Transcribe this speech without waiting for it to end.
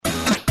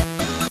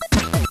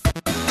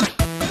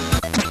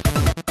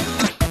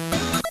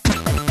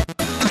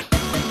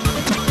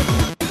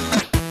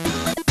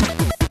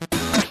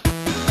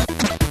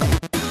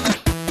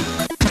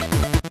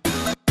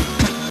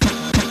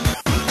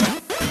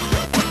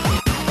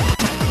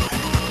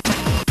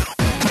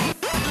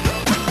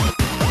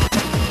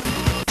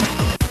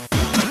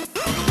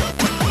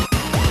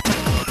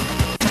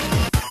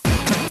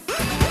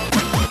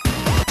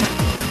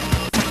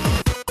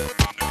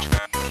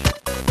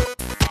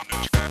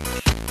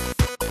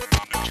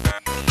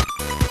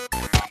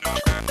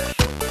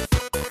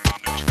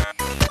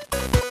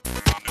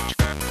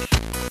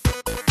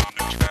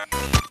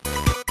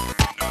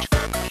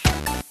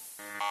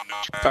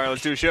All right,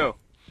 let's do a show.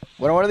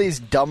 When are one of these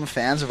dumb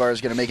fans of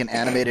ours going to make an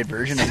animated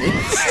version of me?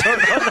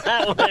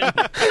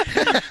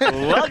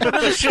 Welcome to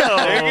the show.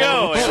 There you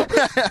go.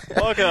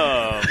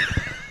 Welcome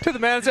to the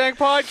ManaTank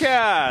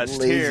Podcast.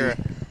 Lazy. Here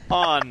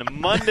on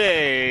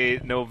Monday,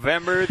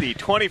 November the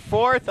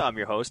 24th. I'm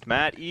your host,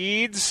 Matt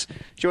Eads,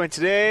 joined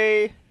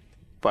today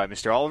by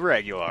Mr. Oliver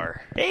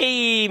Aguilar.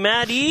 Hey,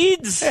 Matt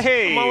Eads.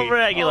 Hey, I'm Oliver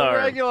Aguilar. Oliver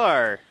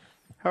Aguilar.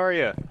 How are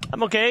you?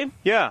 I'm okay.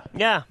 Yeah.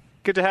 Yeah.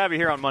 Good to have you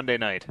here on Monday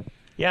night.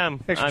 Yeah.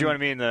 Thanks for joining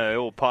me in the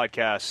old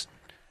podcast.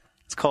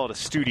 Let's call it a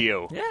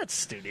studio. Yeah, it's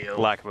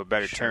studio. Lack of a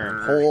better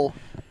term.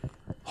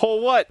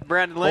 Whole what,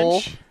 Brandon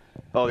Lynch?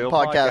 Oh, the old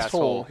podcast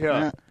hole.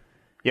 Yeah.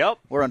 Yep.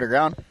 We're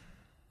underground.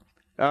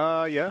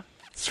 Yeah.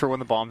 It's for when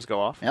the bombs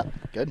go off. Yep,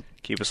 good.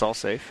 Keep us all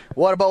safe.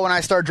 What about when I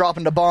start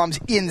dropping the bombs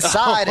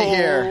inside of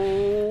here?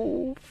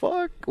 Oh,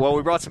 fuck. Well,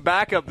 we brought some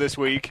backup this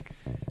week.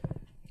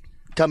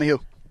 Tell me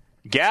who.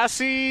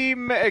 Gassy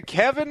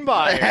Kevin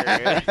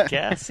Byer.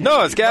 Gassy.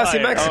 No, it's Gassy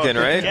Byer. Mexican,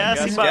 right?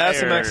 Gassy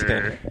Gassy Byer.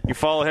 Mexican. You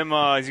follow him.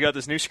 He's got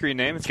this new screen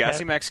name. It's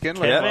Gassy Mexican.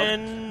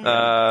 Kevin.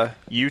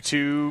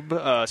 YouTube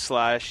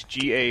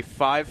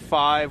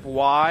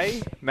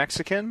 /GA55Y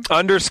Mexican.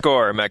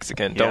 Underscore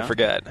Mexican. Don't Yeah.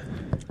 forget.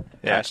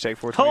 Yeah. Hashtag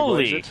 420.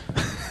 Holy.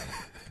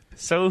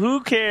 So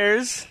who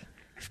cares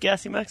if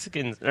Gassy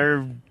Mexicans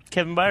or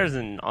Kevin Byers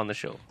on the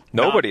show?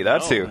 Nobody.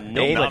 That's no, who.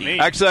 nobody. Not me.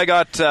 Actually, I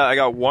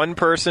got one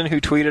person who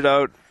tweeted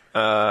out.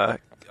 I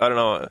don't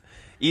know.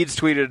 Eads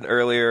tweeted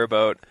earlier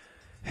about,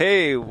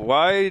 hey,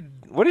 why?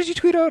 What did you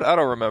tweet out? I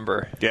don't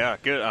remember. Yeah,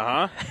 good.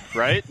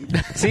 Right?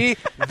 See,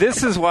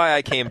 this is why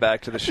I came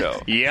back to the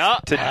show. Yeah.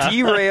 To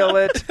derail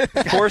it,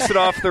 force it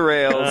off the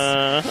rails,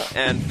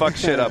 and fuck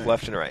shit up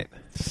left and right.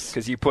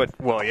 Because you put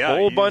a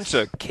whole bunch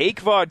of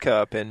cake vodka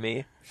up in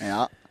me.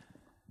 Yeah.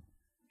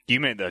 You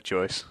made that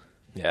choice.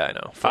 Yeah, I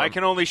know. I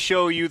can only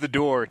show you the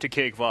door to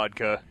cake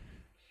vodka.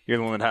 You're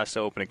the one that has to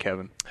open it,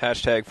 Kevin.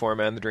 Hashtag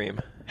 4Man the Dream.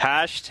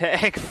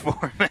 Hashtag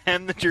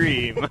 4Man the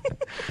Dream.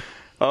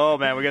 Oh,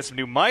 man, we got some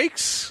new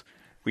mics.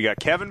 We got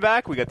Kevin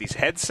back. We got these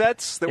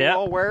headsets that we're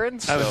all wearing.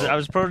 So. I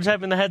was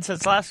prototyping the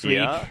headsets last week,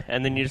 Yeah.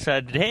 and then you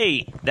decided,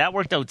 hey, that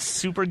worked out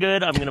super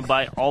good. I'm going to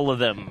buy all of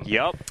them.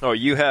 Yep. Oh,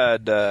 you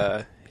had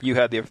the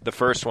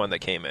first one that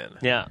came in.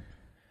 Yeah.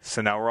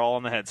 So now we're all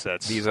on the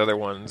headsets. These other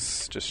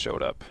ones just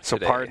showed up So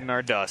today. pardon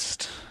our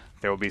dust.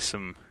 There will be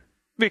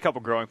a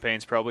couple growing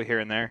pains probably here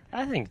and there.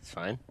 I think it's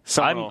fine.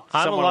 Someone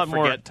I'm a lot will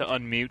more. forget to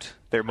unmute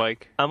their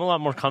mic. I'm a lot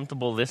more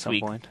comfortable this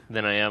week point.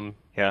 than I am.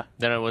 Yeah.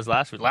 Than I was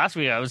last week. Last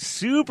week I was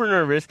super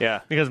nervous.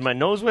 Yeah. Because my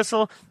nose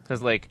whistle,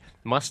 because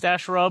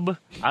mustache rub.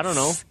 I don't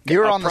know. You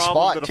were A on the problem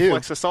spot, that too.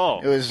 afflicts us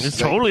all. It was It's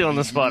totally on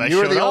the spot. You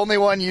were the only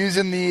one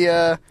using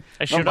the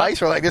showed mics up.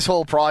 for this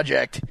whole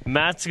project.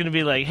 Matt's gonna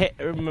be like, hey.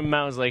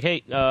 Matt was like,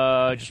 hey,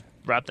 just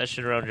wrap that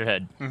shit around your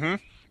head. Mm-hmm. And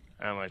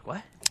I'm like,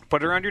 what?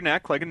 Put it around your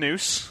neck like a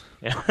noose.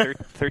 Yeah.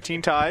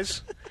 13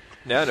 ties.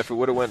 Yeah, and if it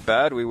would have went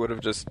bad, we would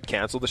have just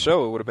canceled the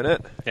show. It would have been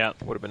it. Yeah.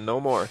 Would have been no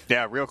more.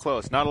 Yeah, real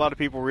close. Not a lot of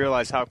people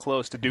realize how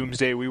close to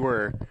doomsday we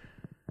were.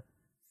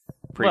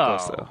 Pretty Well,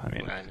 close, though.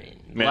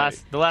 the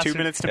last 2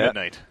 minutes to Yeah.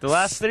 midnight. The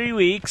last 3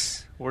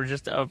 weeks were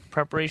just a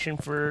preparation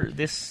for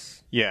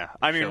this. Yeah.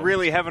 I mean, show.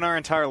 really having our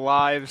entire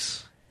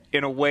lives,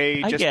 in a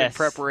way, I just guess. in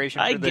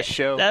preparation for this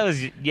show. That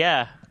was,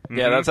 yeah.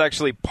 Yeah, that's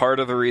actually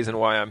part of the reason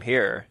why I'm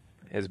here,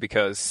 is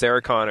because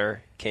Sarah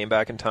Connor came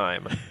back in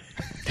time,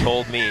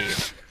 told me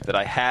that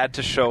I had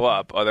to show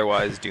up,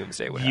 otherwise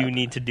Doomsday would happen. You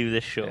need to do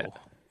this show. Yeah.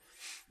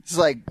 It's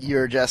like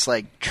you're just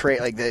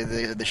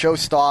the show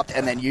stopped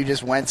and then you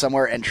just went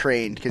somewhere and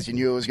trained because you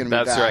knew it was going to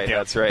be That's back. right.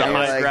 That's right. The You're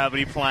high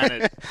gravity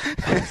planet.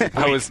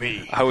 I was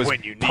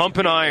when you need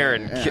pumping me.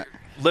 iron, Yeah.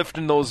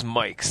 lifting those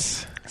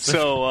mics.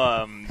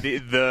 So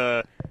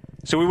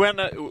so we went.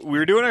 We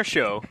were doing our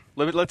show.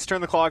 Let's turn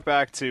the clock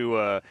back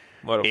to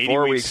 80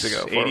 4 weeks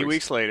ago. 80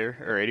 weeks later,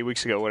 or 80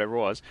 weeks ago, whatever it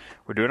was.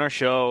 We're doing our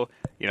show.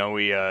 You know,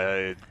 we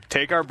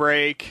take our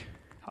break.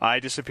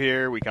 I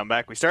disappear. We come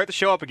back. We start the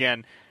show up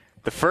again.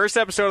 The first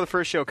episode of the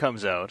first show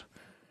comes out,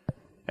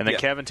 and then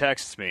Kevin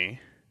texts me.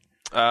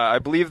 I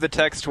believe the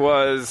text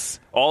was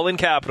all in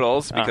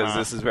capitals because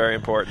this is very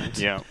important.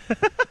 Yeah.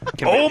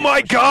 Oh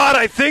my God!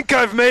 I think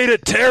I've made a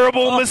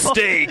terrible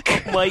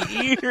mistake. My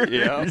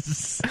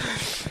ears.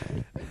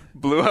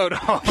 Blew out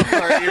all of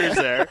our ears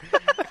there.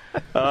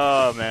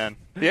 Oh man.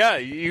 Yeah,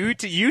 you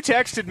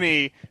texted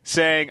me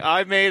saying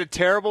I made a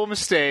terrible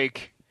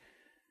mistake.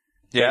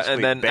 Yeah, Basically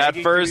and then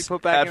begging to be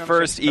put back in on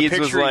first, the Eads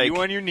was picture of like, you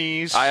on your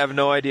knees. "I have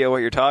no idea what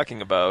you're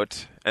talking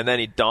about," and then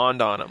he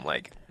dawned on him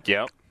like,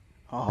 Yep.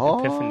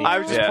 Epiphany. I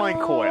was just playing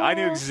coy. I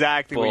knew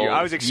exactly what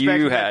I was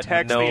expecting you that had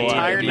text no the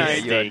entire idea.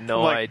 night. You had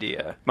no Like,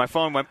 idea. My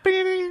phone went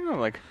bing, bing. I'm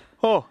like,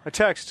 oh, a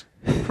text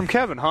from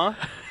Kevin, huh?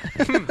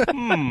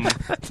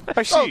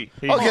 I see.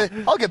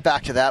 I'll get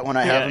back to that when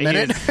I have a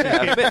minute.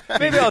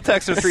 Maybe I'll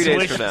text him 3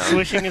 days from now.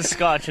 Swishing his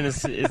scotch and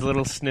his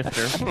little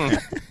snifter.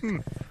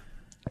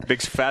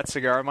 Big fat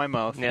cigar in my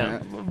mouth. Yeah.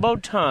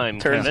 About time,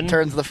 Kevin.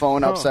 Turns the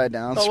phone upside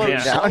down, I'll straight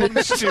let Yeah. down.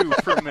 him stew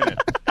for a minute.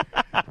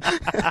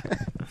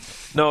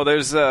 No,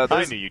 there's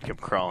I knew you'd come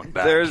crawling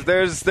back.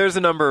 there's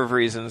a number of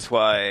reasons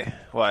why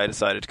I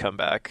decided to come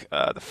back.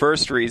 The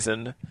first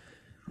reason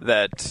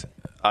that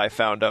I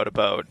found out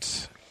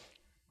about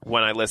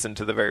when I listened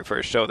to the very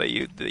first show that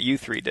you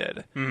three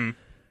did,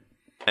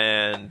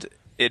 and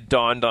it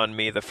dawned on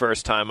me the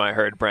first time I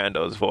heard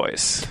Brando's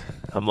voice.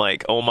 I'm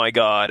like, oh my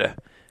god,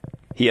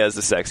 he has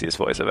the sexiest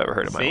voice I've ever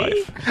heard in my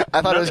life.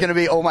 I thought it was going to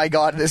be, oh my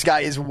god, this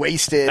guy is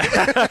wasted.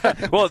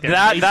 Well,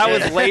 that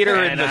was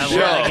later in the I show.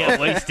 wanna get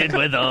wasted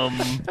with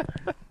him.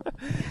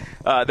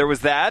 There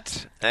was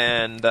that,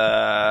 and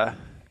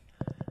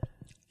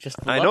Just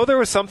I know there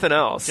was something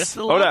else. Just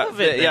the love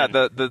of it, Yeah,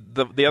 then.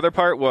 the other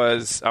part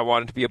was I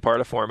wanted to be a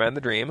part of Four Man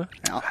the Dream.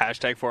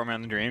 Hashtag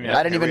 4Man the Dream.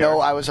 I didn't even know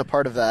I was a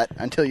part of that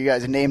until you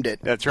guys named it.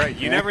 That's right.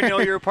 You never know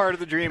you're a part of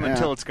the dream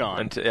until it's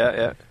gone.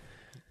 Yeah.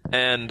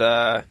 And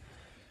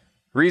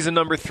reason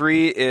number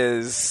 3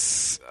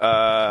 is Here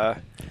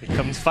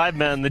comes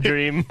 5-Man the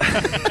Dream.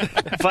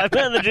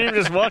 5-Man the Dream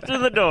just walked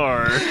in the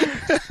door.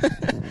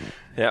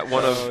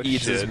 one of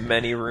Eads'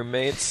 many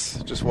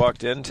roommates just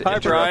walked in to Hi,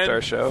 interrupt Brian.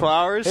 our show.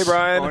 Flowers. Hey,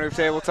 Brian. Owner of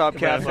Tabletop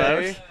Brian Cafe.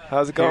 Flowers.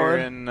 How's it Here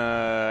going? in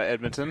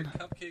Edmonton.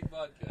 Cupcake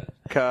vodka.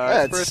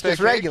 Yeah, it's birthday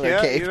just regular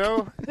yeah, cake. You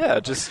know? Yeah,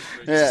 just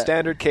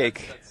standard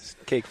cake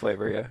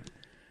flavor. Yeah.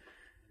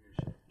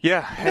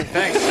 Yeah. Hey,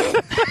 thanks.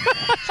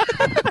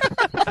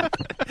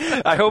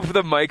 I hope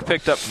the mic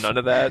picked up none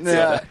of that. So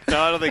Yeah. No,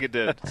 I don't think it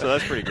did. So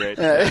that's pretty great.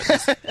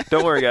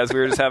 don't worry, guys. We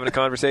were just having a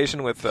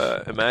conversation with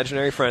an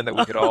imaginary friend that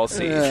we could all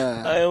see.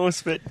 I almost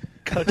spit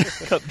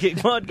cupcake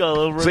vodka all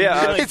over So,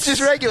 yeah, him. It's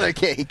just regular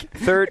cake.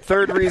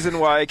 Third reason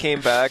why I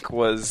came back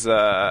was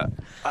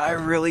I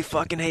really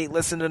fucking hate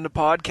listening to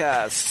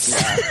podcasts.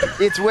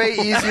 It's way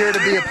easier to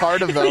be a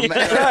part of them.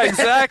 Yeah,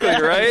 exactly,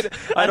 right?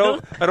 I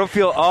don't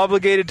feel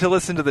obligated to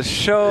listen to the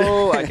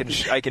show.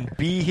 I can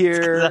be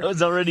here. That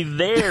was already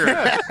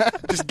there.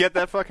 Just get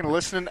that fucking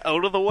listening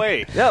out of the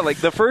way. Yeah, like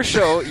the first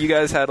show, you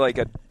guys had like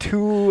a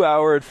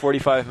 2-hour and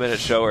 45-minute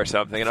show or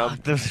something, and I'm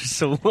Those are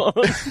so long.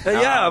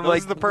 I'm those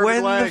like, are the perfect when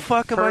the length,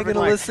 fuck am I perfect going to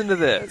length. listen to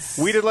this?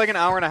 We did like an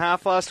hour and a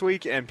half last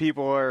week, and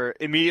people are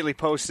immediately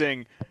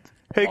posting,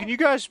 hey, can you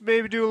guys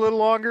maybe do a little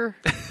longer?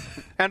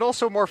 And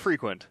also more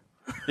frequent.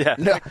 Yeah.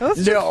 No.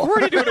 We're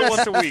already doing it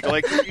once a week.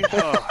 Like,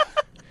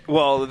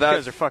 Well,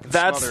 guys are fucking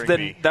smothering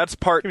me. that's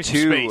part Give me some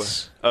 2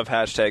 space. of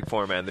hashtag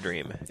 4Man the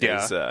Dream.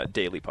 Yeah. Is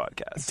daily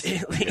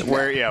podcast.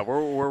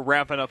 we're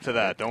ramping up to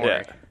that. Don't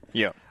worry.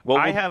 Yeah.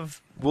 Well,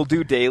 we'll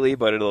do daily,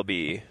 but it'll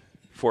be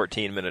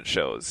 14-minute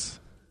shows.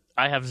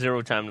 I have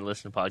zero time to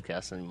listen to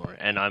podcasts anymore,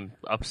 and I'm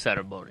upset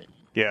about it.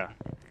 Yeah.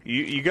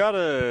 You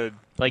gotta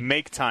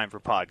make time for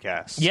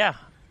podcasts. Yeah.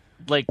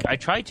 Like, I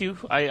try to.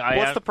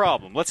 What's the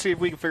problem? Let's see if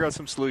we can figure out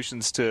some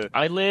solutions to...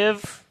 I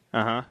live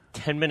Uh-huh.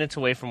 10 minutes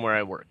away from where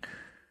I work.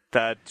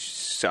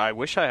 I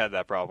wish I had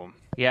that problem.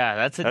 Yeah,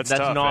 that's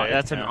tough, not eh?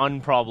 that's an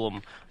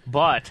unproblem.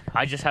 But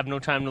I just have no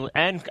time to,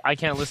 and I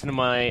can't listen to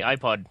my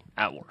iPod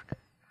at work.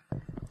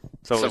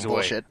 It's always Some away.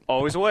 bullshit.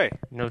 Always away.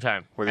 No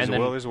time. Where there's and a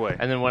then, will, there's a way.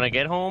 And then when I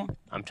get home,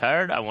 I'm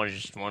tired. I want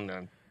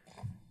to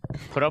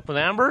put up with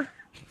Amber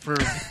for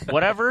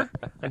whatever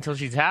until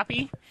she's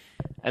happy,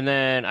 and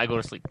then I go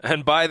to sleep.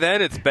 And by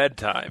then, it's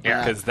bedtime,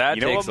 because that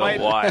You know takes what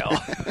a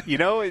while.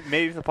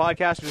 Maybe if the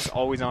podcast was just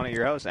always on at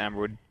your house, Amber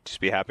would just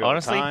be happy all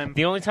Honestly, the time.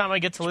 the only time I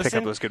get to pick listen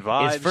up those good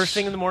vibes. is first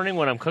thing in the morning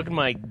when I'm cooking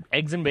my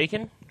eggs and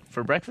bacon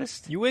for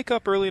breakfast. You wake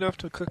up early enough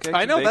to cook eggs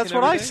I and know, bacon that's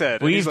what every I day?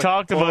 said. We've And he's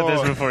talked about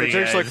this before, It you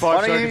takes guys. like 5 Why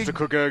don't seconds you to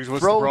cook eggs.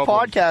 What's Throw the a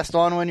problem? podcast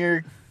on when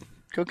you're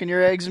cooking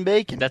your eggs and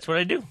bacon. That's what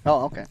I do.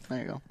 Oh, okay. There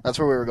you go. That's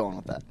where we were going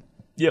with that.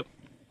 Yep.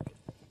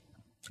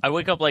 I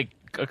wake up like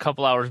a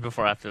couple hours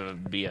before I have to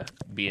be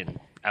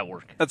at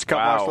work. That's a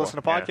couple Wow. hours to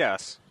listen to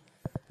podcasts.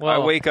 Well,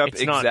 I wake up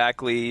it's not-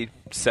 exactly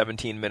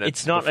 17 minutes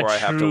It's not before a I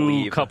have to true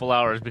leave. couple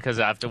hours because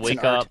I have to wake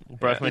an art. up,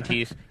 brush my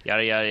teeth,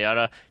 yada yada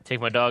yada, take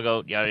my dog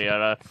out, yada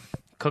yada,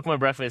 cook my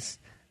breakfast,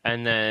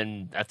 and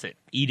then that's it.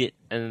 Eat it,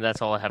 and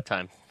that's all I have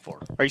time for.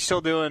 Are you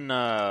still doing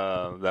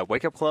that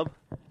Wake Up Club?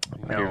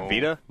 On your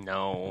Vita?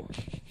 No,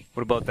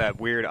 What about that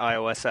weird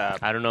iOS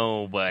app? I don't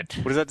know, but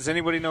What is that? Does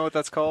anybody know what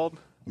that's called?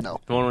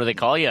 No. the one where they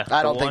call you.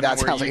 I don't The think one that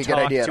where sounds you like a good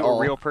talk idea at to all.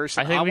 a real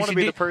person. I think we want to should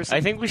be do, the person.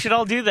 I think we should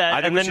all do I that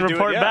think and we then should do it,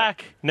 report yeah.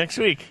 back next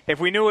week. If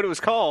we knew what it was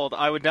called,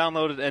 I would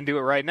download it and do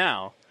it right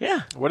now.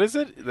 Yeah. What is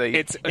it?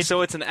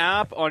 It's an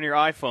app on your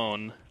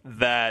iPhone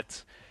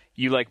that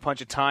you like punch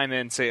a time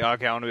in, say,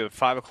 okay, I want to be at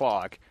 5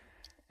 o'clock,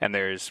 and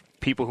there's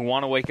people who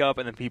want to wake up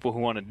and then people who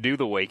want to do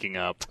the waking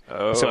up.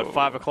 Oh. So at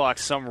 5 o'clock,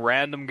 some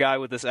random guy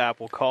with this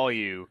app will call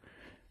you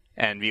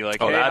and be like,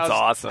 Oh, hey, that's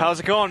awesome. How's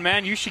it going,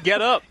 man? You should get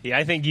up. Yeah,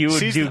 I think you would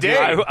Seize do the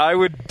day. good. I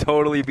would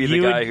totally be the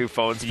You would- guy who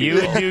phones You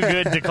people. would do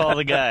good to call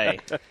the guy.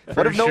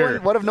 What if sure.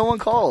 What if no one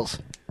calls?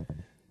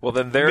 Well,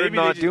 then they're Maybe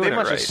not they doing it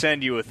must right. just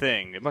send you a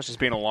thing. It must just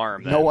be an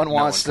alarm. No that one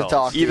wants to calls.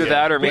 talk to Either you.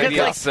 that or maybe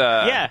Because, it's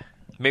yeah.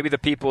 maybe the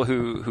people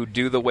who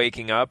do the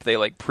waking up, they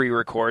like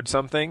pre-record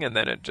something and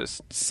then it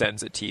just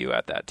sends it to you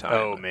at that time.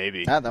 Oh,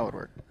 maybe. That would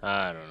work.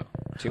 I don't know.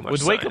 Too much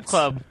With Wake Up science.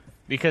 Club,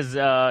 because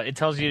it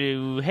tells you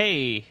to,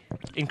 hey,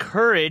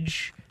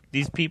 encourage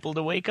these people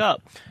to wake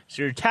up.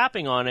 So you're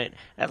tapping on it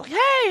and like, hey,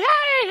 hey,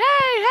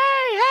 hey,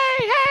 hey,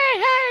 hey,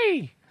 hey,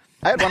 hey.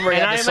 I had one where you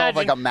And had I to solve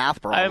like imagine- a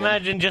math problem. I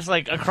imagine just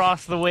like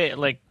across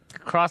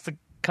the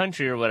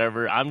country or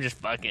whatever, I'm just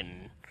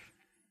fucking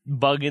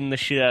bugging the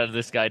shit out of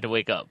this guy to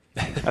wake up.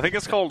 I think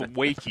it's called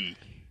Wakey.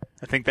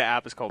 I think the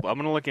app is called. I'm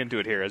going to look into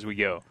it here as we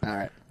go. All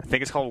right. I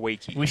think it's called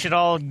Wakey. We should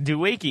all do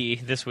Wakey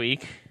this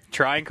week.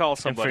 Try and call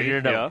somebody. figure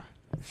it out.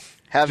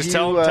 Have Just you,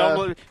 tell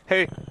them,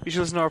 hey, you should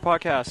listen to our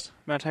podcast,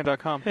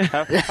 ManaTank.com.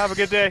 Have a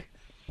good day.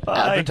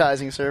 Bye.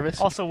 advertising service?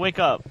 Also, wake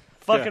up.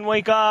 Fucking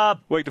wake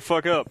up. Wake the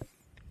fuck up.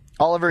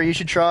 Oliver, you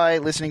should try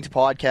listening to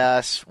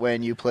podcasts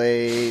when you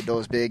play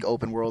those big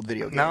open world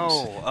video games.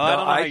 I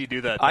don't know how you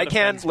do that. I That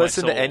can't offends my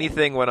listen to soul.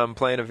 anything when I'm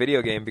playing a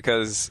video game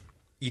because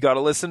you got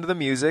to listen to the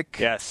music.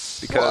 Yes.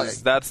 Because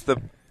Why? that's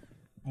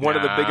one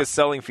of the Nah. biggest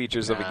selling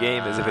features of a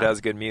game is if it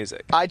has good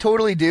music. I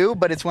totally do,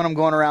 but it's when I'm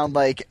going around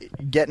like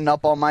getting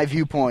up on my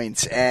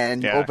viewpoints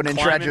and opening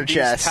climbing treasure these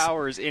chests.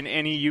 towers in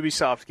any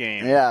Ubisoft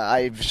game. Yeah,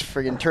 I just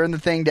friggin' turn the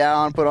thing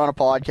down, put on a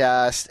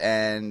podcast,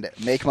 and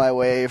make my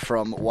way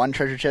from one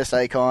treasure chest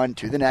icon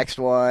to the next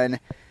one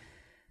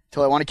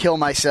till I want to kill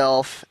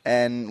myself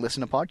and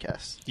listen to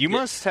podcasts. You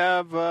must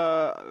have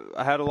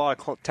had a lot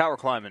of tower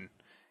climbing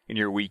in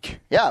your week,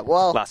 Yeah,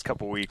 well, last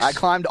couple weeks. I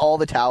climbed all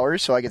the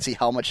towers so I could see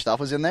how much stuff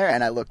was in there,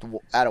 and I looked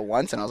at it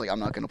once, and I was like, I'm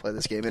not going to play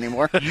this game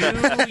anymore.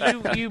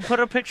 You put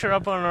a picture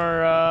up on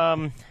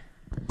our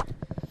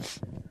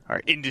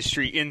Our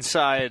industry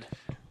inside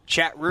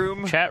chat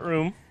room. chat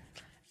room,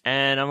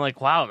 and I'm like,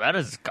 wow, that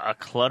is a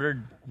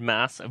cluttered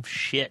mass of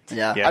shit.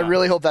 Yeah, Yeah. I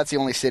really hope that's the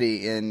only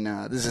city in...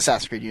 this is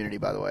Assassin's Creed Unity,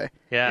 by the way.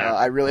 Yeah.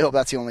 I really hope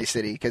that's the only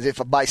city, because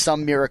if by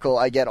some miracle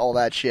I get all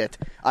that shit,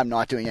 I'm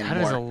not doing That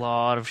anymore. is a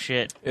lot of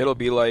shit. It'll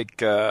be like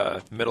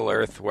Middle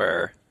Earth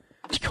where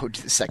Go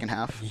to the second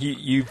half.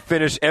 you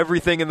finish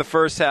everything in the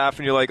first half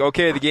and you're like,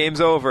 okay, the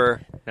game's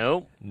over.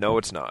 Nope. No,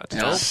 it's not.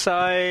 Yeah.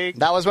 Psych.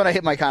 That was when I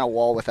hit my kind of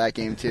wall with that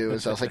game, too.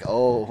 So I was like,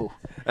 oh...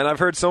 And I've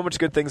heard so much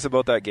good things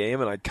about that game,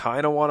 and I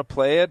kind of want to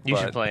play it. You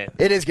but should play it.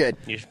 It is good.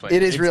 You should play It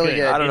it. is It's really good.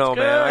 good. I don't know, It's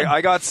man. good.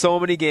 I got so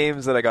many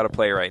games that I got to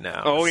play right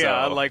now. Oh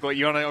yeah, so- like what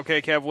you want to? Okay,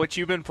 Kev, what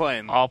you been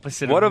playing?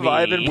 Opposite What of have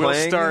I me. been We'll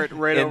playing? start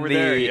right in over the,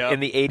 there, yeah. In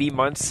the 80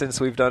 months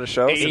since we've done a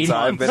show, 80 since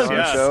I've been on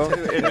yeah. a show.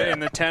 in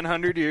the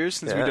 1,000 years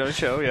since we've done a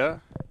show, yeah.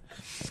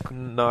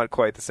 Not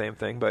quite the same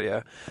thing, but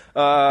yeah.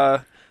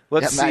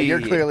 Let's Yeah, Matt, see.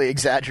 you're clearly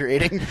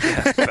exaggerating.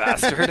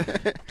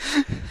 Bastard.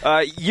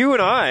 You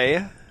and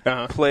I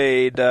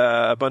played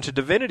a bunch of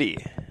Divinity.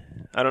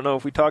 I don't know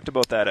if we talked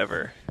about that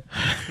ever.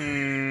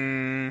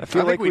 I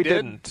feel think like we did.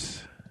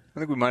 didn't. I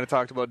think we might have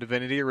talked about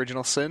Divinity: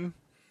 Original Sin.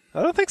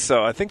 I don't think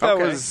so. I think that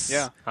Okay, was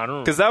yeah. I don't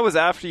know. because that was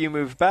after you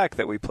moved back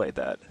that we played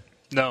that,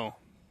 No,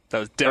 that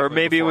was or definitely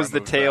maybe it before was I the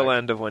moved tail back.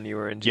 end of when you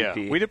were in Yeah,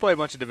 GP. we did play a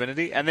bunch of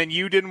Divinity, and then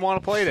you didn't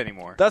want to play it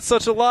anymore. That's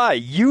such a lie.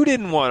 You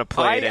didn't want to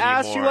play I it anymore.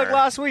 asked you like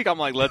last week. I'm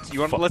like, let's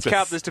Fuck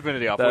cap this. this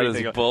Divinity off. That What do you is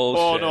think?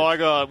 bullshit. Oh no, I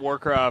got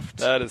Warcraft.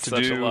 That is to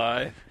such do. a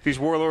lie. These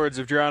warlords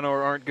of Draenor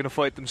aren't going to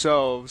fight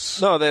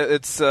themselves. No,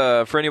 it's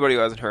for anybody who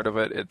hasn't heard of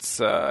it. It's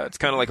kind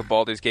of like a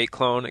Baldur's Gate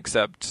clone,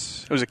 except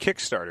It was a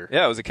Kickstarter.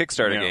 yeah, it was a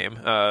Kickstarter Yeah.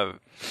 game.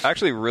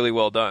 Actually, really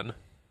well done.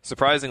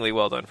 Surprisingly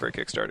well done for a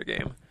Kickstarter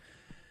game.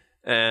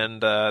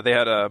 And they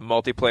had a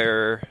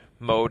multiplayer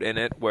mode in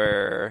it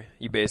where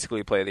you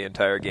basically play the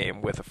entire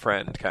game with a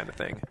friend, kind of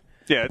thing,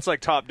 Yeah, it's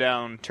like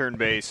top-down,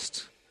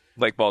 turn-based.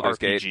 like Baldur's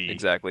RPG. Gate.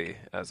 Exactly.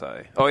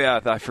 Oh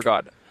yeah, I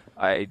forgot.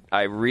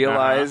 I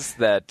realized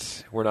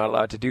that we're not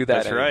allowed to do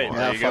that That's right. anymore.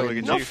 There you go. Look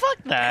at No, you. fuck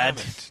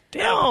that.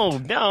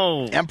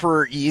 No.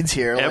 Emperor Eads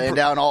here laying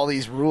down all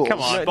these rules. Come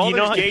on, You Baldur's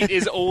know- Gate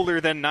is older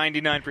than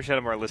 99%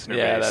 of our listener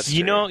Yeah, base. that's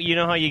You true.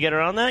 know how you get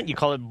around that? You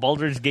call it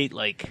Baldur's Gate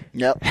like.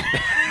 Yep.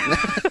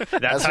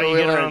 That's how what you we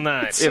get learned. around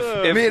that.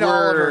 If Me and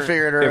Oliver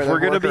figured out if we're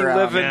the gonna be workaround.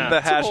 living Yeah. the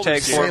It's all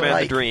hashtag say format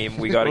like- the dream,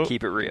 we got to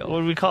keep it real. What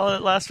did we call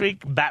it last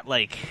week?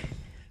 Bat-like.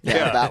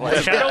 Yeah, that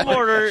way. Shadow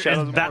Border is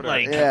Shadow of Mordor.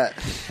 bat-like. Yeah.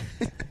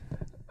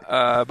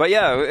 But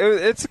yeah,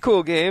 it's a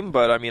cool game.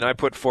 But I mean, I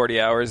put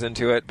 40 hours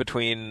into it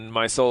between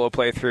my solo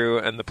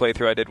playthrough and the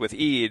playthrough I did with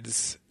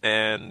Eads,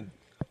 and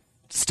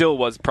still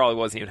probably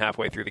wasn't even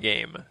halfway through the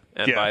game.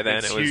 And Yeah, by then,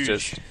 it's it was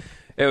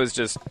huge.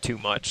 just too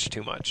much.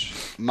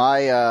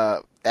 My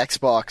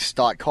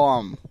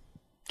Xbox.com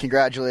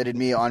congratulated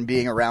me on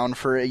being around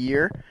for a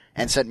year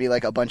and sent me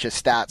like a bunch of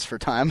stats for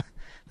time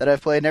that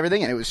I've played and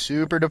everything, and it was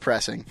super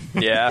depressing.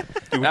 Yeah,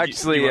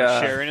 actually, do you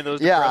want to share any of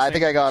those? Yeah, I depressing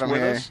think I got them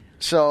with here. us?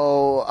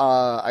 So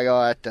I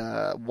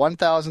got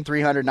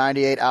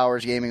 1,398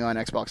 hours gaming on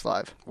Xbox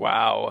Live.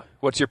 wow.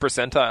 What's your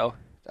percentile?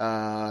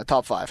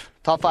 Top 5.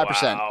 Top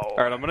 5%. Wow.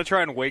 All right, I'm going to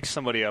try and wake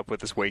somebody up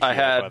with this wake. I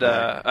had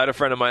a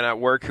friend of mine at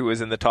work who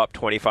was in the top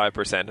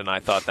 25%, and I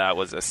thought that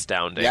was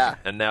astounding. Yeah.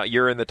 And now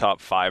you're in the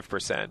top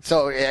 5%.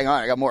 So hang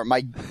on, I got more.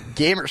 My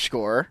gamer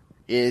score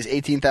is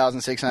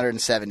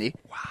 18,670.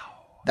 Wow.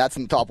 That's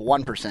in the top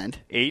 1%,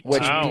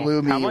 which Wow.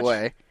 blew How me much?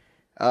 away.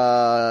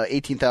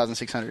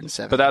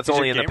 18,670. But that's Is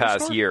only your in the gamer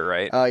past score? year,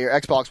 right? your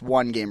Xbox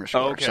One gamer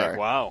score. Okay, Sorry.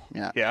 wow.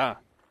 Yeah. Yeah.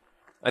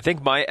 I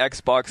think my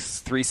Xbox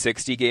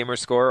 360 gamer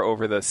score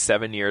over the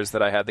 7 years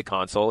that I had the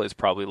console is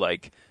probably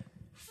like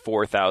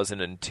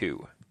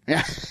 4,002.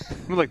 Yeah.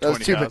 Like Those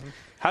 20,000.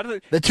 How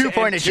did The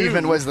 2-point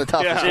achievement was the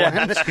toughest one.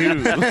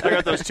 I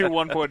got those 2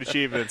 1-point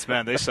achievements.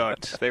 Man, they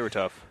sucked. They were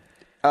tough.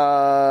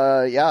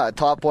 Yeah,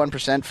 top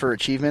 1% for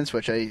achievements,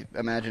 which I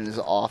imagine is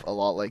off a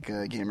lot like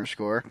a gamer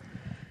score.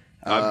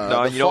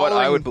 No, you know what?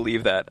 I would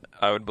believe that.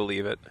 I would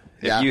believe it.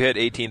 If Yeah. you hit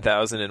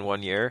 18,000 in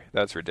 1 year,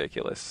 that's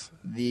ridiculous.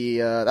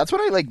 That's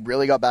when I like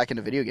really got back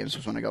into video games,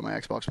 was when I got my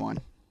Xbox One,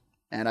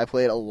 and I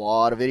played a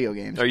lot of video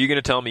games. Are you going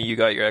to tell me you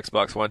got your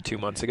Xbox One 2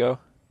 months ago?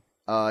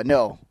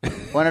 No.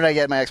 When did I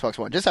get my Xbox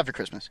One? Just after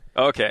Christmas.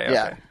 Okay.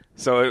 Yeah.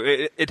 So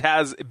it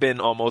has been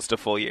almost a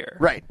full year.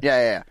 Right.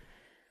 Yeah.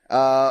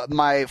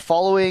 My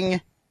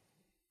following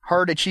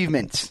hard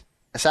achievements: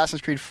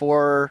 Assassin's Creed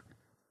 4,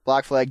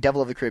 Black Flag,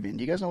 Devil of the Caribbean.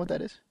 Do you guys know what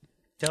that is?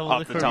 Devil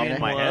Off of the top of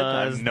my head,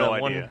 I have was no the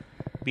idea. one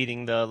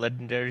beating the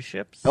legendary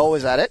ships. Oh,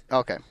 is that it?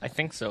 Okay. I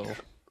think so.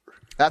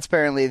 That's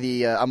apparently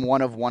the I'm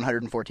one of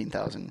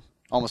 114,000,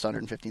 almost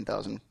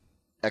 115,000 Xbox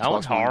That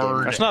one's One hard.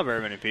 gamers. That's not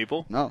very many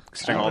people. No.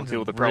 Considering all the one's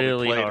people that probably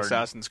really played hard.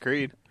 Assassin's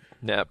Creed.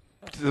 Yeah.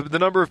 The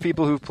number of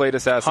people who've played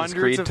Assassin's Hundreds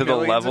Creed of to the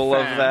millions level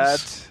of of fans.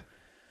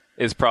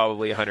 that is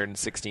probably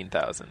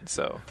 116,000.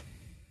 So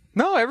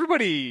No,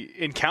 everybody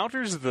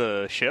encounters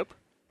the ship,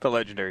 the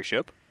legendary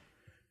ship.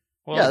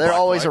 Well, Yeah, they're Black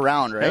always Flag.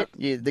 around, right?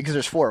 Because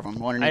there's 4 of them,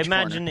 one in I each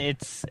imagine corner.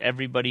 it's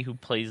everybody who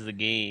plays the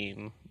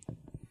game.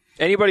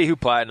 anybody who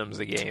platinums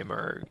the game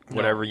or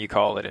whatever you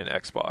call it in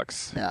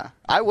Xbox. Yeah,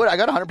 I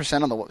got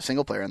 100% on the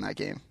single player in that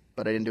game,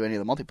 but I didn't do any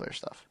of the multiplayer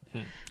stuff.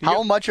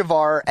 How much of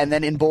our, and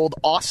then in bold,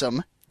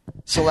 awesome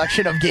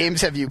selection of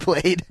games have you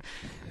played?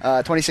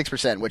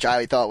 26%, which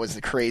I thought was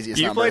the craziest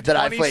You number. played That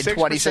I played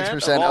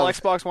 26% of all of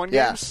Xbox One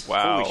yeah. games?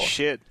 Wow. Holy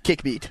shit.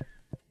 Kickbeat.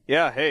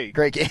 Yeah, hey.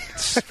 Great game.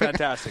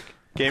 Fantastic.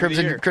 Game of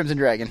the year. Crimson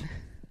Dragon.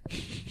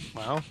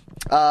 Wow.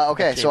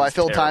 Okay, so I game's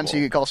filled time so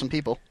terrible. you could call some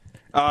people.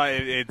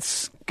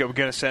 It's going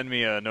to send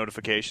me a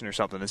notification or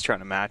something. It's trying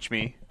to match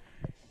me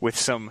with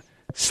some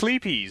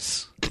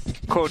sleepies,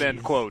 quote,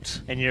 end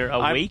quote. And you're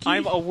awakey?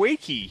 I'm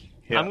awakey.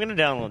 Yeah. I'm going to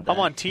download that. I'm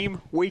on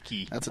Team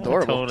Wakey. That's I'm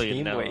adorable. totally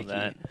Team download Wakey.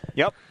 that.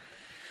 Yep.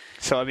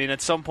 So, I mean,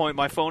 at some point,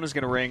 my phone is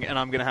going to ring, and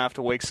I'm going to have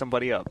to wake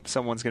somebody up.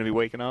 Someone's going to be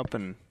waking up,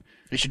 and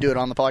You should do it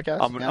on the podcast.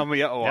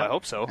 I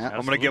hope so. Yeah,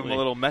 I'm going to give them a absolutely.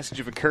 little message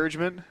of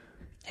encouragement.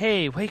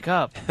 Hey, wake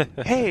up.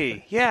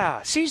 Hey,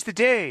 yeah, seize the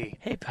day.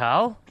 Hey,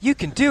 pal. You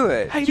can do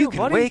it. How you You doing, can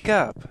buddy? wake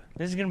up.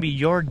 This is going to be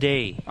your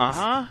day.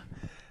 Uh-huh.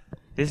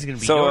 This is going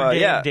to be So, your day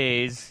yeah. of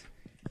days.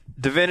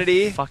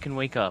 Divinity, Fucking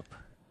wake up.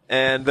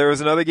 and there was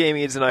another game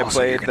Eads and I Also,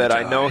 you're played gonna that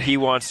I die. know he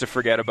wants to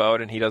forget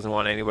about, and he doesn't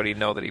want anybody to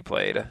know that he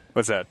played.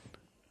 What's that?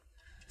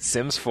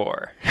 Sims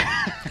 4.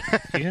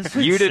 You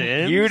You did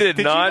Did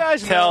you not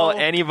guys tell know-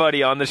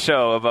 anybody on the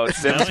show about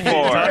Sims 4 you didn't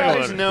talk about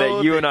guys it. know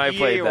that you and that I EA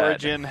played that.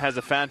 Origin has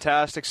a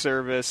fantastic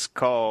service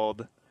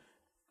called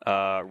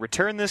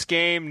Return This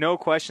Game, No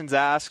Questions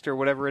Asked, or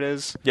whatever it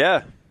is.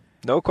 Yeah.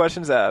 No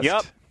questions asked.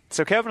 Yep.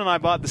 So Kevin and I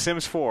bought The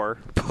Sims 4.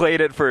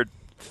 Played it for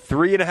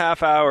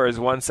 3.5 hours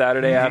one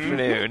Saturday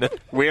afternoon.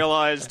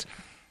 Realized,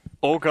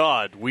 oh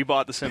God, we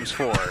bought The Sims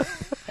 4.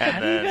 And How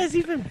do you then, guys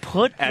even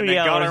put and 3 then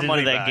got hours our into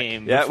money that back.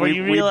 game? Yeah, before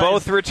you we realize-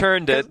 both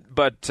returned it,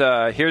 but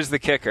here's the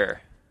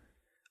kicker.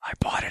 I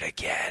bought it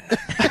again.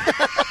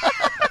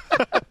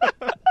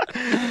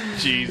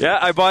 Jesus. Yeah,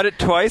 I bought it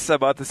twice. I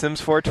bought The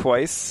Sims 4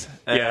 twice.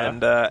 Yeah.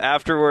 And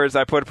afterwards,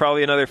 I put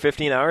probably another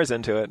 15 hours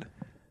into it.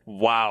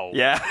 Wow.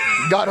 Yeah.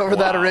 Got over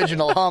that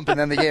original hump, and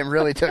then the game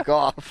really took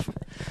off.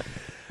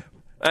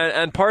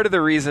 And part of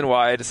the reason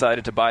why I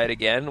decided to buy it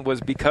again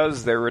was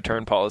because their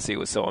return policy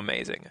was so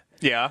amazing.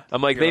 Yeah.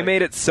 I'm like, You're they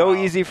made it so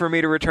wow. easy for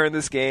me to return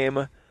this game.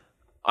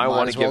 I Might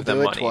want as to well give them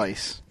do it money.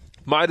 twice.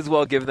 Might as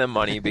well give them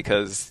money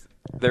because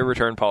their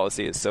return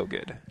policy is so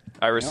good.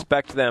 I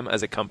respect them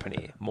as a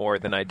company more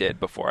than I did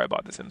before I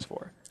bought The Sims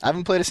 4. I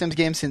haven't played a Sims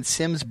game since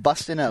Sims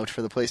Bustin' Out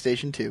for the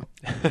PlayStation 2.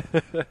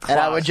 And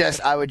I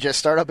would just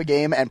start up a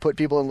game and put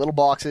people in little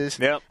boxes,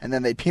 Yep. and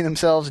then they'd pee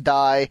themselves,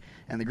 die,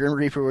 and the Grim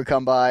Reaper would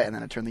come by, and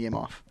then I'd turn the game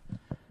off.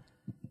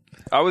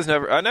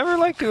 I never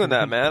liked doing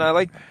that, man. I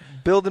like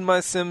building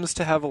my Sims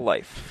to have a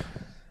life.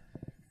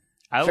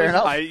 Fair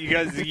enough.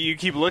 You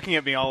keep looking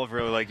at me,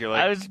 Oliver, like you're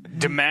I like was-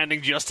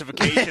 demanding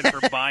justification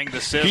for buying The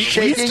Sims.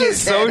 Shaking just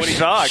his so head.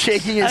 shocked.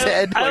 Shaking his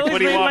head. I Like, always what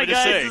do you made want my me to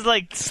guys say? is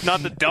like, It's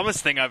not the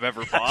dumbest thing I've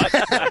ever bought.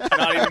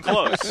 Not even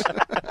close.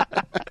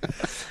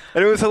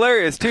 And it was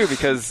hilarious, too,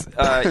 because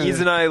Ease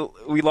and I,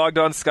 we logged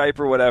on Skype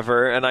or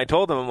whatever, and I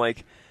told him, I'm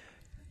like,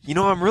 you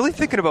know, I'm really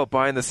thinking about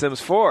buying The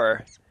Sims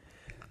 4.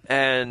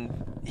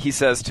 And he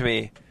says to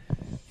me,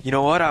 you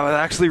know what, I was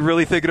actually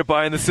really thinking of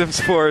buying The Sims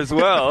 4 as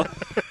well.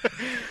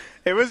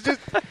 It was just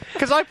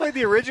because I played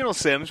the original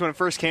Sims when it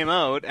first came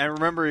out, and I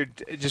remember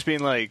just being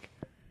like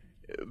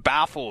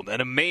baffled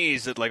and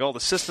amazed at like all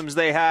the systems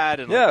they had.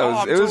 And Yeah,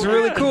 like, it was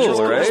really cool,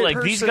 just right? another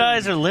like, these person.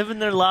 guys are living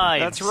their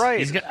lives. That's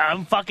right.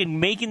 I'm fucking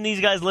making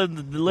these guys live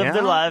Yeah.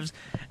 their lives,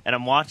 and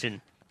I'm watching.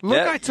 Look,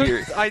 Yeah, I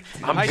took.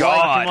 I'm I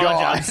God.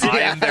 I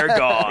am their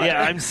God.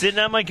 Yeah, I'm sitting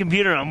at my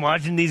computer. I'm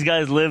watching these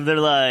guys live their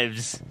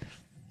lives.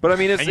 But I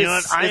mean, it's And you know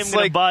what? I am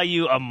going to buy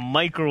you a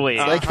microwave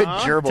Like a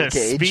gerbil to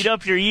cage. speed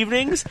up your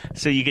evenings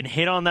so you can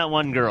hit on that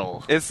one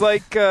girl. It's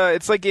like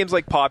games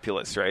like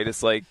Populous, right?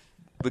 It's like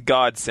the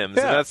God Sims.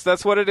 Yeah. And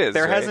that's what it is.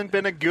 There right? hasn't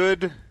been a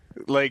good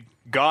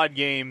God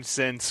game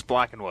since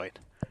Black and White.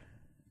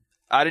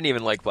 I didn't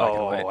even like Black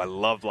and White. Oh, I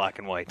love Black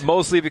and White.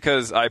 Mostly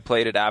because I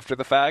played it after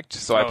the fact,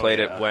 so I played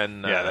yeah. it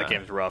when. Yeah, that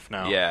game's rough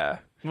now. Yeah.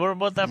 What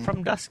about that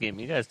From Dusk game?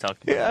 You guys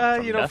talked about Yeah,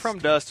 that. you know, From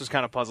Dust was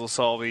kind of puzzle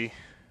solvy.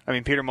 I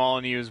mean, Peter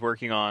Molyneux is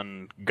working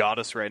on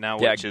Goddess right now,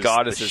 Yeah, which is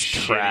Goddess the is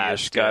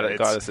trash. shittiest.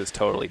 Goddess is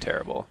totally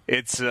terrible.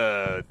 It's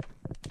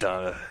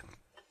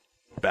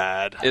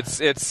bad.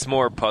 It's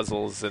more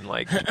puzzles and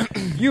like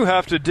you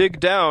have to dig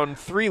down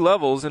 3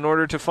 levels in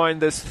order to find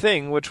this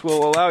thing, which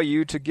will allow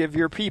you to give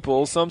your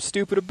people some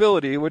stupid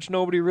ability which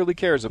nobody really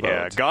cares about.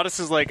 Yeah, Goddess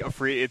is like a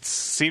free. It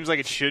seems like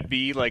it should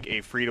be like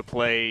a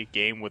free-to-play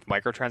game with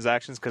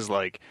microtransactions because,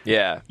 like,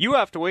 Yeah. you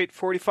have to wait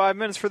 45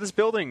 minutes for this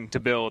building to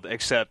build,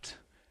 except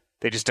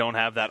they just don't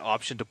have that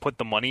option to put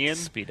the money in.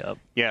 Speed up.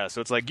 Yeah,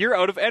 so it's like you're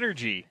out of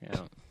energy. Yeah.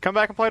 Come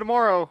back and play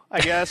tomorrow,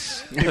 I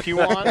guess, if you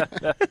want.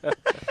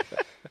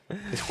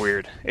 It's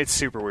weird. It's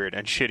super weird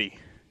and shitty.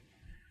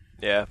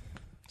 Yeah.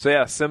 So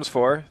yeah, Sims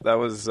 4. That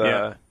was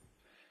Yeah.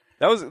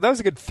 that was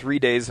a good 3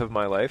 days of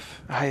my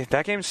life.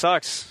 That game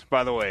sucks,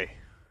 by the way.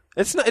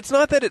 It's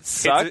not that it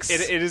sucks.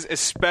 It is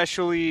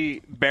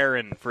especially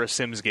barren for a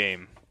Sims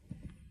game.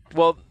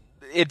 Well,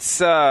 it's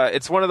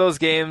one of those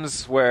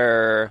games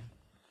where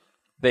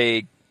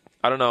I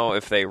don't know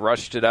if they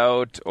rushed it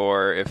out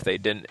or if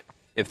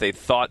they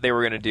thought they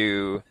were going to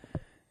do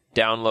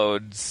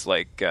downloads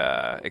like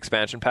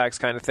expansion packs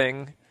kind of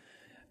thing.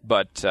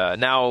 But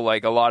now,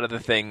 like, a lot of the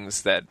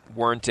things that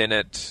weren't in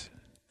it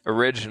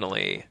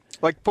originally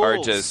Like are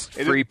pools. just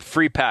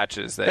free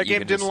patches that That you game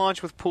can didn't just,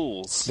 launch with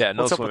pools. yeah,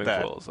 no What's up swimming with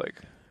that? pools. Like,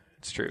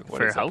 it's true. What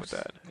Fair is up with house?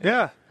 that?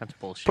 Yeah. That's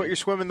bullshit. Put your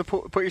sim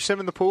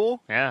in the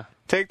pool. yeah.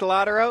 Take the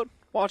ladder out.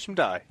 Watch them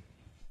die.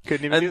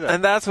 Couldn't even do that.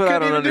 And that's what I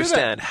Couldn't don't even do that.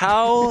 understand.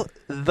 How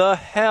the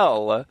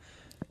hell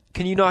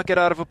can you not get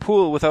out of a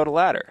pool without a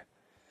ladder?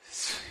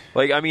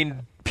 Like, I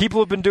mean,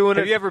 people have been doing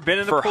Have it you ever been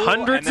in for a pool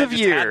hundreds and then of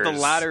just years. had the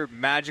ladder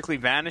magically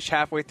vanish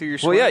halfway through your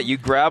swim? Well, yeah, you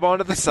grab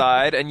onto the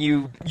side and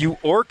you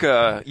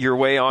orca your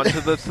way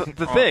onto the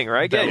thing,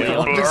 right? belly Yeah,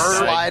 on the Just side.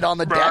 slide on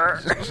the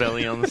deck.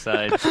 Belly on the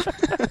side.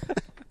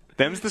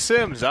 Them's the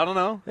Sims. I don't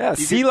know. Yeah, You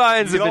sea could-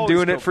 lions you have could been always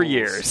doing it kill for pools.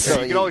 years.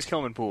 So you could always kill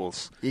them in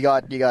pools. You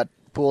got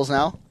pools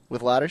now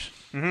with ladders?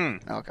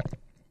 Mm-hmm. Okay.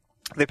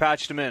 They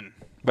patched them in.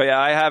 But yeah,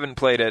 I haven't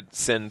played it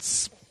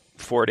since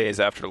 4 days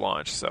after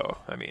launch, so,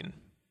 I mean,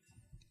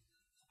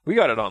 we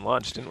got it on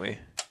launch, didn't we?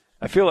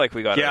 I feel like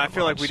we got it Yeah, on I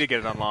feel launch. like we did get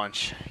it on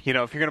launch. You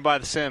know, if you're going to buy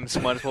the Sims,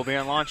 might as well be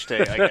on launch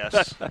day, I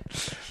guess.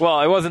 Well,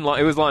 it wasn't.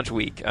 It was launch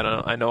week.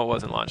 I know it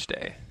wasn't launch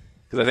day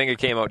because I think it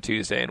came out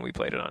Tuesday and we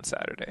played it on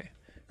Saturday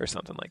or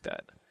something like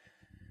that.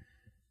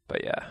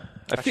 But yeah,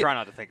 I try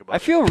not to think about I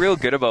it. feel real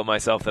good about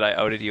myself that I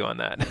outed you on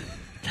that.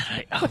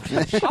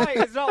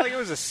 It's not like it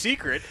was a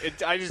secret.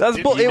 I just That's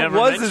didn't- bull. You It never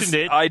was. mentioned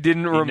it. I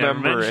didn't never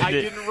remember mentioned I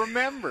it. didn't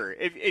remember.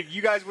 If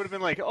you guys would have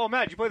been like, "Oh,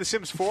 Matt, did you play The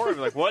Sims 4?" I'd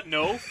be like, "What?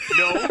 No.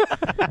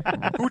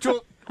 Who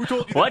told you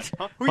What? that?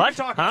 Huh? Who What? you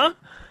talking Huh? to?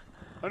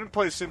 I didn't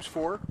play The Sims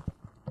 4.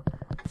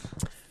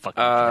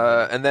 Fucking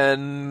And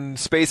then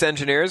Space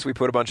Engineers, we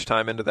put a bunch of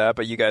time into that,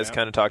 but you guys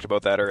kind of talked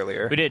about that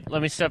earlier. We did.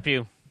 Let me stop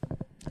you.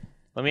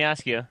 Let me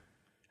ask you.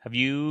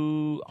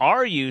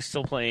 Are you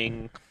still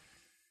playing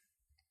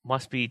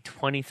must be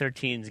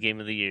 2013's Game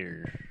of the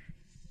Year?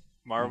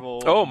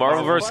 Marvel. Oh,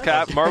 Marvel vs.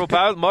 Quest? Marvel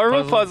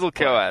Puzzle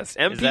Quest,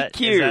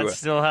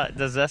 MPQ.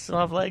 Does that still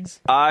have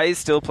legs? I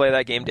still play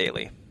that game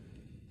daily.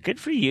 Good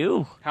for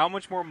you. How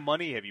much more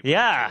money have you put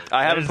Yeah. into it?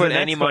 I haven't That is put the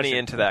any next money question.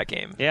 into that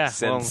game Yeah,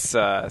 since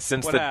What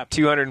the happened?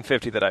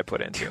 $250 that I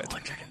put into it.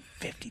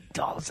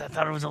 $250. I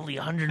thought it was only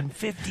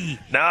 $150.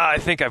 Nah, I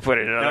think I put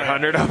in another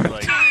No, $100 yeah, of it.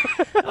 like,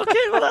 Okay,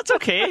 well that's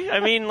okay.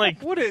 I mean,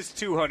 like, what is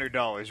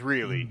 $200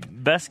 really?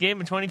 best game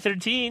of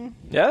 2013.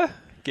 Yeah,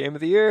 game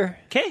of the year.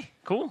 Okay,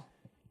 cool.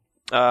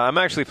 I'm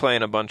actually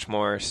playing a bunch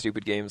more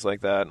stupid games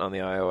like that on the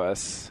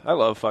iOS. I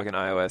love fucking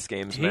iOS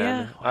games,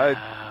 man.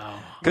 Wow.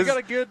 We got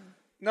a good.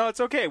 No,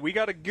 it's okay. We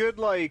got a good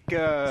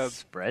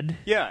Spread.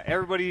 Yeah,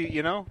 everybody,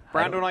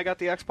 Brando and I got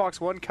the Xbox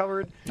One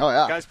covered. Oh,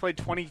 yeah. Guys played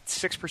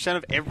 26%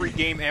 of every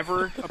game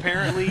ever,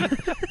 apparently.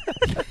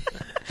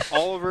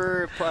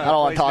 Oliver I don't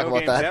want to talk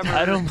about that.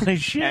 I don't play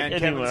shit And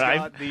anymore. Kevin's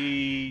got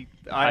the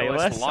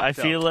iOS locked I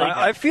feel up. like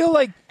I feel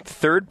like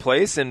third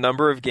place in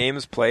number of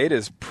games played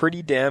is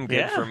pretty damn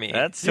good for me.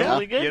 That's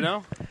totally good.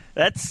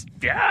 That's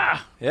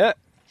Yeah.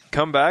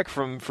 Come back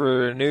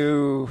for a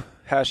new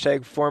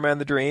hashtag 4Man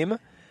the Dream.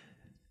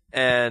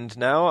 And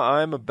now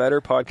I'm a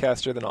better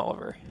podcaster than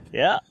Oliver.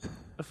 Yeah,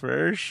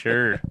 for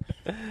sure.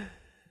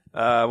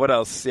 What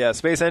else? Yeah,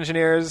 Space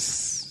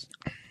Engineers.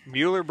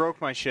 Mueller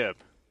broke my ship.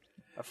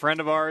 A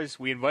friend of ours,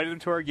 we invited him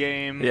to our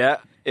game. Yeah.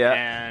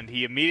 And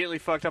he immediately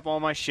fucked up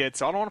all my shit,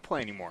 so I don't want to play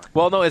anymore.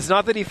 Well, no, it's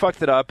not that he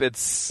fucked it up.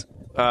 It's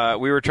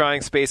we were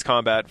trying space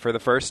combat for the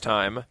first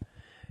time,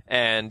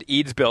 and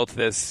Eads built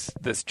this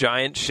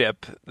giant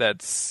ship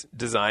that's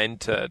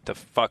designed to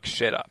fuck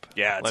shit up.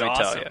 Yeah, it's let me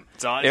awesome. tell you.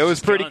 It's awesome. It was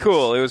It's pretty guns.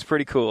 cool. It was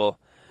pretty cool.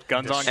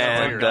 Guns on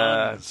And,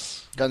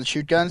 guns. Guns,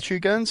 shoot guns,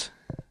 shoot guns.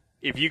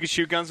 If you could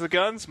shoot guns with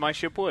guns, my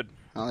ship would.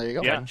 Oh, there you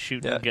go. Yeah. Gun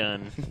shooting Yeah.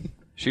 gun.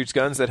 Shoots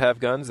guns that have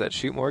guns that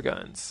shoot more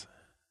guns.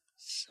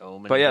 So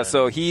many But yeah, guns.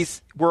 so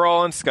we're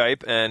all on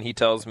Skype, and he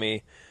tells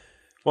me,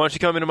 "Why don't you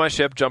come into my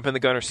ship, jump in the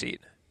gunner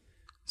seat?"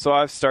 So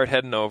I start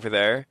heading over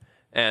there,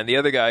 and the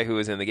other guy who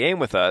was in the game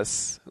with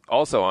us,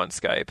 also on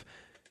Skype,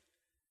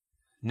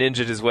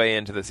 ninja'd his way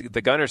into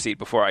the gunner seat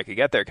before I could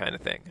get there, kind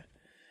of thing,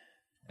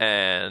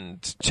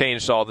 and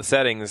changed all the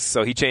settings.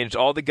 So he changed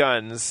all the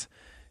guns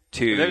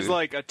to... There's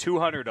like a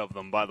 200 of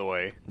them, by the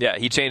way. Yeah,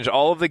 he changed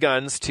all of the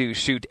guns to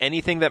shoot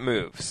anything that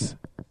moves.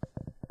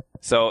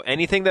 So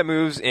anything that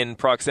moves in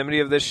proximity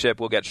of this ship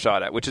will get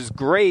shot at, which is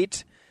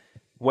great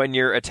when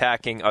you're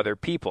attacking other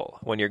people,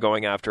 when you're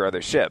going after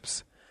other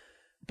ships.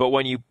 But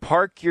when you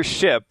park your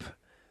ship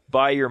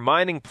by your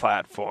mining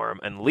platform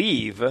and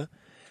leave, and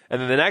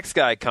then the next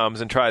guy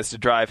comes and tries to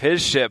drive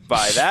his ship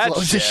by that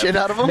Blows ship, the shit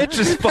out of him. it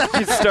just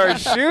fucking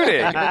starts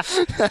shooting.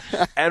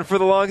 And for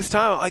the longest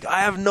time, like,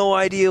 I have no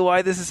idea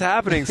why this is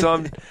happening.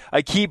 So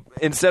I keep,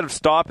 instead of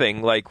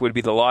stopping, like would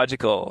be the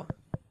logical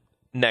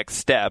next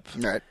step.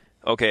 Right.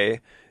 Okay,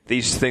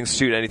 these things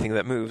shoot anything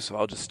that moves, so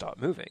I'll just stop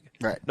moving.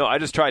 Right. No, I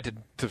just tried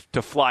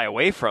to fly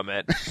away from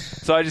it.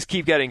 So I just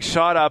keep getting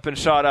shot up and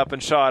shot up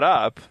and shot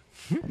up.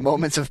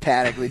 Moments of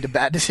panic lead to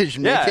bad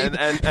decision Yeah,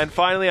 making. and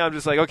finally I'm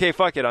just like, okay,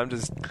 fuck it. I'm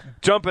just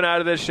jumping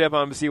out of this ship. I'm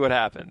going to see what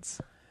happens.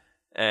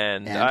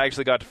 And I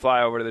actually got to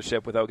fly over to the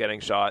ship without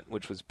getting shot,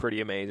 which was pretty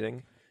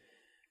amazing.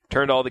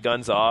 Turned all the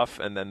guns off,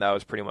 and then that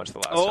was pretty much the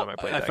last time I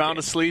played that found game.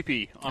 a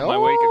sleepy on my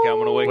wake account. I'm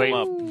going to wake him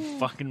up.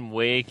 Fucking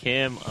wake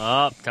him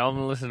up. Tell him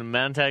to listen to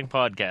ManaTank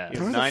Podcast.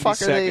 Who the 90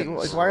 fuck are they? seconds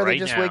Like, why are they right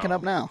just now. waking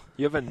up now?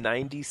 You have a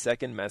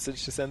 90-second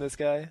message to send this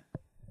guy?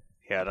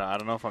 Yeah, I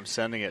don't know if I'm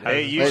sending it. How's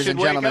Hey, it- you Ladies should and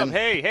wake gentlemen. up.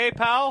 Hey,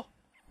 pal.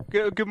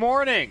 Good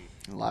morning.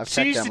 Live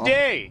tech Seize demo. the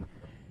day.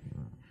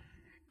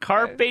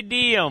 Carpe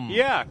diem.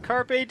 Yeah,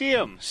 carpe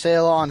diem.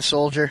 Sail on,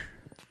 soldier.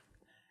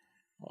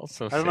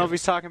 Also, I don't know if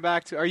he's talking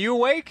back to... Are you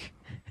awake?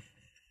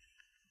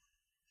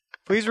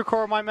 Please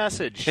record my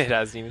message. It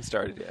hasn't even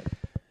started yet.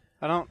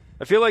 I don't...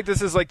 I feel like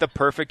this is like the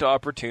perfect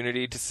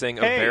opportunity to sing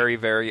a Hey, very,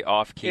 very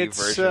off-key it's,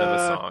 version of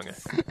a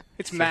song.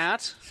 It's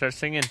Matt. start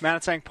singing.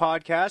 ManaTank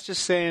Podcast.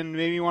 Just saying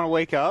maybe you want to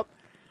wake up.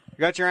 You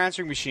got your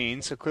answering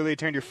machine, so clearly you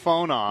turned your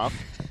phone off.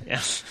 Yeah.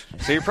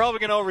 So you're probably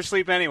going to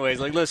oversleep anyways.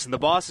 Like, listen, the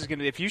boss is going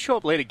to... If you show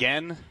up late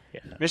again,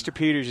 Mr.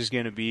 Peters is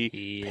going to be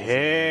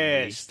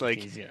pissed. Like,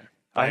 He's gonna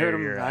I heard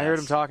fire your him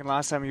ass. talking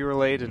last time you were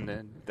late,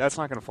 and that's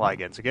not going to fly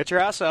again. So get your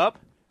ass up,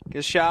 get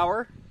a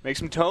shower, make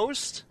some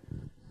toast,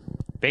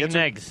 Bacon Get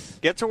some- eggs.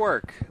 get to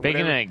work.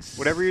 Bacon Whatever- eggs.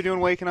 Whatever you're doing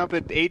waking up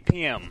at 8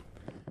 p.m.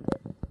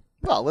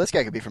 Well, this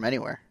guy could be from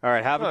anywhere. All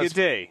right, have a Well, good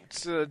day.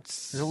 It's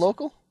Is it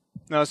local?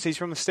 No, he's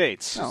from the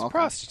States. Oh, a okay.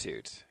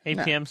 prostitute. 8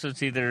 No. p.m. So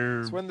it's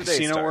either It's when the day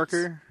Casino starts.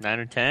 worker. 9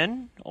 or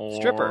 10 or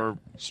Stripper.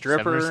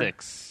 7 or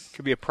 6.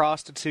 Could be a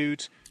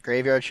prostitute.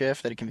 Graveyard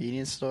shift at a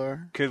convenience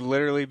store. Could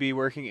literally be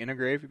working in a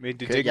grave. Made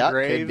to Could- dig yeah, a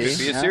grave. could be.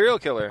 Be a Yeah. serial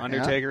killer.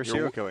 Undertaker, You're-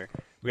 serial killer.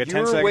 We got 10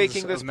 You're seconds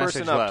waking of this message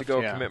person up left. to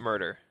go Yeah. commit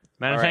murder.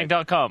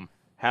 ManaTank.com.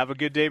 Have a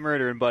good day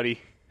murdering, buddy.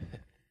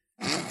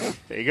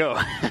 There you go.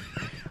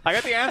 I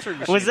got the answering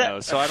machine, Was that- though,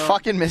 so I don't...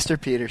 Fucking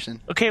Mr. Peterson.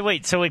 Okay,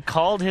 wait. So it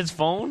called his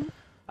phone?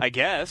 I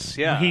guess,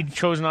 yeah. He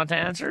chose not to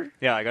answer?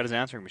 Yeah, I got his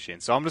answering machine.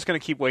 So I'm just going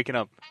to keep waking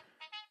up.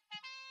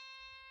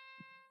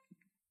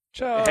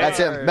 That's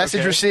him.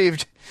 Message okay.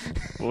 received.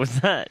 What was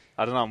that?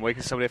 I don't know. I'm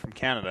waking somebody up from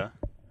Canada.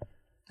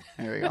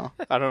 There we go.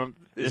 I don't...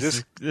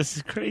 Is This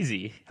is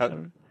crazy.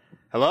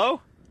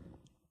 Hello?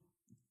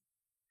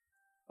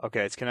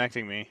 Okay, it's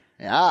connecting me.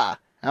 Yeah.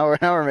 Now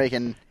we're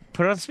making.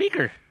 Put it on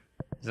speaker.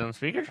 Is it on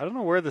speaker? I don't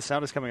know where the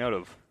sound is coming out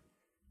of.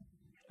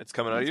 It's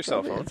coming out of your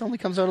cell phone. It only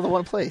comes out of the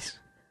one place.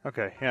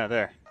 Okay, yeah,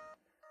 there.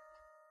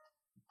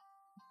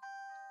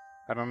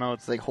 I don't know.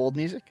 It's like hold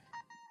music.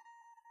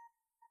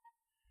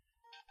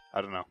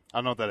 I don't know. I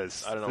don't know what that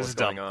is. I don't know this what's is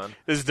dumb. going on.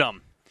 This is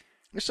dumb.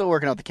 We're still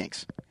working out the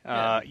kinks.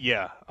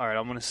 Yeah. All right,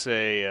 I'm going to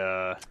say...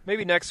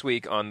 Maybe next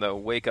week on the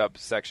wake up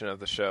section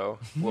of the show,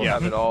 we'll Yeah.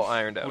 have it all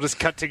ironed out. we'll just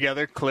cut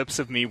together clips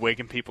of me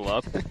waking people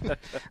up. We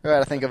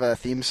gotta think of a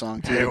theme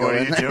song too. to go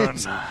in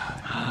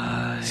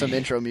there. Some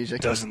intro music.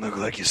 Doesn't look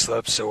like you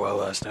slept so well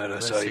last night.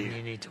 You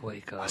need to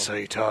wake up.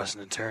 you tossing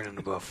and turning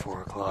about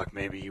 4 o'clock.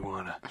 Maybe you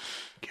want to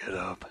get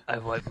up. I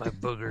wipe my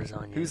boogers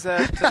on you. Who's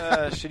that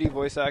shitty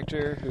voice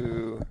actor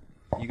who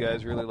you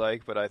guys really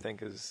like, but I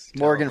think is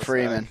Morgan talentless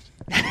Freeman.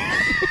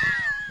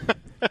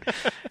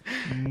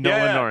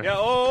 Nolan North. Yeah.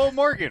 Oh,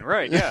 Morgan.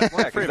 Right. Yeah. Yeah,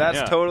 Morgan 'cause Freeman, that's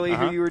yeah. totally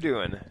Uh-huh. who you were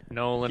doing.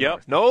 Nolan Yep.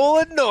 North.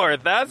 Nolan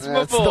North, that's my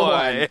That's the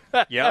boy.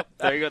 Yep.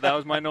 There you go. That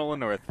was my Nolan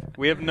North.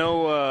 We have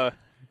no...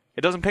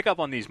 it doesn't pick up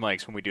on these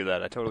mics when we do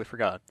that. I totally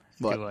forgot.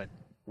 What? Do it.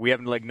 we have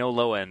like no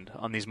low end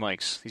on these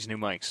mics, these new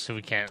mics. So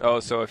we can't. Oh,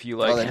 so if you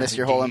like, Oh, they missed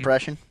your whole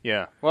impression?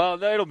 Yeah.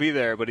 Well, it'll be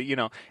there, but it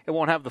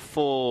won't have the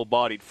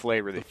full-bodied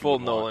flavor. the full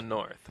Nolan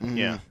North.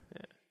 Yeah.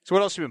 So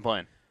what else have you been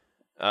playing?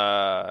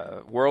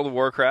 World of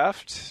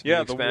Warcraft. Yeah,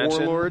 new the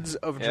expansion. Warlords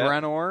of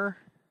Draenor.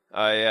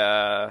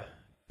 I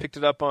picked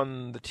it up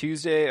on the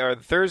Tuesday or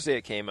the Thursday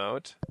it came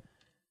out.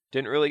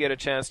 Didn't really get a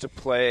chance to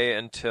play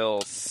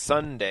until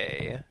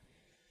Sunday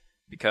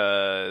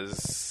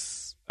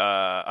because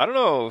I don't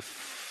know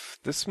if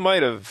this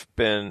might have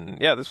been.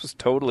 Yeah, this was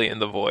totally in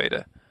the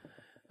void.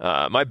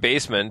 My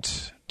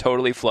basement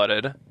totally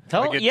flooded.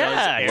 Like it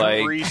does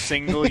every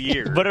single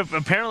year. But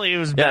apparently it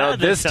was Yeah, bad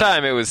no, this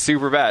time it was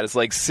super bad. It's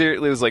like it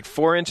was like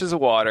 4 inches of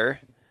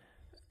water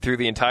through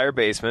the entire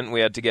basement.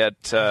 We had to get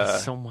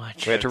so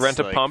much. we had to rent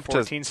a like pump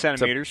 14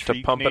 centimeters to for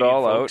you pump it Canadian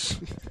all folks.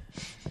 out.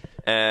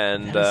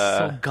 And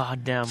That is so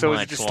goddamn So much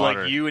is it just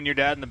water. like you and your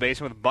dad in the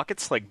basement with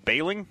buckets, like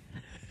bailing?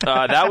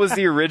 that was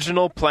the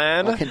original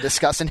plan. Fucking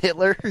discussing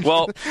Hitler?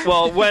 Well,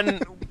 when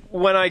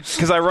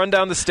because I run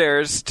down the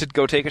stairs to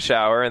go take a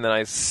shower, and then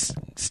I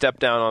step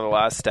down on the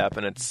last step,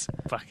 and it's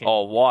Fucking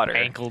all water,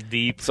 ankle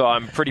deep. So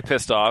I'm pretty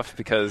pissed off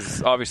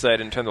because obviously I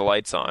didn't turn the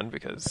lights on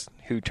because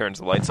who turns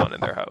the lights on in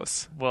their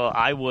house? Well,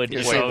 I would. You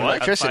if save I-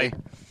 electricity. if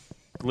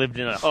I lived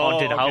in a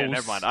haunted okay, house.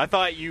 never mind. I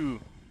thought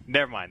you...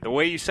 Never mind. The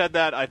way you said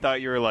that, I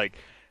thought you were like,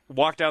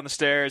 walk down the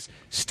stairs,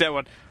 step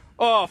one...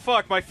 Oh,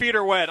 fuck, my feet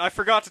are wet. I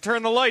forgot to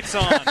turn the lights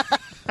on.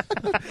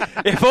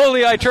 If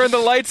only I turned the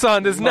lights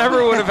on, this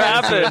never would have Would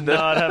happened.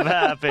 not have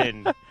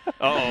happened.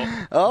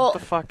 Uh-oh. Oh, What the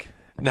fuck?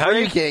 Now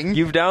Breaking.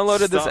 you've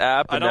downloaded this Stop.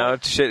 app, I and don't- now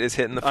shit is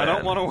hitting the fan. I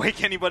don't want to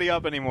wake anybody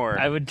up anymore.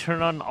 I would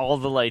turn on all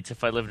the lights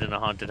if I lived in a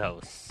haunted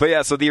house. But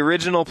yeah, so the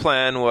original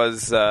plan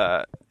was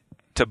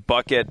to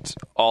bucket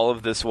all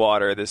of this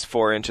water, this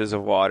 4 inches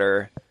of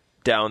water,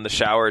 down the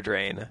shower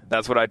drain.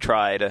 That's what I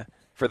tried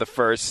for the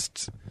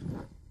first,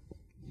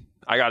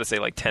 I gotta say,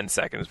 like 10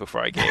 seconds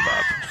before I gave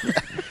up.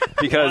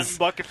 Because,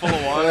 One bucket full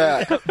of water.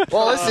 yeah.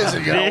 Well, this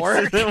isn't going to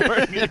work. This isn't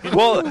working.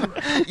 well,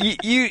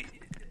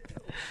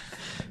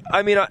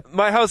 I mean,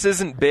 my house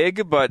isn't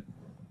big, but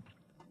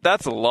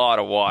that's a lot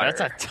of water.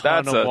 That's a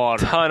ton of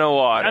water. Ton of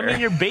water. I mean,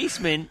 your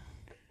basement,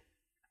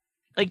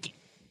 like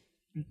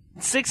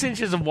 6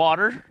 inches of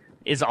water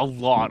is a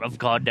lot of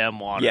goddamn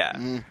water.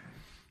 yeah.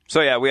 So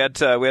yeah, we had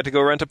to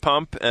go rent a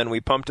pump, and we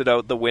pumped it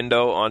out the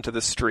window onto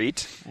the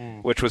street,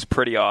 which was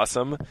pretty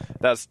awesome.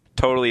 That's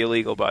totally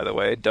illegal, by the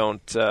way.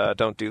 Don't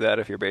do that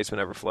if your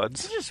basement ever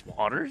floods. It's just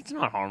water. It's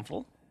not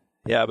harmful.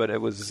 Yeah, but it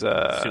was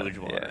Sewage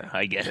water. yeah.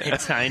 I get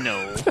it. I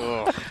know.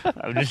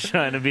 I'm just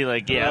trying to be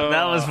like, yeah,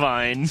 that was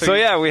fine. So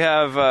yeah, we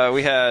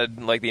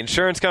had like the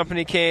insurance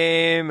company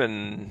came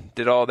and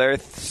did all their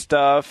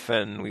stuff,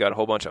 and we got a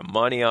whole bunch of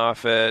money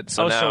off it.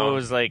 So now, so it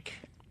was like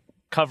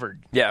covered.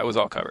 yeah, it was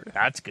all covered.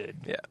 That's good.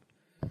 Yeah,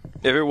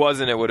 if it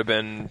wasn't, it would have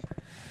been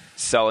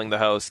selling the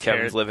house.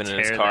 Kevin's living in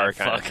his Tear car that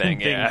kind of fucking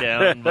thing. Yeah.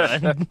 down,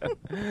 bud.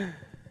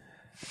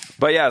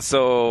 But yeah,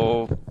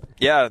 so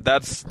yeah,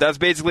 that's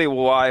basically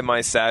why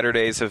my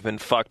Saturdays have been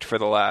fucked for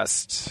the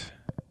last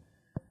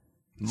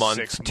month,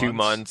 6 2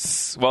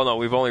 months. Well, no,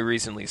 we've only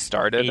recently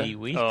started. 80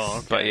 weeks. Oh,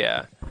 okay. But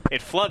yeah,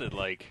 It flooded,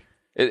 like...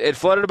 it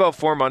flooded about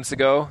 4 months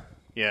ago.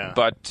 Yeah.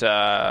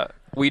 But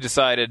we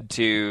decided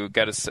to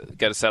get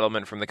a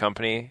settlement from the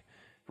company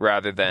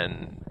rather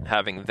than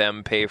having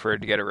them pay for it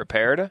to get it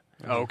repaired.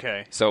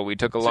 Okay. So we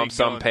took a So lump you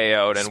sum go and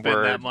payout, and spend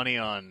we're that money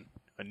on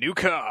a new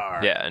car.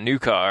 a new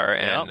car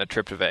and Yep. a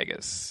trip to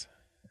Vegas.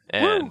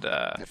 And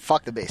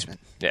Fuck the basement.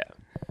 yeah.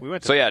 We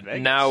went to So yeah,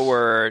 Vegas. now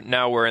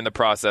we're in the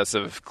process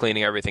of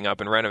cleaning everything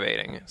up and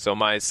renovating. So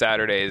my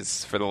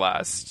Saturdays for the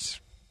last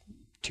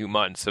 2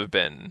 months have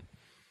been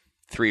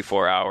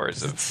 3-4 hours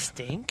Does it of.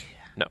 stink?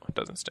 No, it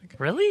doesn't stink.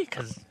 Really?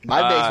 Because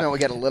My basement would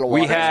get a little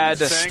we water.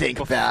 had- It stank stink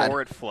before bad.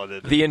 it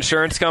flooded. The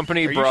insurance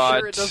company Are brought you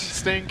sure it doesn't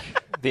stink?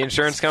 the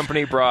insurance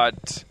company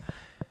brought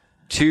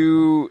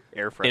 2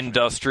 Air freshener.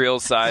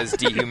 industrial-sized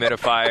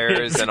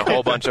dehumidifiers and a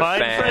whole bunch of Fine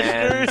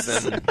fans.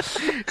 fresheners?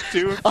 And,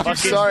 Two I'm fucking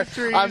sorry.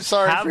 trees. I'm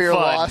sorry Have for your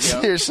fun. loss.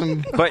 Yep. Here's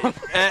some. but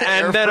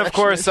and then of fresheners.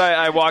 course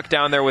I walk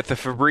down there with the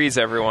Febreze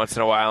every once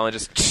in a while and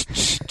just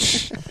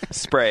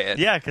spray it.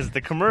 yeah, because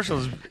the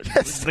commercials.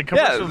 The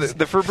Yeah, commercials.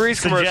 the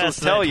Febreze commercials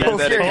suggest tell you that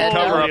that it can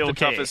totally cover up the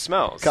okay. toughest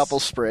smells. Couple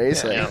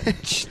sprays. Yeah.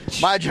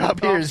 like, my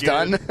job here is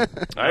done.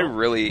 I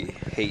really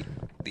hate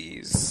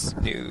these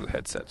new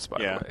headsets, by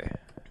Yeah. the way,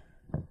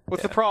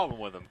 What's the problem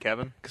with them,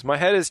 Kevin? because my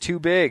head is too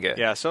big.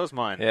 Yeah, so's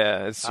mine.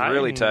 Yeah, it's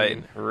really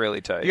tight,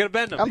 really tight. You gotta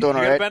bend them. I'm doing you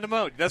all gotta right. bend them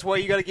out. That's why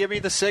you gotta give me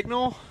the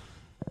signal.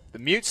 The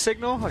mute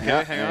signal. Okay,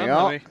 Yeah, hang there on. you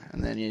go. Let me...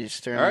 And then you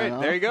just turn All it right,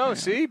 on. there you go.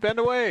 See, bend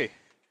away.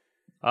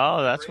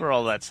 Oh, that's where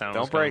all that sound.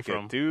 Don't was coming break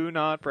from. it. Do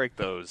not break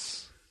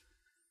those.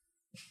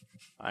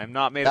 I'm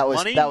not made That of was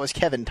money. that was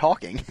Kevin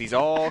talking. These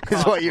all Is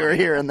cost what you were money.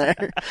 hearing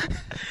there.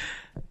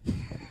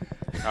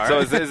 All So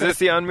right. is this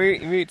the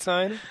unmute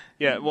sign?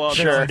 Yeah, well,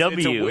 Sure. it's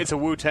W. a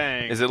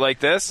Wu-Tang. Is it like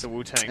this? It's a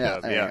Wu-Tang Yeah,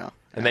 dub, there you yeah. go.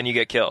 And then you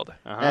get killed.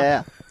 Uh-huh. Yeah,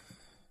 yeah.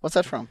 What's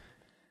that from?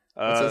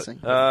 What's this thing?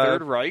 The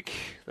Third Reich.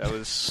 That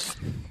was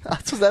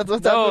What's that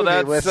No, movie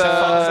that's, with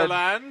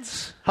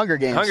Fatherland. Hunger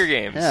Games. Hunger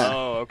Games. Yeah.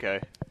 Oh,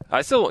 okay.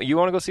 You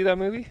want to go see that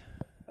movie?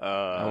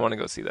 I want to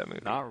go see that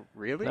movie. Not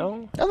really.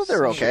 No? I thought they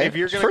were okay. If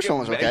you're gonna First one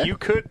was okay. You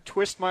could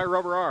twist my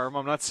rubber arm.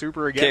 I'm not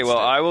super against Okay, well,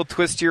 it. I will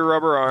twist your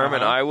rubber arm,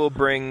 and I will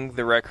bring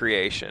the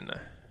recreation.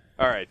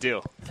 All right,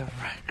 deal. The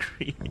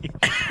recreation.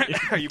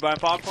 Are you buying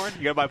popcorn?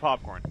 You gotta buy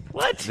popcorn.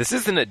 What? This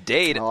isn't a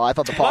date. Oh, I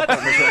thought the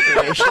popcorn was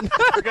recreation.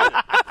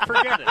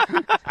 Forget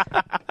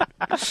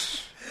it.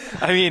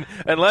 I mean,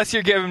 unless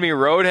you're giving me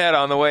Roadhead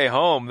on the way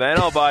home, then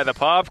I'll buy the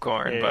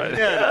popcorn. But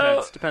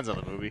Yeah, depends on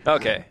the movie.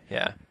 okay,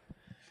 yeah.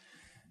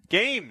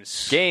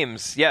 Games.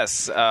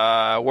 Yes.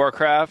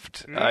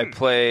 Warcraft. I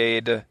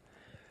played.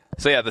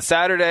 So yeah, the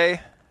Saturday,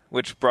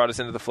 which brought us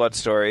into the Flood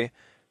story,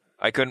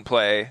 I couldn't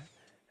play.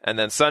 And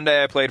then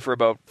Sunday I played for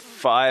about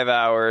 5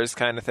 hours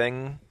kind of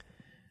thing.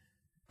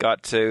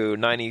 Got to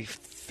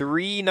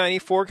 93,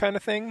 94 kind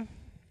of thing.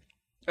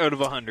 Out of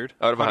 100.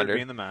 Out of 100.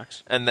 being the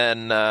max. And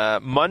then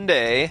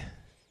Monday,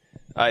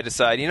 I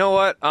decide, you know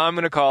what? I'm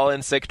going to call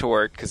in sick to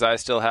work because I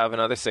still have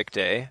another sick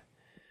day.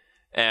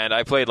 And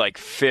I played like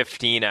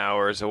 15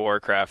 hours of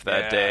Warcraft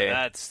that day.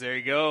 There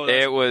you go.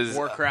 That's It was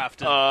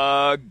Warcrafting.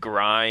 a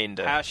grind.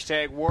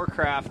 Hashtag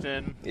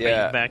Warcrafting.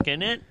 Yeah. Are you back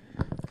in it?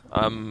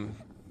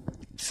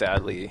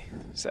 Sadly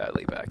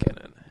back in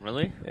it.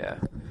 Really? Yeah.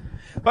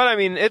 But I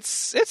mean,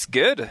 it's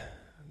good.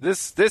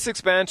 This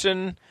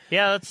expansion,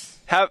 Yeah, that's...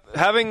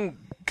 having,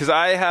 because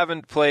I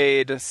haven't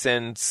played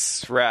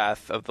since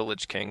Wrath of the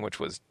Lich King, which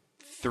was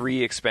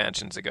 3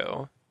 expansions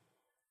ago.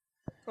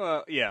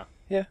 Yeah.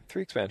 Yeah,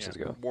 3 expansions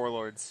ago.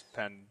 Warlords,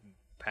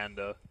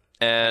 Panda.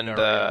 And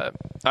Pandaria.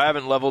 I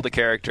haven't leveled a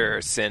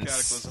character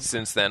Cataclysm.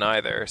 since then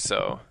either,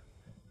 so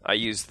I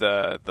used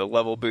the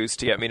level boost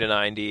to get me to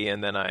 90,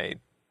 and then I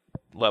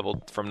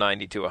leveled from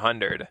 90 to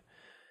 100.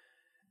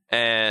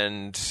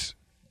 And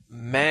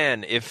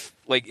man, if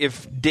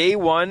day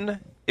one,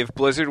 if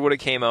Blizzard would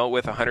have came out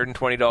with a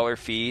 $120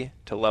 fee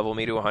to level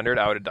me to 100,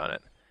 I would have done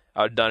it.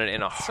 I would have done it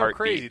in a So heartbeat.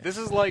 crazy. This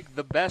is like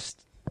the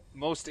best,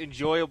 most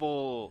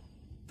enjoyable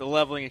the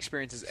leveling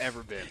experience has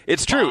ever been.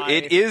 It's true. By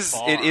It is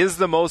far.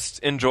 the most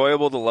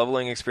enjoyable the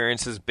leveling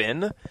experience has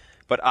been,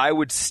 but I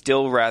would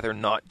still rather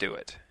not do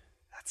it.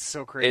 That's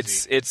so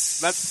crazy. It's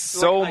That's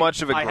so like,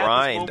 much of a I had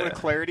grind. this moment of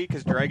clarity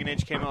because Dragon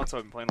Age came out, so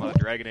I've been playing a lot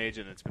of Dragon Age,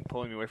 and it's been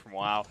pulling me away from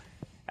WoW.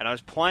 And I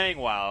was playing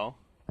WoW,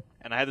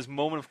 and I had this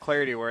moment of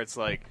clarity where it's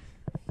like,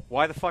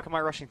 why the fuck am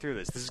I rushing through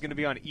this? This is going to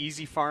be on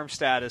easy farm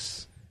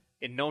status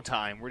in no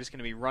time. We're just going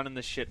to be running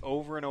this shit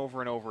over and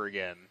over and over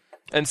again.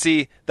 And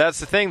see, that's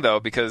the thing, though,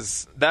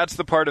 because that's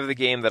the part of the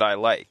game that I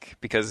like,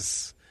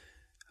 because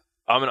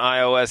I'm an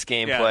iOS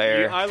game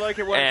player. I like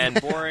it when and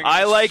it's boring.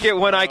 I like it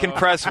when I can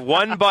press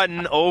one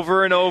button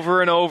over and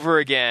over and over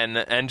again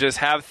and just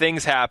have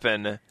things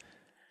happen.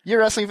 You a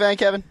wrestling fan,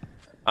 Kevin?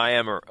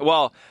 I'm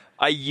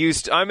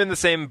in the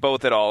same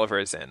boat that Oliver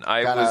is in.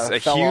 I Kinda was a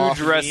fell off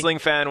huge me. wrestling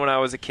fan when I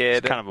was a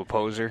kid. Kind of a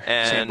poser. Same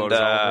And boat as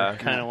Oliver.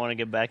 kind of want to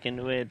get back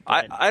into it.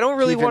 But I don't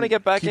really Keep want to an-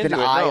 get back keep into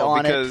an it, eye no, on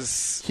it.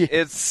 because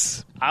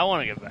it's... I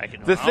want to get back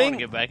into The it. I thing- want to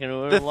get back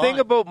into it. The a thing lot.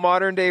 about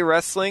modern day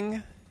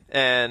wrestling,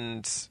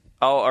 and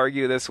I'll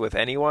argue this with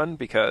anyone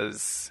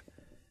because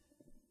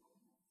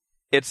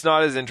it's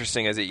not as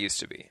interesting as it used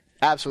to be.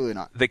 Absolutely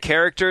not. The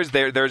characters,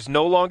 there's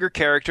no longer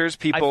characters.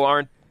 People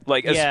aren't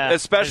like, Yeah,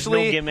 there's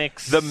especially no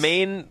gimmicks.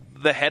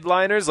 the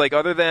headliners, like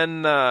other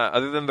than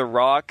The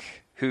Rock,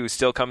 who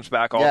still comes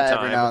back all Yeah, the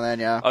time. every now and then,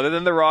 yeah. Other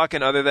than The Rock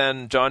and other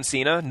than John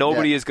Cena,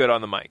 nobody Yeah. is good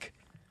on the mic.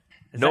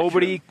 Is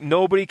that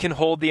Nobody can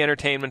hold the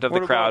entertainment of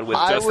What the crowd about- with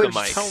I just would the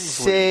mic.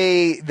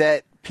 say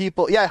that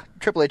people... Yeah,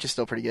 Triple H is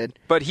still pretty good.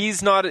 But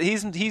he's not.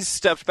 He's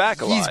stepped back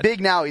a lot. He's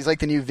big now. He's like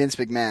the new Vince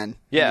McMahon.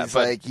 Yeah,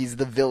 he's he's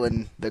the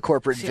villain, the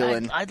corporate See,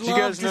 villain. I'd Did you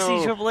love guys to know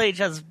see Triple H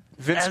as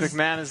Vince as-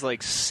 McMahon is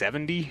like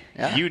 70.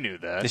 Yeah. You knew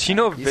that. Did you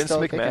know He's Vince still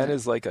kicking McMahon it.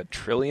 is like a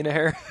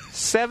trillionaire?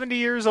 70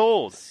 years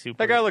old. Super.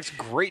 That guy looks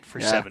great for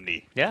Yeah.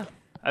 70. Yeah.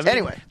 I mean,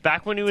 Anyway.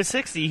 back when he was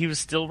 60, he was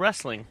still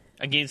wrestling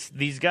against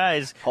these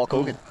guys. Hulk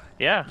Hogan.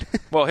 Yeah.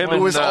 Well, him Who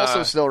and was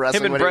also still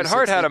wrestling Him and when he Bret was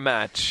Hart 60. had a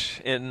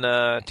match in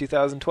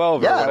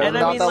 2012. Yeah, or whatever. And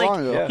not I mean, that like,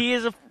 long ago. Yeah. he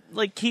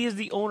is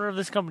the owner of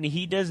this company.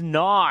 He does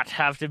not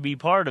have to be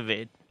part of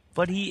it,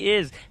 but he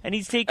is, and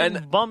he's taking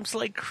And- bumps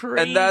like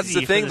crazy. And that's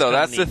the for thing, this though.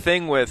 That's the company.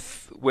 thing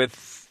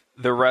with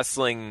the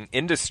wrestling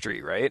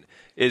industry, right?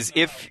 Is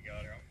if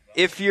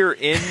you're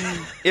in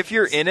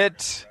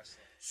it,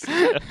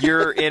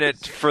 you're in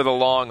it for the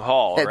long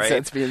haul, right?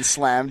 Headsets being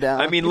slammed down.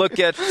 I mean, look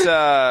at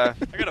I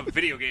got a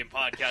video game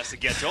podcast to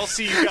get to. I'll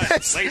see you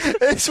guys later.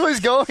 this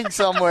was going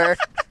somewhere.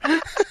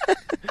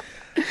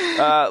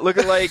 look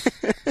at like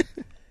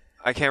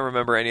I can't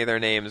remember any of their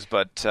names,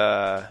 but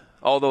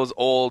all those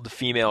old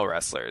female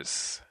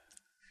wrestlers.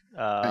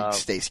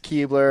 Stace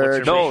Keebler. what's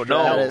her No, name?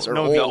 That is, or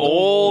the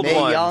old Mae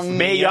ones. Young.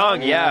 Mae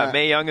Young, yeah. Yeah.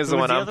 Mae Young is the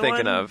Who was one the I'm other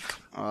thinking one? of.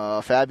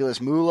 Fabulous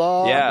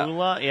Moolah. Yeah.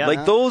 Moolah, yeah.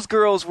 Like those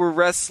girls were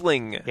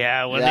wrestling.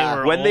 Yeah,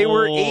 When they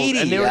were old, 80.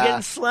 and they were Yeah.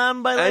 getting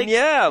slammed by like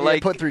And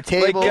like put through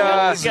tables.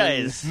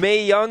 guys.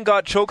 Mae Young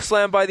got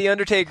chokeslammed by the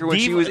Undertaker when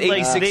she was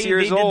 86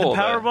 years they old.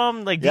 did the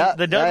powerbomb. Like Yeah,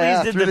 the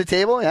Dudleys did through the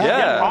table. Yeah.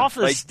 Yeah. off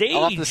the Like, stage.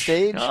 off the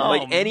stage. Oh,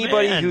 Like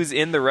anybody man. who's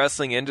in the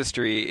wrestling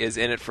industry is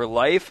in it for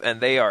life, and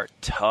they are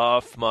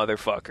tough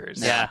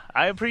motherfuckers. Yeah,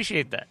 I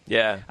appreciate that.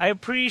 Yeah. I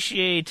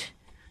appreciate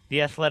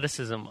the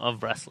athleticism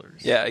of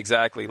wrestlers. Yeah,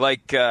 exactly.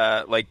 Like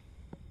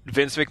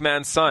Vince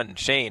McMahon's son,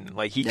 Shane.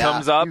 Like he Yeah,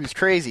 comes up. He was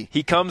crazy.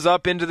 He comes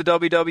up into the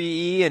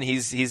WWE, and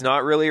he's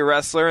not really a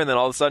wrestler, and then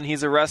all of a sudden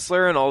he's a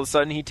wrestler, and all of a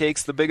sudden he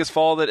takes the biggest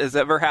fall that has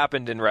ever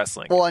happened in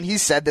wrestling. Well, and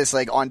he's said this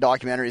like on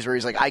documentaries where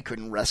he's like, I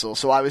couldn't wrestle,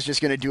 so I was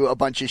just going to do a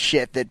bunch of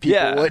shit that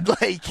people would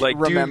like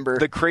remember.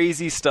 Dude, the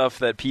crazy stuff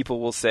that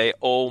people will say,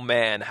 "Oh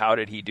man, how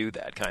did he do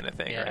that?" kind of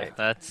thing, Yeah, right?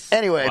 that's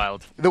Anyway,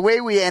 wild. the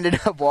way we ended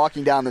up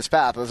walking down this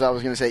path was I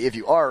was going to say, if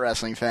you are a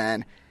wrestling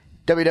fan,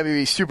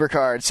 WWE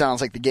Supercard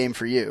sounds like the game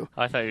for you.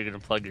 I thought you were going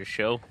to plug your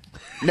show.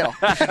 No.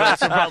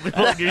 Also probably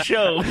plug your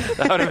show.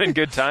 That would have been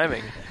good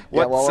timing.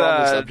 Yeah, What's, while we're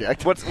on the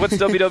subject. what's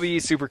WWE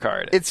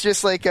Supercard? It's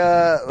just like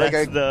That's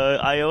a the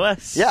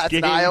iOS. yeah, it's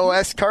game. an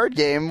iOS card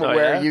game Oh,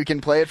 where yeah? you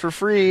can play it for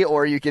free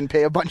or you can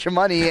pay a bunch of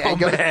money and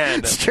go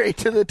man. straight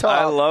to the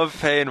top. I love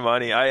paying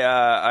money.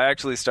 I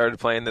actually started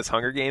playing this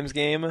Hunger Games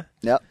game,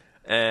 Yep.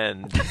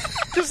 and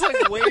Just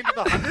like way into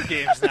the Hunger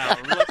Games now.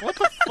 We're like, what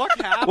the fuck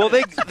happened? well,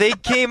 they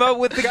came out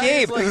with the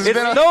game. like, It's, it's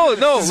been a- no,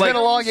 It's like been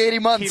a long 80 he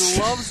months.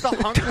 loves the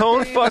Hunger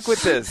don't Games. fuck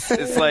with this.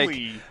 It's like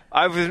Holy.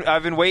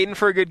 I've been waiting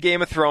for a good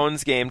Game of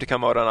Thrones game to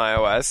come out on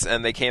iOS,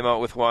 and they came out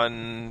with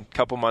one a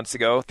couple months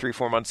ago,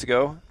 3-4 months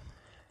ago,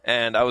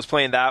 and I was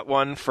playing that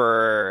one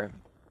for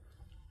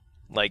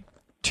like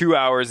 2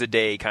 hours a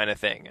day kind of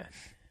thing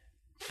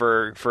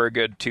for a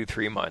good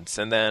 2-3 months,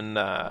 and then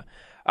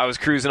I was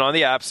cruising on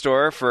the App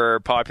Store for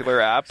popular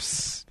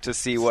apps to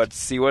see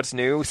what's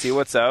new, see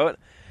what's out,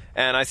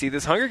 and I see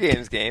this Hunger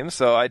Games game,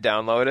 so I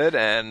downloaded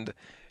and.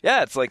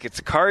 Yeah, it's a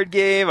card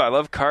game. I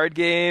love card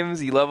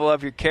games. You level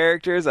up your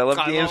characters. I love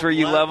games where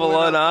you level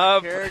one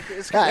up.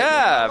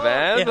 Yeah,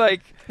 man. Yeah.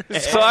 Like,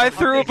 so I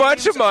threw a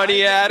bunch of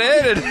money at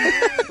it.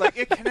 And Like,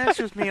 it connects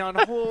with me on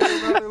a whole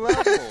other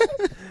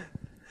level.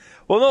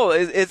 well, no,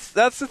 it's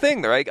that's the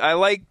thing, right? I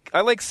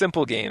like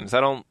simple games.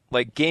 I don't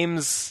like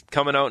games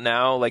coming out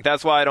now. Like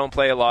that's why I don't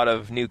play a lot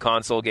of new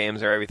console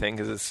games or everything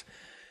because it's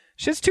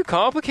shit's too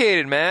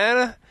complicated,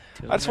 man.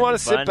 I just want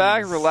to sit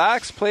back,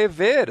 relax, play a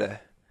vid.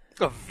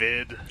 A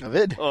vid. A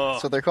vid.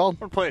 That's what they're called. I'm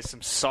gonna play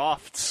some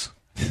softs.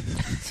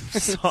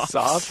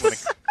 Soft? Like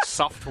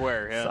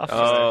software, yeah. Soft-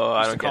 Oh, I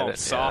Used to don't call get them it.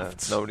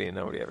 softs. Yeah,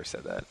 nobody ever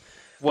said that.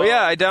 Well,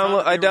 yeah, I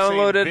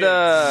downloaded.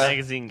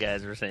 Magazine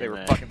guys were saying They were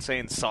that. fucking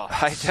saying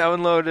soft. I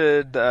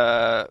downloaded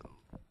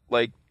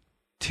like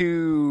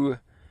 2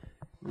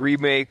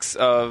 remakes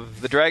of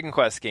the Dragon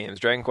Quest games,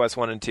 Dragon Quest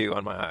 1 and 2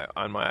 on my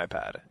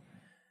iPad,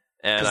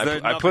 and 'Cause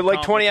there's I put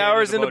like 20 nothing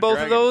hours into complicated both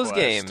about of those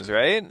Dragon Quest. games,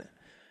 right?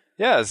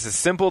 Yeah, it's a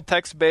simple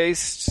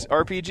text-based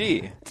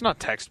RPG. It's not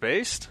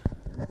text-based.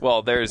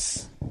 Well,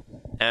 there's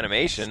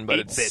animation, but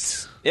 8-bit.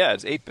 it's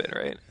 8-bit,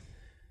 right?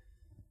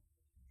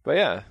 But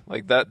yeah,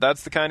 like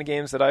that's the kind of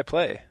games that I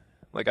play.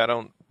 Like I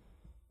don't.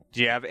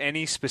 Do you have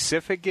any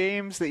specific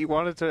games that you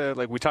wanted to,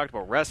 like, we talked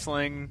about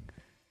wrestling,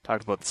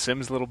 talked about The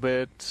Sims a little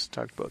bit,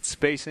 talked about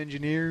Space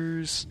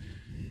Engineers.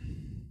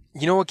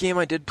 You know what game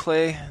I did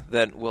play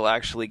that will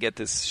actually get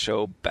this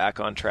show back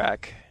on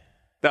track?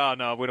 Oh,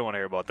 no, we don't want to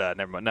hear about that.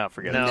 Never mind. No,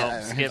 forget No,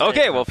 it. skip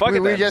Okay, it. well, fuck We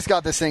it then. just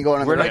got this thing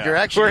going in We're the right not-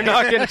 direction. We're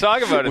not going to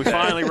talk about it. We then.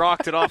 finally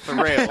rocked it off the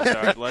rails. All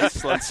right,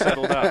 let's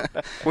settle down.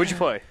 What'd you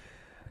play?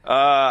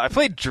 I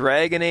played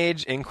Dragon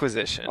Age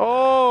Inquisition.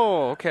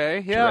 Oh, okay,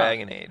 yeah.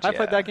 Dragon Age. I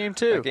played that game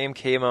too. That game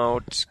came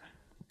out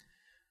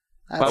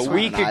That's a not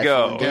week an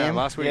ago. iPhone game. Yeah,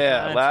 last week.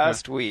 Yeah,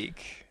 last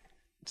week.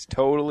 It's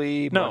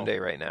totally No, Monday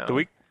right now. The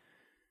week.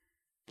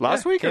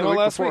 Last Yeah, week or came the out week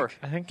last before? week.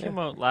 I think it came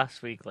out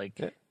last week.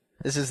 Like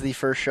This is the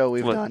first show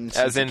we've done.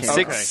 As since in it came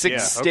six out. Okay,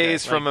 six yeah,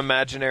 days okay. from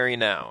Imaginary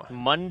Now.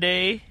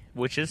 Monday,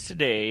 which is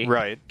today,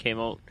 Right. came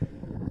out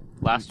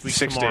last week.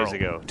 6 tomorrow. days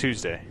ago,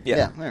 Tuesday.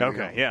 Yeah. there we Okay,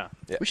 go. yeah.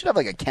 We should have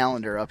like a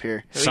calendar up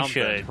here. We Something.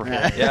 should.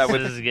 Yeah. Yeah, This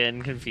with is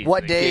getting confusing.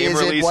 What day Game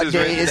is it? What releases day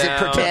written is it? down.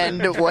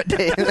 Pretend. What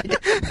day?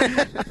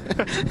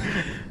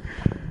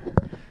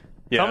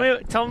 Yeah.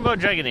 Tell me about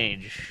Dragon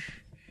Age.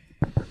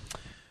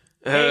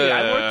 Hey,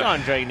 I worked on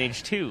Dragon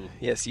Age 2.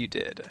 Yes, you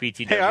did.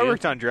 BTW. Hey, I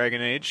worked on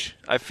Dragon Age.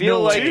 I feel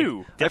No like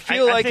way. I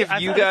feel I like think- if I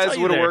you thought I guys saw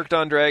you would have there. worked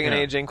on Dragon Yeah.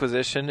 Age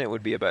Inquisition, it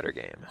would be a better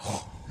game.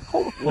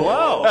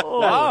 Whoa!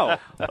 Wow!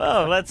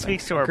 Well, that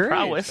speaks to our Great.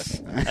 prowess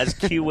as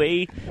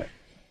QA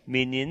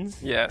minions.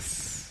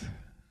 Yes.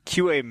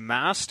 QA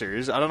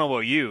Masters. I don't know about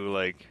you.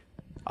 Like,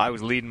 I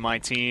was leading my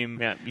team.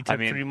 Yeah, you took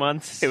 3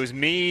 months. It was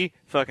me,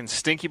 fucking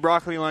stinky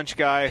broccoli lunch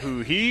guy, who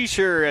he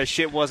sure as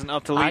shit wasn't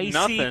up to lead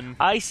nothing.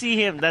 I see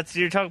him. That's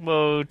you're talking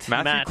about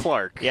Matthew Matt.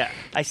 Clark. Yeah,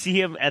 I see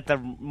him at the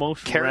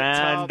most Carrot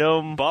top,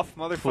 random buff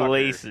motherfucker.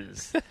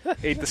 places.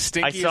 Ate the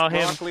stinkiest saw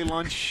him- broccoli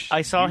lunch.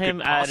 I saw you him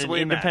could at an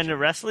possibly independent imagine.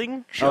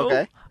 wrestling show.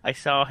 Okay. I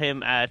saw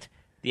him at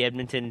the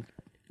Edmonton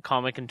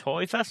Comic and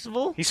Toy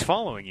Festival. He's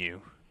following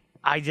you.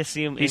 I just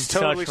see him in He's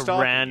totally such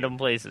stalking random you.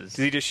 places.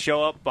 Does he just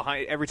show up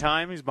behind every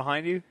time he's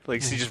behind you?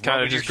 Like, does he just Kinda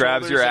rubbing just your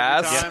grabs shoulders your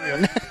every ass? time? You're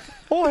like,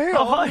 oh, hey,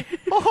 hi.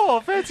 oh,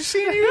 fancy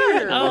seeing you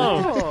here.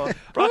 Oh.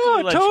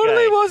 Oh, Lunch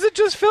totally guy. wasn't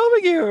just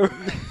filming you.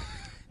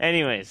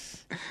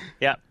 Anyways,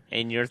 yeah.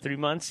 In your 3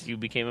 months, you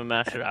became a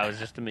master. I was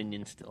just a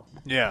minion still.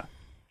 Yeah.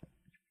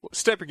 Well,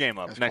 step your game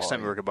up That's next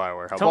time quality. you work at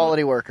BioWare. How about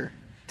Quality worker.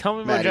 Tell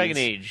me about Matt Dragon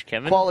Eads. Age,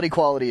 Kevin.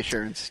 Quality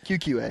assurance.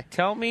 QQA.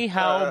 Tell me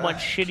how much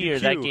shittier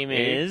that QQ, game eh?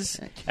 is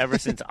ever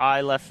since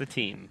I left the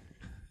team.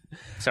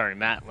 Sorry,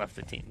 Matt left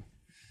the team.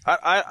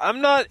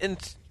 I'm not. I'm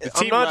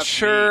team not left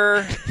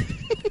sure.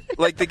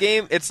 Like the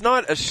game, it's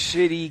not a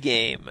shitty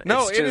game.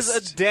 No, It's it is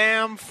just- a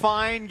damn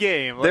fine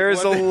game. Like,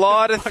 There's a what the-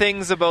 lot of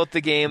things about the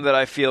game that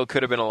I feel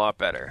could have been a lot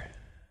better.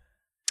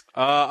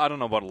 I don't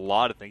know about a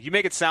lot of things. You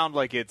make it sound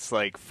like it's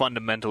like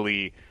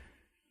fundamentally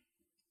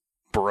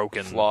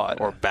broken, Flawed.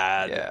 or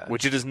bad, Yeah.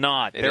 which it is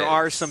not. It there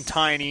are is. some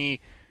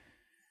tiny,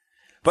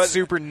 But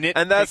super nitpicky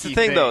And that's the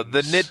thing, though.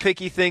 The things.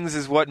 nitpicky things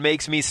is what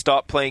makes me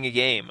stop playing a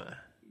game.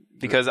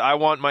 Because I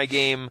want my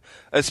game,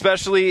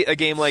 especially a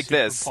game like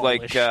Super this,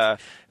 polished. like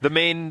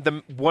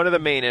one of the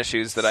main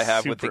issues that I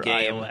have with the Super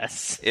game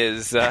iOS.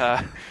 is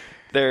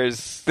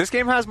there's This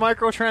game has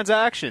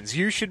microtransactions.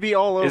 You should be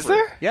all over. Is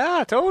there? it.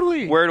 Yeah,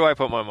 totally. where do I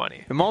put my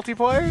money? The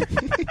multiplayer.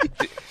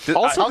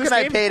 How this can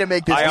I game- pay to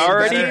make this I game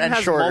already better and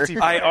has shorter?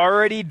 multiplayer. I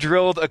already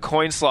drilled a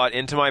coin slot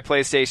into my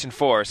PlayStation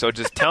 4, so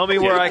just tell me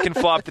where I can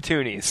flop the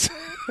toonies.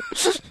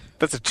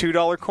 That's a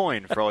 $2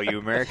 coin for all you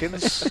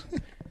Americans.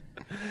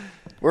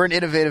 We're an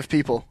innovative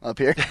people up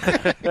here.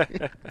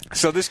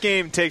 So this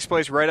game takes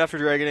place right after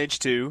Dragon Age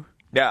 2.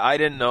 Yeah, I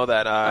didn't know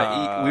that.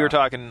 I was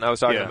talking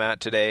yeah. to Matt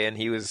today, and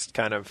he was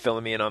kind of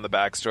filling me in on the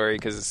backstory,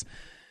 because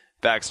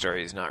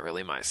backstory is not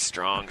really my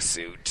strong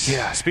suit.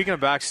 Yeah. Speaking of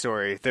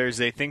backstory, there's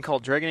a thing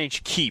called Dragon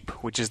Age Keep,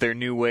 which is their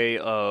new way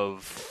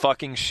of.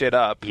 Fucking shit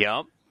up.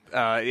 Yep.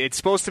 It's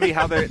supposed to be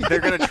how they're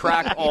going to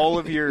track all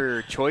of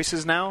your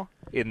choices now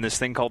in this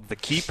thing called the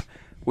Keep,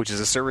 which is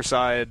a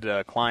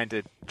server-side client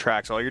that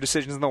tracks all your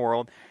decisions in the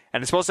world.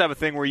 And it's supposed to have a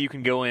thing where you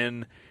can go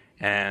in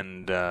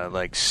and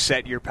like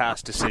set your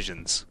past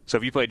decisions. So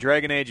if you play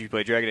Dragon Age, if you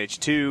play Dragon Age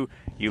 2,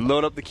 you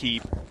load up the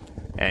Keep,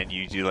 and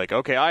you do like,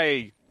 okay,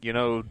 I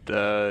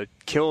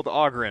killed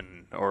Oghren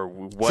or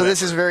whatever. So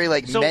this is very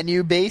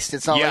menu based.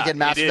 It's not Yeah, like in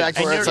Mass it is. Effect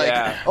And where it's you're- like,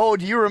 yeah. oh,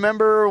 do you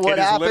remember what It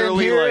is happened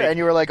literally here? like- And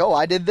you were like, oh,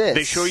 I did this.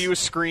 They show you a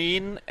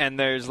screen, and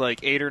there's like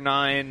 8 or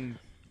 9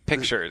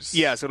 Pictures.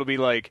 Yeah, so it'll be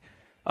like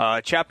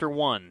Chapter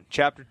 1,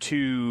 Chapter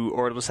 2,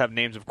 or it'll just have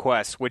names of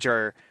quests, which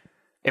are,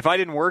 if I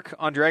didn't work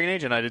on Dragon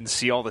Age and I didn't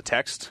see all the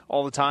text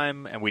all the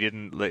time, and we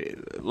didn't,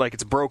 like,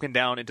 it's broken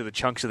down into the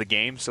chunks of the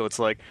game, so it's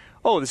like,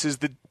 oh, this is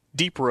the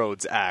Deep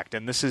Roads Act,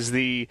 and this is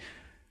the,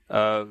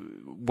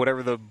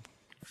 whatever the,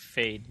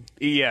 Fade.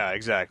 yeah,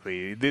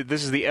 exactly.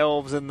 This is the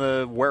Elves and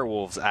the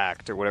Werewolves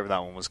Act, or whatever that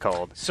one was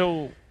called.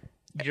 So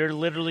you're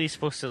literally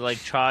supposed to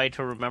try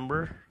to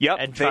remember Yep.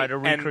 and try to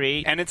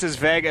recreate. And it's as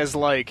vague as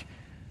like,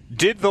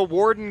 did the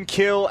warden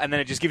kill, and then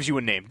it just gives you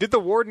a name. Did the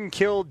warden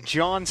kill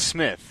John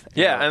Smith?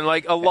 Yeah, and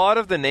like a lot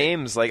of the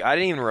names, like I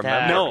didn't even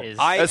remember. No,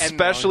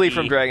 especially and-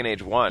 from Dragon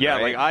Age 1. Yeah,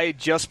 right? like I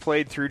just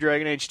played through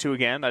Dragon Age 2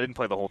 again. I didn't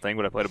play the whole thing,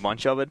 but I played a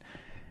bunch of it.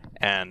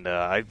 And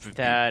I've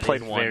That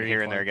played is one very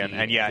here and there again. clunky.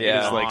 And yeah,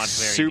 Yeah. it is like Not very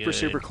super, good.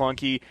 super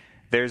clunky.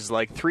 There's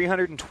like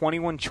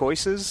 321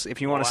 choices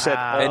if you want to set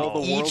Wow. all and the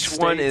world each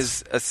one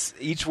states.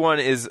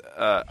 is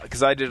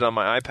because I did it on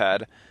my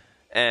iPad,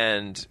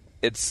 and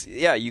it's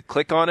you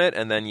click on it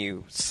and then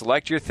you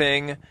select your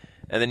thing,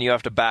 and then you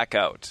have to back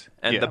out,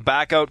 and Yeah. the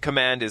back out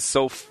command is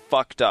so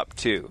fucked up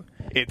too.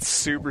 It's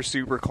super,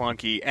 super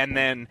clunky. And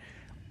then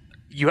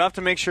you have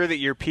to make sure that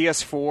your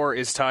PS4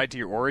 is tied to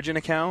your Origin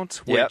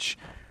account, Yep. which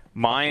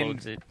mine,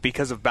 Uploads it.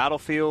 because of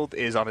Battlefield,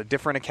 is on a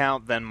different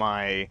account than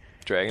my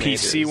Dragon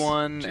PC Age is.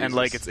 one. And Jesus.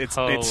 like it's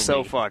Holy.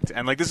 so fucked.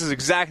 And like this is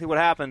exactly what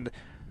happened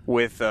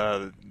with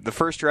the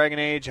first Dragon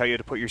Age, how you had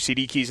to put your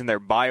CD keys in their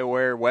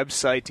BioWare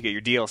website to get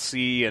your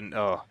DLC, and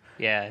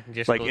Yeah,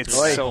 just Like, go it's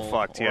through the so whole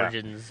fucked, yeah.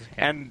 Origins.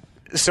 And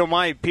so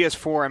my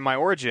PS4 and my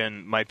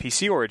Origin, my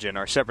PC Origin,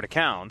 are separate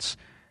accounts,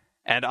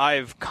 and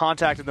I've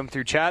contacted them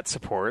through chat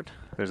support.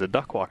 There's a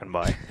duck walking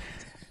by.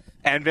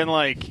 And been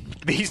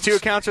like, these two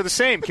accounts are the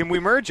same. Can we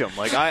merge them?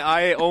 Like,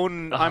 I'm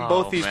Oh,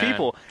 both these man.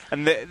 people.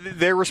 And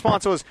their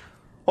response was,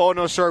 oh,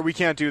 no, sorry, we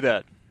can't do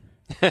that.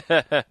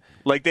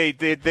 Like,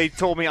 they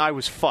told me I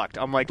was fucked.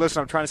 I'm like,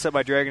 listen, I'm trying to set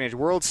my Dragon Age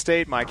world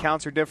state. My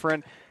accounts are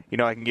different. You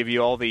know, I can give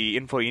you all the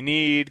info you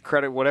need,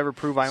 credit, whatever,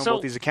 prove I own So-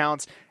 both these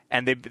accounts.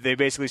 And they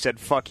basically said,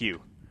 fuck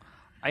you.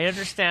 I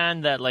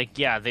understand that,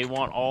 they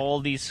want all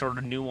these sort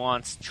of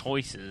nuanced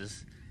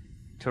choices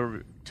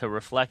to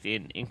reflect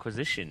in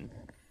Inquisition.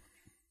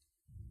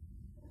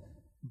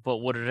 But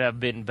would it have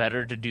been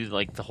better to do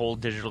the whole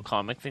digital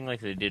comic thing like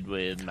they did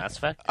with Mass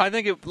Effect? I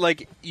think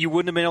you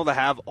wouldn't have been able to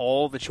have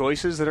all the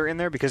choices that are in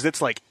there because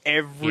it's like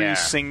every Yeah,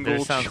 single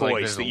there sounds like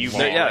choice there's that a you lot.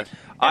 make. Yeah,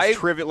 as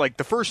trivial. Like,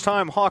 the first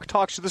time Hawk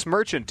talks to this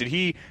merchant, did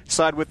he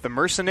side with the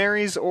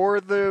mercenaries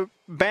or the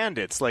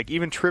bandits? Like,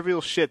 even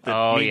trivial shit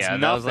that means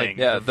nothing.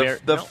 That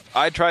was like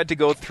I tried to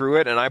go through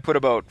it, and I put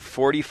about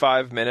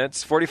 45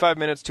 minutes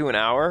to an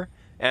hour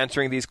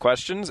answering these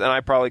questions, and I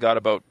probably got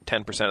about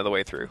 10% of the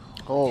way through.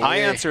 I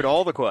answered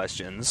all the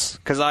questions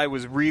because I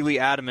was really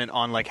adamant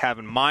on like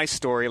having my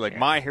story, like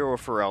my hero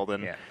for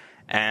Eldon. Yeah.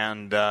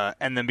 And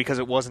then because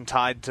it wasn't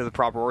tied to the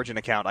proper Origin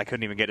account, I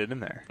couldn't even get it in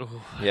there.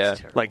 Ooh, Yeah.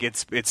 Like,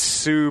 it's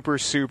super,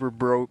 super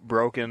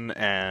broken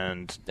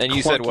and And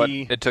you said what?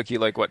 It took you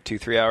like,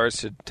 2-3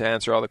 hours to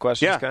answer all the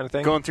questions kind of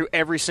thing? Going through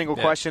every single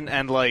question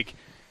and like,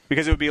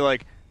 because it would be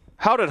like,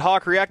 how did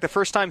Hawk react the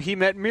first time he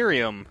met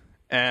Miriam?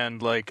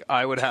 And like,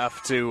 I would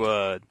have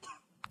to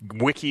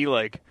wiki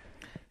like,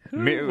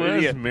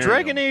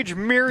 Dragon Age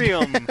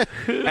Miriam,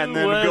 and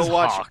then go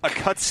watch Hawk? a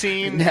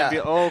cutscene. Yeah. And be,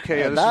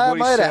 okay, this that is what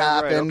might he said.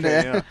 have happened.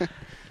 Right, okay, yeah.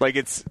 Like,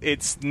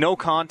 it's no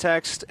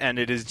context, and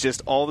it is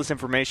just all this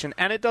information,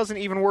 and it doesn't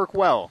even work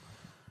well,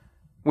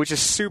 which is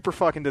super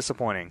fucking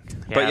disappointing.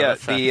 But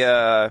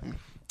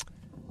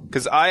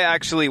because I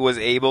actually was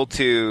able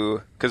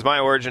to, because my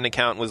Origin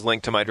account was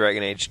linked to my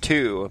Dragon Age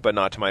 2, but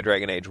not to my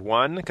Dragon Age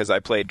 1, because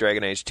I played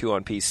Dragon Age 2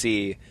 on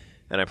PC,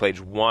 and I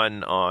played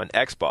 1 on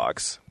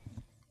Xbox.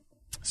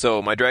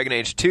 So my Dragon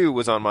Age 2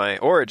 was on my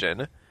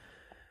Origin,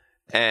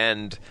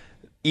 and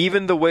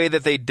even the way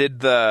that they did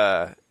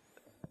the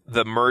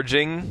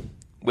merging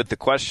with the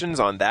questions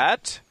on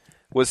that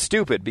was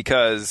stupid,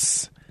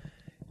 because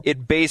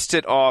it based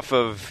it off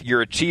of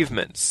your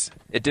achievements.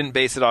 It didn't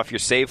base it off your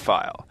save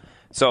file.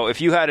 So if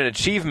you had an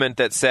achievement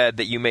that said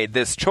that you made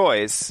this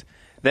choice,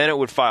 then it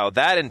would file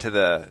that into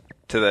the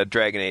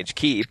Dragon Age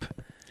Keep.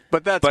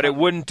 But it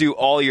wouldn't do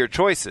all your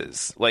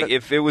choices. Like,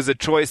 if it was a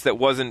choice that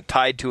wasn't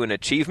tied to an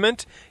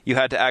achievement, you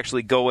had to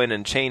actually go in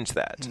and change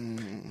that.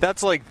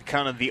 That's like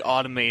kind of the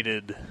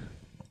automated,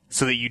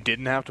 so that you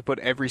didn't have to put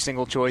every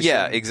single choice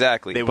Yeah, in.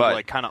 exactly. They would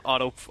like kind of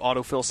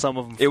autofill some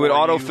of them. It would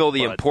autofill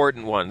the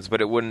important ones,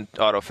 but it wouldn't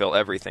autofill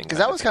everything. Because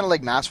that was kind of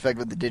like Mass Effect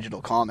with the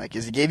digital comic.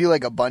 Is it gave you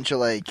like a bunch of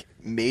like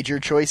major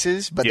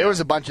choices, but there was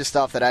a bunch of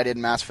stuff that I did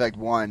in Mass Effect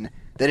 1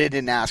 that it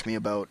didn't ask me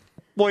about.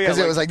 Well, yeah, because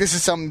it was like, this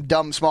is some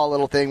dumb small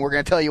little thing. We're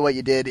going to tell you what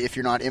you did if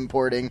you're not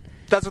importing.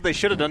 That's what they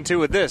should have done too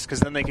with this,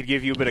 because then they could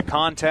give you a bit of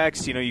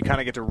context. You know, you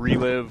kind of get to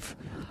relive.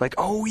 Like,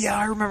 oh yeah,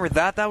 I remember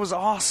that. That was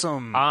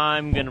awesome.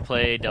 I'm gonna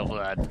play Devil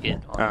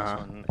Advocate on this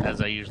one,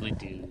 as I usually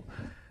do.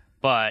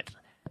 But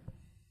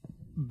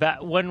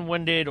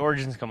when did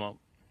Origins come out?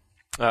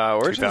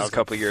 Origins is a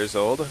couple years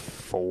old.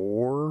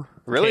 4?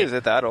 Really? Okay. Is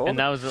it that old? And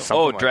that was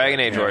Dragon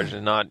Age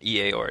Origin, not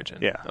EA Origin.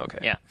 Yeah. Okay.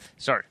 Yeah.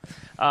 Sorry.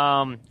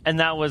 And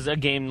that was a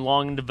game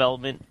long in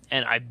development,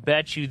 and I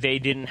bet you they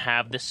didn't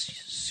have this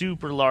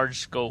super large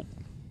scope,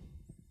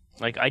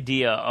 like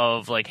idea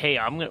of like, hey,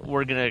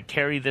 we're gonna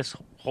carry this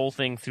whole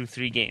thing through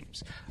 3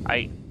 games.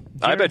 I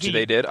bet you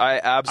they did. I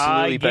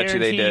absolutely bet you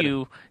they did. I guarantee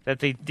you that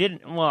they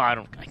didn't. Well,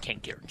 I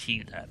can't guarantee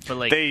you that, but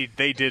like they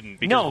didn't.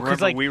 Because remember,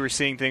 like, we were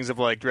seeing things of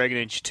like Dragon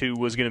Age 2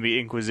 was going to be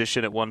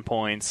Inquisition at one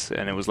point,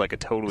 and it was like a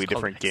totally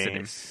different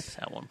game.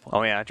 At one point.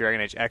 Oh yeah,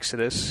 Dragon Age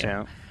Exodus.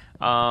 Yeah.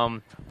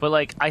 But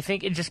like, I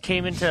think it just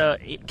came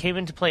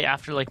into play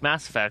after like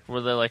Mass Effect,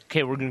 where they're like,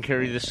 okay, we're going to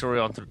carry this story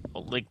on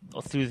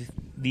through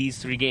these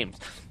 3 games.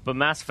 But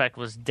Mass Effect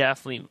was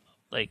definitely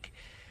like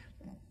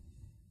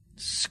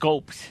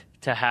scoped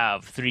to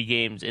have 3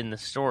 games in the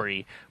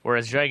story,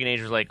 whereas Dragon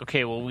Age was like,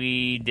 okay, well,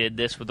 we did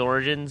this with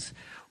Origins,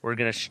 we're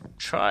gonna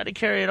try to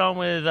carry it on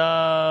with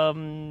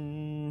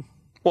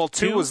well,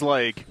 2 was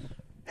like,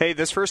 hey,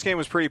 this first game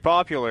was pretty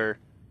popular,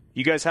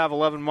 you guys have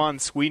 11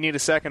 months, we need a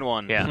second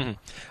one. Yeah.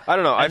 I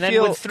don't know, and I then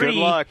feel with 3, good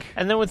luck.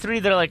 And then with 3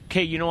 they're like,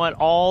 okay, you know what,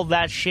 all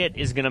that shit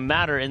is gonna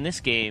matter in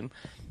this game,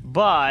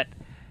 but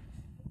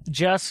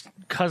just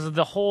because of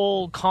the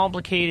whole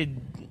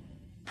complicated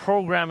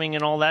programming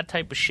and all that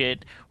type of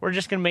shit, we're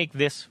just gonna make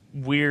this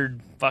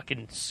weird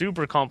fucking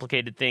super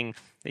complicated thing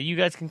that you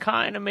guys can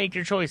kind of make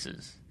your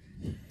choices.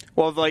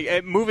 Well,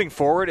 like, moving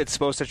forward, it's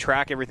supposed to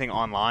track everything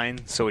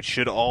online, so it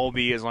should all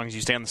be, as long as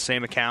you stay on the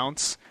same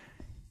accounts,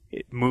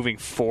 moving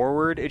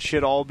forward, it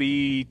should all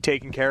be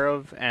taken care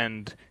of,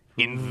 and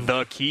in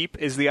the keep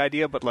is the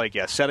idea, but like,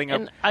 yeah, setting up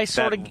and I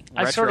sort of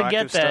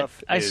get that.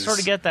 Stuff I sort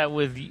of get that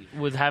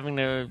with having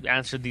to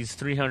answer these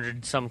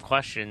 300 some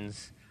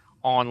questions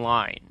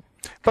online.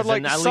 But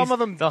like, some of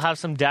them, they'll have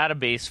some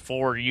database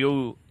for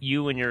you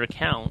and your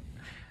account,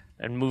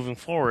 and moving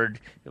forward,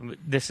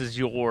 this is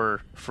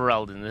your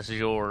Ferelden, this is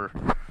your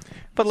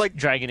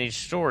Dragon Age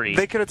story.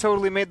 They could have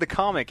totally made the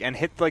comic and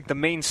hit like the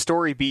main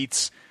story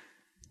beats,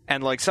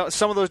 and like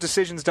some of those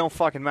decisions don't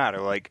fucking matter.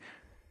 Like,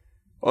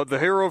 the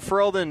hero of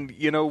Ferelden,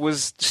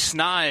 was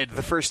snide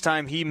the first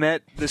time he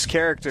met this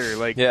character.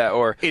 Like,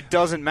 or it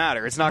doesn't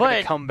matter. It's not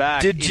going to come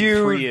back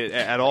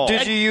at all.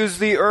 Did you use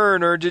the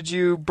urn, or did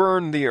you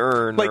burn the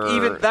urn? Like,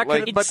 even that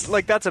could, but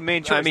like, that's a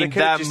main choice. I mean,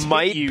 that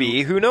might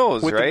be. Who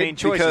knows, with right? The main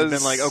choice has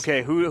been like,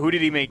 okay, who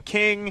did he make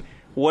king?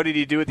 What did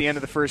he do at the end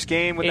of the first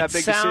game with that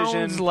big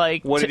decision?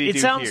 Like, what did he do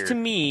sounds here? to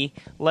me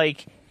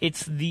like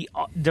it's the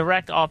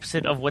direct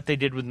opposite of what they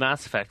did with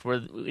Mass Effect,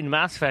 where in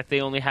Mass Effect they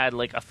only had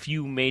like a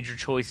few major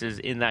choices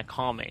in that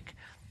comic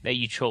that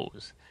you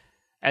chose.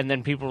 And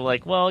then people were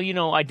like, well,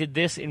 I did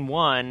this in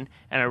 1,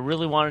 and I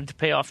really wanted to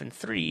pay off in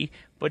 3,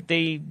 but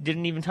they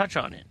didn't even touch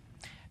on it.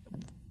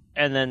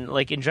 And then,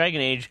 like, in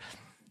Dragon Age,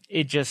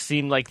 it just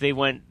seemed like they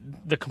went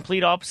the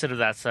complete opposite of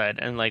that side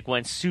and, like,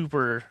 went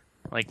super,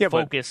 like,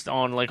 focused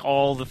on, like,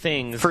 all the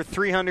things. For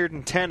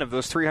 310 of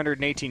those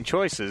 318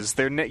 choices,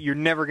 you're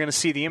never going to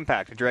see the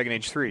impact of Dragon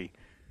Age 3.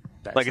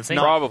 That's it's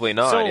probably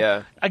not, so,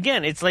 yeah.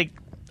 Again, it's like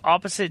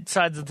opposite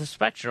sides of the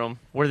spectrum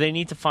where they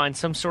need to find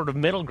some sort of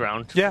middle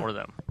ground for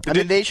them. I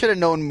mean, they should have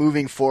known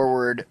moving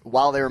forward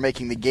while they were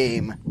making the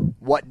game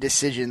what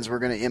decisions were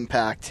going to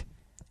impact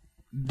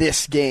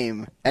this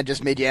game and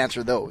just made you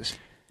answer those.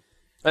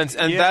 And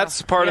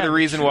that's part of the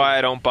reason why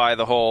I don't buy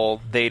the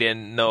whole they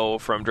didn't know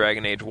from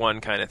Dragon Age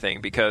 1 kind of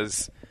thing,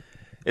 because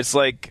it's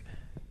like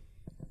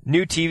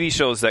new TV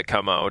shows that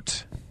come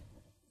out,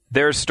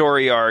 their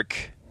story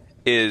arc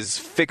is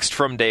fixed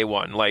from day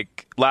one.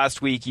 Like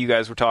last week you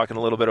guys were talking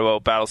a little bit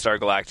about Battlestar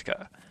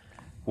Galactica.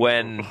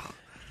 When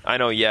I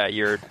know,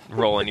 you're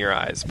rolling your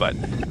eyes, but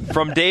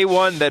from day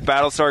one that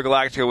Battlestar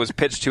Galactica was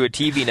pitched to a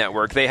TV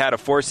network, they had a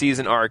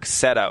 4-season arc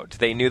set out.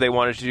 They knew they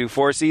wanted to do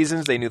 4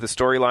 seasons. They knew the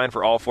storyline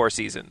for all 4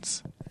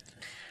 seasons.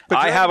 But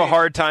I have a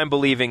hard time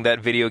believing that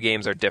video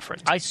games are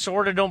different. I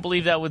sort of don't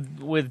believe that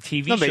with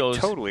TV shows.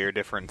 They totally are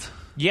different.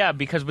 Yeah,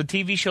 because with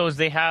TV shows,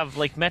 they have,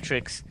 like,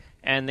 metrics,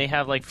 and they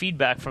have, like,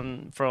 feedback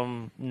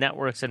from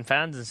networks and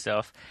fans and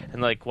stuff.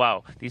 And, like,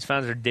 wow, these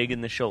fans are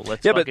digging the show.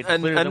 Let's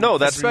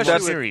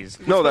that's series.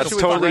 No, that's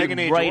totally Dragon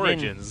Age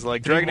Origins.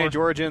 Like, Dragon Age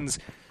Origins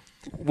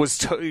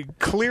was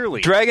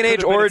clearly... Dragon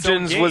Age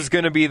Origins was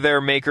going to be their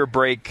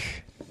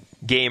make-or-break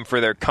game for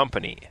their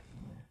company.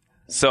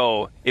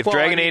 So if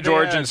Dragon Age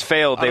Origins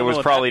failed, they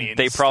probably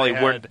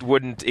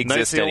wouldn't exist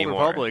Knights of the Old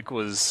anymore. Republic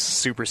was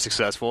super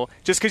successful.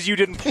 Just because you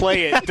didn't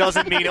play it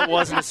doesn't mean it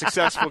wasn't a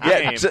successful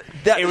game.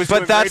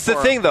 But that's the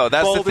thing, though.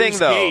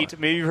 Gate,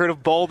 maybe you've heard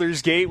of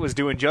Baldur's Gate, was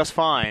doing just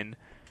fine.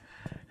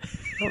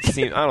 I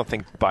don't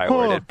think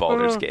BioWare did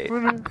Baldur's Gate.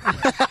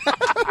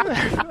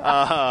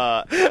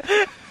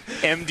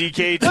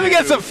 MDK2. Let me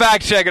get some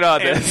fact checking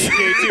on this.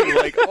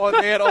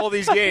 MDK2, they had all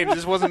these games.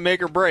 This wasn't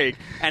make or break,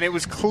 and it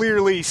was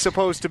clearly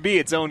supposed to be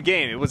its own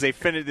game. It was the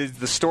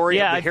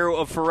story of the hero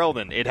of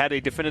Ferelden. It had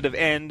a definitive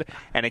end,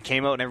 and it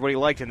came out, and everybody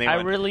liked it. And they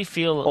went, really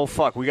feel, oh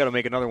fuck, we got to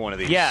make another one of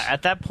these. Yeah,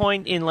 at that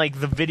point in like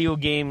the video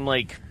game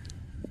like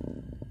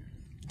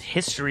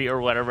history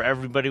or whatever,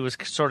 everybody was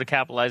sort of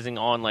capitalizing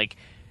on like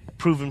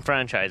proven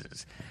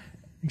franchises.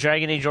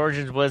 Dragon Age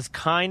Origins was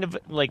kind of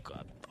like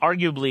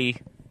arguably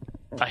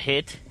a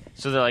hit.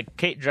 So they're like,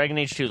 okay, Dragon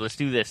Age 2, let's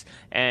do this.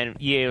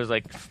 And EA was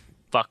like,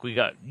 fuck,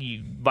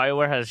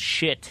 BioWare has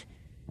shit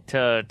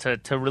to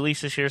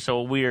release this year,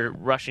 so we're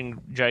rushing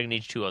Dragon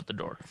Age 2 out the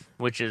door.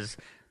 Which is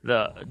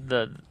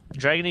the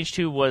Dragon Age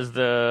 2 was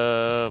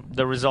the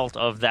result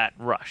of that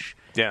rush.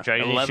 Yeah,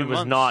 Dragon Age 2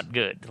 was not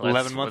good.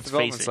 11 month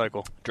development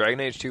cycle.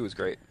 Dragon Age 2 was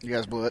great. You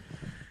guys blew it.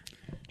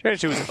 Dragon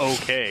Age 2 was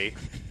okay.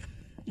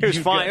 It was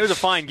fine. It was a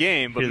fine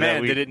game, but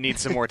man, did it need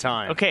some more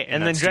time. Okay,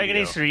 and then Dragon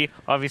Age 3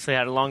 obviously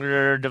had a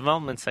longer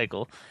development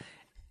cycle.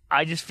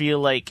 I just feel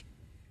like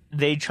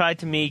they tried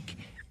to make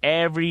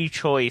every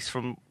choice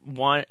from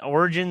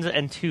Origins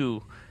and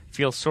 2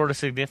 feel sort of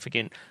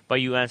significant by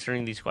you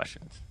answering these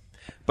questions.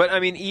 But, I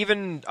mean,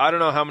 even, I don't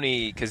know how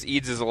many, because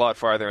Eads is a lot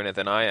farther in it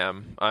than I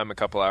am. I'm a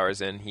couple hours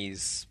in.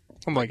 He's...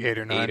 I'm like 8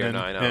 or 9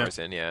 hours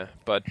in, yeah.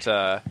 But,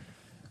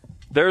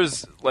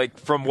 there's, like,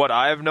 from what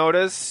I've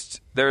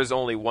noticed, there's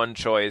only one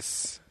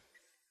choice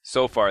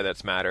so far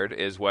that's mattered,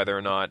 is whether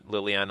or not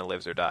Liliana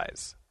lives or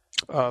dies.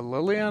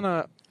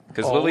 Liliana...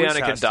 Because Liliana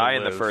can die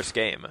in the first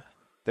game.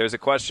 There's a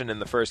question in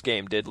the first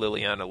game, did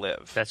Liliana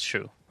live? That's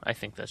true. I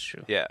think that's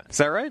true. Yeah. Is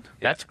that right?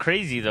 That's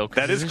crazy, though.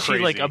 That is isn't crazy.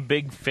 She like a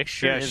big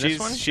fixture in this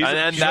one?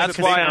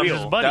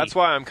 That's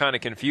why I'm kind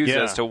of confused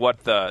as to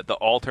what the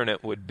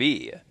alternate would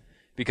be.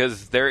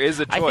 Because there is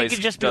a choice. I think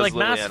it'd just be like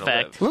Mass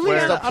Effect.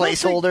 Where's the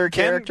placeholder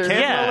character?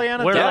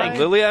 Liliana die?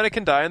 Liliana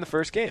can die in the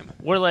first game.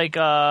 We're like,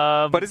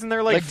 but isn't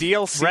there like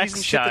DLCs Rex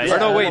and shit? dies. Or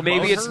no, wait,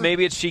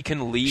 maybe it's she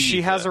can leave.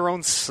 She has her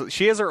own.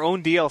 She has her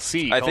own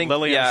DLC. Called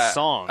Liliana's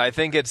Song. I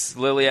think it's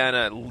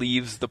Liliana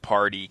leaves the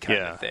party kind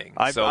of thing.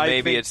 So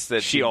maybe it's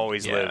that she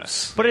always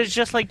lives. But it's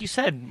just like you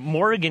said,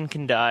 Morrigan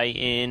can die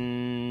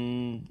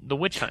in the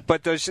Witch Hunt.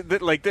 But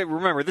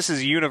remember, this is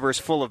a universe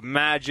full of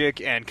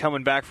magic and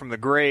coming back from the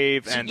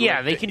grave. And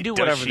they can do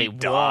whatever they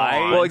want.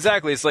 Well,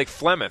 exactly. It's like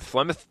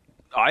Flemeth.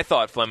 I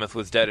thought Flemeth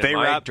was dead in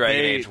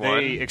Dragon Age 1.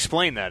 They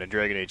explain that in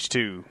Dragon Age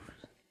 2,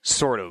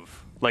 sort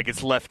of. Like,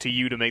 it's left to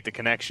you to make the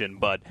connection,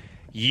 but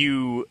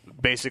you,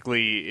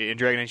 basically, in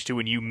Dragon Age 2,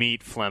 when you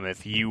meet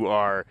Flemeth, you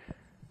are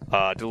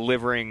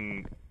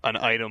delivering an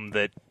item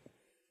that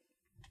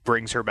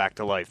brings her back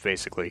to life,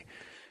 basically.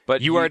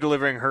 But you are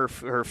delivering her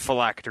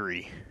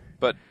phylactery.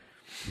 But...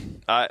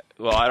 I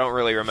don't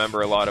really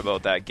remember a lot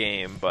about that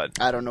game, but...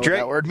 I don't know what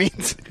that word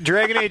means.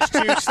 Dragon Age 2...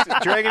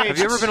 Have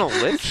you ever been a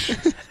lich?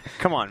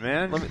 Come on,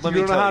 man. Let you me don't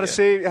know tell how you.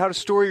 to how to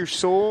store your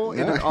soul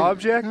in an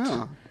object?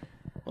 Oh.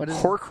 What is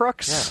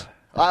Horcrux?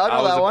 I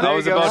know that one. I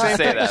was about to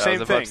say that. Same I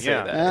was about thing, to say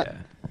yeah. that.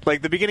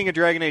 Like, the beginning of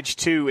Dragon Age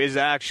 2 is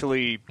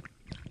actually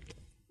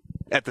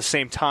at the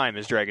same time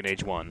as Dragon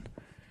Age 1.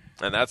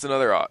 And that's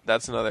another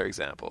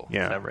example.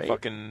 Yeah. Is that right?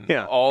 Fucking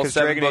Yeah, all 'cause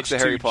 7 Dragon books Age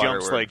of Harry 2 Potter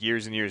jumps were like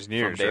years and years and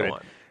years, from day right?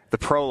 one. The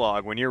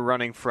prologue, when you're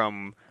running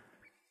from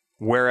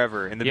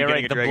wherever in the beginning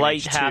right. of The Dragon blight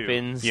Age 2.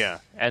 happens. Yeah.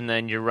 And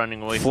then you're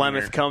running away from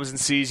Flemeth your... comes and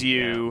sees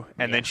you,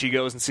 and then Yeah. she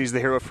goes and sees the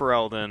hero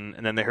Ferelden,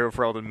 and then the hero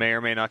Ferelden may or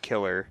may not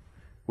kill her,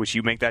 which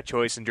you make that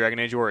choice in Dragon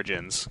Age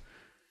Origins.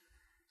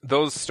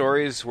 Those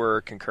stories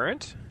were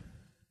concurrent?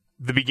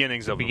 The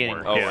beginnings of beginning.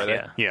 them were. Oh, yeah. were they?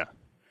 Yeah. Yeah.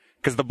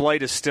 Because the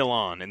Blight is still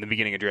on in the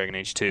beginning of Dragon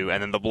Age 2,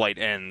 and then the Blight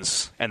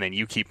ends, and then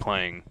you keep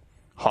playing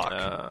Hawk.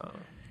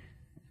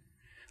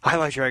 I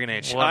like Dragon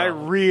Age. Wow. I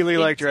really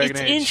like Dragon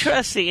Age. It's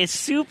interesting. It's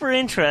super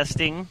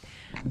interesting,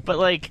 but,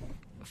 like,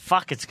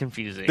 fuck, it's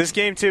confusing. This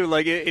game, too,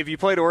 like, if you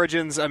played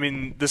Origins, I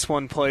mean, this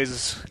one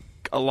plays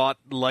a lot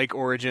like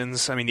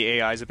Origins. I mean, the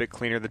AI is a bit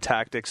cleaner. The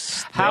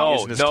tactics How?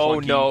 isn't as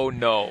clunky.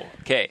 No.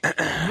 Okay.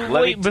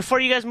 Wait, before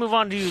you guys move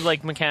on to,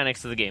 like,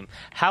 mechanics of the game,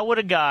 how would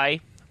a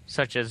guy,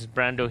 such as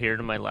Brando here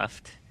to my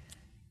left,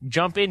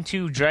 jump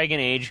into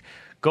Dragon Age,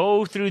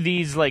 go through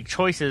these, like,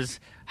 choices?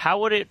 How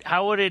would it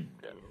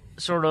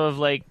sort of,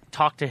 like,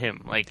 talk to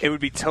him? Like, It would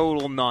be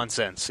total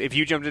nonsense. If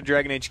you jumped into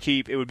Dragon Age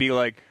Keep, it would be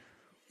like,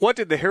 what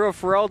did the hero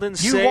Ferelden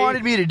You say?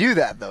 wanted me to do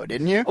that, though,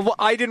 didn't you? Well,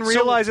 I didn't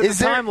realize at is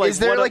the there, time. Like, is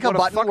there what like a what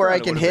button fuck where I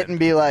around it can would've hit been. and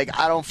be like,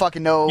 I don't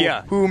fucking know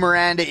Yeah. who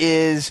Miranda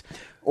is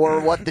or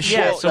what the shit?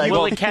 Yeah, so like,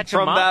 will it catch him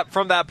up?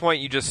 From that point,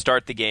 you just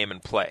start the game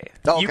and play.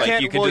 Okay. You Like,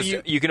 can't- you can well,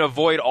 you can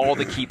avoid all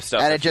the keep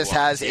stuff, and if it just you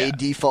want. has a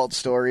default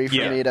story for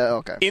Yeah. me to.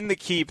 Okay. In the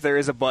Keep, there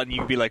is a button. You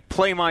can be like,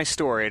 play my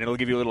story, and it'll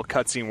give you a little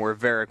cutscene where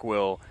Varric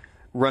will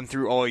run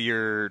through all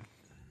your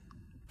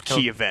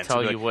key events. tell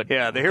He'll be you like, what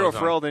yeah, the hero goes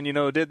on.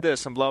 Ferelden, did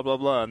this and blah blah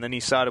blah, and then he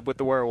sided with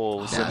the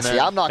werewolves. Yeah, and see, then,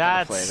 I'm not going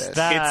to play that's this.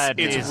 that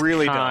It's is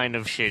really kind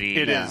dumb. of shitty.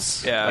 It Yeah.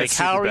 is. Yeah. Like, It's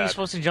how super are you bad.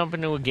 supposed to jump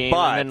into a game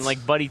But- and then,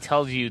 like, Buddy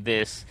tells you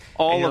this?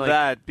 All and you're of like,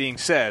 that being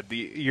said,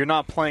 you're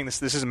not playing this.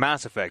 This is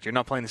Mass Effect. You're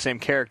not playing the same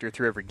character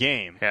through every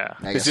game. Yeah.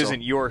 I This guess so.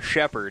 isn't your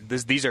Shepard.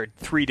 These are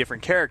 3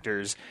 different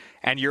characters,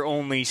 and you're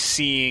only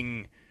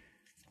seeing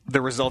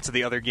the results of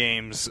the other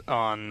games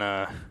on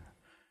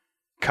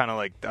kind of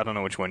like, I don't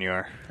know which one you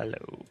are.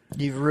 Hello.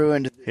 You've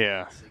ruined.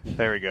 Yeah,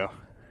 there we go.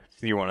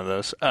 You're one of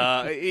those.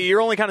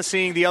 You're only kind of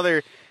seeing the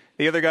other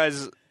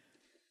guys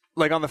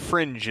like on the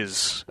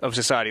fringes of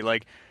society.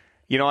 Like,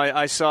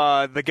 I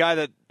saw the guy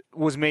that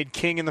was made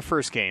king in the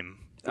first game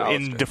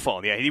in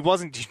default. Yeah, he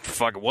wasn't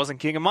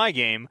king in my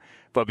game,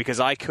 but because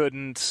I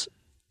couldn't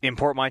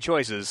import my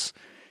choices,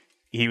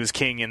 he was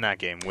king in that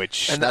game.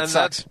 Which And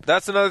sucks.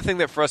 that's another thing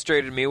that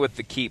frustrated me with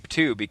the Keep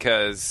too,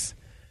 because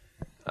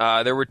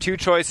there were 2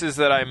 choices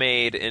that I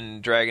made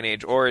in Dragon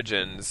Age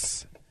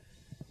Origins.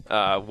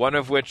 One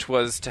of which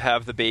was to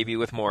have the baby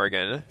with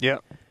Morgan, yeah.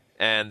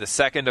 and the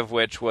second of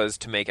which was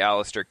to make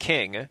Alistair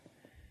king.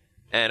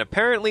 And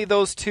apparently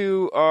those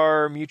 2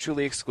 are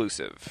mutually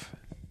exclusive.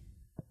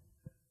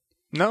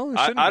 No, it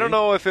shouldn't I don't be.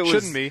 know if it was.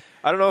 Shouldn't be.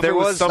 I don't know if There it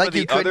was was- some Like of the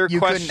you other couldn't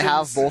questions.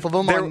 have both of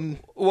them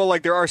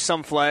There are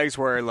some flags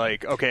where,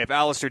 like, okay, if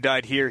Alistair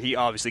died here, he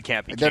obviously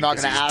can't be king. They're not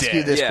going going to to ask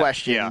you this Yeah.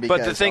 question. Yeah. Because,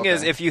 But the thing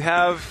is, if you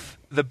have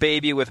the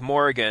baby with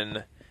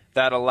Morgan,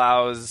 that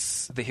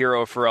allows the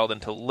hero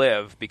Ferelden to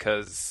live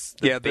because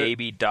the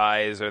baby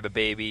dies or the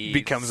baby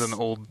becomes an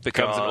old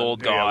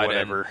god, yeah,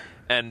 whatever.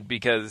 and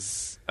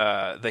because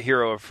the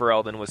hero of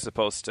Ferelden was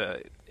supposed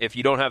to, if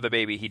you don't have the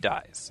baby, he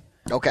dies.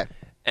 okay.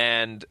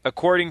 And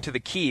according to the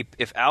Keep,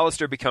 if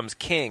Alistair becomes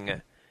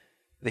king,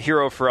 the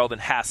hero of Ferelden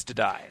has to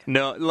die.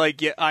 No,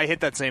 like, yeah, I hit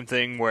that same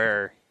thing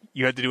where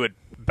you had to do it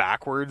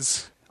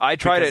backwards. I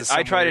tried Because it. of I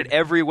some tried weird- it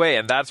every way,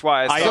 and that's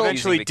why I I stopped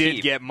eventually using the did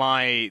Keep. get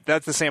my.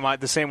 That's the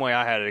same way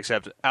I had it,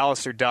 except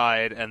Alistair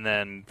died, and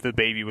then the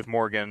baby with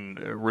Morgan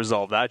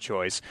resolved that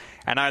choice.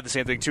 And I had the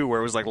same thing too, where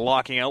it was like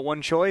locking out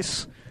one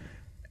choice.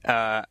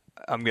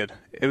 I'm good.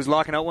 It was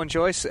locking out one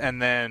choice,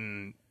 and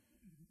then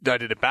I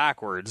did it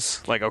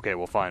backwards. Like, okay,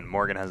 well, fine.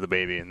 Morgan has the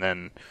baby, and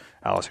then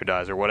Alistair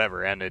dies, or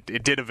whatever. And it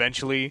did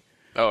eventually.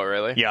 Oh,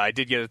 really? Yeah, I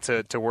did get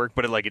it to work,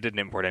 but it didn't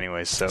import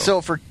anyways.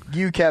 So for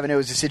you, Kevin, it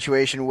was a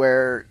situation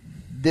where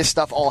this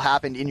stuff all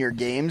happened in your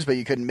games, but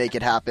you couldn't make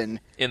it happen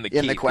in the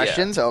the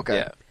questions. Yeah. Okay.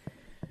 Yeah.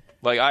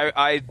 Like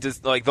I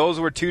just like those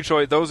were 2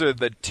 choice. Those are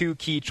the 2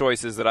 key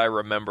choices that I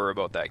remember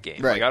about that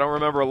game. Right. Like I don't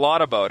remember a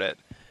lot about it,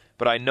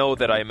 but I know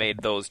that I made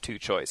those 2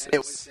 choices. It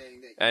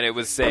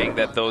was saying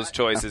that those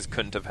choices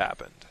couldn't have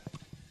happened.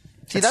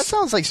 See, that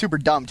sounds like super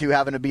dumb too.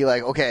 Having to be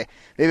like, okay,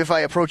 maybe if I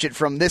approach it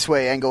from this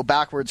way and go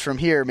backwards from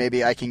here,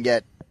 maybe I can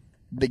get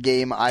the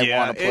game I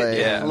want to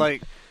play.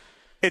 Like,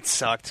 it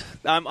sucked.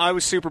 I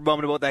was super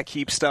bummed about that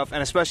Keep stuff,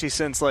 and especially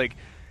since, like,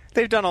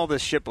 they've done all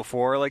this shit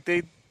before. Like,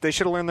 they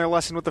should have learned their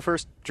lesson with the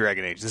first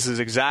Dragon Age. This is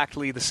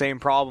exactly the same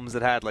problems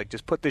that had, like,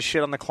 just put this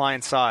shit on the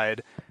client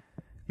side,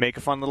 make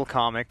a fun little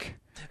comic.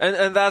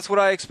 And that's what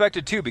I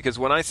expected too, because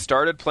when I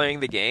started playing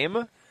the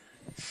game,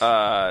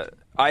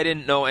 I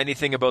didn't know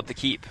anything about the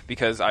keep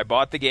because I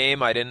bought the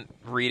game. I didn't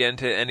read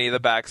into any of the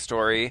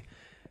backstory.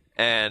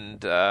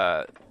 And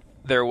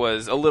there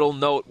was a little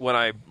note when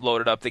I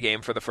loaded up the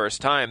game for the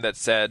first time that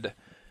said,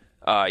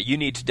 you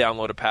need to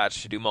download a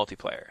patch to do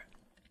multiplayer.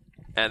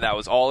 And that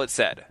was all it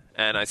said.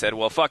 And I said,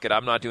 well, fuck it.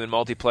 I'm not doing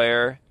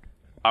multiplayer.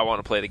 I want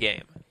to play the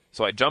game.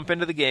 So I jump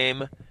into the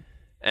game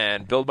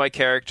and build my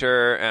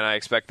character, and I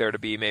expect there to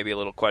be maybe a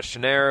little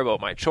questionnaire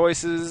about my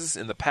choices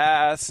in the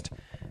past,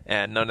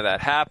 and none of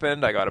that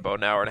happened. I got about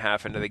an hour and a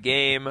half into the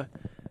game,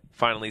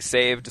 finally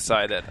saved,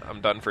 decide that I'm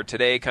done for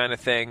today kind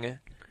of thing,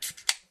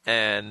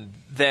 and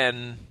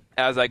then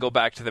as I go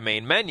back to the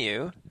main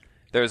menu,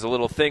 there's a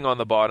little thing on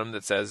the bottom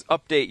that says,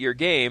 update your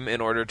game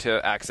in order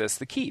to access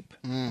the keep.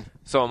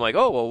 So I'm like,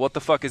 oh, well, what the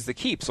fuck is the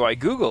keep? So I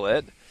Google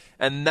it,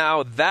 and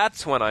now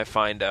that's when I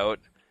find out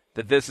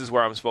that this is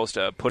where I'm supposed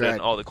to put in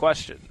all the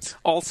questions.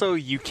 Also,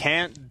 you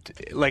can't,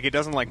 like, it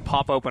doesn't, like,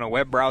 pop open a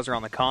web browser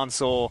on the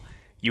console.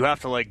 You have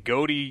to, like,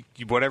 go to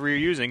whatever you're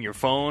using, your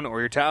phone or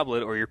your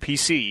tablet or your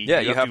PC. Yeah,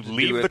 you have to to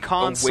leave do the it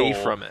console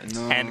away from it.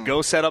 and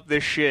go set up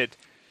this shit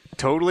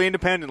totally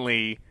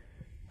independently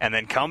and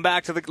then come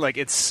back to the, like,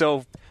 it's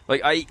so...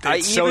 Like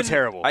It's so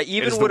terrible. I It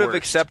even is the would have worst.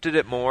 accepted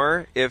it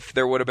more if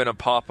there would have been a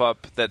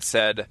pop-up that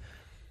said,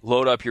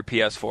 load up your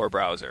PS4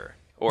 browser.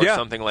 Or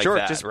something like sure,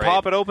 that. Just right?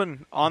 pop it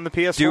open on the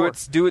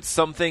PS4. Do it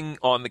something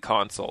on the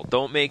console.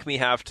 Don't make me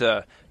have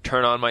to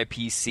turn on my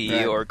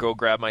PC or go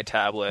grab my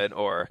tablet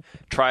or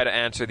try to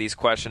answer these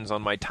questions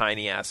on my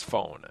tiny ass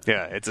phone.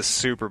 Yeah, it's a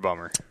super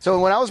bummer. So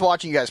when I was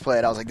watching you guys play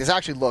it, I was like, this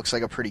actually looks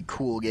like a pretty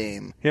cool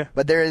game. Yeah.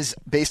 But there is,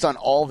 based on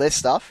all this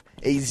stuff,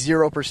 a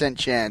 0%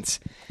 chance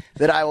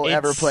that I will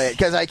ever play it.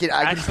 Because I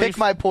can pick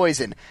my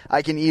poison.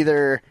 I can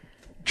either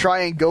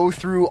try and go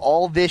through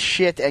all this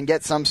shit and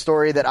get some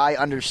story that I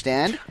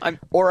understand,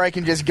 or I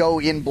can just go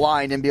in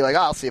blind and be like,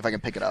 I'll see if I can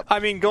pick it up. I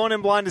mean, going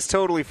in blind is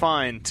totally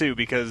fine, too,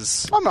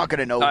 because... I'm not going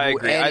to know who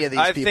any of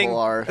these people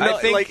are.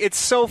 I think, like, it's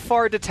so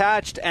far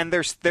detached, and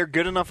they're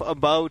good enough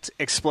about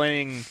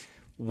explaining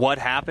what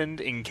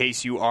happened in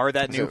case you are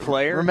that new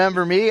player.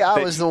 Remember me?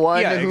 I was the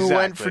one who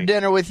went for exactly.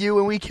 dinner with you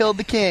when we killed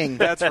the king.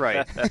 That's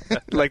right.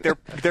 Like,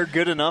 they're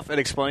good enough at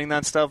explaining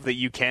that stuff that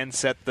you can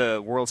set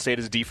the world state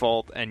as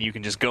default, and you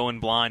can just go in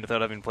blind without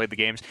having played the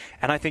games,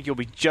 and I think you'll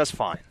be just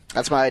fine.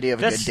 That's my idea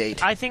of a good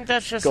date. I think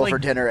that's just go like for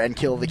dinner and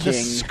kill the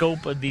king.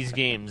 Scope of these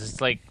games.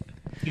 It's like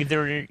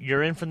either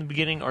you're in from the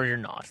beginning or you're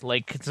not.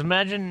 Like, 'cause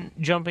imagine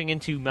jumping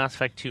into Mass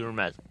Effect 2 or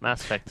Mass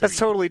Effect 3. That's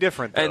totally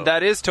different, though. And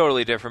that is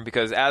totally different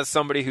because as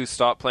somebody who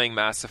stopped playing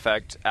Mass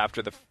Effect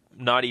after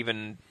not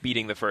even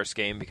beating the first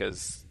game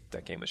because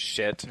that game was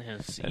shit,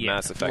 and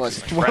Mass Effect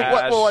was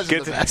trash. What was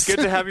good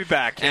to have you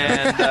back.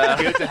 And,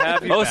 good to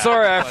have you back. Oh,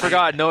 sorry, I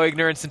forgot. No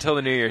ignorance until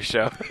the New Year's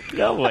show.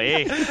 No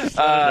way.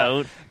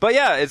 But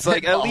yeah, it's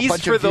like at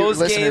least for those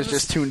listeners games,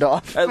 just tuned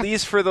off. At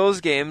least for those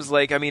games,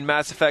 like I mean,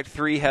 Mass Effect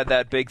 3 had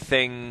that big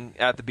thing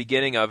at the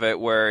beginning of it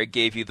where it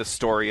gave you the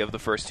story of the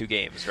first two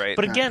games, right?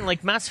 But again,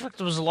 like Mass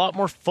Effect was a lot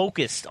more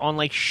focused on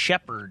like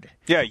Shepard.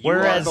 Yeah, you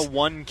are the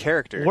one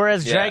character.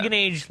 Whereas Dragon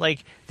Age,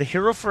 like the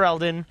hero for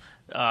Eldon,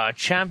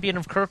 champion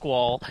of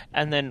Kirkwall,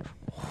 and then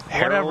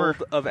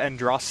Herald of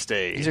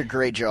Andraste. These are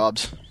great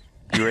jobs.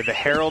 You are the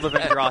Herald of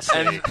Andraste.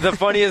 And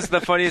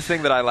the funniest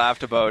thing that I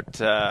laughed about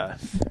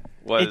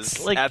was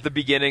like, at the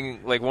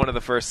beginning, like one of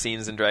the first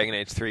scenes in Dragon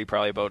Age 3,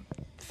 probably about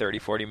 30,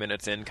 40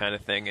 minutes in kind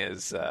of thing,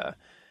 is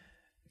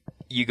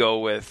you go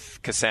with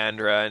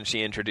Cassandra and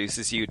she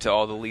introduces you to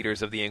all the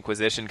leaders of the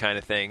Inquisition kind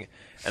of thing,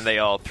 and they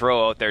all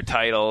throw out their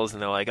titles,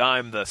 and they're like,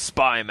 I'm the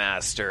Spy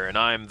Master, and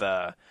I'm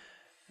the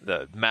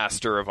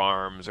Master of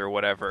Arms, or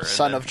whatever.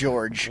 Son of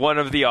George. One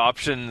of the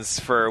options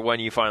for when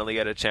you finally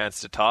get a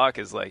chance to talk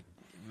is like,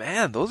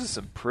 man, those are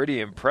some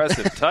pretty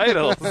impressive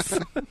titles.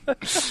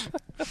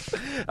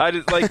 I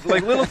just like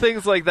little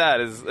things like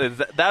that is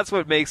that's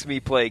what makes me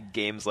play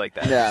games like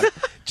that. Yeah.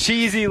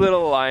 Cheesy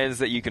little lines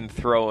that you can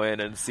throw in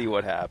and see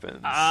what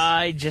happens.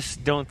 I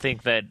just don't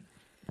think that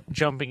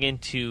jumping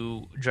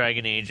into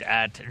Dragon Age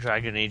at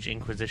Dragon Age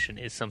Inquisition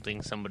is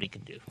something somebody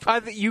can do.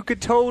 You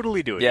could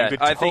totally do it. Yeah,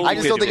 I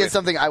just don't think it's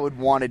something I would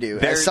want to do.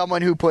 As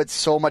someone who puts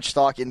so much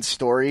stock in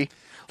story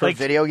for Like,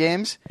 video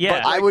games,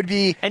 yeah, I would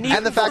be, and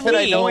and the fact that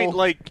I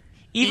know,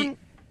 even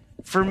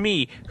for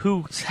me,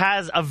 who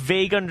has a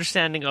vague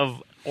understanding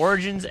of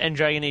Origins and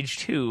Dragon Age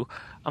 2,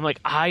 I'm like,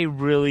 I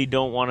really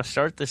don't want to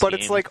start this game. But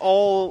it's like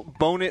all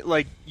bonus,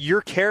 like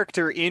your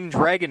character in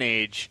Dragon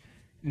Age,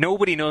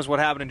 nobody knows what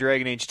happened in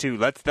Dragon Age 2.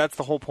 That's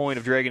the whole point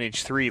of Dragon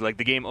Age 3. Like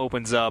the game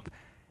opens up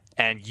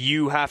and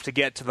you have to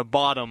get to the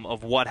bottom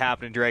of what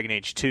happened in Dragon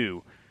Age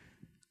 2.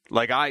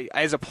 Like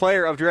as a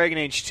player of Dragon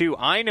Age 2,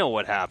 I know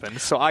what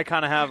happened, so I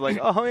kind of have like,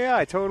 oh yeah,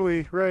 I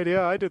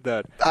did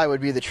that. I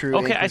would be the true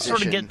Okay, Inquisition. I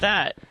sort of get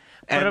that.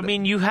 But I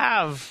mean, you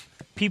have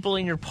people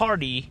in your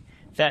party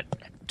that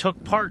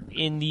took part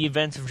in the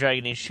events of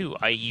Dragon Age 2,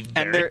 i.e.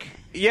 Varric.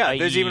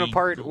 There's even a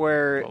part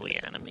where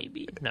Liliana,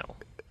 maybe? No.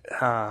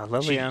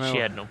 Liliana. She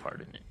had no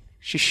part in it.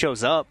 She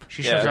shows up.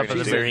 She shows up at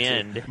the She's very there.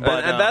 end.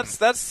 But, and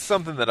that's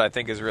something that I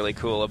think is really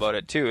cool about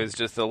it too. Is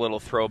just the little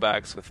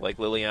throwbacks with like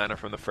Liliana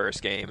from the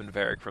first game and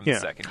Varric from the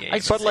second game.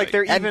 But like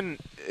they're even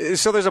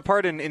so there's a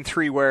part in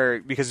 3 where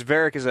because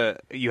Varric is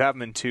you have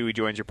him in 2, he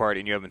joins your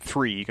party, and you have him in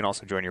 3, you can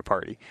also join your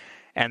party.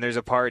 And there's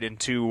a part in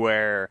 2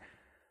 where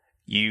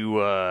you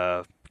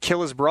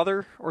kill his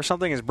brother or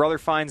something. His brother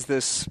finds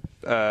this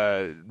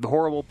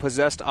horrible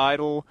possessed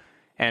idol,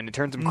 and it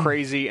turns him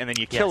crazy, and then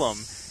you kill him.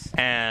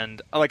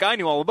 And like I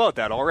knew all about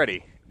that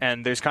already.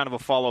 And there's kind of a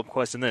follow-up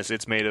quest in this.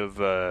 It's made of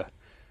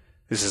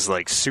this is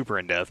like super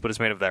in depth, but it's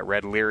made of that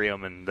red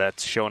lyrium, and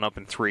that's showing up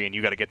in 3, and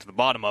you got to get to the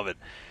bottom of it.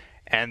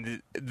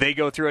 And they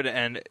go through it,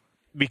 and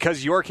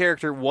because your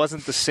character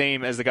wasn't the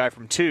same as the guy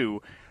from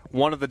 2,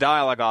 one of the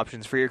dialogue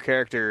options for your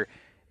character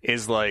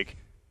is like,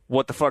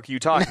 what the fuck are you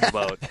talking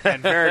about?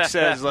 And Varric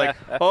says, like,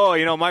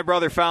 oh, my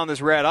brother found this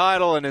red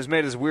idol and has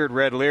made this weird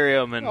red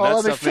lyrium, and that let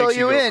me stuff fill makes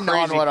you go in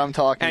crazy. on what I'm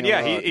talking and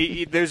about. And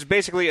yeah, there's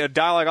basically a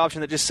dialogue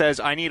option that just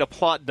says, I need a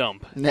plot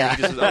dump. Yeah. And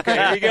he just says, okay,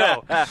 here you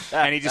go.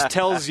 And he just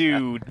tells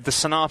you the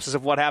synopsis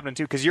of what happened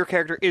to, because your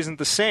character isn't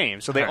the same.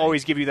 So they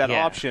always give you that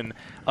option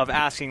of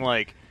asking,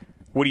 like,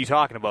 what are you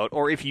talking about?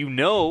 Or if you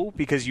know,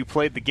 because you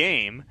played the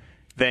game,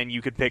 then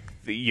you could pick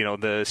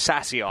the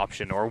sassy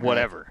option or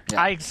whatever.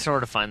 Yeah. I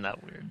sort of find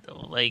that weird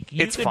though. Like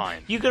It's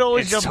fine. You could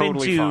always It's jump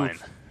totally into fine.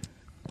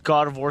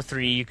 God of War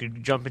 3. You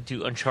could jump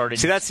into Uncharted.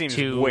 See, that seems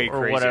 2 way or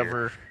crazier.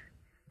 whatever.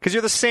 Because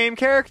you're the same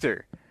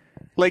character.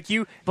 Like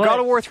But God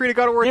of War 3 to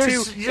God of War 2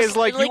 there's just, is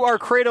like you are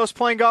Kratos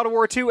playing God of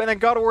War 2, and then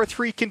God of War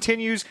 3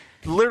 continues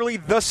literally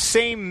the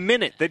same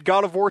minute that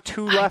God of War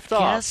 2 left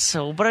off. I guess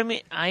so, but I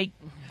mean,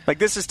 Like,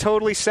 this is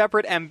totally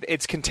separate, and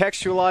it's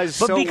contextualized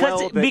But so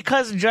well.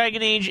 because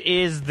Dragon Age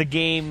is the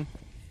game,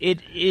 it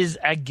is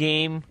a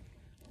game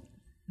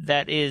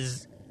that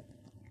is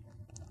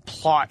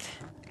plot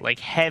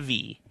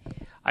heavy.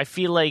 I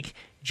feel like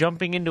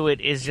jumping into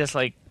it is just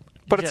like.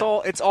 But it's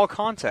all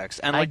context,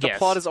 and like the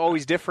plot is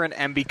always different.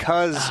 And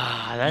because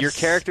your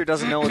character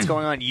doesn't know what's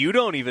going on, you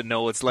don't even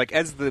know what's like.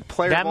 As the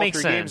player of all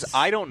 3 games,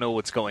 I don't know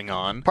what's going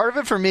on. Part of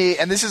it for me,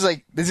 and this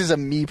is a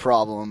me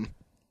problem,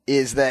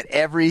 is that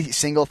every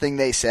single thing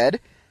they said,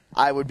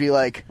 I would be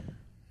like,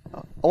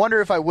 I wonder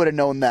if I would have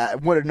known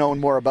that, would have known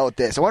more about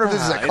this. I wonder if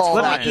this is a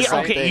callback to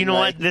something. Okay, you know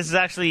what? This is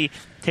actually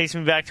takes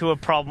me back to a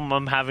problem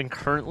I'm having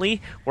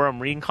currently, where I'm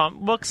reading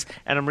comic books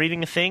and I'm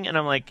reading a thing, and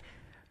I'm like,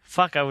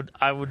 fuck,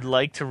 I would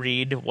like to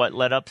read what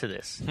led up to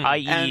this.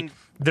 I.e.,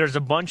 there's a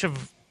bunch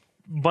of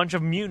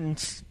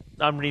mutants.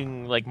 I'm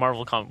reading like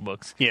Marvel comic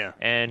books. Yeah.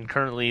 And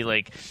currently,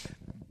 like,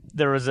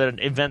 there was an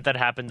event that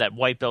happened that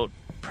wiped out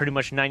pretty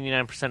much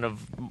 99%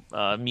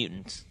 of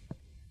mutants.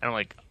 And I'm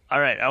like, all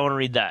right, I want to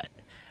read that.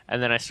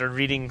 And then I started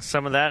reading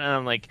some of that, and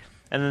I'm like,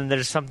 and then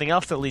there's something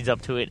else that leads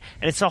up to it,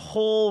 and it's a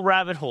whole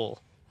rabbit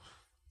hole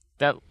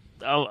that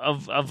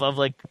of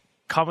like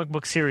comic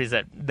book series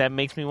that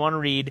makes me want to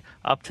read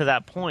up to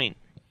that point.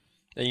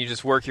 And you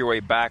just work your way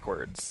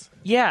backwards.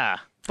 Yeah.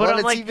 But Well,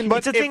 I'm like,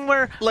 it's a thing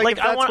where like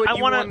I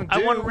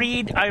want to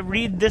read. I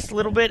read this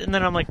little bit, and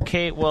then I'm like,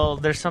 okay, well,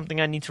 there's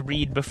something I need to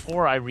read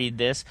before I read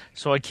this,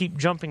 so I keep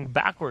jumping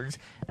backwards,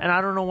 and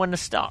I don't know when to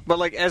stop. But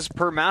like as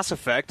per Mass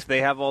Effect,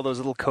 they have all those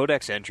little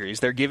codex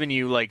entries. They're giving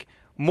you like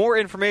more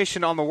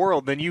information on the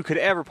world than you could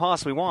ever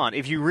possibly want.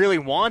 If you really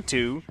want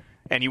to,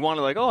 and you want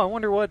to like, oh, I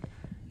wonder what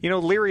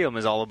lyrium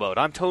is all about.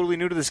 I'm totally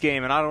new to this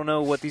game, and I don't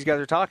know what these guys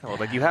are talking about.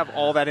 Like you have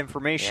all that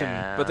information,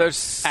 but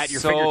there's at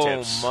your so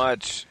fingertips.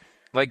 much.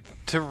 Like,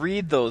 to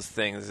read those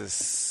things is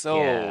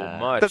so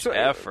much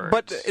effort.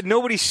 But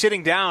nobody's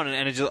sitting down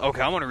and it's just,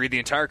 okay, I want to read the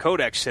entire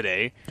codex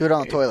today. Do it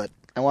on the toilet.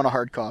 I want a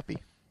hard copy.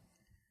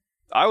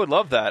 I would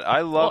love that.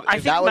 I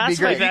think that would be Mass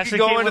great. Effect You actually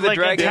could go came into with the like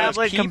a Dragon Age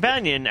tablet Keep.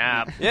 companion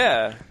app.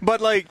 Yeah.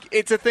 But, like,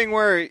 it's a thing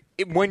where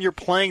when you're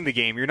playing the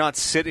game, you're not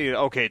sitting,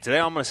 okay,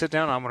 today I'm going to sit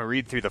down and I'm going to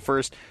read through the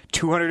first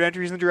 200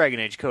 entries in the Dragon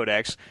Age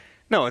Codex.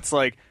 No, it's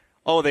like,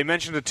 oh, they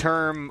mentioned a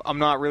term, I'm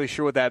not really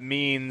sure what that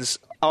means.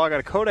 Oh, I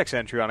got a Codex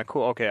entry on it.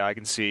 Cool, okay, I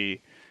can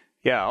see.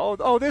 Yeah,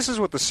 oh, this is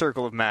what the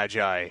Circle of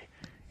Magi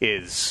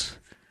is.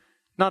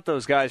 Not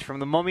those guys from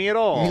The Mummy at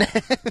all.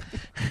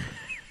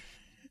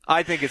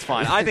 I think it's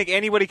fine. I think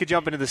anybody could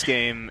jump into this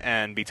game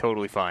and be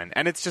totally fine.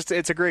 And it's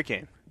a great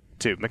game,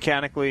 too.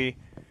 Mechanically,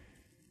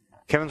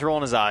 Kevin's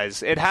rolling his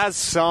eyes. It has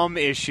some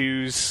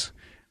issues,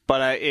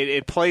 but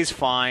it plays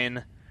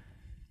fine.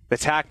 The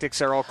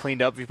tactics are all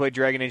cleaned up. If you played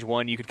Dragon Age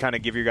 1, you could kind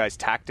of give your guys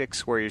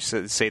tactics where you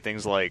say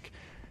things like,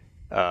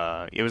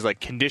 it was like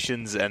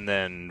conditions and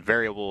then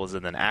variables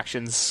and then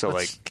actions. So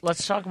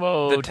let's talk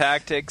about the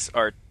tactics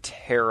are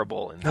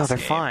terrible in this no, they're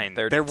game. fine.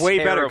 They're terrible. way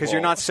better because you're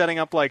not setting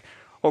up like,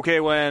 okay,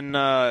 when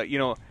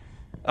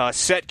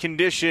set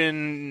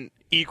condition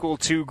equal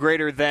to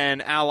greater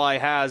than ally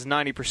has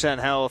 90%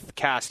 health,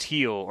 cast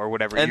heal or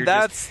whatever. And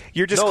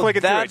you're just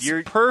clicking through it.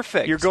 You're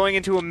perfect. You're going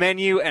into a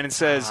menu and it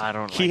says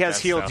he has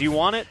that heal. stuff. Do you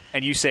want it?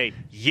 And you say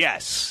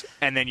yes,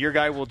 and then your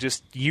guy will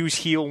just use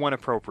heal when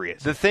appropriate.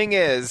 The thing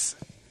is,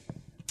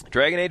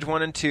 Dragon Age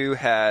 1 and 2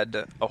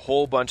 had a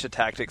whole bunch of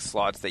tactics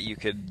slots that you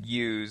could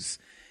use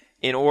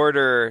in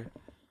order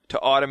to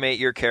automate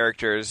your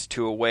characters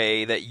to a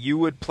way that you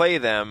would play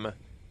them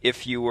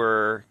if you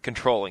were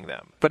controlling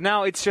them. But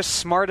now it's just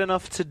smart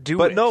enough to do it.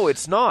 But no,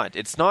 it's not.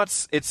 It's not.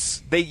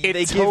 They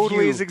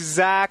totally give is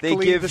exactly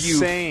they give the you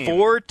same.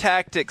 4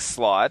 tactic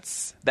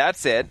slots.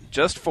 That's it,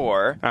 just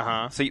 4.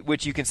 Uh-huh.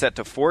 Which you can set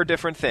to 4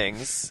 different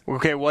things.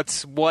 Okay,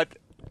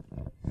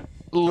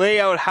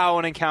 lay out how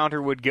an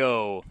encounter would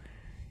go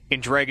in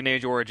Dragon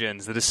Age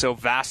Origins that is so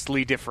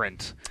vastly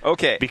different.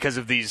 Okay, because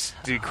of these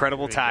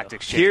incredible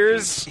tactics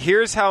changes.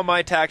 Here's how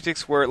my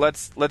tactics were.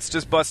 Let's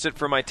just bust it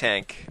for my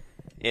tank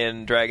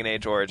in Dragon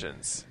Age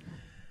Origins.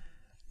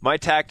 My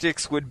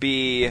tactics would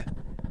be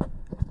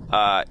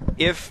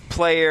if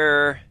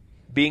player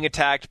being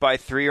attacked by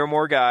 3 or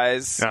more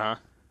guys,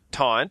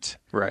 taunt.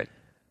 Right.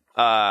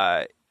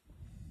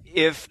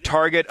 If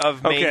target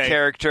of main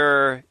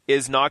character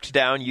is knocked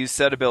down, use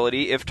set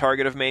ability. If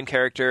target of main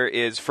character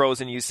is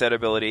frozen, use set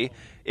ability.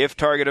 If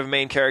target of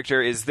main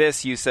character is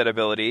this, use set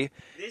ability.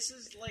 This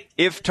is like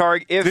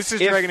this is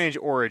Dragon Age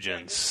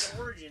Origins.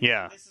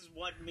 Yeah. This is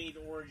what made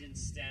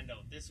Origins stand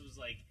out. This was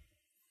like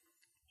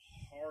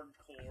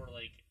hardcore,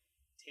 like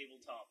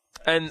tabletop.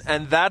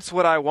 And that's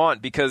what I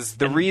want, because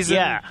the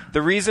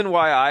reason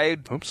why I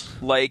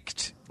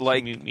liked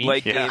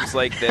games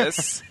like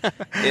this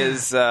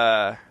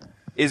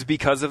is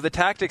because of the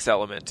tactics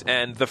element.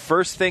 And the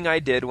first thing I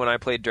did when I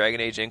played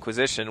Dragon Age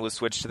Inquisition was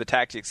switch to the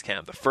tactics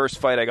cam. The first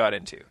fight I got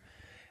into.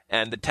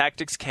 And the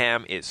tactics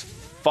cam is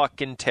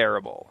fucking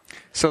terrible.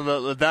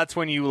 So that's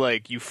when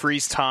you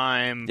freeze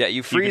time. Yeah,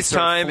 you freeze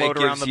time.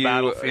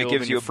 It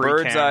gives you a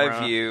bird's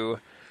eye view,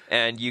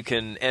 and you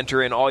can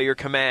enter in all your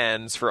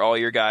commands for all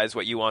your guys,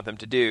 what you want them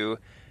to do,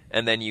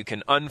 and then you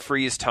can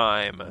unfreeze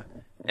time,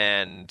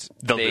 and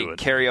they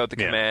carry out the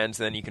commands,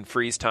 and then you can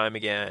freeze time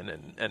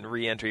again and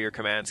re-enter your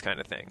commands, kind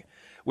of thing.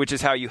 Which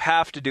is how you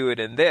have to do it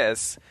in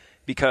this,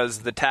 because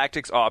the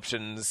tactics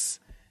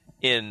options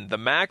in the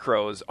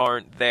macros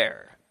aren't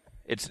there.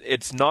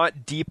 It's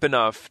not deep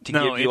enough to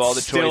give you all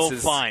the choices.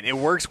 It's still fine. It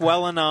works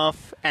well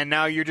enough, and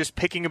now you're just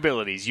picking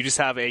abilities. You just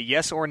have a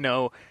yes or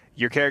no.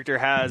 Your character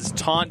has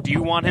taunt. Do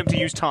you want him to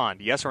use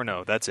taunt? Yes or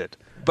no. That's it.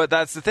 But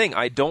that's the thing.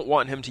 I don't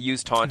want him to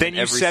use taunt in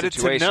every situation. Then you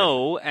set it to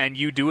no, and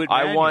you do it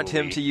manually. I want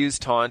him to use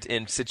taunt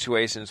in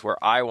situations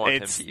where I want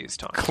him to use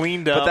taunt.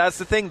 Cleaned up. But that's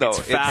the thing, though. It's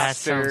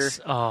faster.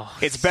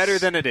 It's better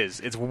than it is.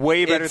 It's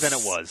way better than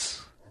it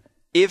was.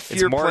 If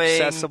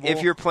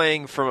you're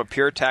playing from a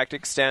pure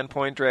tactics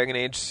standpoint, Dragon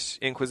Age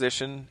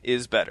Inquisition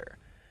is better.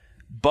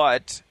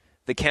 But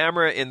the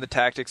camera in the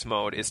tactics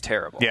mode is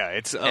terrible. Yeah,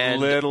 it's a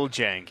little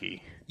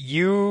janky.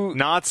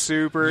 Not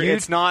super.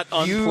 It's not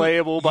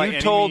unplayable by any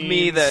means. You told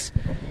me that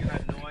you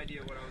had no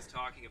idea what I was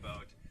talking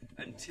about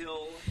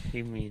until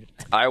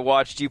I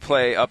watched you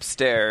play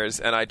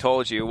upstairs, and I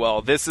told you,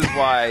 well, this is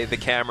why the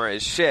camera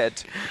is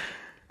shit.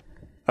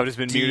 I've just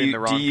been muting the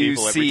wrong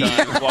people every time. Do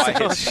you see why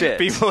it's shit?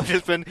 People have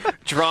just been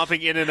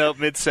dropping in and out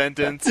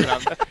mid-sentence.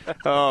 And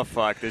oh,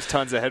 fuck. There's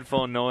tons of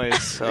headphone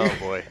noise. Oh,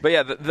 boy. But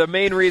yeah, the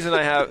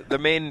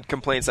main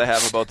complaints I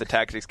have about the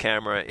tactics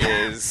camera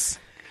is,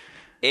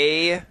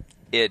 A,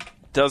 it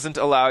doesn't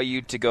allow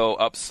you to go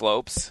up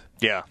slopes.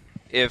 Yeah.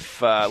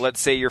 If, let's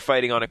say you're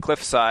fighting on a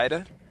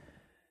cliffside,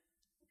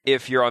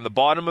 if you're on the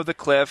bottom of the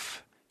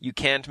cliff, you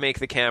can't make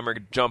the camera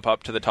jump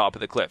up to the top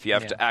of the cliff. You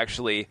have to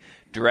actually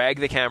drag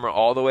the camera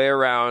all the way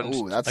around.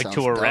 Ooh, that like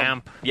to a dumb.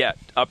 ramp. Yeah,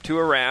 up to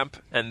a ramp,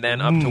 and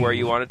then up to where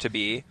you want it to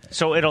be.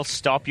 So it'll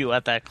stop you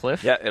at that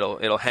cliff? Yeah,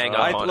 it'll hang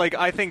up on it.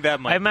 I think that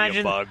might be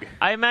a bug.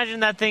 I imagine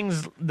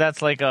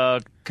that's like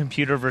a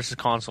computer versus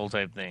console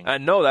type thing.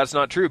 No, that's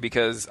not true,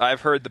 because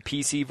I've heard the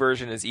PC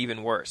version is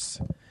even worse.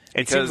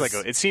 It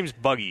seems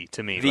buggy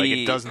to me.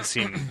 It doesn't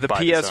seem the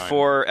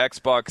PS4,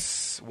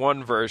 Xbox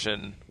One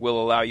version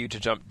will allow you to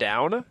jump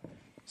down.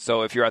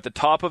 So if you're at the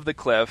top of the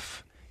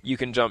cliff, you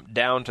can jump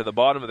down to the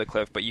bottom of the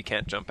cliff, but you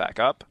can't jump back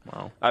up.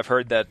 Wow. I've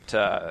heard that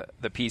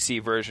the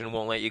PC version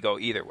won't let you go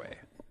either way.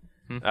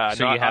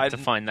 So you have to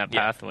find that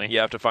pathway. You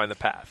have to find the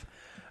path.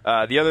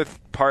 The other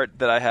part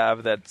that I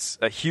have that's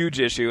a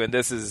huge issue, and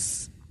this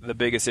is the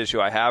biggest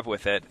issue I have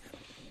with it,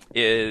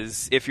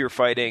 is if you're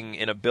fighting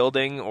in a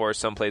building or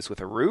someplace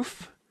with a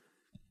roof,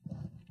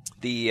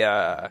 the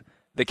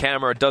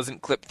camera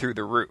doesn't clip through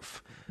the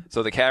roof.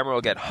 So the camera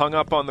will get hung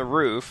up on the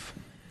roof,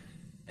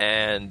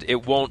 and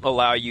it won't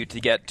allow you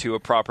to get to a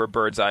proper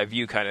bird's eye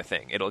view kind of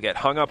thing. It'll get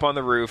hung up on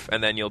the roof,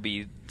 and then you'll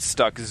be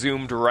stuck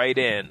zoomed right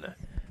in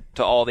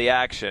to all the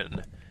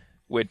action,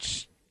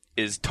 which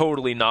is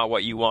totally not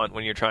what you want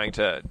when you're trying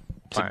to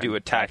do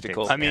a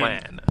tactical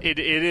plan. It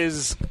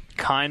is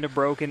kind of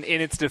broken.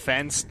 In its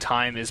defense,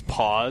 time is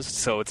paused,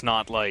 so it's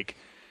not like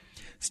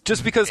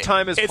Just because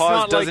time has It's paused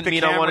not like doesn't the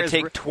mean I want camera to is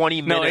take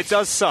 20 minutes No, it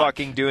does suck.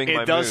 fucking doing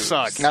my It does moves.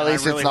 suck. At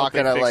least I really it's not hope they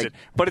gonna, fix like, it.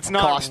 But it's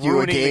not cost you a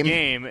ruining the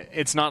game. game.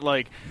 It's not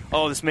like,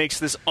 oh, this makes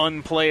this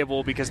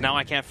unplayable because now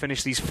I can't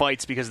finish these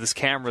fights because this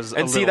camera's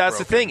And see, that's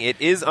the thing.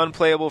 It is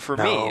unplayable for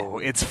No,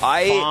 me. it's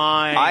I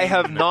fine.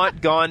 have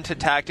not gone to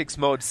tactics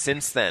mode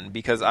since then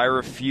because I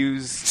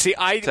refuse See, to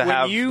when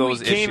have you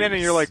those came in and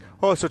issues. you're like,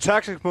 oh, so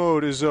tactics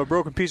mode is a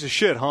broken piece of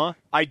shit, huh?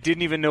 I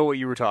didn't even know what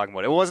you were talking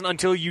about. It wasn't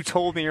until you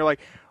told me, you're like,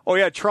 oh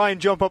yeah, try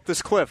and jump up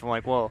this cliff. I'm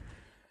like, well,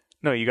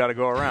 no, you got to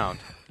go around.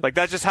 Like,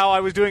 that's just how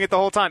I was doing it the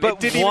whole time. But it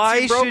didn't why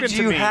even seem broken should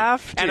to you me.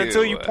 have And to?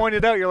 until you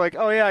pointed out, you're like,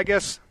 oh yeah, I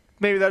guess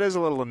maybe that is a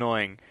little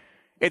annoying.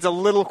 It's a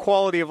little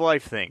quality of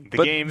life thing. The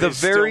But game the is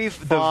very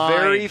still fine. the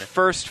very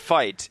first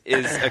fight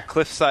is a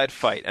cliffside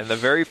fight, and the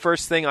very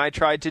first thing I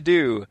tried to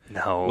do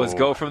was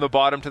go from the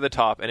bottom to the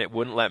top, and it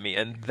wouldn't let me,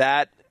 and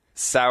that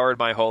soured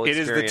my whole It is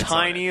experience. the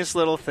tiniest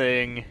little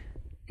thing.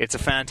 It's a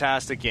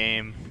fantastic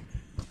game.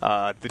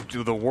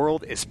 The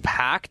world is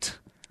packed.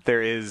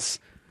 There is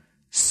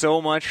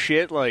so much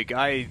shit. Like,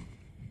 I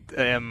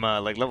am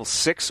like level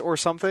 6 or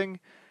something,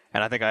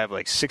 and I think I have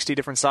like 60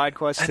 different side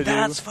quests to And do.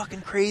 that's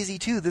fucking crazy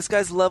too. This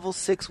guy's level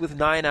 6 with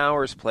 9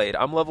 hours played.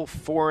 I'm level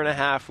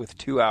 4.5 with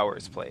 2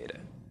 hours played.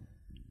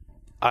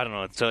 I don't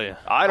know what to tell you.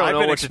 I don't I've know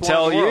been what to exploring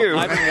tell the world. you.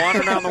 I've been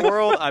wandering around the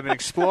world. I've been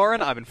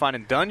exploring. I've been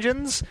finding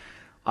dungeons.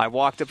 I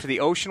walked up to the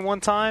ocean one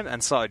time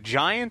and saw a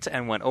giant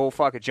and went, oh,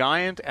 fuck, a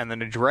giant. And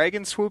then a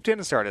dragon swooped in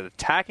and started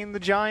attacking the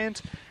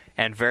giant.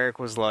 And Varric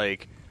was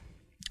like,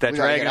 that We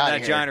gotta dragon get and outta that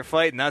here. giant are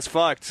fighting. That's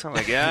fucked. I'm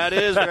like, yeah, it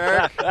is,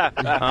 Varric.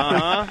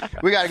 Uh-huh.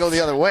 We got to go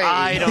the other way.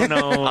 I don't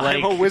know.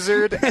 I'm a Like,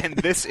 wizard, and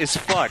this is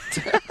fucked.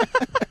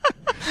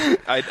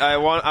 I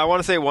want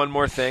to say one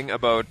more thing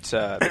about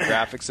the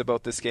graphics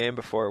about this game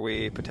before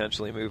we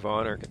potentially move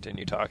on or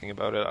continue talking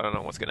about it. I don't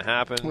know what's going to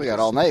happen. We got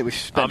all night. We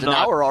spent I'm an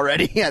not- hour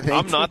already, I think.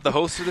 I'm not the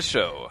host of the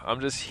show. I'm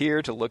just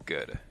here to look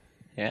good.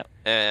 yeah.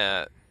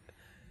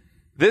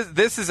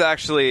 This is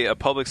actually a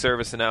public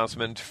service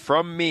announcement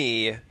from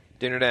me,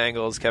 Dinner to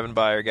Angles, Kevin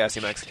Byer, Gassy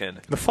Mexican.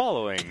 The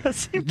following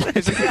is a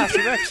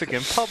Gassy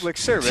Mexican public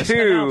service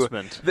Two,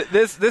 announcement.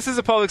 this is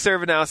a public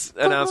service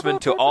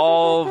announcement to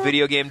all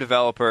video game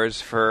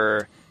developers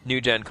for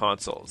new-gen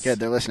consoles. Good,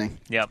 they're listening.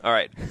 Yep. All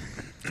right.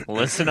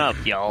 Listen up,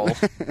 y'all.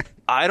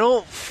 I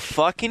don't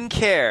fucking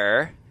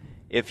care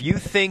if you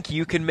think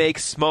you can make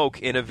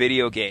smoke in a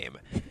video game.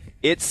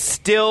 It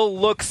still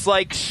looks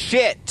like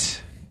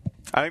shit.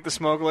 I think the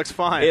smoke looks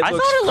fine. It I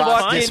looks thought it looked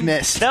fucking fine.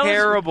 Dismissed. That was-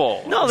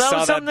 terrible. No, that saw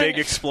was that something. big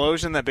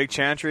explosion, that big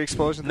chantry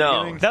explosion. At the No.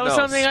 beginning? That was No,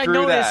 something I screw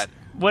noticed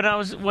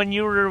that. when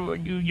you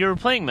were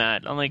playing,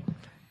 Matt. I'm like,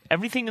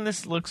 everything in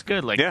this looks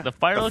good. Like Yeah, the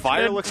fire looks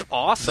good. looks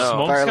awesome. No.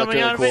 Smoke's Fire looked coming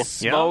really out cool. of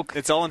it. Yeah. Smoke.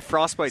 It's all in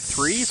Frostbite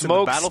 3. It's Smoke in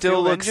the Battlefield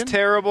still looks engine.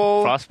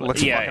 terrible. Frostbite.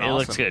 Looks Yeah, fucking it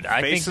looks awesome. good.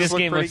 I think Faces this look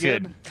game pretty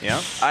looks good.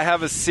 Yeah. I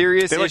have a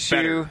serious They look issue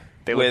better.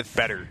 They look with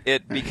better.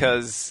 it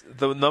because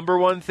the number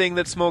one thing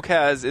that Smoke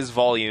has is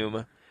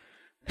volume,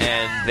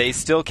 and they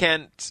still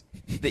can't.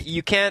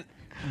 You can't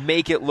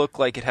make it look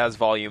like it has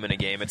volume in a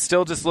game. It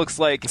still just looks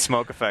like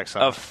Smoke effects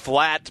on a it.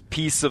 flat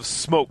piece of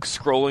smoke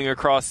scrolling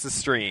across the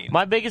screen.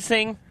 My biggest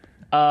thing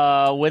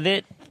with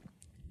it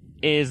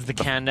is the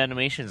canned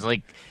animations.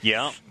 Like,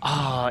 Yeah.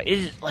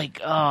 like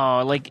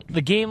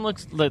the game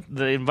looks,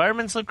 the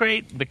environments look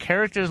great. The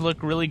characters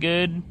look really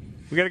good,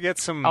 We got to get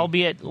some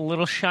albeit a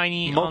little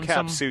shiny on mocap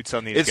some. suits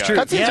on these It's guys. true,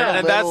 Cutscenes are a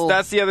and little-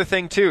 that's the other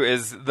thing too.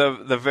 Is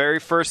the very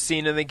first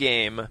scene in the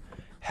game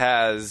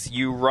has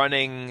you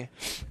running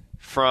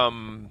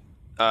from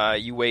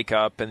you wake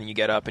up and then you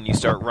get up and you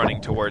start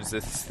running towards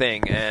this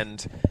thing,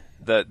 and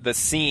the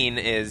scene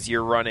is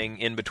you're running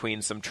in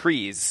between some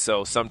trees.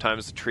 So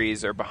sometimes the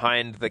trees are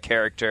behind the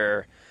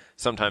character,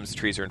 sometimes the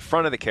trees are in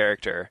front of the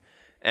character,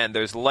 and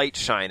there's light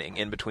shining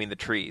in between the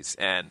trees.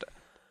 And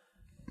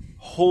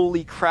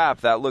holy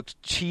crap, that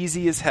looked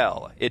cheesy as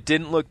hell. It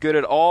didn't look good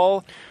at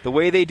all. The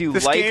way they do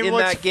This light game in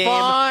looks that game,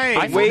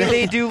 fine. the way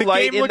they do The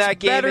light game in looks that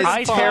game better is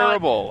than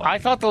terrible. I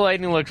thought the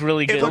lighting looked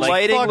really good. It looks The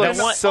lighting fucking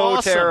looks so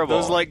awesome. terrible.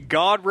 Those like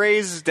God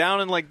rays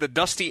down in like the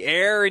dusty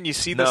air, and you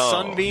see the No.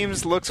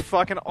 sunbeams. Looks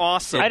fucking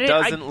awesome. It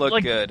doesn't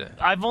look good.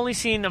 I've only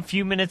seen a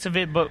few minutes of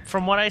it, but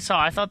from what I saw,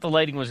 I thought the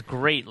lighting was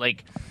great.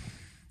 Like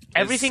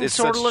everything it's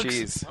sort of such looks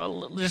cheese.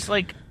 just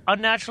like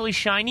unnaturally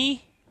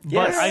shiny.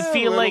 Yes. But I Yeah,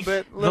 feel a like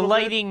little bit, the little bit.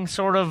 lighting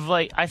sort of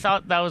like I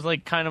thought that was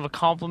like kind of a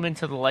compliment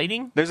to the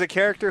lighting. There's a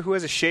character who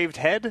has a shaved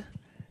head,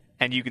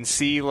 and you can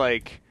see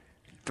like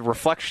the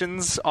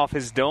reflections off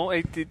his dome.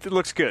 It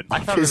looks good. I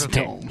thought it was His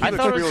okay. dome. I He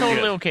thought it looks was real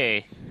totally good.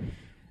 okay.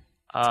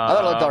 I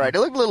thought it looked alright. It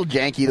looked a little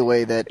janky the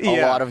way that a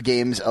Yeah. lot of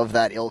games of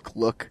that ilk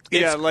look.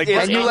 Yeah, like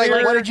it's And you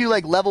weird. what did you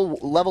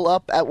level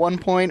up at one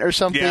point or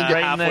something? yeah, right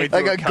in halfway the-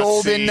 through Like a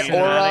golden cutscene.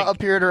 aura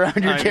appeared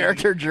around your I mean,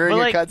 character during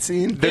but a like-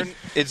 cutscene.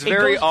 It's It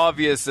very goes-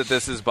 obvious that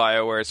this is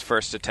BioWare's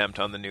first attempt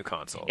on the new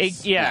consoles.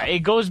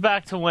 It goes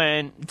back to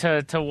when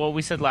to what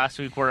we said last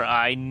week, where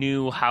I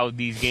knew how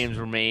these games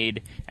were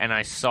made, and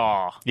I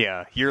saw.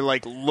 Yeah, you're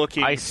like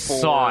looking I for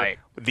saw it.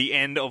 the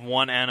end of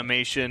one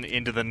animation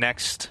into the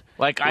next.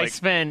 Like I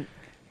spent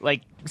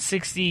like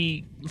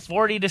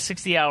 40 to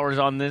 60 hours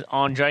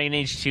on Dragon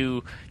Age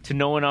 2 to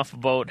know enough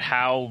about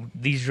how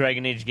these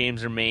Dragon Age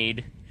games are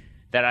made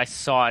that I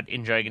saw it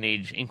in Dragon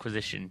Age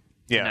Inquisition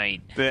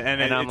tonight.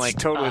 And I'm it's like,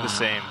 totally the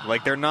same.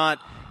 Like, they're not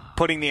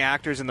putting the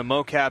actors in the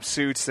mocap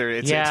suits.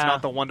 It's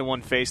not the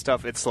one-to-one face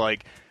stuff. It's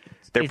like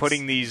they're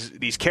putting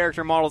these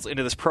character models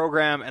into this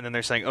program, and then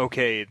they're saying,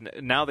 okay,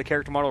 now the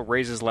character model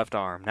raises left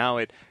arm. Now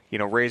it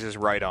raises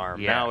right arm.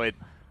 Yeah. Now it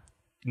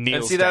kneels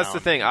And see, down. that's the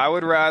thing. I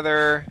would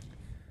rather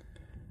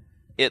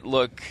it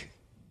look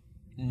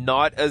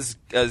not as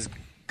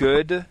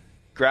good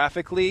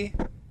graphically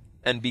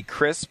and be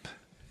crisp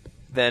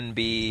than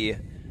be,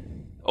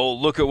 oh,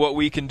 look at what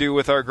we can do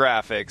with our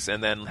graphics,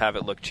 and then have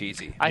it look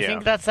cheesy. I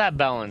think that's that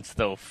balance,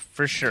 though,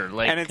 for sure.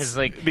 Like, And it's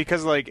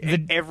because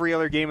every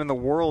other game in the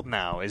world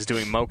now is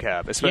doing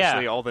mocap,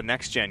 especially all the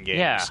next gen games.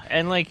 Yeah,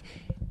 and like,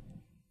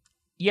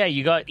 yeah,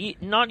 you got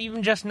not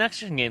even just next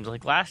gen games.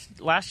 Like last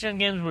gen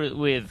games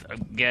with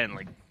again,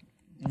 like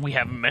we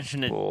haven't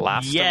mentioned it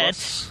Last of yet,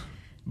 Us.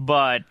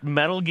 but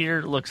Metal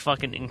Gear looks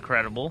fucking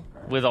incredible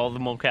with all the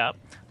mocap.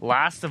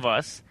 Last of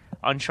Us,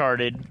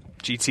 Uncharted,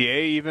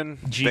 GTA even.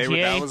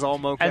 GTA, that was all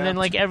mocap. and then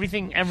like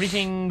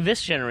everything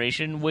this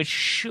generation, which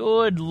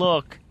should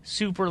look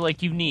super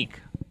like unique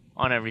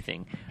on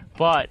everything.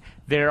 But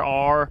there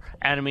are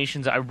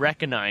animations I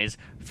recognize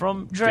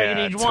from Dragon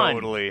Age 1,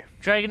 totally.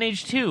 Dragon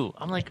Age 2.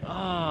 I'm like,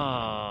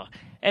 oh.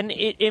 And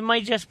it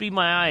might just be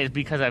my eyes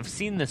because I've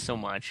seen this so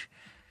much.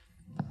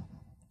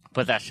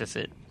 But that's just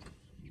it.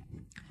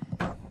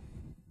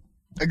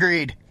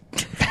 Agreed.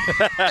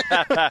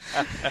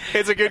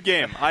 It's a good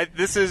game.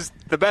 This is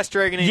the best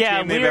Dragon Age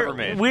game they've ever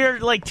made. We're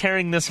like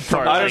tearing this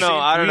apart. I don't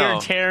know.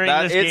 We're tearing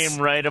That- this it's-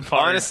 game right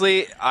apart.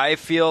 Honestly, I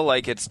feel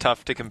like it's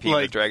tough to compete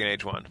Like- with Dragon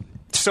Age 1.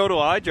 So do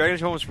I. Dragon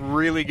Age 1 was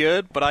really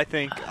good, but I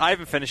think I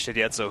haven't finished it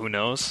yet, so who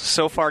knows?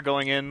 So far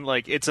going in,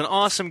 like, it's an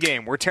awesome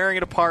game. We're tearing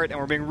it apart, and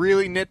we're being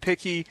really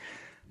nitpicky,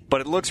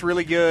 but it looks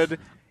really good.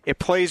 It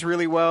plays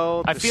really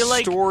well. I feel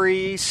like- the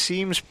story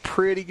seems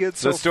pretty good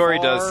so far. The story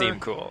does seem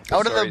cool.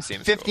 Out of story the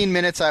seems 15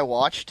 minutes I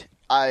watched,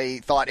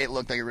 I thought it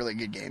looked like a really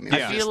good game.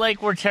 Yeah. I feel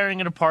like we're tearing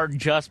it apart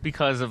just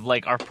because of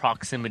like our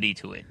proximity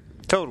to it.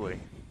 Totally.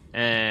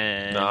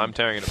 And cool. No, I'm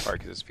tearing it apart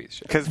because it's a piece of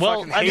shit. Because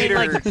Well, fucking I mean,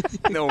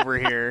 hater over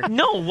here.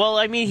 no, well,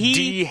 I mean,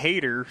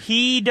 D-hater.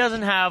 he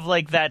doesn't have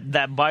like that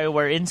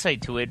BioWare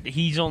insight to it.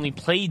 He's only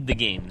played the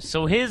games,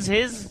 so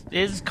his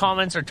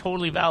comments are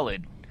totally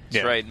valid. That's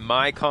Yeah. right.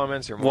 My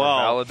comments are more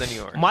valid than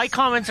yours. My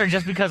comments are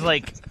just because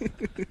like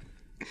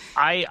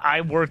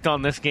I worked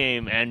on this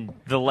game, and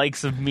the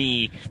likes of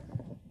me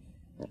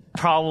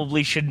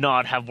probably should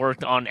not have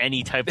worked on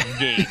any type of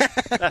game.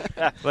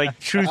 Like,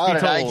 truth How be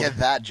did I told. get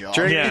that job?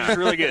 Dragon Yeah. Age is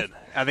really good.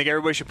 I think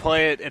everybody should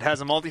play it. It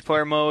has a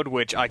multiplayer mode,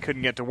 which I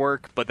couldn't get to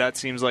work, but that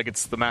seems like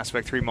it's the Mass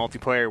Effect 3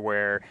 multiplayer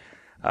where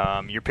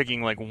you're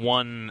picking like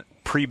one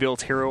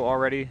pre-built hero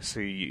already. So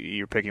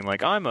you're picking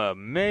like, I'm a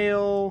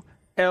male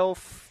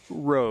elf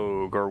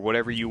rogue or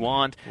whatever you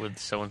want. With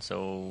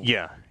so-and-so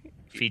Yeah.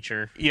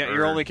 feature. Yeah, or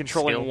you're only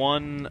controlling skill.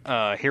 one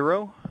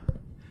hero.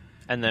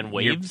 And then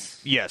waves.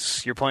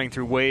 Yes, you're playing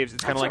through waves.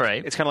 It's kind of That's like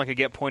right. it's kind of like a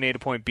get point A to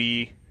point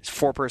B. It's a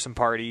 4-person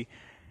party,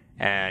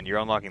 and you're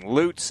unlocking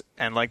loot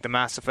and like the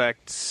Mass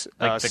Effect.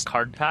 Like the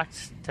card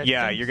packs type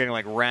yeah, things? you're getting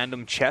like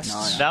random chests.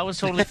 Oh, yeah. That was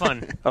totally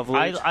fun. Of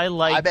loot. I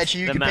like. I bet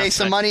you the could Mass pay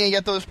some Effect. money and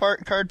get those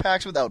card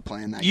packs without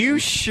playing that You game.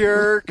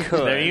 sure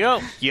could. There you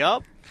go.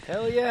 Yep.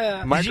 Hell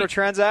yeah.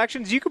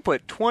 Microtransactions. You could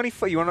put 20.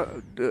 You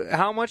want to?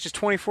 How much is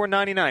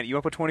 $24.99? You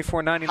want to put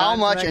 $24.99? How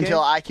much for that until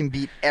game? I can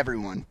beat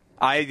everyone?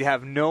 I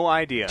have no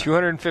idea.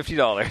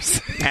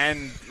 $250.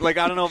 And like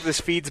I don't know if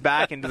this feeds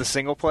back into the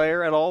single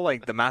player at all.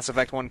 Like the Mass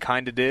Effect one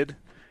kind of did.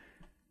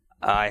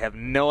 I have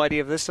no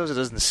idea if this does. It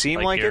doesn't seem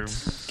like your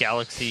it.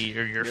 Galaxy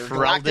or your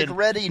Galactic Ferelden.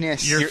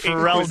 readiness. Your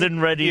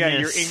Ferelden readiness. Yeah,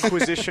 your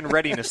Inquisition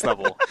readiness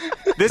level.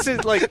 This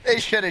is like They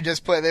should have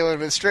just played. They would have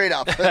been straight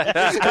up. It's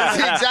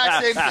the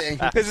exact same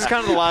thing. this is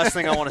kind of the last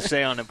thing I want to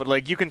say on it, but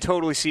like you can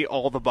totally see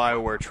all the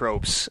BioWare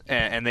tropes,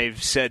 and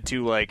they've said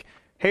too, like,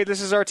 hey,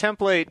 this is our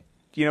template,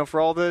 for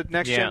all the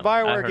next gen Yeah, I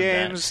BioWare heard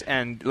games,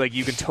 and like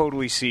you can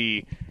totally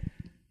see.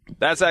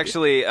 That's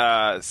actually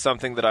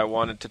something that I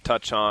wanted to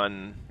touch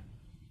on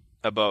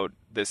about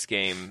this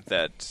game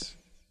that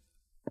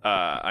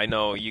I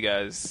know you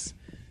guys,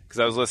 because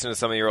I was listening to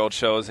some of your old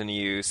shows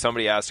and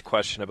somebody asked a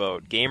question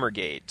about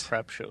Gamergate,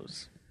 prep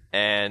shows.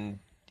 and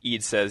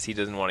Ede says he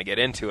doesn't want to get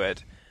into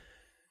it,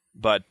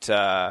 but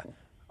a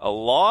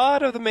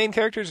lot of the main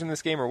characters in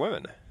this game are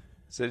women.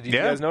 So did you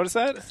Yeah. guys notice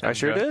that? I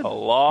sure did. A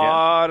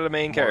lot of the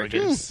main Morgan.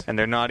 characters. And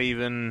they're not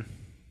even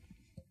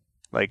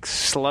like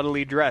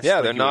sluttily dressed. Yeah,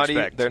 like they're you not.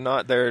 expect.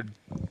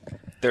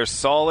 They're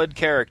solid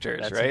characters,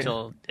 That's right?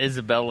 until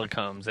Isabella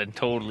comes and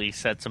totally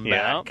sets them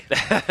Yeah. back.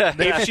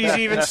 If she's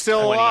even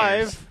still 20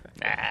 alive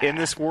Nah. in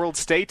this world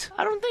state,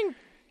 I don't think.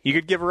 you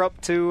could give her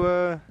up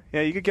to.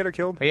 You could get her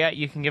killed. But yeah,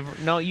 you can give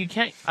her. No, you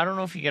can't. I don't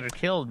know if you get her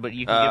killed, but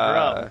you can give her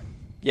up.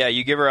 Yeah,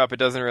 you give her up. It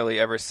doesn't really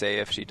ever say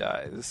if she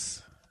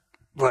dies.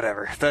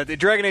 Whatever. The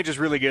Dragon Age is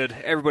really good.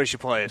 Everybody should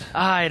play it.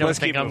 I don't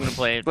think I'm going to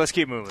play it. Let's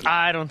keep moving.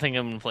 I don't think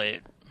I'm going to play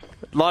it.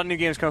 A lot of new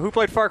games come. Who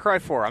played Far Cry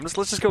 4? Let's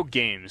just go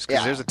games,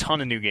 because there's a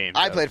ton of new games.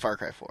 I played Far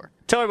Cry 4.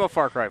 Tell me about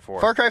Far Cry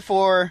 4. Far Cry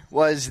 4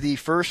 was the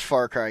first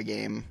Far Cry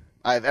game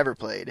I've ever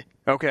played.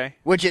 Okay.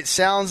 Which it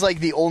sounds like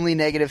the only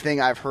negative thing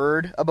I've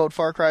heard about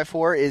Far Cry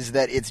 4 is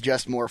that it's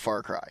just more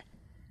Far Cry.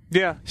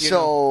 Yeah.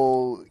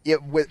 So,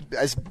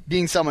 as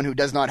being someone who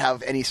does not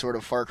have any sort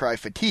of Far Cry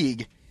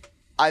fatigue,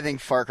 I think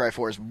Far Cry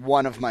 4 is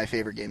one of my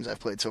favorite games I've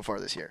played so far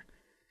this year.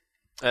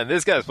 And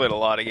this guy's played a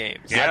lot of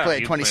games. I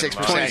played 26%.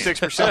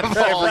 26% of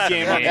every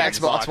game on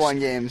Xbox One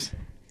games.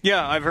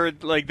 Yeah, I've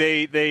heard like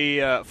they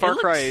Far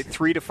Cry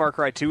 3 to Far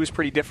Cry 2 is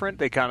pretty different.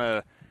 They kind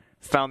of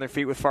found their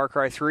feet with Far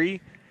Cry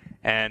 3,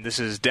 and this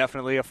is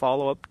definitely a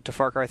follow-up to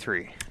Far Cry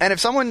 3. And if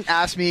someone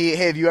asked me,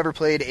 hey, have you ever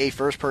played a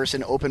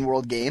first-person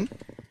open-world game?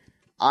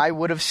 I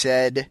would have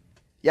said,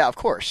 yeah, of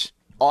course.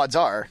 Odds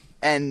are.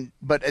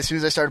 But as soon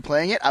as I started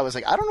playing it, I was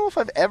like, I don't know if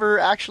I've ever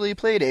actually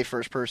played a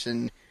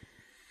first-person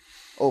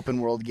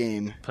open-world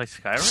game. Play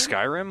Skyrim?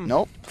 Skyrim?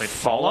 Nope. Play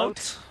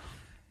Fallout?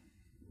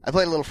 I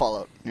played a little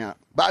Fallout, yeah.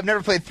 But I've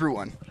never played through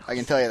one. I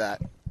can tell you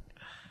that.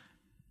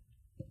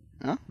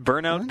 Huh?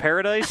 Burnout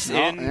Paradise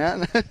in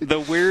yeah. the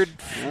weird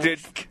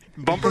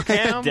bumper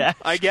cam,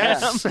 I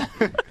guess.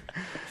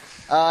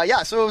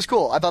 Yeah, so it was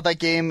cool. I thought that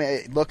game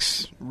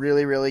looks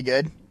really, really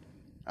good.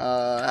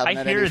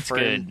 I hear it's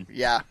good.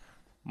 Yeah.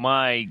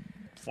 My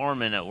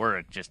foreman at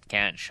work just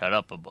can't shut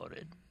up about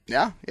it.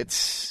 Yeah,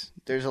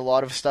 there's a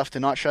lot of stuff to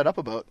not shut up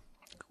about.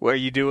 What are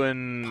you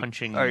doing?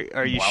 Punching Are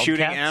you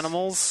shooting wildcats?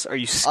 animals? Are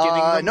you skinning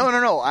them?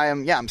 No.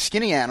 I'm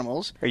skinning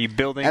animals. Are you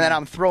building? And then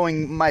I'm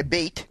throwing my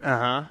bait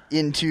Uh-huh.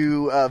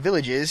 into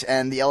villages,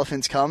 and the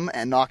elephants come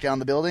and knock down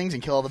the buildings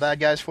and kill all the bad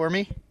guys for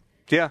me.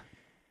 Yeah.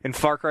 In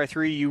Far Cry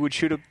 3, you would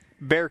shoot a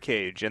bear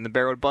cage, and the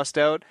bear would bust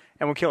out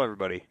and would kill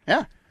everybody.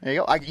 Yeah, there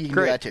you go. You can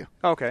Great. do that too.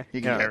 Okay.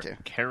 You can do that too.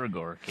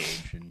 Karagor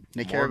cage and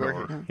Nick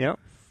Mordor. Carragher. Yep.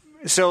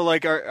 So,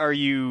 like, are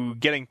you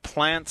getting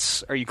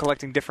plants? Are you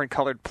collecting different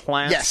colored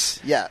plants? Yes,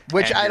 yeah.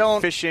 Which and I you're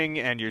don't. fishing,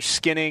 and you're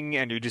skinning,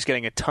 and you're just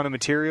getting a ton of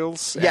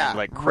materials. Yeah, and,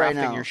 like, crafting right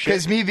now. your shit.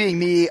 Because me being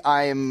me,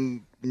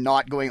 I'm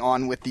not going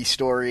on with the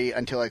story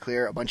until I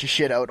clear a bunch of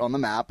shit out on the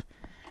map.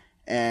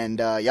 And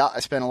I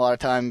spent a lot of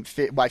time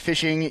by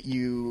fishing.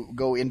 You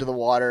go into the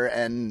water,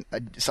 and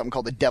something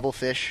called a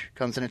devilfish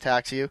comes and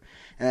attacks you,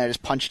 and I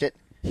just punched it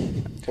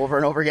over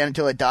and over again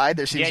until it died.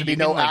 There seems to be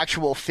no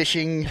actual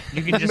fishing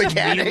You can just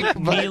mechanic.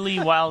 melee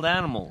wild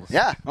animals.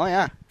 Yeah, oh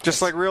yeah,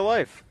 just like real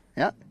life.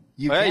 yeah.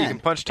 You can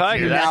punch You're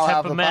tigers. You that now type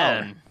have of the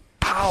man.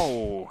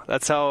 Pow!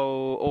 That's how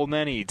Old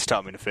Man Eats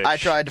taught me to fish. I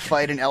tried to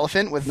fight an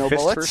elephant with no Fist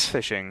bullets, first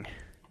fishing.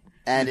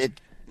 and it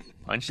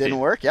Punched didn't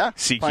it. work. Yeah,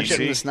 CQC. punched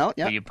it in the snout.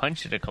 Yeah, But you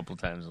punched it a couple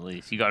times at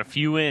least. You got a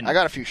few in. I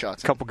got a few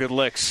shots. A couple good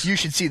licks. You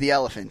should see the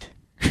elephant.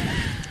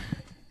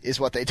 Is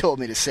what they told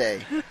me to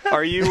say.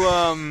 Are you,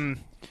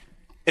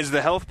 is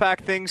the health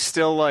pack thing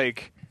still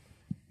like,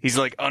 he's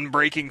like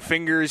unbreaking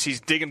fingers, he's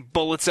digging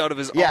bullets out of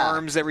his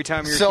arms every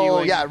time you're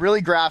healing? Yeah,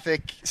 really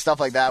graphic stuff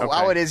like that. Okay.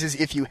 How it is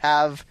if you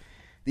have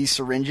these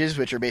syringes,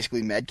 which are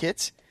basically med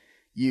kits,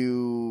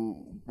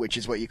 which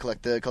is what you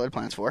collect the colored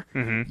plants for,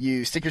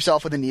 you stick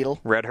yourself with a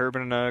needle. Red herb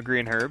and a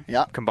green herb.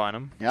 Yeah. Combine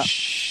them. Yeah.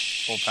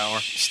 Full power.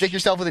 Stick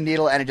yourself with a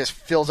needle, and it just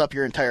fills up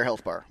your entire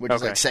health bar, which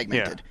is Okay, like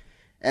segmented. yeah.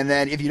 And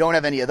then if you don't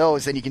have any of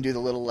those, then you can do the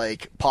little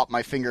like pop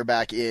my finger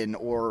back in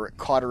or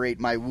cauterate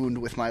my wound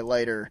with my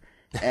lighter,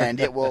 and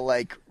it will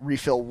like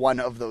refill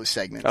one of those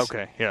segments.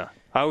 Okay, yeah.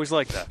 I always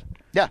like that.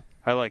 Yeah.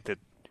 I like that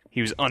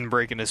he was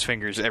unbreaking his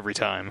fingers every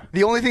time.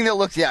 The only thing that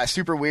looks,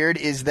 super weird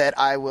is that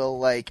I will,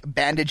 like,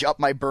 bandage up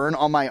my burn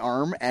on my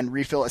arm and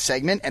refill a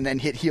segment and then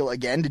hit heal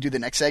again to do the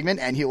next segment,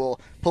 and he will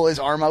pull his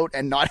arm out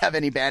and not have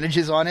any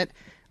bandages on it,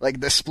 like,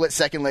 the split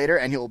second later,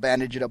 and he'll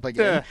bandage it up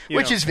again,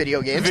 which is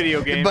video games.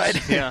 Video games,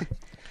 But, yeah.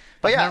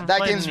 but yeah, Never that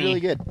played game's any- really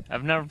good.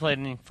 I've never played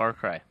any Far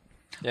Cry.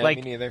 Yeah, Like-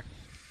 me neither.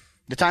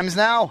 The time is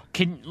now.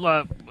 Can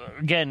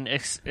again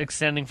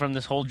extending from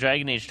this whole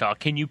Dragon Age talk?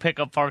 Can you pick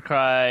up Far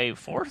Cry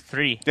 4,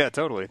 3? Yeah,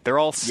 totally. They're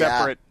all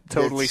separate,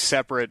 totally it's-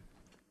 separate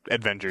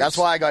adventures. That's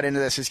why I got into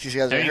this, is because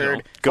you guys There have you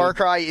heard. go. Far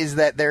Cry is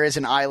that there is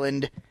an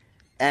island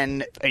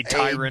and A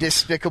tyrant.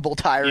 despicable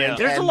tyrant, Yeah.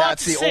 There's and a lot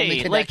that's to the say.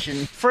 only connection.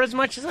 Like, for as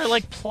much as I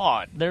like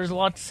plot, there's a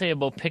lot to say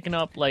about picking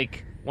up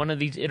like one of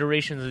these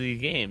iterations of these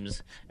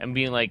games and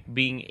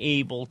being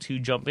able to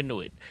jump into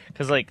it.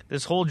 Because like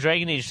this whole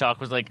Dragon Age talk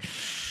was like,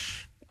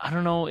 I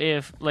don't know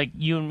if like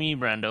you and me,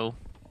 Brando.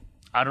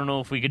 I don't know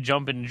if we could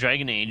jump into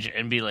Dragon Age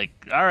and be like,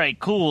 all right,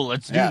 cool,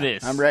 let's do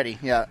this. I'm ready.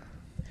 Yeah.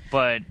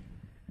 But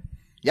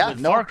Yeah, with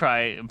no. Far Cry,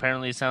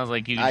 apparently it sounds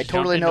like you can I just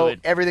totally jump into know it.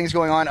 everything's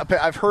going on.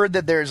 I've heard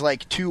that there's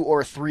like 2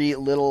 or 3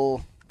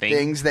 little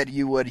things that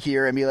you would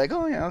hear and be like,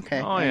 oh yeah,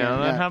 okay. Oh yeah,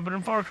 that happened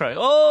in Far Cry.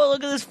 Oh,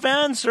 look at this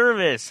fan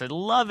service. I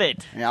love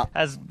it. Yeah.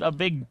 As a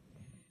big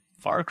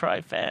Far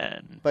Cry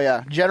fan. But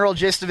yeah, general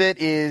gist of it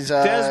is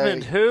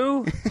Desmond,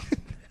 who?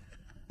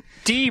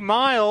 D.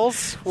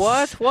 Miles?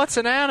 What? What's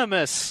an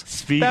animus?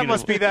 Speaking that of-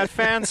 must be that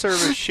fan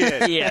service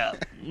shit. Yeah,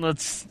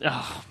 let's.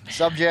 Oh,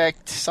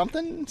 Subject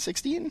something?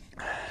 16?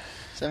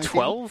 17?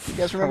 12? You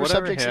guys remember Or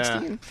whatever? Subject Yeah.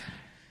 16?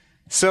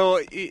 So,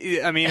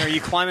 I mean, are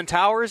you climbing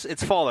towers?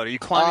 It's Fallout. Are you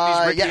climbing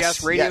these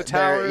rickety-ass radio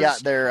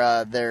towers?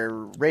 They're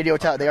radio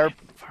towers. They are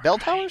bell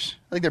towers?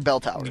 I think they're bell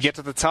towers. You get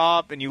to the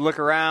top, and you look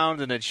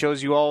around, and it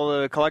shows you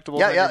all the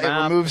collectibles on your It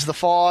map. removes the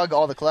fog,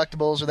 all the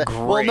collectibles are there.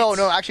 Great. Well,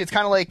 no, actually, it's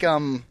kind of like,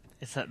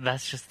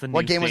 that's just the new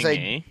What game was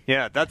thing, I- eh?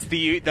 Yeah, that's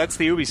the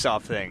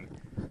Ubisoft thing.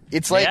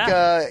 it's like,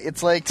 Yeah.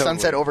 Sunset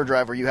Totally.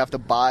 Overdrive, where you have to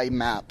buy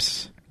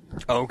maps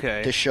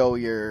Okay. to show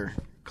your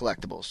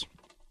collectibles.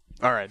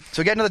 All right.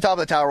 So getting to the top of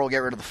the tower will get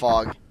rid of the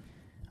fog,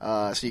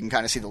 so you can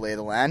kind of see the lay of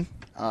the land,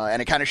 and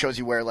it kind of shows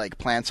you where like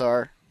plants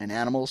are and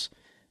animals.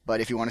 But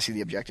if you want to see the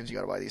objectives, you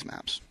got to buy these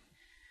maps.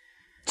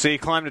 So you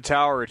climbed a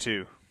tower or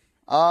two. In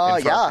Far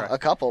Yeah, Cry. a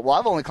couple. Well,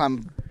 I've only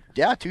climbed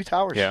 2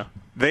 towers.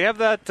 They have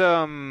that.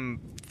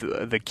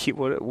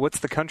 What's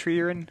the country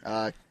you're in?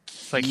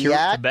 It's like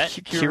Kiat? Tibet.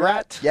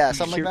 Kirat? Yeah,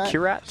 something like that.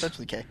 Kirat?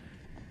 Essentially K.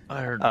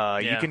 I heard,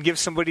 You can give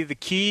somebody the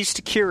keys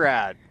to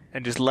Kirat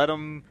and just let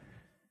them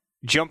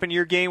jump into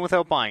your game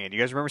without buying it. You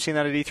guys remember seeing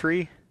that at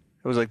E3?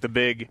 It was like the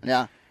big.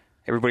 Yeah.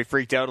 Everybody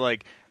freaked out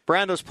like,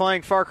 Brando's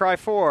playing Far Cry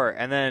 4,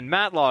 and then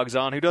Matt logs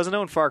on, who doesn't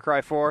own Far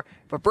Cry 4,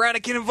 but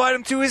Brando can invite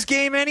him to his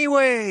game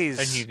anyways.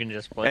 and you can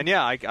just play. And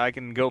yeah, I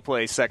can go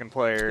play second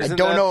player. I don't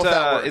know if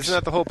that works. Isn't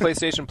that the whole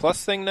PlayStation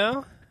Plus thing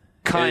now?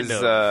 Kind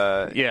Is,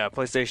 of. Yeah,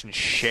 PlayStation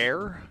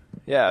Share.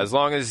 Yeah, as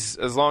long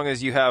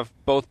as you have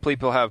both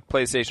people have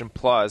PlayStation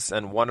Plus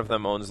and one of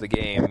them owns the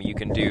game, you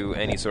can do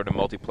any sort of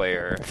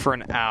multiplayer. For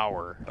an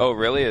hour. Oh,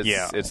 really?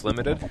 Yeah. It's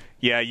limited?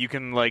 Yeah, you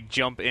can like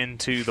jump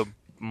into the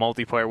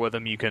multiplayer with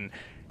them. You can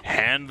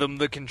hand them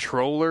the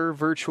controller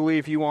virtually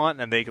if you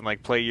want, and they can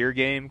like play your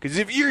game. Because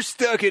if you're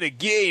stuck in a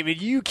game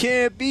and you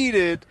can't beat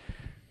it,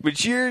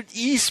 but your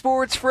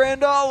esports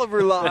friend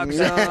Oliver logs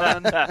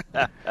on,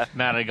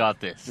 Matt, I got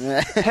this.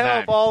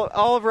 help,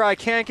 Oliver! I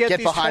can't get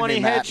these behind 20 me,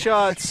 Matt.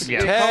 headshots.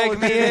 Yeah. in Call Tag of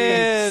me Duty.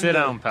 in. Sit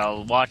down,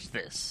 pal. Watch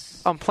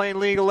this. I'm playing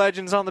League of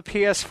Legends on the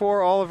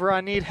PS4. Oliver, I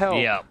need help.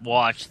 Yeah,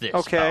 watch this.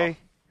 Okay.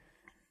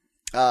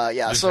 Yeah.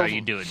 This is So how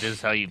you do it. This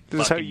is how you.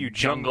 This is how fucking you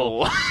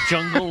jungle.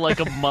 jungle like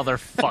a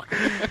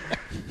motherfucker.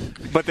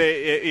 But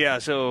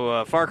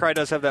so Far Cry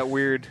does have that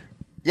weird.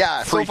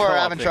 yeah. So free far, I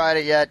co-op haven't thing. tried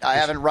it yet. I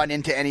haven't run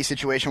into any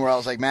situation where I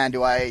was like, man,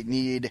 do I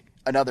need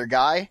another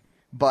guy?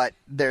 But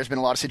there's been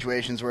a lot of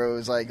situations where it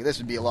was like, this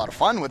would be a lot of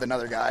fun with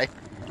another guy.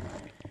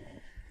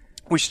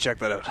 We should check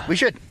that out. We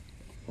should.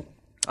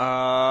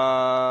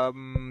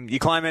 You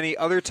climb any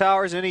other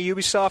towers? Any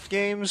Ubisoft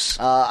games?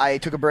 I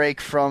took a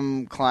break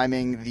from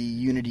climbing the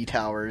Unity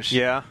towers.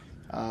 Yeah.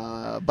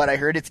 But I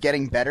heard it's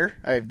getting better.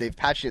 They've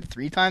patched it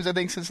 3 times, I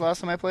think, since the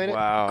last time I played it.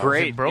 Wow.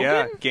 Great. broken?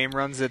 Yeah. Game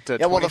runs at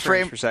 20 Yeah, well, the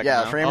frames per second.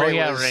 now. frame Oh, rate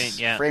yeah, was right,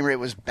 yeah. frame rate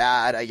was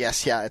bad. I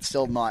guess, yeah, it's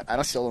still not.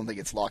 Still don't think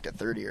it's locked at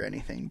 30 or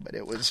anything. But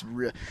it was.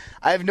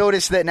 I've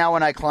noticed that now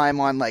when I climb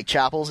on like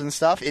chapels and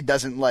stuff, it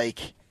doesn't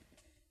like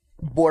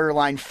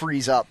borderline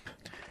freeze up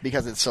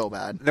because it's so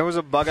bad. There was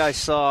a bug I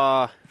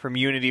saw from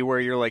Unity where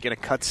you're like in a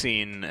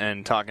cutscene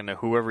and talking to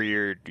whoever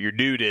your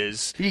dude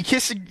is. You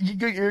kiss,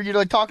 you're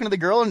like talking to the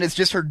girl, and it's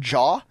just her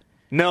jaw,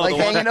 No, like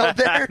the one, hanging out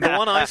there. the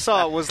one I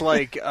saw was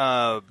like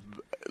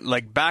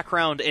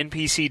background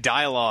NPC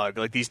dialogue.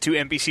 Like these two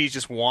NPCs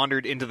just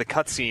wandered into the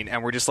cutscene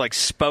and were just like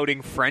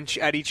spouting French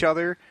at each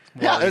other.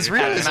 Yeah, it's at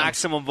realism.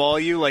 maximum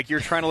volume. Like you're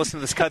trying to listen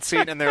to this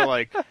cutscene and they're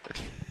like,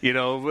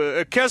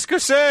 qu'est-ce que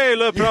c'est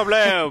le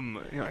problème?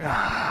 You're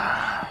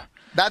like,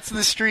 That's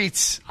the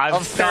streets I've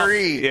of stopped-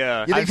 Paris.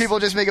 Yeah. You think I've- people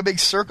just make a big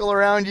circle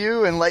around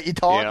you and let you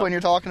talk Yeah. when you're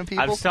talking to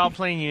people? I've stopped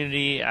playing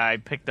Unity. I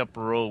picked up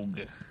Rogue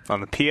on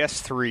the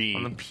PS3.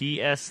 on the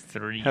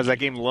PS3. How's that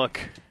game look?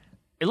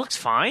 It looks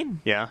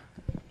fine. Yeah.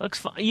 Looks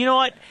fine. You know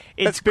what?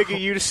 That's big of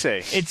you to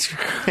say. It's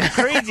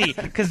crazy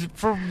because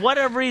for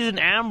whatever reason,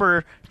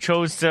 Amber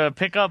chose to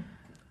pick up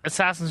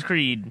Assassin's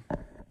Creed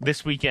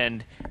this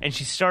weekend, and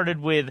she started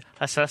with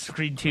Assassin's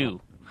Creed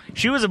 2.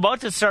 She was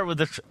about to start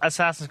with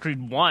Assassin's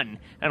Creed 1,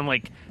 and I'm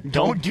like,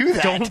 Don't do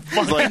that. Don't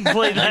fucking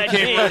play that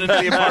Came out game. into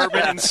the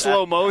apartment in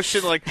slow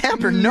motion, like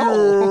Amber,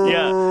 no.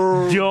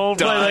 Yeah, don't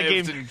play that dived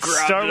game. and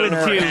grabbed Start it with in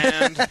her 2.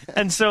 hand.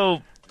 And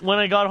so when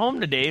I got home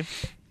today,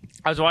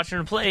 I was watching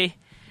her play,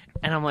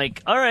 and I'm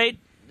like, all right,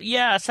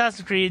 yeah,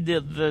 Assassin's Creed,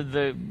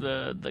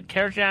 the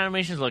character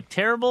animations look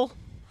terrible.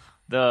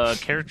 The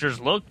characters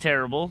look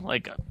terrible.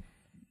 Like,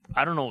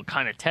 I don't know what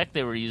kind of tech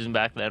they were using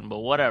back then, but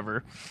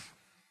whatever.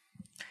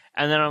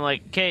 And then I'm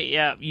like, okay,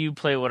 yeah, you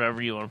play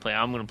whatever you want to play.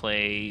 I'm going to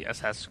play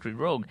Assassin's Creed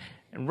Rogue.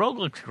 And Rogue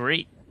looks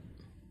great.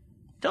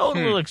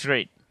 Totally looks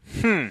great.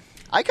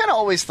 I kind of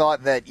always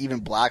thought that even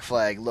Black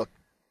Flag looked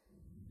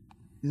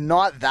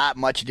not that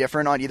much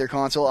different on either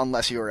console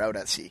unless you were out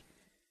at sea.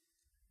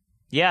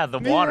 Yeah, the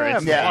water. Yeah,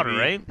 It's maybe. water,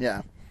 right?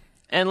 Yeah.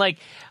 And, like,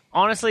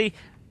 honestly,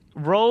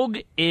 Rogue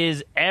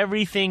is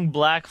everything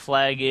Black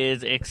Flag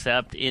is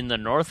except in the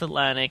North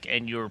Atlantic,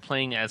 and you're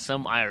playing as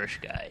some Irish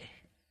guy.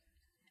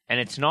 And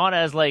it's not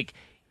as, like,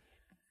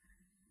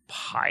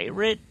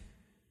 pirate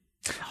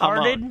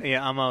hearted.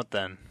 I'm out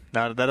then.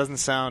 No, that doesn't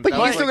sound. But that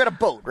you was still got a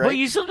boat, right? But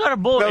you still got a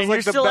boat, that was and like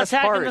you're the still best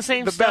attacking part. the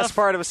same the stuff. best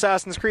part of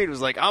Assassin's Creed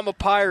was like, I'm a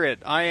pirate.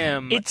 I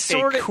am It's a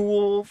sorta-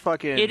 cool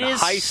fucking It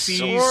is high seas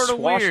sorta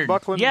weird.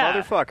 swashbuckling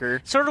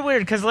motherfucker. Sort of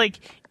weird because, like,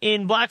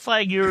 in Black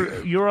Flag,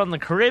 you're on the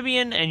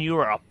Caribbean and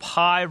you're a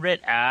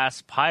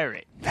pirate-ass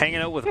pirate. Hanging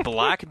out with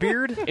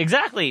Blackbeard.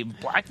 Exactly,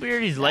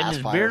 Blackbeard. He's lighting Ass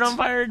his beard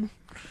pirates.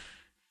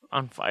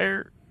 on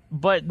fire.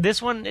 But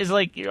this one is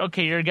like,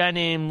 okay, you're a guy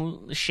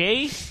named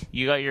Shay.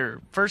 You got your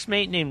first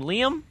mate named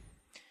Liam.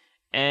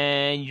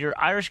 And your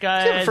Irish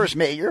guy. You have a first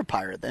mate. You're a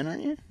pirate then,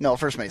 aren't you? No,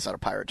 first mate's not a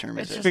pirate term,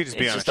 is it? You just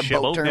be It's on just a a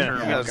ship. boat term.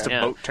 Yeah, Okay. it's a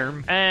boat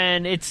term.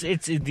 And it's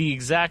the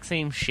exact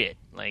same shit.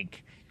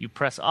 Like, you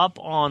press up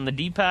on the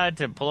D-pad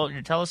to pull out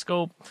your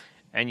telescope,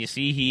 and you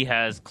see he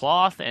has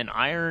cloth and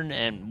iron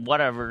and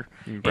whatever.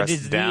 You press it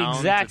is down the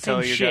exact to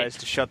tell same you shit. guys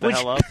to shut the which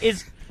hell up.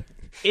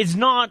 Is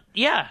not,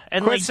 yeah.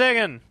 And Quit like,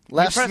 singing.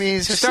 Les press-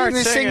 means to start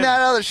sing singing.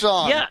 that other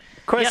song. yeah.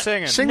 Quit yeah.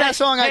 singing. Sing that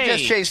song I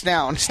just Hey. chased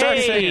down.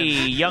 Hey,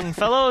 singing. young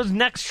fellows,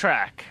 next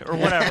track or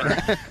whatever.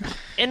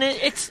 And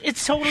it's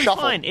totally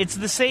Shuffle. fine. It's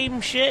the same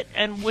shit,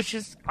 and which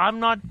is I'm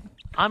not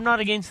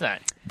against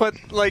that But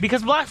like,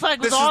 because Black Flag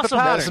was this is the awesome.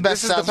 pattern. That's the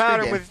best This is the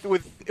Assassin's Creed pattern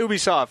with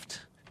Ubisoft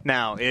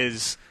now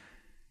is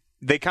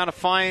they kind of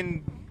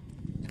find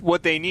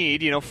what they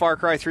need. You know, Far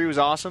Cry 3 was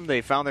awesome.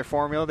 They found their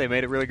formula. They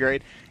made it really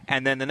great.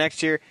 And then the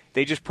next year,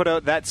 they just put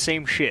out that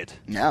same shit.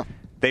 Yeah.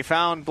 They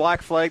found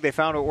Black Flag. They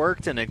found it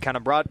worked, and it kind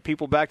of brought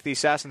people back to the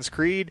Assassin's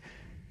Creed.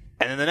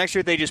 And then the next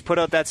year, they just put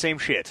out that same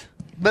shit.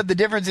 But the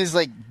difference is,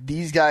 like,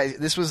 these guys,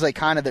 this was, like,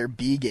 kind of their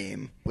B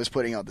game, was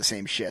putting out the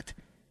same shit.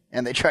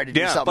 And they tried to do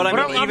Yeah, something but I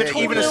really mean, big.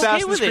 totally even okay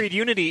Assassin's with it. Creed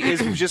Unity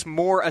is just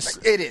more.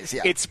 It is,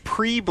 yeah. It's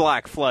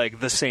pre-Black Flag,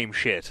 the same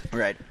shit.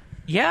 Right.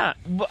 Yeah,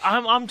 but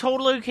I'm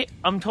totally okay.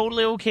 I'm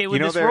totally okay with You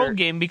know, this they're- rogue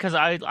game because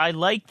I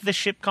like the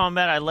ship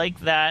combat. I like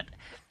that.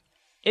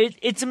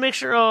 It's a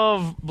mixture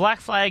of Black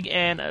Flag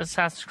and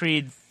Assassin's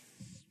Creed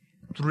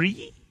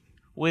 3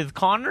 with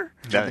Connor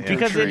Yeah,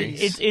 because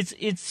trees.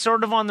 it's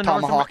sort of on the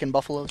Tomahawk and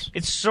Buffaloes.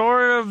 It's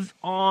sort of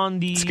on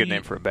the It's a good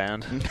name for a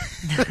band.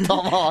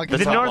 Tomahawk. the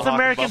Tomahawk North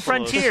American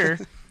Buffaloes. frontier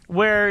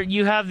where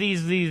you have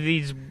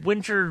these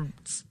winter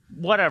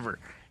whatever.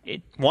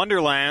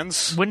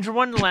 Wonderlands. Winter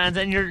Wonderlands,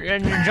 and you're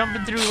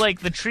jumping through like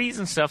the trees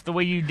and stuff the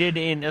way you did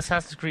in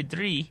Assassin's Creed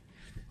 3,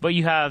 but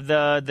you have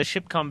the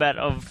ship combat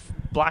of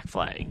Black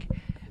Flag,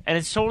 and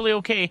it's totally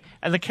okay.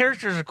 And the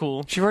characters are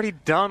cool. You've already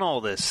done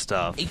all this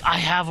stuff. I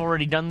have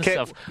already done this 'Kay.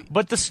 stuff,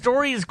 but the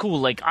story is cool.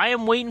 Like I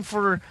am waiting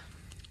for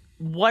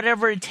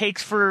whatever it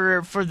takes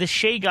for the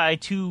Shay guy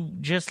to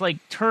just like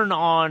turn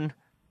on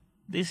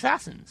the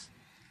assassins.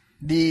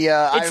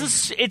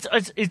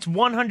 It's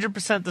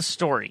 100% the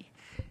story.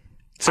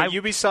 So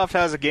Ubisoft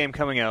has a game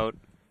coming out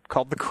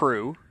called The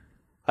Crew.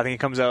 I think it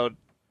comes out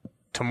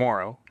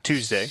tomorrow,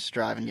 Tuesday,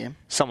 driving game.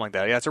 something like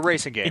that. Yeah, it's a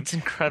racing game. It's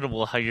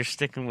incredible how you're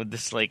sticking with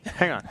this like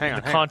Hang on.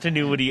 the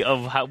continuity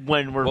of how,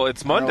 when we're Well,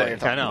 it's Monday.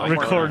 I know.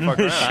 recording Fuck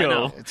this around. show. I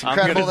know. It's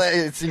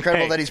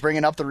incredible Hey. that he's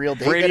bringing up the real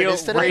date that it Radio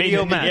is today. radio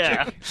Yeah.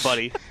 magic,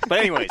 buddy. But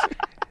anyways,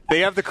 they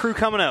have The Crew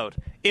coming out.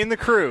 In The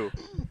Crew,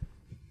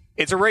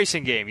 it's a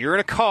racing game. You're in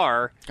a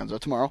car. Comes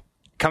out tomorrow.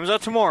 Comes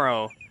out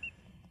tomorrow.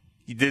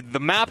 The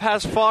map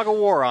has Fog of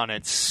War on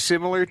it,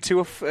 similar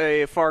to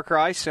a Far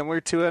Cry,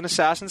 similar to an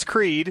Assassin's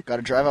Creed. Got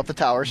to drive up the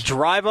towers.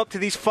 Drive up to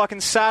these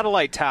fucking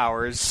satellite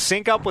towers,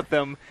 sync up with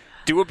them,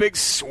 do a big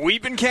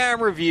sweeping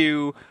camera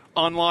view,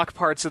 unlock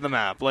parts of the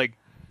map. Like,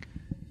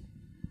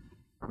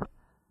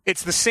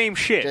 it's the same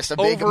shit. Just a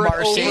big over and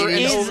over and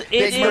Mercedes, over.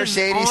 It is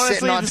Mercedes honestly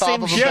sitting on the top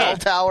same of a shit. bell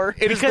tower.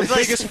 It is Because, the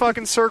like- biggest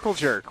fucking circle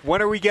jerk.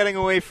 When are we getting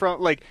away from,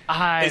 like,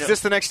 I is don't- this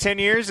the next 10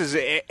 years? Is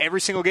it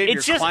every single game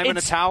you're climbing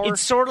a tower? It's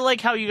sort of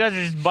like how you guys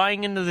are just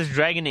buying into this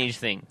Dragon Age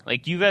thing.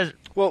 Like you guys,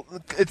 Well,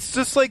 it's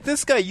just like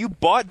this guy. You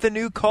bought the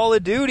new Call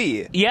of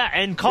Duty. yeah,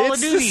 and Call It's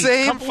of the Duty.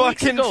 same a couple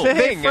weeks fucking ago.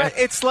 thing.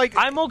 It's like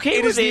I'm okay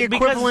It with is the it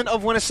because- equivalent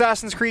of when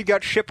Assassin's Creed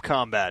got ship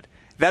combat.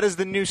 That is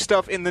the new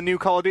stuff in the new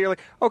Call of Duty. You're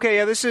like, okay,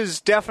 yeah, this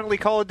is definitely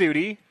Call of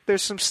Duty.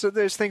 There's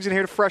there's things in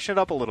here to freshen it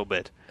up a little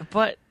bit.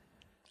 But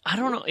I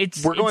don't know.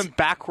 We're going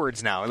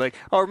backwards now. Like,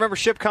 oh, remember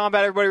ship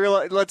combat?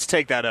 Everybody, let's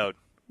take that out.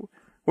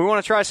 We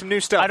want to try some new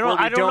stuff. I don't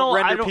where we know.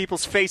 render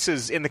people's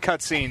faces in the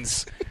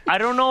cutscenes. I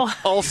don't know.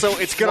 Also,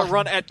 it's going to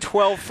run at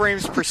 12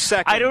 frames per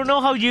second. I don't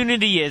know how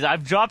Unity is.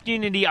 I've dropped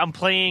Unity. I'm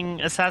playing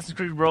Assassin's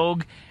Creed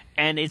Rogue,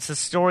 and it's a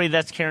story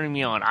that's carrying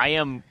me on. I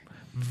am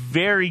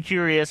very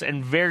curious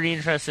and very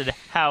interested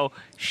how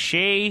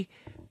Shay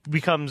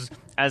becomes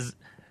as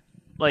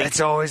like It's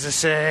always the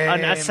same.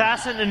 an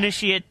assassin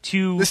initiate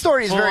to The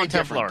story is very full-on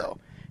different, Templar. though.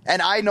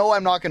 And I know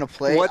I'm not going to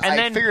play. What- And I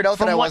then figured out that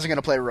from I what- wasn't going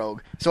to play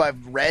Rogue. So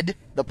I've read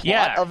the plot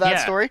Yeah, of that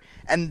yeah. story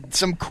and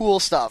some cool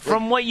stuff.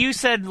 From what you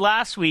said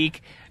last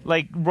week,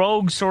 like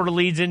Rogue sort of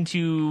leads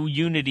into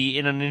Unity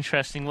in an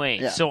interesting way.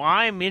 Yeah. So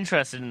I'm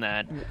interested in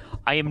that.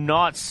 I am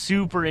not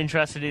super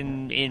interested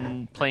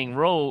in playing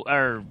Rogue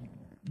or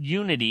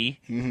Unity,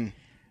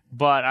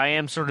 but I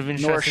am sort of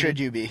interested. Nor should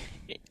you be.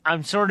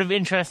 I'm sort of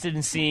interested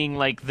in seeing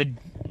like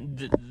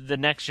the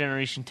next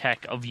generation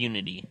tech of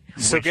Unity.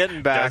 So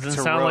getting back Doesn't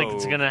to sound Rogue, like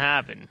it's gonna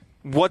happen.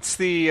 what's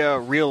the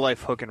real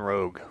life hook in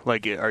Rogue?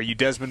 Like, are you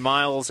Desmond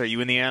Miles? Are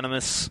you in the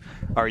Animus?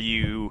 Are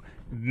you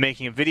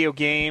making a video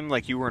game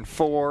like you were in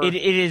 4? It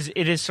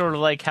is sort of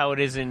like how it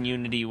is in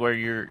Unity,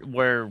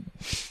 where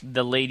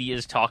the lady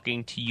is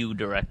talking to you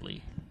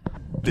directly.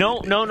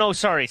 No,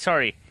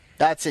 sorry.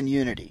 That's in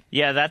Unity.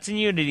 Yeah, that's in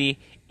Unity.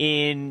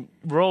 In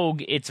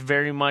Rogue, it's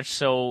very much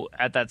so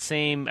at that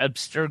same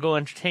Abstergo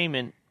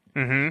Entertainment.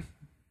 Mm-hmm.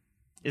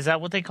 Is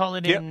that what they call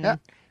it? Yep. In?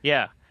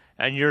 Yeah.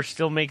 And you're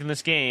still making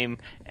this game,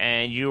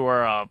 and you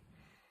are a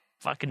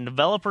fucking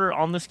developer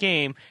on this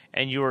game,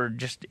 and you are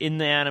just in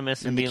the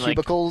Animus and the being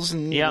cubicles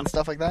like, and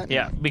stuff like that?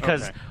 Yeah,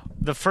 because Okay.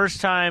 the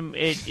first time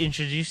it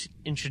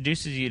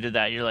introduces you to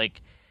that, you're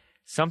like,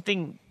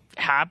 something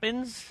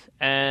happens,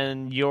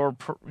 and your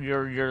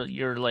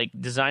like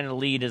designer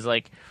lead is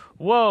like,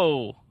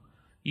 whoa,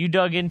 you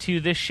dug into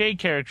this Shay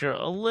character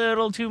a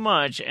little too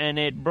much, and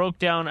it broke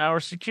down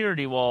our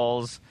security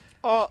walls.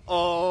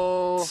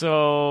 Uh-oh.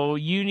 So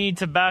you need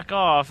to back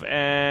off,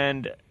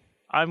 and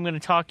I'm going to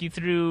talk you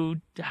through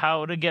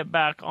how to get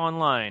back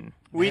online.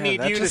 We Man, need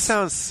that you just to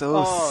sounds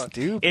so Oh,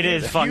 stupid. It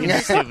is fucking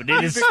stupid.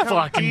 It is become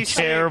fucking desync.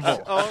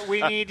 terrible. Oh,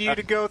 we need you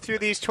to go through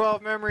these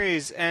 12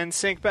 memories and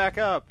sync back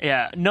up.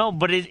 Yeah, no,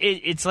 but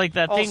it's like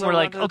that thing Also, where, run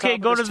like, to the okay,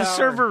 top go of to this the tower.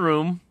 server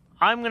room.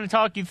 I'm going to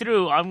talk you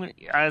through.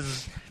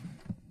 As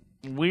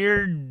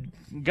weird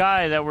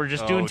guy that we're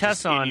just doing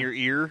tests just on. in your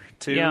ear,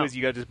 too? Yeah. Is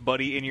you got this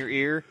buddy in your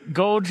ear?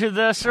 Go to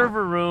the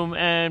server room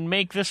and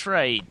make this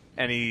right.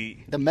 And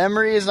he The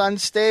memory is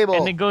unstable.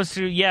 And it goes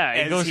through,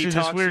 As it goes he through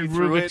this talks weird you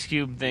through Rubik's it,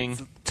 Cube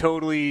thing.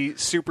 totally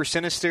super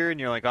sinister, and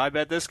you're like, I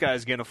bet this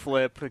guy's going to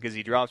flip, because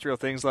he drops real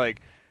things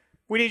like,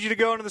 we need you to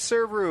go into the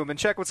server room and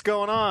check what's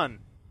going on.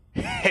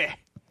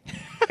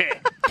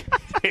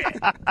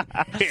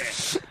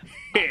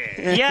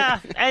 Yeah,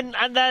 and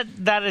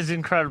that is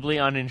incredibly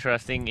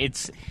uninteresting.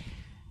 It's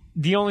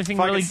the only thing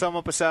If I really. can sum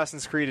up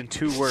Assassin's Creed in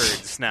 2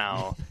 words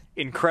now,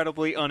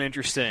 incredibly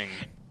uninteresting.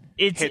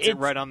 It's hits it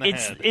right on the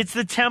head. It's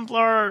the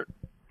Templar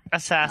I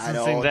assassin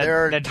know. thing that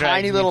there are that drags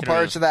tiny me little through.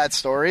 parts of that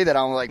story that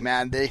I'm like,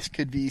 man, this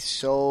could be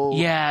so...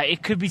 Yeah,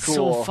 it could be so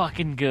Cool.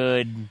 fucking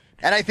good.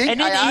 And I think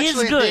And it I is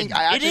actually good. think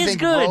I It actually is think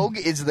good. Rogue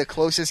is the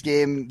closest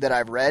game that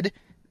I've read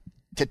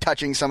to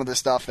touching some of the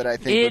stuff that I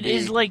think would It be...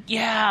 is like,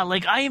 yeah,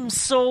 like I am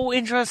so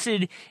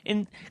interested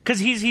in, because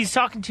he's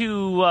talking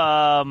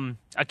to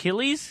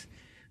Achilles,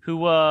 who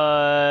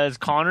was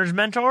Connor's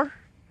mentor,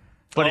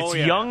 but Oh, it's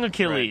yeah. young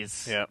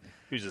Achilles. Right. Yeah.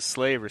 He was a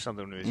slave or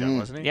something when he was young,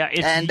 wasn't he? Yeah,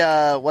 it's,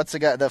 And what's the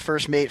guy? The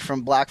first mate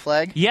from Black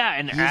Flag. yeah,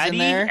 and he's in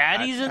there.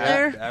 Addie's in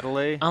there.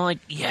 Adelaide. I'm like,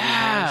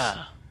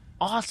 yeah,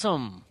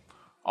 awesome.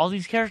 All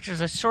these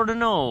characters I sort of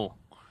know,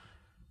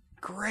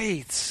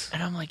 Great.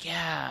 and I'm like,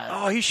 yeah.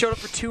 Oh, he showed up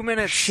for 2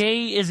 minutes.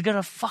 Shay is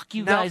gonna fuck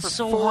you now guys for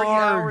so 40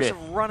 hard. hours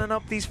of running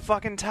up these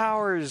fucking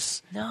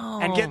towers No,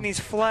 and getting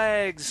these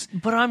flags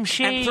but I'm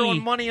Shay. and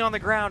throwing money on the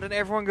ground, and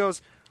everyone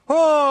goes,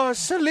 "Oh,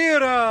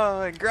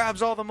 Salira!" and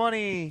grabs all the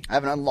money. I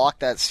haven't unlocked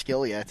that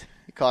skill yet.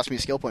 It cost me a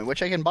skill point,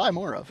 which I can buy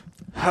more of.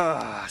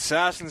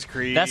 Assassin's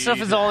Creed. That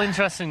stuff is all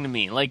interesting to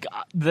me. Like,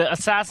 the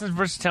Assassins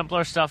versus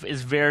Templar stuff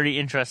is very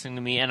interesting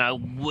to me, and I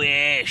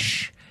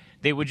wish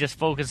they would just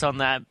focus on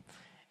that.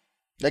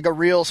 Like a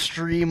real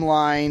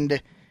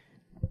streamlined,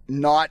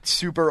 not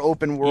super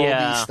open worldy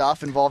Yeah.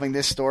 stuff involving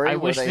this story. I where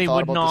wish they they thought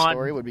would about not- the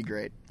story would be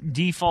great.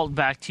 Default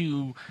back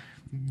to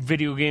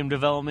video game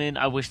development.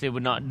 I wish they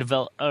would not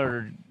develop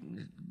or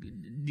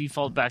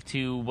default back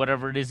to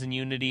whatever it is in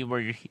Unity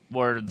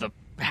where the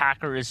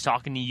hacker is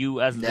talking to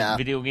you as the Yeah.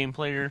 video game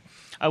player.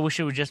 I wish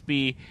it would just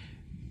be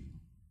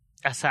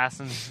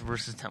Assassins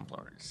versus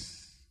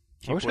Templars.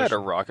 I wish I had a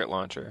rocket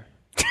launcher.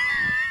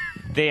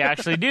 They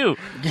actually do.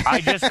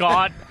 I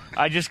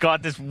just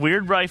got this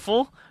weird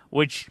rifle,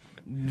 which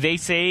they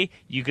say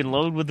you can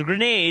load with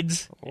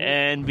grenades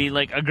and be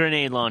like a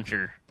grenade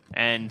launcher.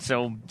 And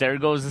so there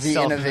goes the The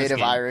stealth in this innovative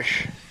game.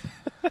 Irish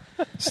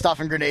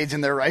stuffing grenades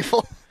in their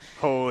rifle.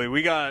 Holy,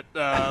 we got.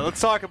 Let's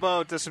talk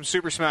about some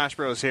Super Smash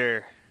Bros.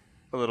 Here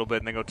a little bit,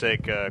 and then go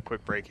take a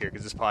quick break here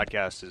because this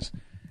podcast is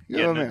You're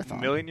a getting a marathon.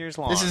 million years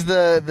long. This is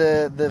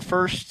the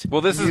first. Well,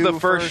 this is new the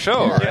first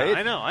show, yeah. right?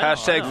 I know.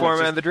 Hashtag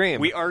Foreman of the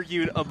Dream. We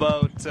argued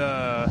about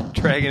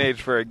Dragon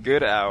Age for a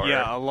good hour.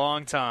 a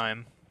long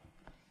time,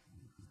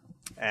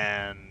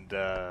 and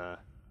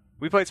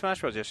we played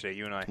Smash Bros. Yesterday.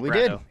 You and I. We Brando.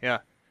 did. Yeah.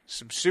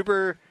 Some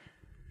super.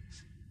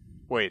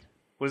 Wait.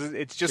 Was it?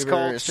 It's just Super-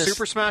 called it's just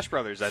Super Smash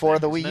Brothers. I for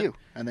think, the isn't Wii it? U.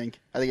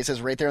 I think it says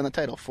right there on the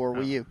title for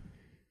Wii U,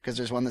 because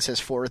there's one that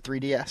says for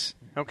 3DS.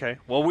 Okay.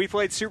 Well, we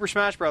played Super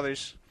Smash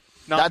Brothers,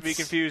 not to be That's-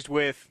 confused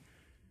with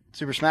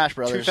Super Smash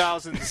Brothers.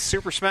 2000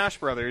 Super Smash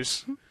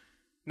Brothers,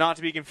 not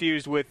to be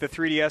confused with the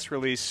 3DS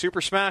release Super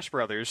Smash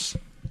Brothers,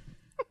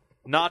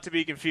 not to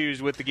be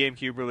confused with the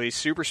GameCube release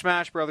Super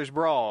Smash Brothers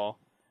Brawl,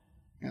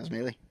 That was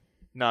Melee.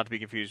 not to be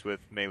confused with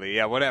Melee.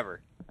 Yeah,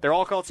 whatever. They're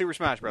all called Super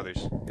Smash Brothers.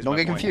 is Don't my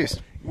get point.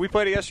 confused. We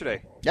played it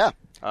yesterday. Yeah,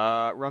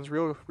 Runs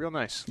real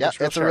nice. yeah, Looks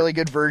real it's a sharp. really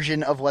good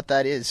version of what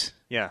that is.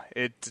 Yeah,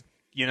 it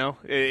You know,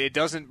 it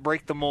doesn't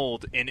break the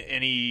mold in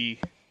any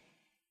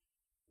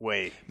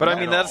way. But Not I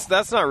mean, at all.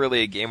 that's not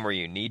really a game where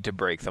you need to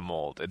break the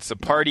mold. It's a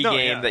party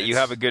game that you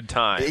have a good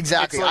time.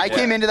 Exactly. It's like- I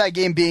came into that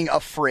game being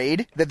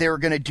afraid that they were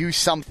going to do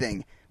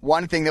something.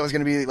 One thing that was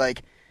going to be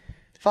like,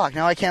 fuck,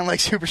 now I can't like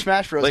Super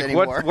Smash Bros. Like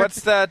anymore.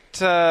 what's that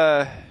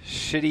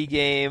shitty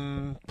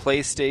game?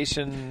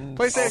 PlayStation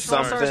PlayStation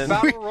something? All-Stars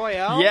Battle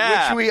Royale?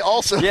 Yeah. Which we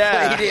also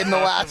Yeah. played in the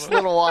last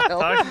little while.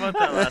 Talked about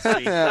that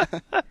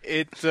last week.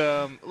 It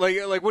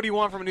like what do you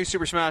want from a new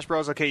Super Smash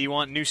Bros? Okay, you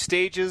want new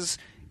stages,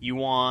 you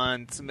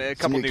want a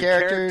couple new new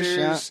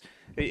characters,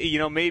 You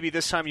know, maybe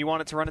this time you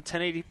want it to run at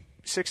 1080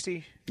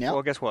 60. Yeah.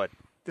 Well, guess what?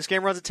 This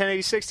game runs at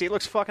 1080 60. It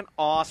looks fucking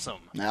awesome.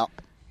 No.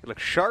 It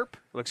looks sharp.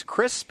 It looks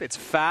crisp. It's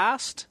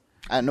fast.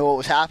 I didn't know what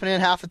was happening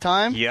half the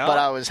time, Yeah. but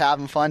I was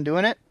having fun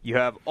doing it. You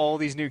have all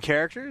these new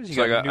characters. You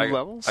So got new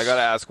levels. I got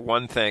to ask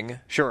one thing: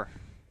 Sure,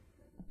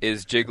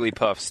 is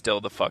Jigglypuff still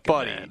the fucking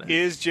buddy. man?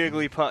 Is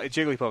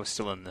Jigglypuff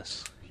still in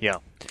this? Yeah,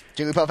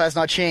 Jigglypuff has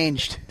not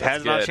changed.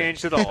 has not good.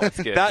 changed at all.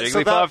 That's good. So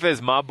Jigglypuff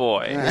is my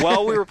boy.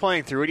 while we were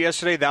playing through it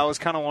yesterday, that was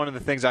kind of one of the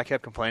things I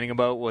kept complaining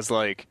about. Was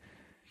like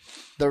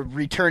The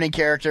returning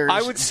characters,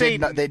 I would say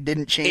they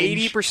didn't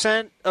change.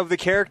 80% of the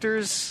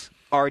characters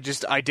are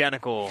just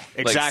identical,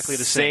 exactly Like,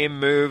 the same.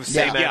 moves,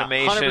 same Yeah,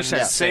 animation,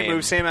 100%. Same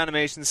move, same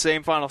animation,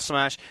 same Final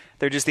Smash.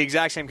 They're just the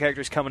exact same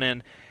characters coming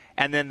in.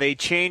 And then they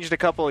changed a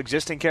couple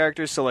existing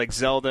characters, so like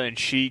Zelda and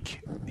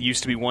Sheik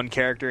used to be one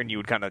character, and you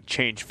would kind of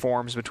change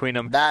forms between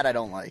them. That I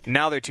don't like.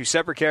 Now they're two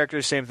separate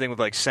characters. Same thing with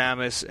like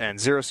Samus and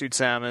Zero Suit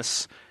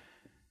Samus.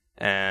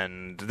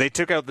 And they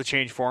took out the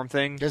change form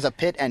thing. There's a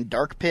pit and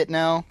dark pit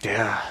now,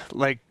 Yeah,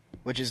 like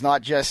which is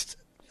not just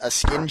a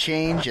skin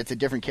change. It's a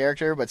different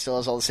character, but still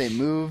has all the same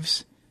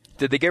moves.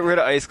 Did they get rid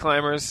of Ice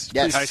Climbers?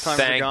 Yes. Ice Climbers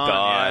are Thank gone.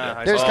 God.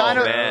 Yeah, There's Oh, kind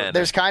of man.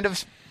 there's kind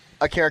of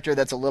a character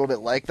that's a little bit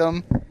like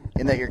them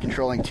in that you're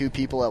controlling two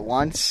people at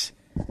once.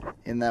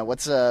 In that,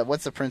 what's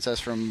the princess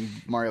from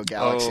Mario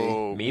Galaxy?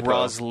 Oh, Meepo.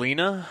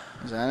 Rosalina?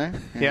 Is that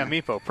it? Yeah,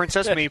 Meepo.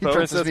 Princess Meepo.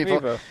 Princess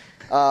Meepo.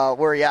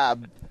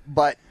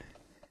 But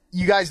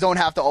you guys don't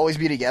have to always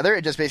be together.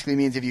 It just basically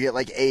means if you get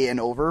like A and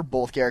over,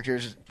 both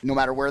characters, no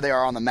matter where they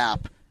are on the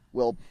map,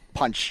 will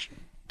punch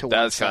to one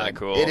That's side. kinda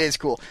cool. It is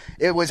cool.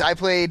 I was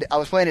playing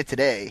it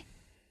today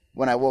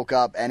when I woke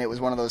up, and it was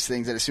one of those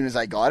things that as soon as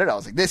I got it, I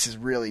was like, this is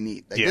really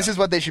neat. Like, Yeah. This is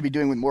what they should be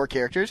doing with more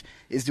characters,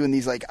 is doing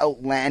these like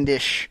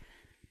outlandish,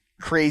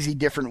 crazy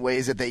different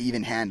ways that they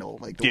even handle.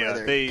 Like the way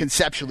they're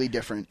conceptually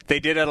different. They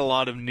did add a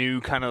lot of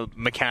new kind of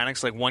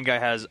mechanics. Like one guy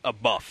has a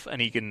buff,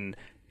 and he can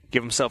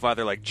give himself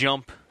either like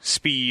jump,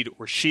 speed,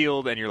 or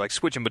shield, and you're like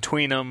switching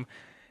between them.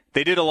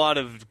 They did a lot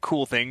of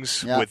cool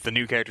things with the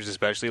new characters,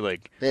 especially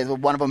like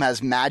One of them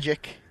has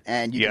magic,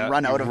 and you can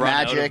run out of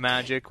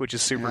magic. which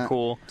is super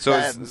cool. So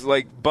it's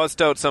like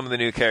bust out some of the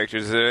new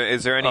characters.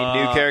 Is there any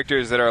new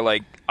characters that are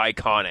like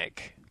iconic?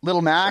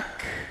 Little Mac,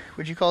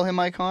 would you call him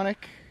iconic?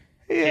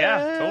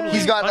 Yeah, totally.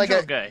 He's got like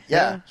Punch-Out a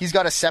guy. He's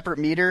got a separate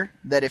meter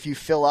that if you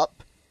fill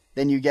up,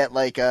 then you get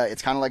like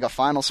it's kind of like a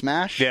Final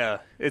Smash. Yeah,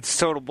 it's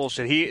total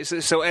bullshit.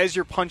 So as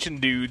you're punching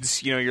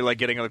dudes, you're like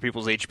getting other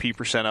people's HP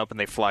percent up, and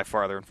they fly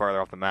farther and farther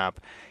off the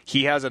map.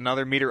 He has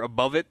another meter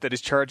above it that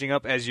is charging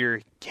up as you're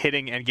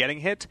hitting and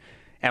getting hit,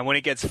 and when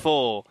it gets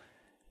full,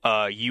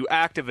 you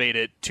activate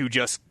it to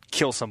just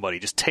kill somebody,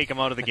 just take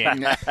them out of the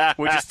game,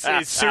 which is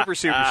it's super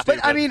stupid. But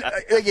I mean, I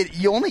think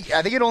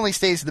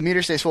the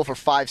meter stays full for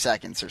 5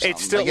 seconds or something.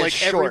 It's still it's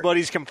short.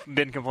 everybody's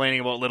been complaining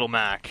about Little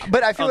Mac.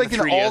 But I feel on like in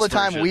the all 3DS the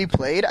time version. we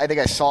played, I think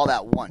I saw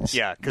that once.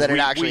 Yeah, because that it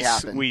actually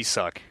happened. We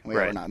suck. We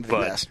right, were not the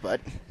but, best,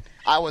 but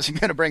I wasn't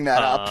going to bring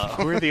that up.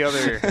 Who are the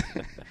other?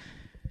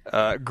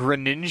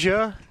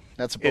 Greninja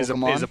That's a is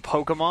Pokemon. a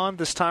Pokemon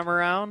this time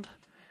around.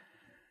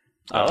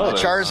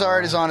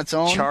 Charizard is on its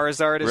own.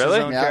 Charizard is Really?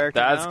 his own Yeah. character.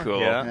 That's now. cool.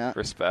 Yeah.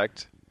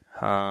 Respect.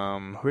 Who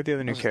are the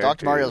other new characters?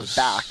 Dr. Mario's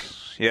back.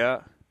 Yeah.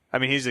 I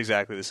mean, he's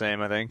exactly the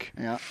same, I think.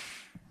 Yeah.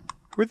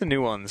 Who are the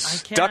new ones?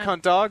 I can't- Duck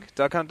Hunt Dog?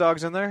 Duck Hunt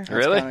Dog's in there?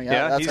 Really?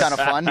 That's he's- kind of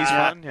fun. He's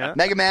fun, yeah.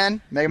 Mega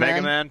Man. Mega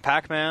Man,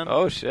 Pac-Man.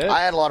 Oh shit!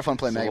 I had a lot of fun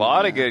playing Mega a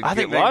lot Man. of good, I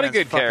think a lot Mega of good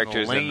Man's fucking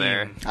characters in lame.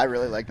 there. I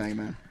really like Mega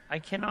Man. I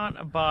cannot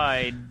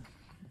abide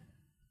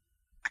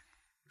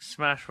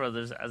Smash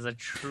Brothers as a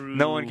true.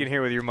 No one can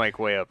hear with your mic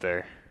way up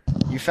there.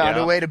 You found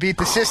Yeah. a way to beat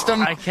the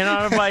system. I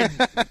cannot abide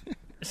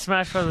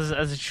Smash Brothers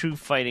as a true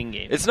fighting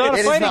game. It's not It a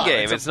is fighting not.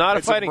 game. It's not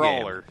a fighting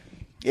brawler.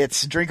 game.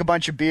 It's drink a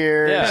bunch of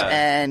beers, Yeah.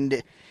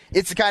 and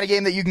it's the kind of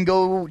game that you can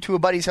go to a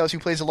buddy's house who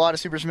plays a lot of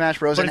Super Smash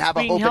Bros. But and it's have a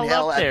being hope in held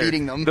hell up at there.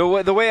 beating them.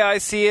 The way I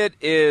see it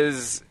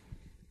is,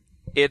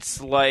 it's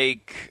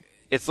like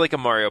a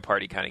Mario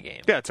Party kind of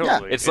game. Yeah,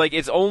 totally. It's like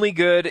it's only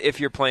good if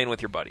you're playing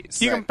with your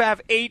buddies. You can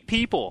have 8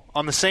 people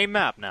on the same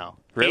map now.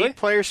 Really?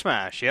 8-player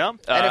Smash, yeah. And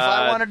if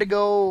I wanted to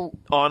go,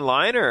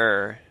 Online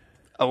or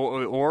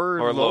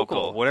Or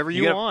local. Whatever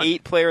you can want. have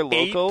 8-player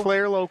local.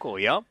 8-player local,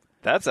 yep.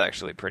 That's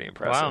actually pretty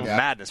impressive. Wow. Yeah.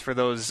 Madness for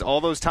all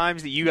those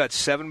times that you got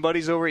 7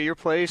 buddies over at your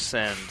place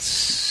and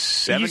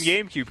 7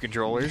 GameCube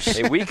controllers.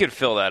 Hey, we could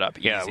fill that up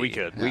easy. Yeah, we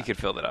could. We could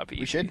fill that up easy.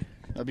 we should.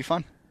 That'd be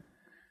fun.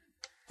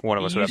 One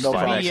of us would have used to no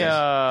buy problem. to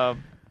that.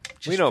 be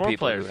We know 4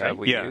 people players, who have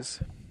right? Wii Yeah. U's.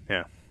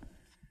 Yeah.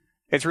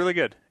 It's really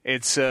good.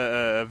 It's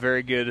a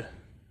very good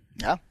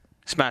Yeah.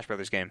 Smash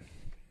Brothers game.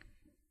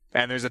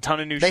 And there's a ton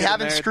of new They shit in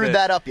haven't there screwed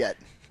that up yet.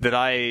 they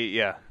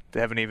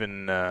haven't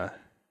even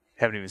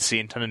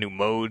seen a ton of new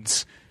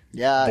modes.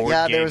 Yeah, Board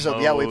yeah. game There was we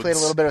played a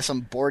modes. little bit of some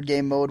board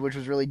game mode, which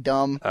was really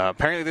dumb.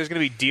 Apparently there's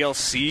going to be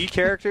DLC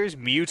characters.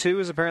 Mewtwo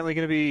is apparently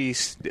going to be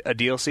a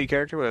DLC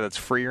character, whether that's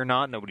free or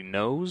not, nobody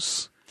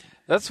knows.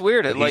 That's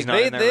weird. He's Like not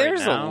in there right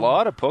there's now. a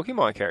lot of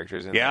Pokemon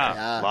characters in Yeah.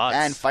 there. Yeah. Lots.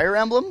 And Fire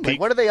Emblem. Like,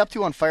 what are they up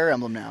to on Fire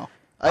Emblem now?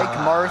 Ike,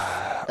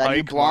 Marth, that new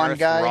Ike, blonde Marth,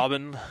 guy,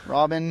 Robin.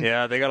 Robin.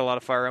 Yeah, they got a lot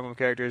of Fire Emblem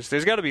characters.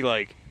 There's got to be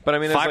like But I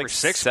mean, there's 5 like or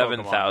 6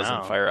 7,000 Pokemon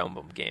now. Fire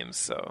Emblem games,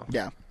 so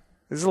Yeah.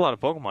 There's a lot of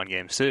Pokemon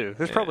games too.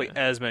 There's probably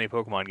as many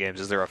Pokemon games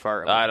as there are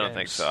Fire Emblem I don't games.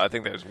 think so. I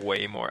think there's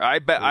way more. I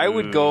bet I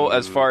would go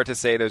as far to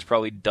say there's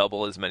probably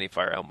double as many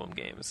Fire Emblem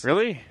games.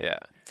 Really? Yeah.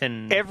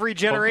 Then Every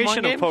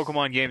generation Pokemon of games?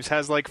 Pokemon games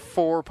has like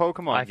 4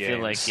 Pokemon I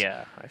games.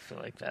 feel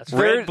like that's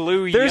Red, There-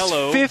 blue, there's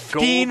yellow,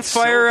 15 gold,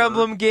 Fire silver.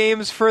 Emblem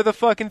games for the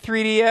fucking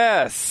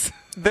 3DS.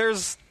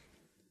 There's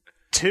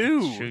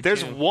 2. Shoot,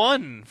 There's 2.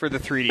 1 for the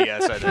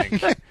 3DS, I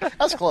think.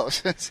 That's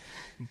close.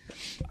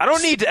 I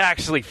don't need to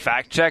actually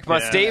fact check my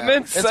Yeah.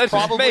 statements. I It's just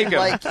probably make 'em.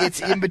 like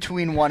it's in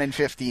between 1 and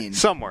 15.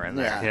 Somewhere in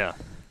there, Yeah. yeah.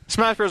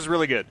 Smash Bros. Is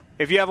really good.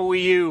 If you have a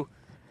Wii U,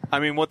 I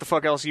mean, what the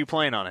fuck else are you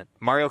playing on it?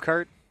 Mario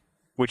Kart,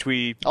 which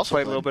we Also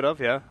played a played. little bit of,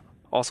 yeah.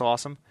 Also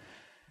awesome.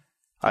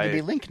 You can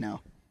be Link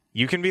now.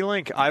 You can be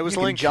Link. I was You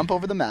can Link. jump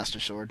over the Master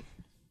Sword.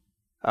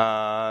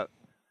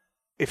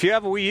 If you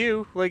have a Wii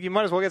U, like, you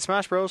might as well get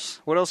Smash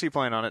Bros. What else are you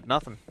playing on it?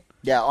 Nothing.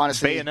 Yeah,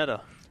 honestly,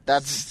 Bayonetta.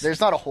 there's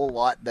not a whole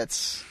lot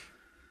that's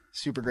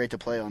super great to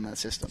play on that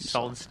system. so.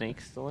 Solid Snake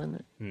still in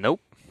it.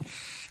 Nope.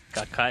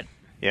 Got cut.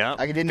 Yeah.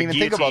 I didn't The even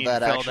think about guillotine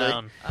that, fell actually.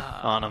 down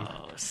on him.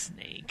 Oh,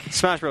 Snake.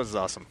 Smash Bros. Is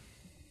awesome.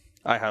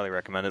 I highly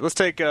recommend it. Let's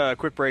take a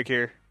quick break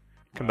here.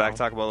 Come back,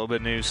 talk about a little bit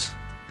of news.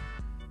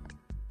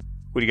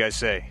 What do you guys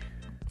say?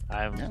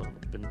 I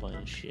haven't been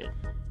playing shit.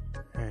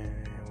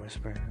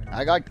 Whisper.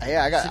 I got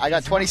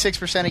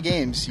 26% of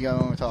games you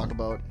want to talk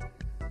about.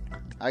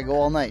 I go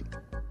all night.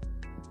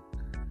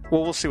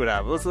 Well, we'll see what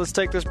happens. Let's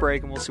take this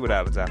break and we'll see what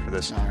happens after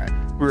this. All right.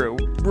 We're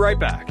right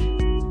back.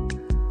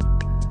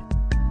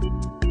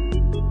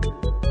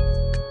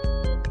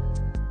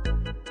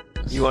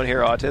 You want to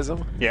hear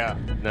autism? Yeah.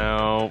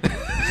 No.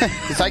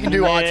 Because I can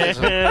do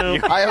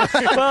autism. I have,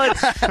 Well,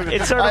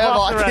 it's sort of I have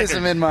off the autism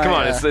record. in my. Come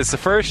on, it's the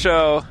first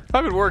show.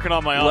 I've been working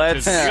on my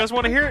Let's- autism. You guys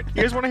want to hear it?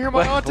 You guys want to hear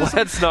my autism?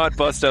 Let's not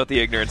bust out the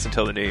ignorance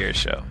until the New Year's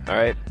show. All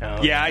right,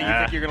 Yeah, you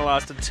think you're going to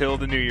last until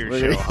the New Year's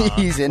show, huh?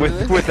 He's into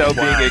this. without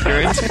being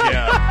ignorant.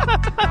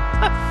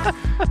 Yeah.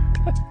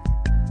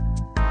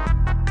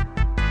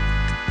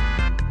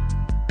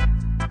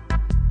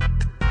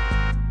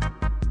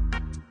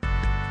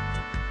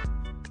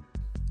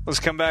 Let's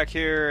come back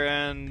here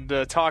and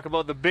talk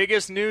about the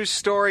biggest news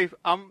story.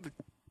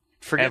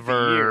 Forget the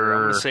year.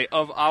 I'm going to say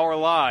of our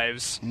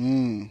lives.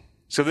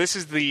 So this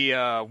is the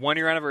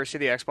 1-year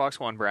anniversary of the Xbox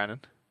One, Brandon.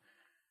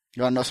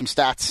 You want to know some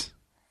stats?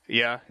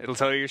 Yeah, it'll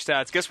tell you your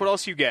stats. Guess what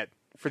else you get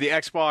for the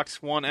Xbox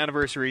One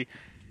anniversary?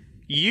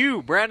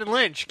 You, Brandon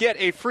Lynch, get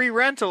a free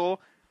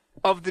rental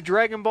of the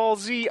Dragon Ball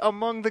Z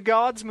Among the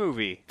Gods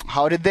movie.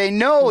 How did they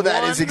know?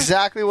 That is One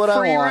exactly what I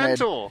free wanted.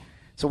 rental.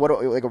 So what?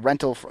 Like a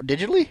rental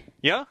digitally?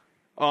 Yeah.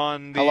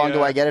 On the, How long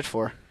do I get it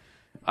for?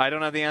 I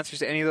don't have the answers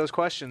to any of those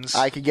questions.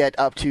 I could get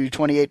up to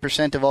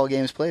 28% of all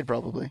games played,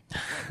 probably.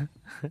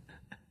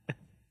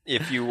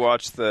 If you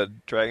watch the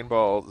Dragon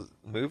Ball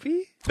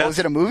movie, Oh, is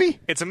it a movie?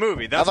 It's a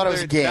movie. I thought it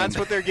was a game. That's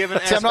what they're giving.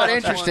 See, I'm not Xbox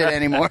interested One.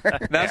 anymore.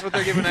 That's what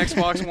they're giving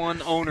Xbox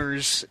One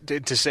owners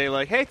to say,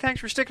 like, hey,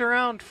 thanks for sticking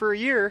around for a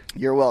year.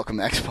 You're welcome,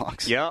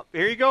 Xbox. Yep.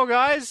 Here you go,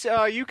 guys.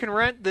 You can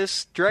rent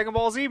this Dragon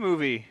Ball Z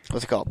movie.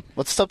 What's it called?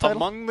 What's the subtitle?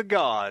 Among the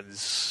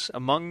Gods.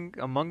 Among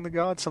the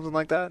Gods? Something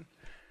like that?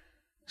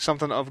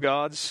 Something of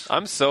Gods?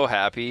 I'm so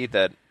happy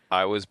that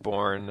I was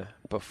born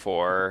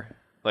before.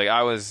 Like,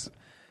 I was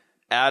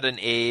at an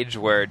age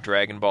where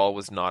Dragon Ball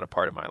was not a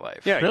part of my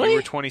life. Yeah, Really? you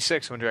were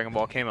 26 when Dragon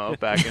Ball came out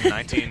back in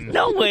 19...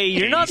 No way,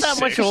 you're not that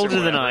much 86 or older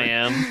than whatever. I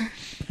am.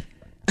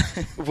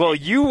 Well,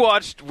 you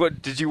watched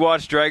what? Did you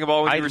watch Dragon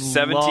Ball when you were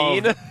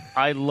 17?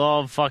 I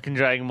love fucking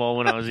Dragon Ball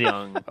when I was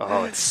young.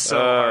 Oh, it's so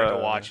hard to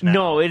watch now.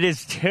 No, it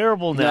is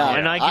terrible now. No,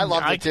 and I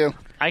loved it too.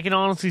 I can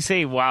honestly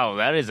say, wow,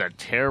 that is a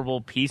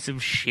terrible piece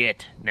of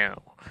shit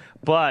now.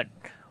 But,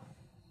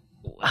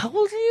 how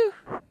old are you?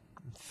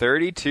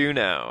 32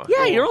 now.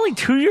 Yeah, you're only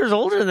 2 years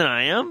older than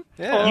I am.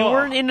 Yeah. You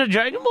weren't into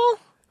Dragon Ball?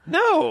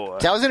 No.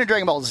 See, I was into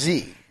Dragon Ball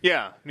Z.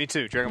 Yeah, me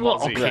too. Dragon Well,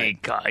 Ball Z. okay,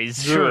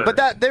 guys, sure. But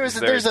that there's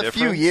there a a few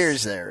difference?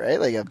 years there, right?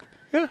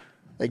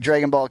 Like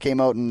Dragon Ball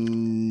came out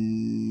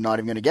in not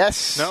even gonna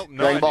guess. Nope, no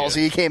Dragon Ball idea.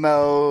 Z came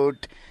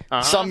out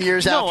some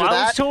years No, after I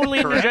that. was totally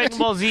into Correct. Dragon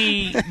Ball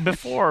Z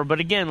before,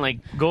 but again, like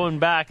going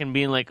back and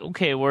being like,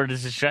 okay, where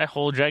does this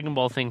whole Dragon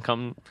Ball thing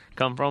come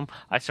from?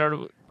 I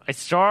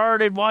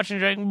started watching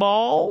Dragon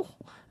Ball,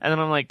 and then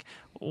I'm like,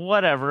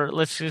 whatever,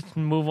 let's just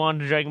move on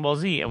to Dragon Ball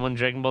Z. And when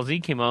Dragon Ball Z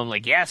came out, I'm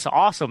like, yes,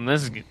 awesome,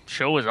 this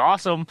show is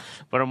awesome.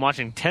 But I'm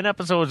watching 10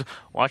 episodes,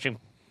 watching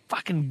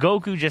fucking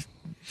Goku just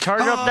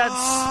charge up that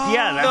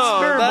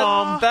spirit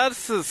bomb.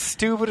 That's the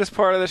stupidest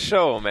part of the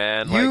show,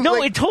 man.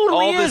 It totally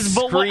all the is.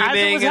 But as it was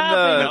screaming and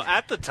happening, No,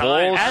 at the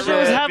time, as it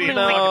was happening,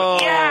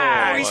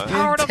 he's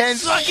powered up.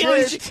 Intense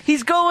Sucking. shit.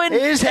 He's going.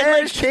 His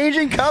hair is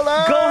changing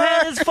color.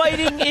 Gohan is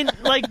fighting in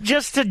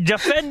just to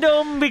defend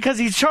him because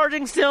he's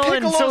charging still,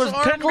 and so is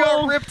arm Piccolo.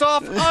 got ripped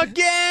off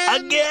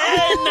again.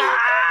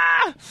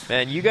 Ah!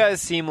 Man, you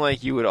guys seem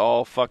like you would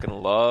all fucking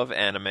love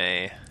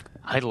anime.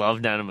 I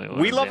loved anime. when I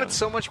We was love young. it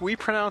so much we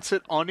pronounce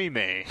it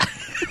anime.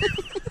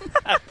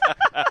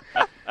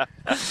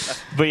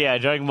 But yeah,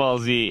 Dragon Ball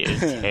Z is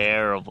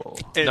terrible.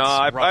 It's No,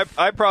 I rough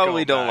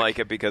probably going don't back. like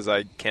it because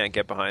I can't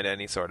get behind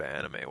any sort of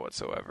anime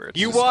whatsoever. It's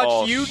You just all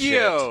watch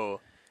Yu-Gi-Oh!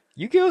 shit.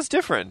 Yu-Gi-Oh's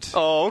different.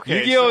 Oh, okay.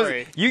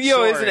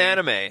 Yu-Gi-Oh isn't Sorry.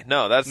 anime.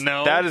 No,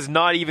 that is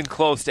not even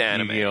close to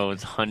anime. Yu-Gi-Oh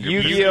is 100%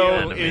 Yu-Gi-Oh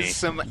anime. is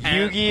some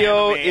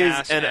Yu-Gi-Oh is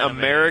anime-ass an anime.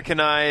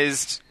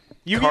 Americanized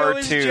Yu-Gi-Oh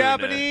cartoon. is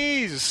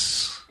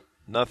Japanese.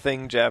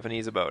 Nothing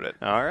Japanese about it.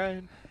 All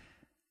right.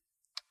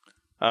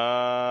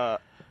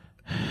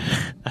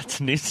 That's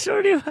a news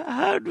story.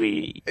 How'd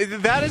we?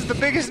 That is the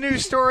biggest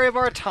news story of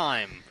our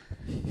time.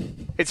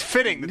 It's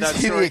fitting that You that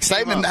see story the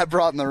excitement came up. that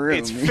brought in the room.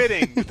 It's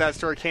fitting that that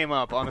story came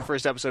up on the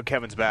first episode.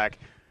 Kevin's back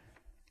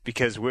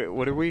because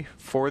what are we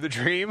for the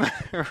dream?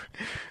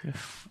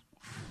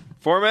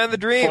 Four-man the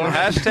dream.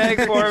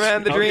 Hashtag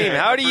four-man the dream. Okay.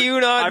 How do you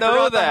not know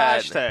forgot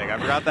that? The hashtag. I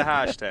forgot the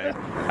hashtag.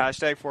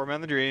 Hashtag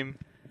four-man the dream.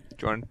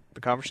 Join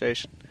the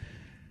conversation.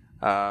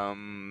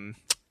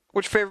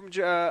 What's your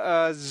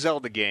favorite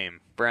Zelda game,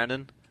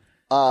 Brandon?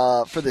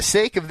 For the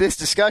sake of this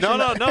discussion,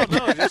 No.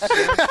 Just,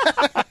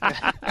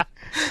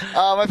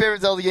 my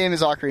favorite Zelda game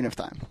is Ocarina of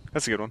Time.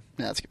 that's a good one.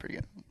 Yeah, that's pretty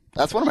good.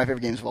 That's one of my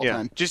favorite games of all Yeah,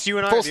 time. just you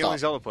and I Full are the only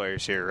stop. Zelda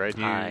players here, right?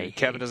 I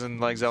Kevin hate doesn't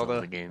like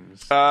Zelda.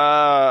 games.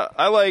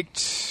 I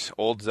liked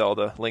old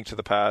Zelda, Link to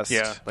the Past.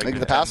 Yeah, Link to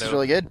the Past is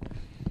really good.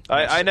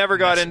 I never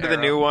got NES into the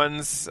era. new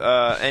ones,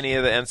 any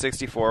of the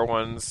N64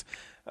 ones.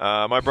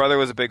 My brother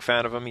was a big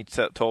fan of them. He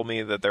told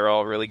me that they're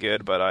all really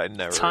good, but I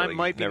never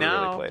Might be really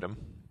now. played them.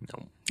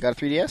 Got a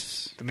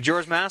 3DS? The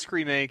Majora's Mask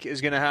remake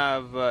is going to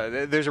have...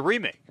 there's a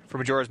remake for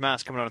Majora's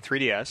Mask coming out on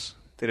 3DS.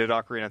 They did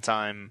Ocarina of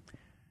Time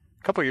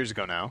a couple of years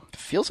ago now.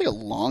 Feels like a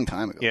long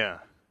time ago. Yeah.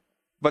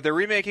 But they're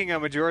remaking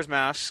Majora's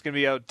Mask. It's going to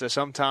be out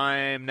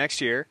sometime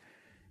next year.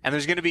 And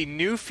there's going to be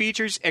new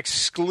features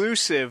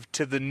exclusive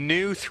to the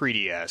new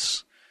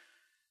 3DS.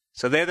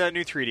 So they have that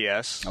new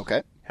 3DS.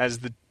 Okay. Has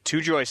the 2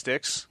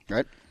 joysticks.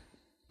 Right.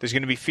 There's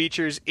going to be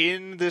features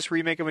in this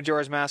remake of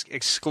Majora's Mask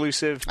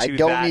exclusive to I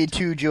don't that. need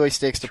 2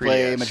 joysticks to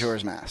play 3DS.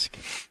 Majora's Mask.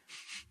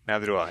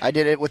 Neither do I. I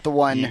did it with the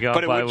one. You got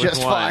But it by would with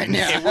just one. fine,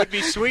 yeah. It would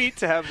be sweet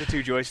to have the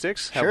 2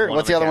 joysticks. Have Sure. one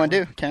What's on the other one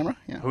camera. do? Camera?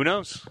 Yeah. Who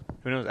knows?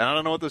 And I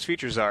don't know what those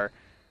features are,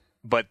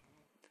 but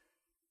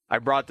I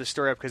brought this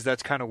story up because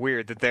that's kind of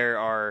weird that there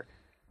are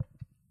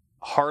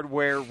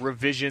hardware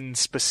revision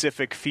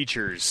specific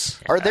features.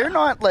 Are there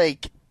not,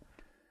 like...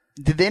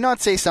 Did they not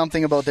say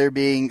something about there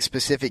being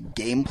specific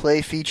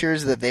gameplay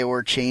features that they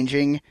were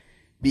changing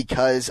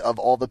because of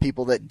all the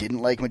people that didn't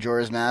like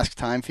Majora's Mask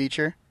time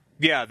feature?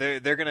 Yeah, they're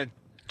going to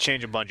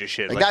change a bunch of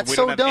shit. Like, that's we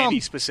so don't have dumb. any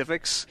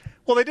specifics.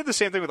 Well, they did the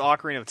same thing with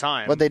Ocarina of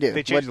Time. What'd they do?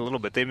 They changed it a little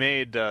bit. They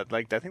made, I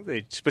think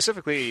they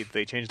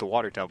changed the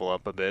water temple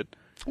up a bit.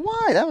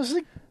 Why? That was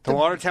like... The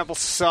water temple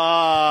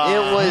sucks.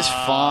 It was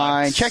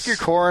fine. Check your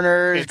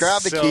corners. It's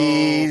grab the so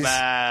keys.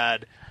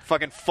 bad.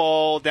 Fucking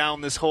fall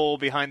down this hole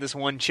behind this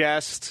one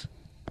chest.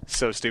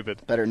 So stupid.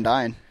 Better than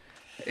dying.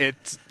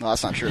 It's No,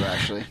 that's not true,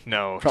 actually.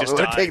 no, Probably just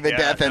would die. take the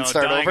death and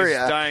start dying over, is,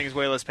 yeah. Dying is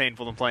way less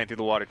painful than playing through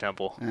the water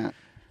temple. Yeah.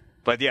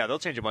 But yeah, they'll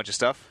change a bunch of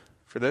stuff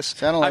for this.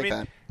 See, I don't like mean,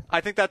 that.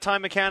 I think that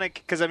time mechanic,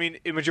 because I mean,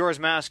 in Majora's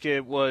Mask,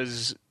 it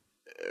was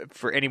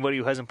for anybody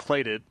who hasn't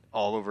played it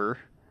all over.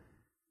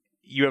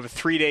 You have a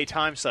 3-day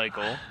time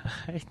cycle.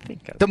 I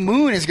think The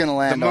moon is going to The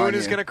land on moon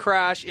is you. going to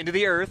crash into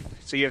the earth,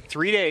 so you have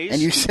 3 days.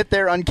 And you sit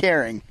there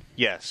uncaring.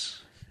 Yes.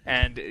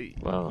 And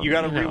Well, you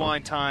got to you know.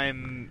 rewind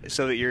time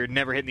so that you're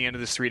never hitting the end of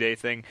this 3-day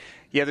thing.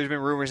 Yeah, there's been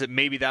rumors that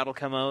maybe that'll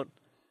come out.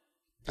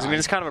 'Cause, I mean,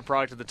 it's kind of a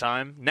product of the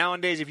time.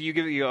 Nowadays, if you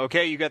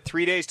you got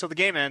 3 days till the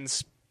game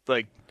ends,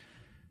 like,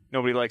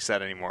 nobody likes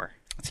that anymore.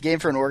 It's a game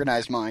for an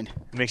organized mind.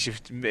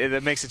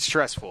 That makes it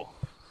stressful.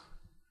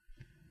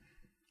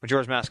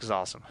 Majora's Mask is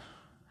awesome.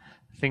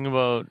 The thing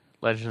about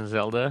Legend of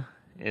Zelda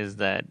is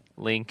that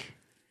Link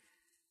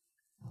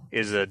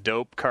Is a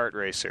dope kart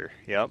racer.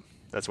 Yep.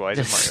 That's why he's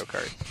in Mario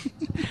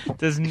Kart.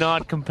 does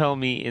not compel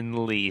me in the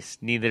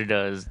least. Neither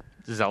does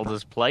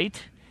Zelda's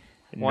plight.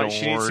 Why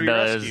she needs nor to be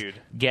does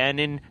rescued.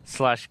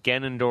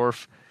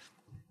 Ganon/Ganondorf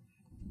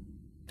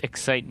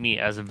excite me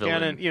as a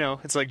villain. Ganon,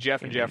 it's like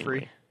Jeff and in any Jeffrey.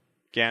 way.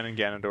 Ganon,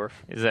 Ganondorf.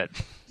 Is that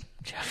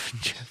Jeff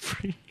and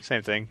Jeffrey?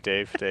 Same thing.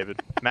 Dave,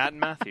 David. Matt and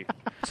Matthew.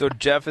 So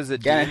Jeff is a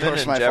Ganon, demon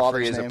that's and my Jeffrey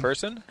father's is a name.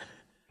 person?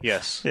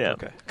 Yes. Yeah.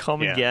 Okay. Call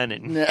me Yeah.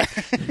 Ganon.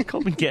 Yeah.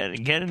 Call me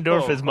Ganon.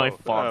 Ganondorf is my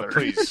father.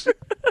 Please.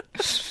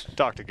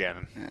 Talk to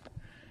Ganon.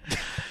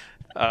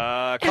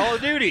 Call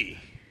of Duty.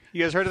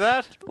 You guys heard of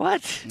that?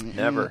 What?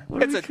 Never.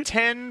 It's a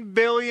 $10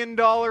 billion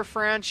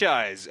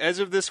franchise as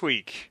of this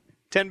week.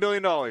 $10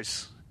 billion.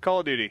 Call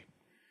of Duty.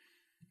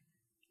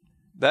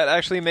 That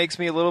actually makes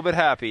me a little bit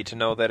happy to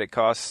know that it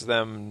costs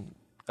them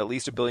at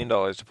least $1 billion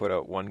to put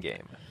out one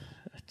game.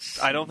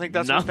 I don't think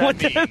that's Not what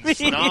that what that means.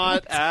 means.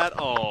 Not at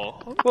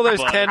all. Well,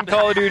 there's 10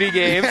 Call of Duty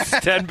games,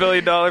 $10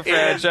 billion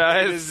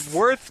franchise. It is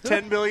worth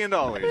 $10 billion.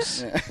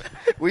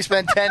 We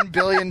spent $10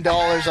 billion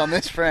on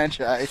this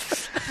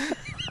franchise.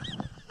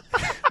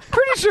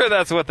 Pretty sure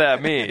that's what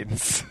that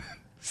means.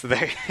 So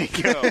there you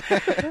go.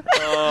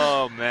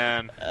 Oh,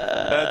 man.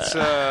 That's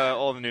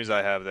all the news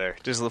I have there.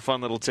 Just a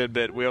fun little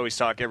tidbit. We always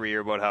talk every year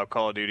about how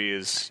Call of Duty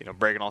is,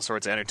 breaking all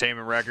sorts of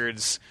entertainment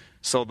records,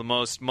 sold the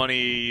most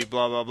money,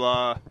 blah, blah,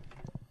 blah.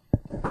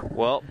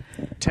 Well,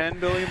 10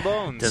 billion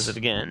bones. Does it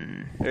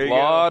again. There A you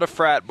lot go. of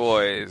frat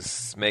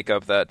boys make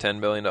up that $10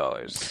 billion.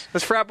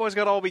 Those frat boys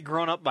got to all be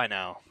grown up by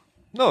now,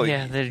 No,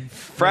 Yeah, they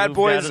frat moved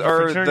boys out of the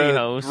are fraternity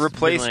house,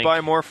 replaced been by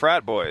like- more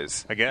frat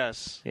boys. I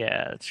guess.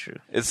 Yeah, that's true.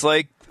 It's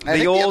like I think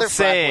the the old other frat boys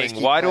saying,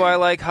 keep why do I playing.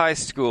 like high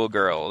school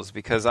girls?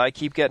 Because I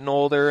keep getting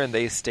older and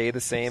they stay the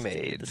same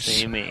age. The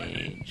same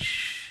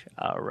age.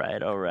 All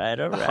right. All right.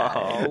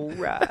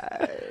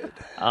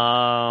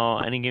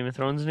 Any Game of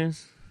Thrones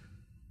news?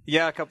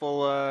 Yeah, a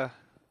couple.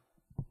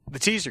 The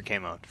teaser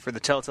came out for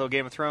the Telltale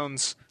Game of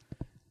Thrones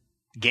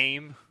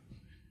game.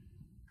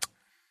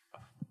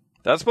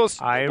 That's supposed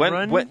to... I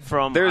run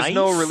from There's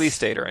no ice? release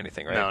date or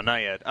anything, right? No,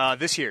 not yet.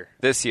 This year.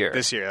 This year.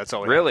 This year, that's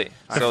all we Really?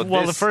 have. So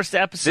Well, the this- first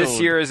episode.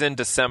 This year is in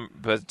December,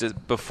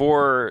 but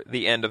before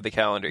the end of the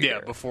calendar year.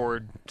 Yeah,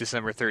 before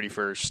December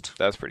 31st.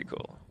 That's pretty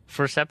cool.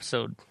 First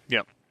episode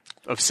Yep.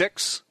 Of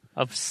 6,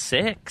 of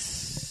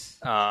 6.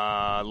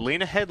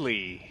 Lena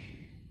Headey.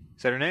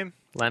 Is that her name?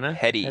 Lena?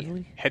 Headey.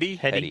 Headley? Headey?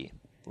 Hetty.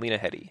 Lena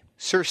Headey.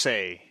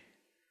 Cersei.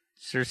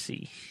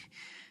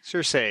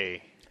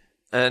 Cersei.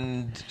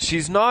 And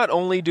she's not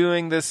only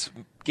doing this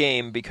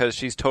game because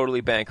she's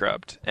totally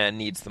bankrupt and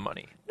needs the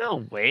money.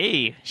 No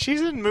way.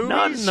 She's in movies.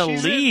 Not in the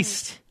She's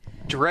least.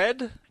 in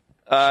Dread.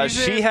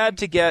 She's She in- had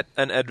to get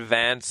an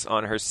advance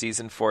on her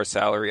season 4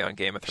 salary on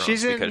Game of Thrones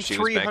She's in because she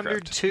was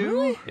bankrupt.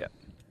 302. Yeah.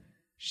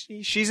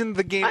 She's in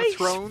the Game I of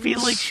Thrones. feel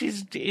like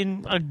she's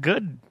in a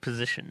good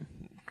position.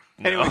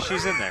 Anyway,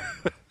 she's in there.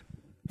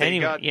 They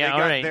Anyway, got, yeah, they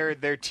got all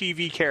right. their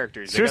TV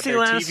characters. They got Cersei their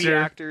TV Lannister.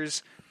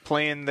 actors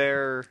playing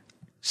their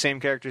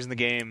same characters in the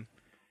game.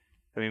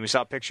 I mean, we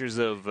saw pictures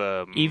of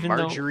Even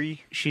Marjorie.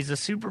 though she's a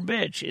super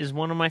bitch, is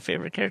one of my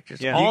favorite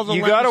characters. Yeah. All the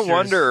You gotta Lannisters-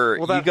 wonder.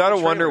 Well, that you gotta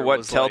whole wonder trailer what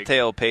was like-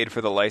 Telltale paid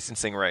for the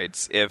licensing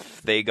rights.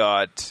 If they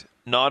got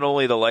not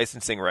only the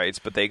licensing rights,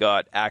 but they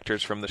got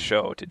actors from the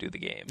show to do the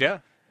game. Yeah.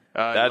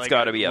 That's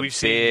got to be a we've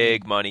seen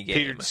big money game.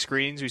 Peter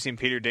screens. We've seen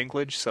Peter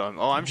Dinklage. So,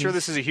 I'm sure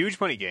this is a huge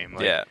money game.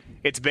 Like, Yeah.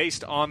 It's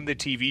based on the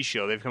TV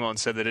show. They've come out and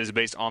said that it is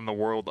based on the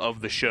world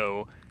of the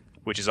show,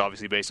 which is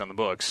obviously based on the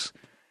books.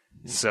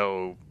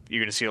 So you're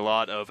going to see a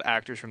lot of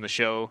actors from the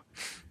show.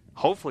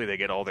 Hopefully they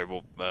get all their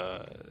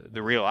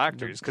the real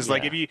actors, because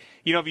like if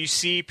you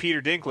see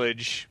Peter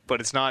Dinklage, but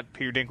it's not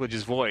Peter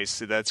Dinklage's voice,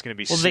 that's going to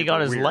be Well, they got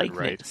his weird,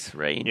 likeness,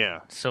 right? Yeah,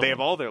 So they have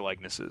all their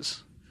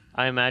likenesses.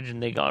 I imagine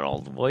they got all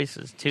the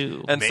voices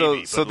too. And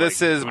Maybe, so but,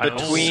 this like, is who knows? Who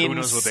between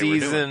knows what they were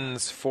doing?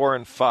 seasons 4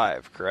 and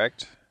 5,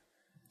 correct?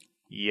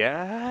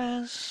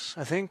 Yes,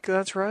 I think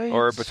that's right.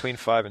 Or between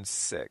 5 and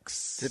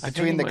 6? It's I think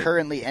between it the might-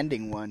 currently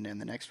ending one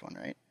and the next one,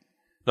 right?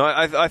 No,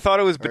 I thought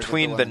it was is it the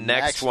between one the in the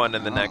next next one one?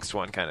 and the Oh. next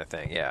one kind of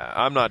thing. Yeah,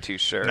 I'm not too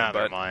sure. Neither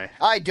but am I.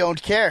 I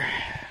don't care.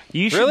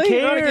 You should Really?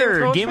 You're not a care. Game of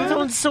Thrones Game of fan?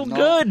 Thrones is so No.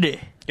 good.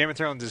 Game of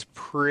Thrones is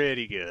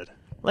pretty good.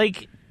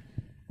 Like,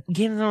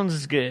 Game of Thrones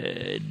is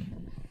good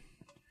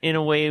in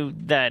a way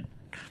that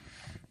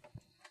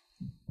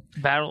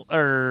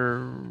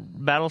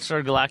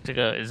Battlestar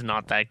Galactica is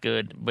not that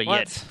good, but What?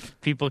 yet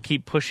people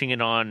keep pushing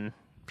it on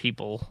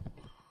people.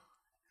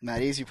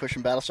 Matt, you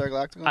pushing Battlestar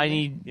Galactica? I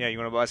need Yeah, you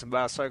want to buy some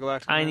Battlestar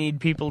Galactica? need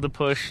people to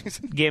push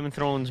Game of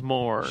Thrones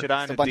more. Should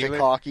I It's a bunch of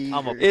cocky.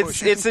 I'm a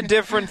it's a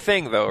different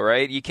thing, though,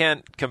 right? You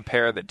can't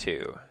compare the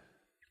two.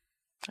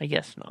 I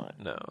guess not.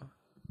 No.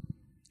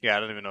 Yeah, I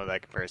don't even know what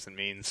that comparison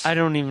means. I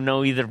don't even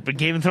know either, but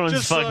Game of Thrones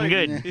is fucking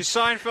good.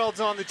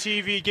 Seinfeld's on the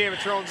TV, Game of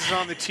Thrones is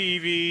on the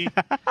TV.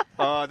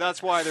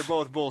 That's why they're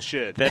both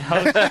bullshit. That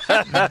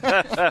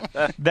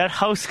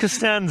House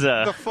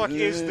Costanza. The fuck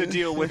is the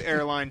deal with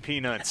airline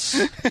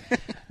peanuts?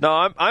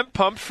 No, I'm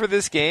pumped for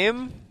this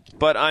game,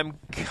 but I'm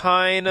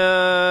kind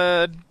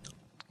of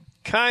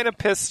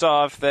pissed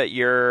off that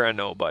you're a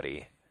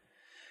nobody.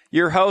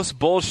 Your house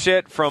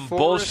bullshit from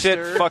bullshit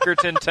Forrester.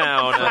 Fuckerton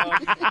Town,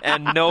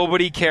 and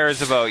nobody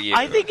cares about you.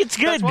 I think it's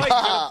good.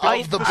 That's why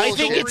you Of the built I think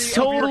bullshit. it's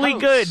story of your totally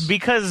house. good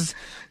because,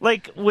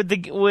 like, with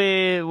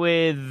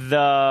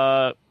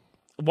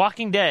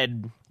Walking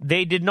Dead,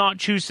 they did not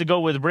choose to go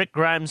with Rick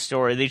Grimes'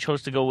 story. They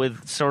chose to go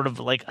with sort of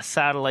like a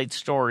satellite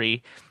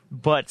story,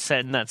 but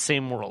set in that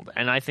same world,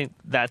 and I think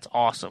that's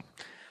awesome.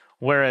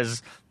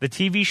 Whereas the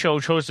TV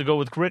show chose to go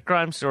with Rick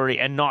Grimes' story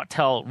and not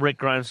tell Rick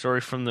Grimes' story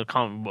from the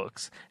comic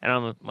books, and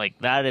I'm like,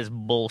 that is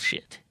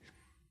bullshit.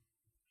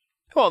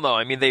 Well, no,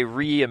 I mean, they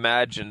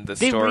reimagined the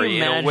story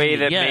in a way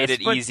that made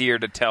it easier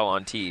to tell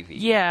on TV.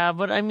 Yeah,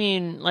 but I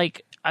mean,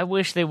 like, I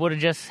wish they would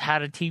have just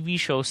had a TV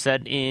show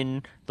set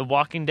in the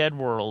Walking Dead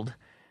world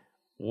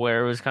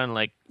where it was kind of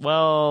like,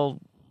 well,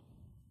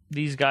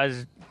 these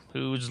guys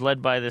who's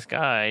led by this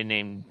guy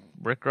named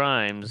Rick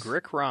Grimes.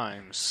 Rick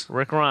Rhymes.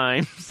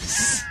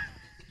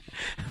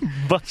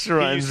 Buster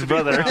Rhymes'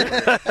 brother.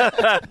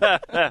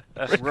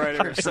 Right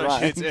over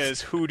such hits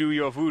as Hoodoo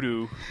Your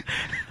Voodoo.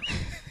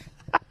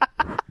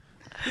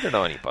 You don't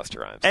know any Buster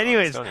Rhymes.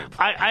 Anyways,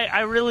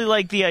 I really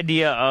like the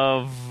idea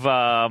of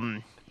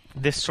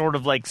this sort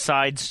of like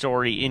side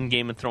story in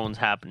Game of Thrones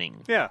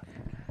happening. Yeah.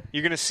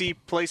 You're going to see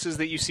places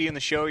that you see in the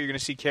show. You're going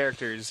to see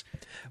characters.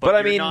 But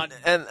I mean,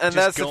 and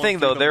that's the thing,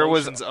 though. There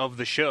was of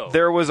the show.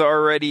 There was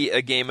already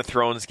a Game of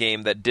Thrones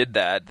game that did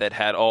that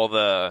had all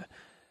the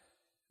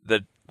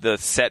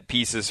set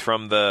pieces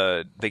from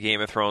the Game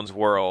of Thrones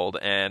world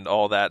and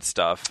all that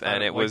stuff,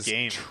 and it was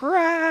game?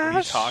 trash. What are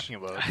you talking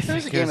about? There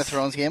was a Game of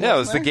Thrones game. Yeah, it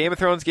was the Game of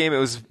Thrones game. It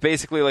was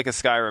basically like a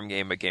Skyrim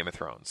game, but Game of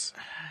Thrones.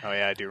 Oh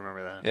yeah, I do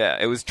remember that. Yeah,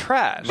 it was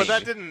trash. But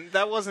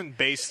that wasn't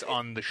based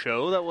on the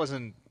show. That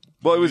wasn't.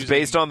 Well, it was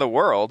based on the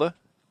world.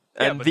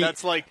 Yeah, but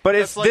that's like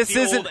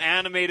the old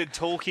animated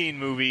Tolkien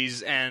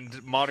movies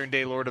and modern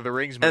day Lord of the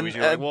Rings movies.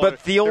 You're like, well,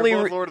 but the only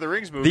Lord of the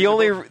Rings movies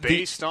are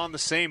based on the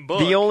same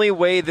book. The only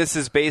way this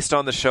is based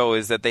on the show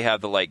is that they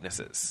have the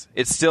likenesses.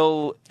 It's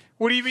still.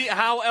 What do you mean?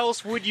 How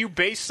else would you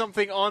base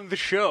something on the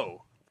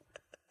show?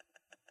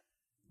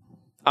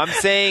 I'm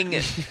saying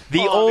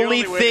the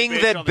only thing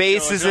that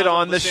bases it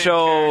on the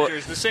show,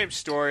 the same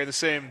story, the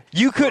same.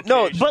 You could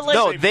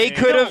they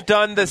could have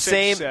done the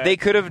same. They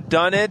could have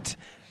done it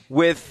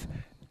with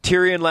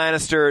Tyrion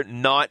Lannister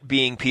not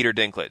being Peter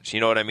Dinklage. You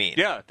know what I mean?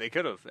 Yeah, they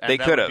could have. They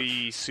could have.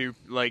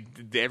 Like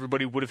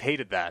everybody would have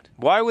hated that.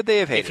 Why would they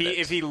have hated it?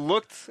 If he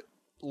looked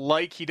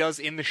like he does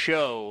in the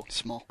show,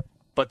 small,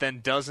 but then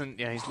doesn't.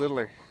 Yeah, he's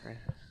littler. Right?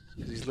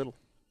 He's little.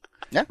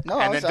 Yeah, no,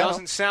 and then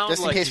doesn't sound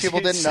just in like case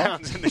people didn't know.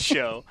 Sounds in the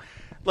show.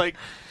 Like,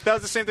 that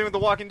was the same thing with The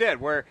Walking Dead,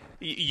 where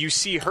you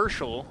see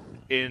Herschel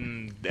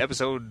in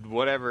episode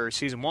whatever,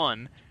 season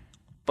 1,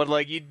 but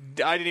like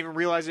I didn't even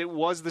realize it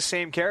was the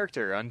same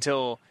character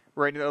until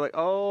right now. Like,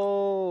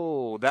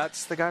 oh,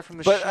 that's the guy from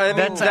the show. But I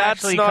mean,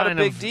 that's not a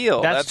big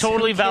deal. That's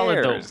totally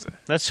valid, though.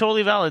 That's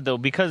totally valid, though,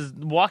 because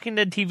Walking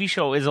Dead TV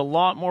show is a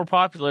lot more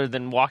popular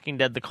than Walking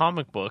Dead the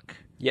comic book.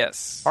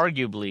 Yes,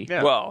 arguably.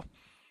 Yeah. Well,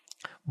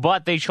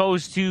 but they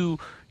chose to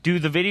do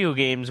the video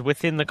games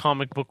within the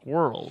comic book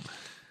world.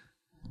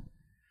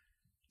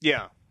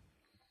 Yeah,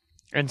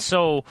 and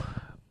so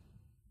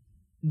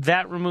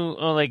that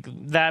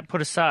that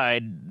put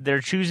aside,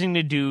 they're choosing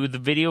to do the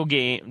video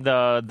game,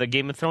 the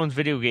Game of Thrones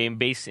video game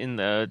based in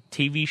the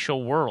TV show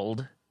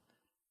world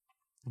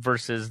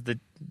versus the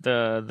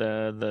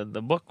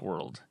book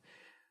world,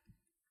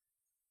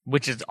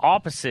 which is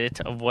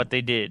opposite of what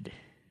they did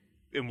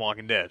in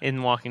Walking Dead.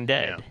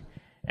 Yeah.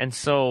 And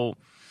so.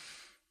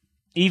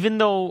 Even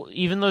though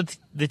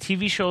the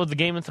TV show The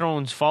Game of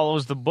Thrones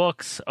follows the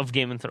books of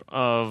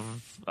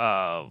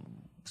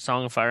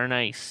Song of Fire and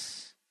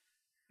Ice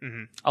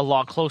a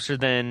lot closer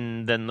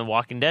than The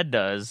Walking Dead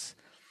does,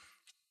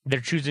 they're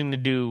choosing to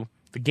do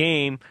the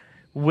game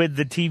with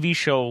the TV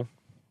show.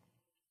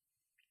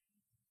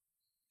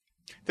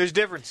 There's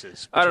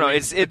differences. I don't know.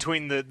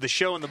 Between the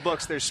show and the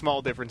books, there's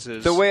small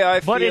differences. The way I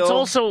feel, but it's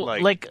also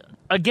like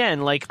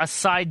a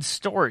side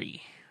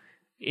story.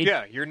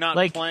 You're not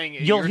playing.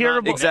 You'll hear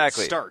about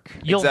exactly. Stark.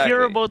 You'll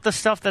hear about the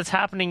stuff that's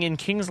happening in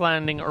King's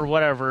Landing or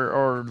whatever,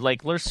 or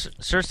like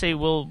Cersei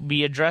will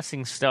be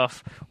addressing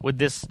stuff with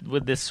this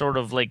sort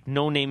of like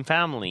no-name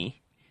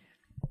family.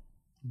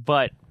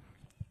 But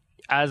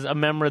as a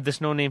member of this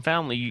no-name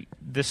family,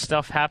 this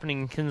stuff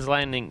happening in King's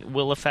Landing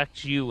will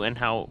affect you and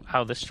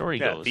how the story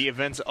goes. The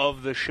events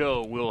of the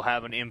show will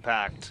have an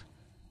impact,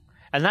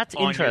 and that's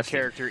on interesting.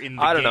 Your character in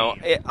the I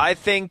don't game. know. I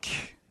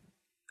think.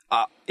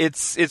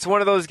 It's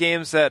one of those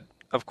games that,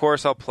 of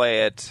course, I'll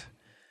play it,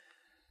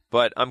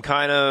 but I'm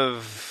kind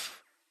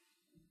of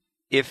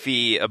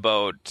iffy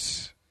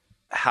about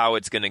how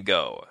it's going to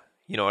go.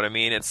 You know what I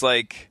mean? It's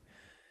like,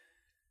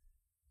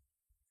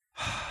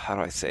 how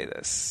do I say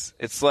this?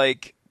 It's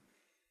like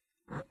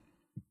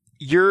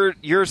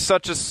you're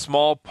such a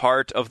small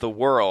part of the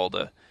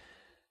world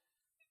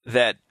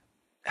that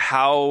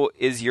how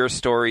is your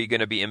story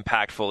going to be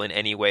impactful in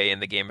any way in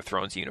the Game of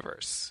Thrones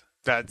universe?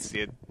 That's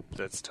it.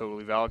 That's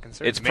totally valid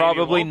concern. It's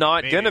probably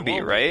not going to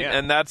be, right? Yeah.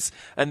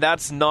 And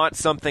that's not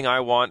something I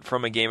want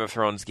from a Game of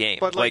Thrones game.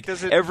 But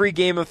every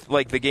game of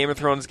the Game of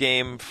Thrones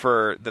game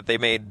that they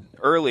made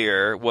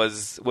earlier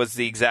was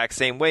the exact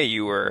same way.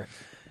 You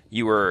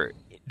were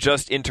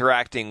just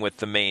interacting with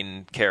the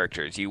main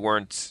characters. You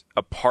weren't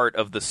a part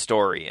of the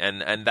story,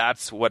 and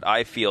that's what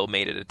I feel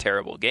made it a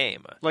terrible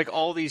game. Like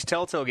all these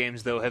Telltale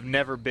games, though, have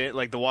never been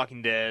like The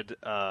Walking Dead,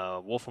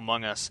 Wolf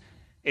Among Us.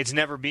 It's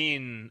never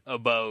been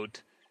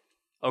about,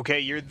 okay,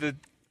 you're the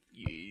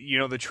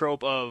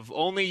trope of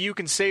only you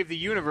can save the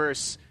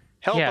universe.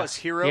 Help us,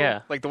 hero.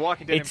 Yeah. Like The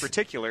Walking Dead in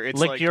particular. It's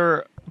like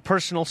you're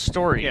personal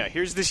story. Yeah,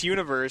 here's this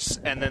universe,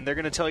 and then they're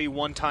going to tell you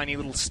one tiny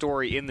little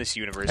story in this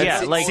universe.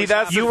 Yeah, like see,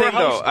 that's you the were thing,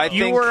 though.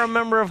 you were a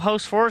member of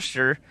House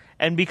Forrester,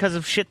 and because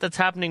of shit that's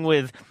happening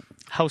with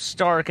House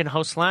Stark and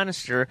House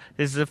Lannister,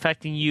 this is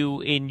affecting you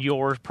in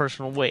your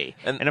personal way.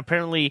 And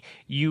apparently,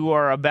 you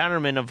are a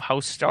bannerman of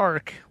House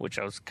Stark, which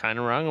I was kind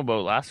of wrong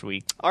about last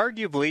week.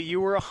 Arguably,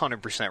 you were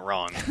 100%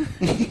 wrong.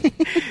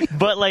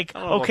 But like,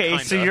 okay,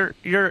 kinda. so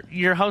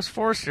you're House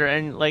Forrester,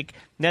 and like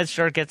Ned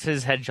Stark gets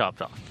his head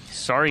chopped off.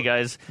 Sorry,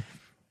 guys.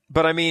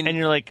 But I mean, And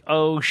you're like,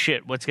 oh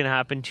shit, what's gonna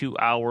happen to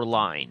our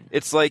line?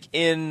 it's like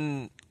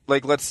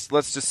let's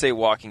just say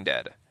Walking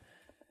Dead.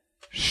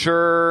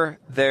 Sure,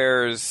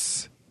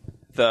 there's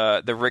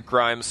the Rick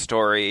Grimes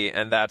story,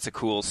 and that's a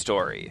cool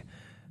story.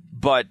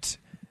 But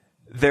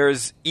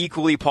there's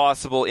equally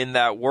possible in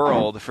that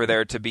world for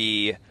there to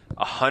be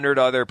 100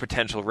 other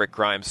potential Rick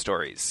Grimes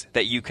stories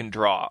that you can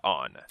draw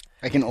on.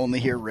 I can only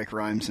hear Rick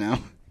Rhymes now.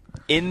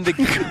 In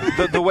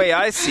the way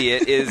I see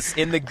it is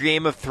in the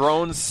Game of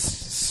Thrones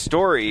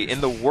story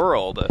in the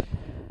world,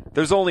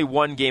 there's only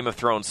one Game of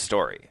Thrones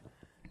story.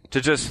 To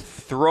just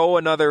throw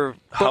another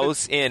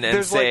house in and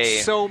There's say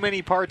like so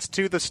many parts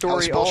to the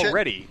story House bullshit?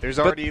 already. There's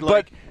already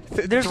but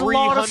there's a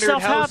lot of 300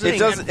 stuff houses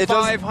happening. and It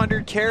does-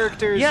 500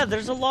 characters. Yeah,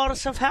 there's a lot of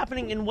stuff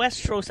happening in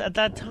Westeros at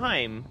that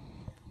time.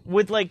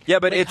 With like, yeah,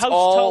 but like it's House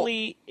all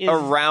Tully is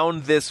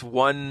around this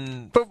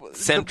one But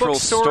central the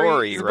book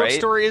story, right? The book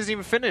story isn't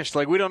even finished.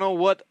 Like, we don't know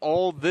what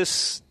all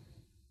this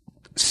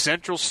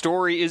central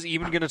story is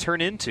even going to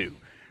turn into.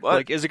 What?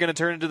 Like, is it going to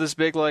turn into this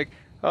big, like,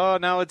 oh,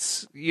 now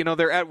it's,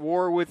 they're at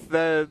war with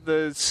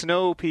the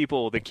snow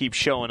people that keep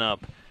showing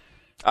up.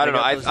 I don't They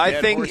know. got those I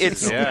dead think horses.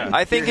 it's Yeah.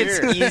 I think Here, it's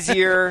here.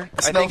 easier.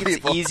 I Snow think it's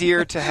people.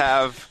 easier to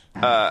have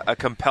a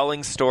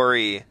compelling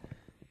story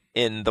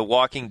in the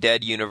Walking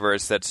Dead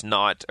universe that's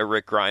not a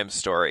Rick Grimes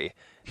story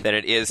than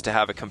it is to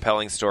have a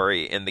compelling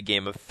story in the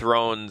Game of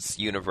Thrones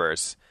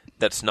universe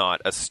that's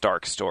not a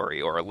Stark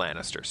story or a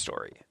Lannister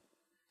story.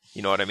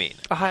 You know what I mean?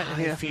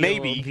 I feel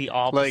Maybe. the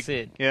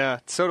opposite. Like, yeah,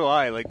 so do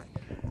I. Like,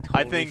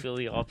 I Totally think feel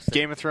the opposite.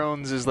 Game of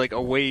Thrones is like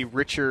a way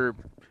richer.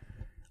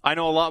 I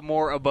know a lot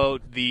more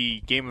about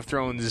the Game of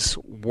Thrones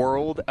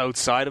world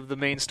outside of the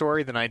main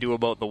story than I do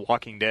about The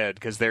Walking Dead,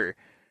 because there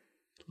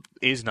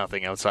is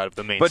nothing outside of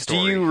the main But story.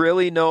 do you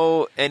really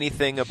know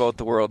anything about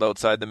the world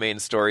outside the main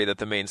story that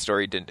the main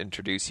story didn't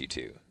introduce you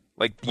to?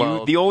 Like,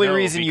 Well, the only no,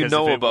 reason you because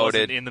know if about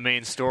wasn't it, in the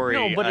main story,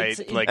 No, but I,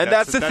 it's- like, and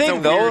that's the a thing,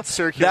 weird though.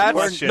 circular That's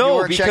question. You no,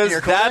 weren't checking because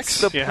your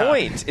that's the codex? Yeah.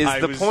 point. Is I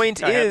the was-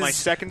 point I had is my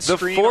second the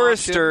screen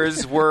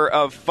Foresters were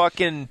a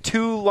fucking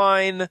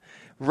 2-line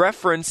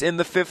reference in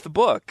the 5th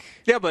book.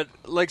 Yeah, but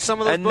like some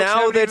of those And books now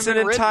haven't that's even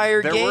an been written.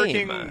 entire They're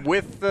game. working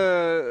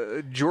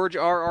with George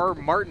R.R.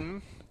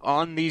 Martin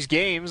on these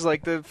games.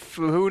 Like,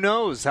 who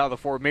knows how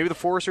maybe the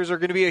Foresters are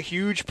going to be a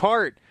huge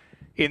part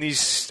in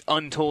these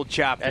untold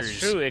chapters. That's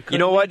true. It could You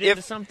know what? lead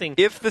into something.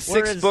 If the 6th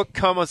Whereas- book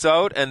comes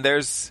out and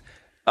there's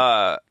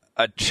a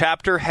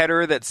chapter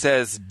header that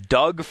says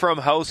Doug from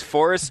House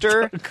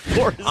Forrester,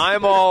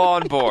 I'm all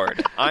on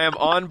board. I am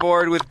on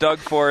board with Doug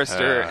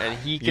Forrester, and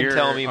he can Your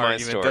tell me my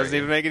argument story. doesn't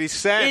even make any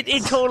sense.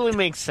 It totally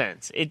makes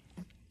sense. It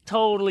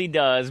totally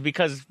does,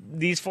 because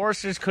these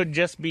Foresters could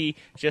just be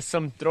just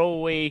some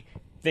throwaway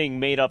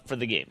thing made up for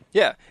the game.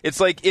 Yeah, it's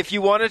like if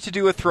you wanted to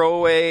do a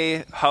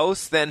throwaway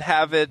house, then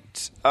have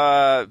it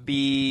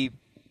be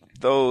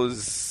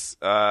those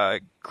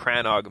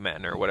Cranog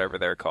men or whatever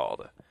they're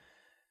called,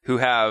 who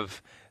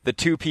have the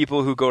two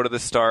people who go to the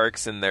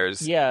Starks, and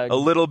there's Yeah, a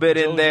little bit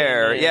in Jojen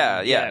there. and-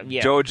 Yeah,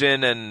 yeah.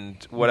 Jojen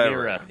and whatever.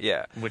 Mira,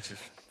 Yeah. which is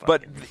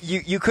But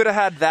fucking- you could have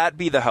had that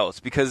be the house,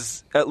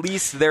 because at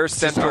least they're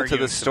central to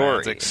the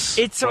story. Semantics.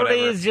 it sort of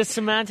Whatever. is just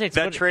semantics.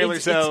 That but trailer's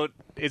it's, out.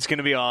 It's going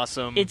to be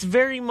awesome. It's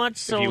very much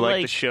so if you like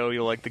the like show,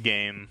 you'll like the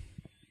game.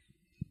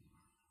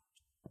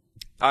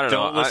 I don't know.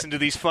 Don't listen to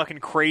these fucking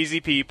crazy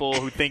people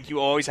who think you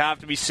always have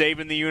to be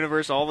saving the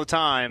universe all the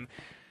time.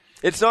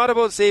 It's not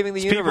about saving the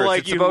It's universe. people like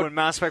it's you, about when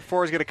Mass Effect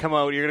 4 is going to come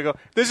out, you're going to go,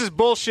 this is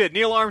bullshit.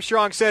 Neil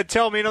Armstrong said,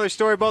 tell me another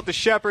story about the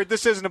Shepherd.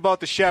 This isn't about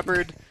the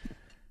Shepherd.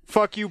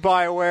 Fuck you,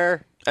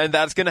 BioWare. And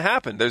that's going to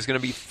happen. There's going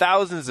to be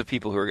thousands of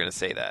people who are going to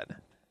say that.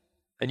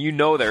 And you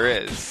know there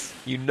is.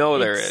 You know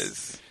there It's-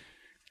 is.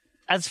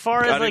 as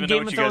far I as don't like even know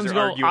Game what of you guys Thrones are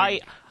go,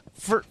 arguing.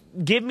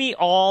 give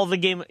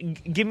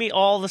me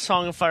all the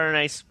Song of Fire and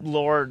Ice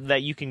lore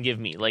that you can give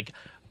me. Like,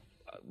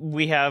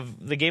 we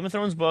have the Game of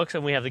Thrones books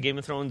and we have the Game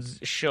of Thrones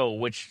show,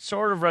 which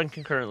sort of run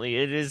concurrently.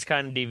 It is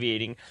kind of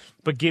deviating,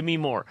 but give me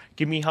more.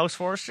 Give me House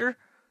Forrester.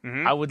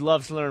 I would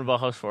love to learn about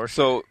House Forrester.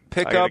 So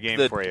pick I got a up game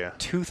the for you.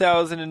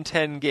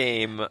 2010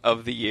 game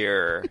of the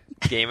year,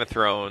 Game of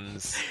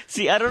Thrones.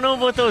 See, I don't know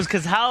about those,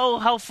 because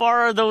how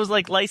far are those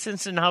like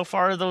licensed, and how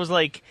far are those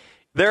like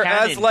They're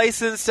canon? as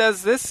licensed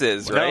as this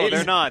is, right? No,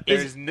 they're not.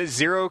 is- There's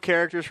zero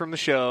characters from the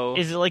show.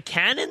 Is it like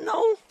canon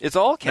though? It's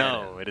all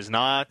canon. No, it is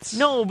not.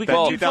 No,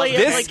 because That you play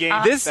 2010 it like game,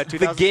 ah, this that the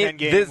 2010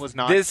 game, this, was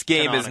not this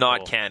game is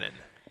not canonical. canon.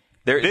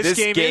 This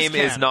game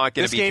is is not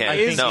going to be game canon.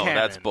 is No, canon.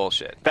 that's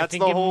bullshit. I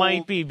think it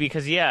might be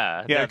because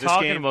they're this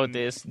talking game- about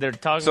this. They're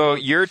talking. So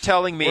about you're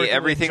telling me working with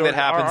everything that George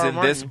R. happens R. in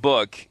this Martin.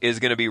 book is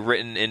going to be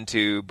written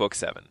into book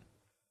 7?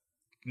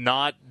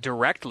 Not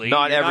directly.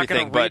 Not You're everything,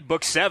 not gonna read but-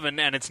 book 7,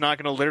 and it's not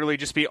going to literally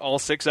just be all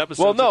 6 episodes.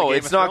 Well, of the no, Game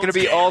it's of not going to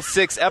Thrones be game. all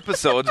 6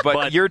 episodes,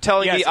 but you're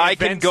telling yes, me I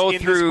can events go in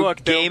this through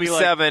book, they'll Game be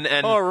like, 7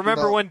 and... Oh,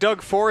 remember No. when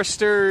Doug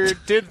Forrester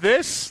did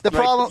this? The Like,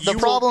 problem, you the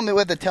problem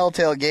with the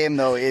Telltale game,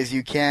 though, is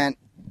you can't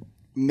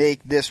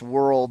make this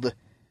world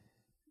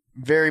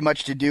very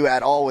much to do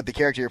at all with the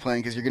character you're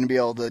playing because you're going to be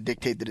able to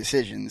dictate the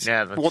decisions.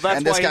 Yeah, Well, that's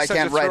And this why guy he's such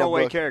can't a write a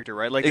throwaway book. character,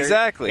 right? Like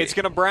Exactly. It's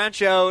going to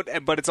branch out,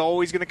 but it's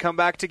always going to come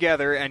back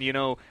together. And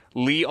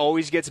Lee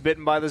always gets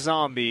bitten by the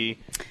zombie.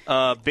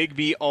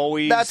 Bigby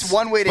always. That's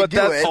one way to But do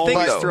that's it, the thing,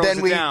 but though. Throws then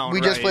it we down,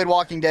 just right. played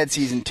Walking Dead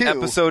Season 2.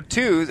 Episode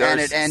 2 And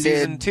or it ended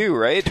season 2,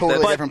 right? totally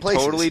That's different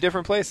places. Totally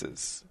different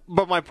places.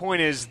 But my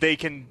point is, they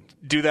can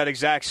do that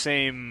exact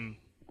same.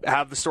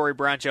 Have the story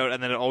branch out,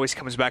 and then it always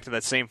comes back to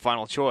that same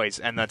final choice,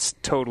 and that's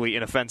totally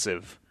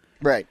inoffensive.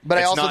 Right, but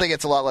I It's also not- think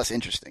it's a lot less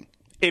interesting.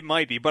 It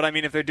might be, but I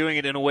mean, if they're doing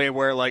it in a way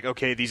where, like,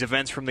 okay, these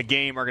events from the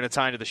game are going to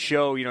tie into the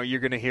show, you're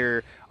going to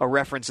hear a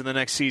reference in the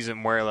next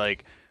season where,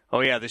 like, oh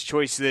yeah, this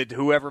choice that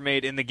whoever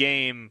made in the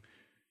game,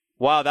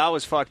 wow, that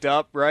was fucked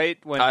up, right?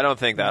 When I don't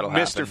think that'll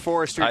happen. Mr.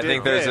 Forrester I did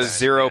think there's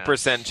this. a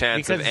 0%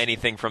 chance of Because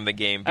anything from the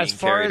game being as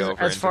far carried as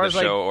over as into far the as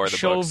like show or the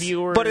show books.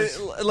 viewers,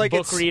 But like,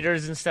 book it's-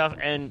 readers and stuff,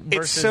 and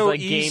versus It's so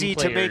like easy game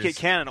to make players. it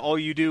canon. All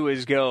you do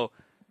is go,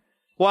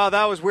 wow,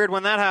 that was weird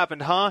when that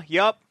happened, huh?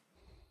 Yup.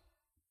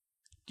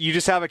 You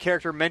just have a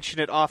character mention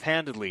it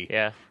offhandedly.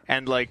 Yeah.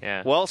 And, like,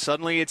 Yeah. well,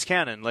 suddenly it's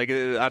canon. Like,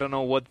 I don't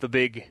know what the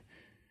big,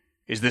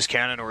 is this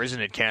canon or isn't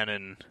it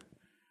canon,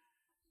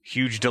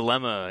 huge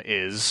dilemma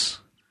is.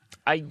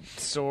 I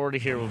sort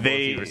of hear what both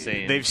you were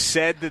saying. They've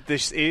said that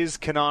this is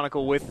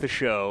canonical with the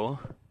show.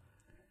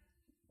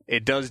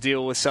 It does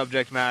deal with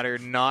subject matter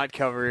not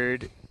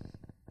covered.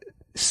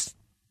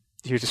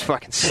 You're just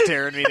fucking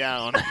staring me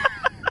down.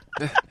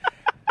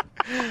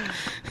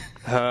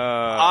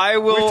 I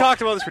will. We've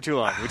talked about this for too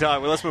long.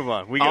 Let's move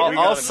on.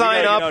 I'll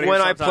sign up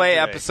when I play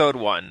episode. episode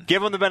 1.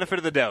 Give them the benefit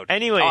of the doubt.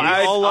 Anyways,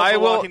 I all love I The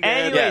will- Walking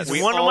Dead. Anyways,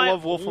 We one all of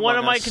love Wolf my one of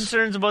Among my Us.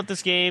 concerns about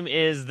this game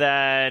is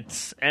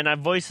that, and I've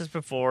voiced this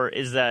before,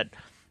 is that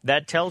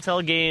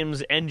Telltale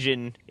Games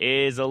engine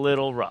is a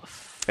little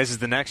rough. This is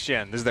the next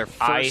gen. This is their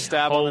first I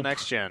stab on the hope-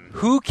 next gen.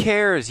 Who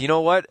cares? You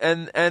know what?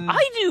 And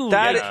I do.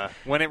 That Yeah,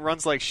 when it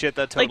runs like shit,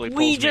 that totally Like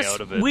pulls me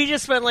out of it. we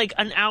just spent like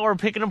an hour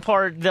picking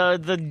apart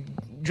the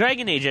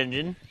Dragon Age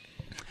engine.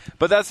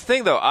 But that's the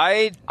thing, though.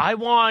 I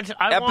want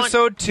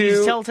Episode 2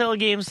 these Telltale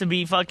games to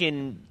be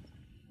fucking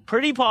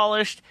pretty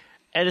polished,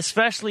 and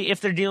especially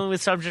if they're dealing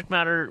with subject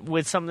matter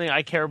with something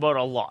I care about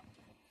a lot.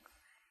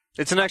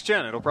 It's the next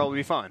gen. It'll probably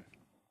be fine.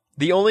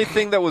 The only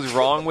thing that was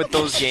wrong with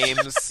those games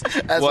was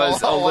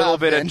a all little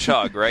bit of happened.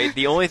 chug, right?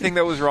 The only thing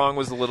that was wrong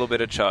was a little bit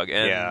of chug.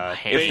 And Yeah,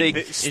 if they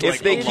it's if like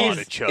they a lot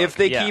keep of chug. if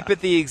they Yeah. keep it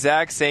the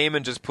exact same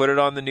and just put it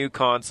on the new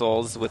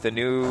consoles with the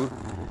new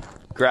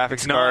graphics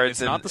It's not, cards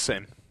it's and not the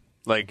same.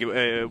 Like,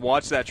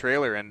 watch that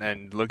trailer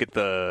and look at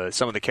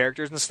some of the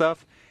characters and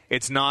stuff.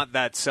 It's not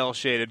that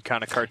cel-shaded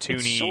kind of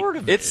cartoony. Sort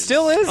of. it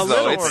still is A though.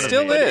 little It bit,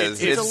 still but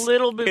is. It's a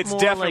little bit It's more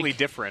definitely like,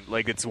 different.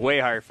 Like, it's way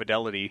higher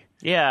fidelity.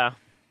 yeah.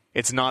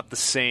 It's not the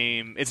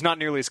same. It's not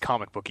nearly as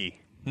comic booky.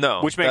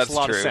 No, Which makes that's a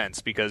lot true. of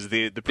sense because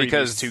the previous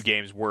Because- two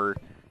games were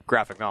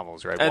graphic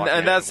novels, right? And Walking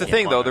Dead that's the Wolf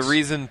thing, though. Among The Us.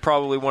 reason,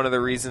 probably one of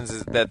the reasons,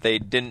 is that they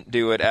didn't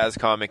do it as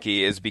comic-y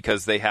is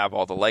because they have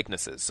all the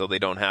likenesses, so they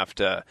don't have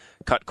to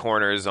cut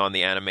corners on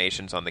the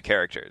animations on the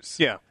characters.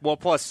 Yeah. Well,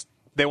 plus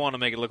they want to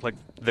make it look like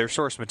their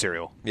source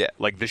material. Yeah.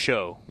 Like the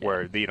show,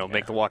 where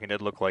make The Walking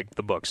Dead look like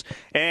the books.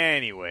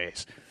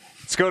 Anyways,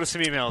 let's go to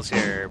some emails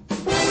here.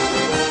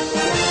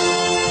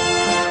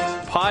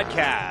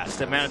 Podcast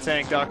at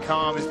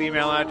ManaTank.com is the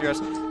email address.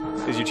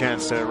 Is your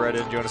chance to write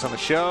in and join us on the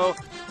show.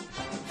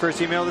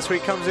 First email this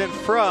week comes in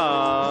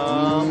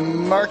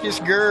from Marcus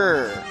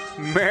Gurr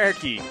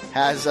Marky.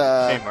 has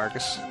Hey,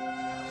 Marcus.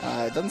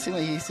 it doesn't seem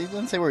like he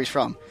doesn't say where he's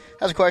from.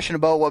 Has a question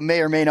about what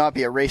may or may not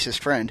be a racist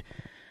friend.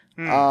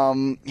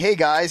 Hey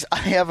guys, I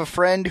have a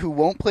friend who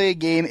won't play a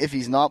game if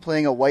he's not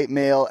playing a white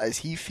male, as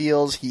he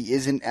feels he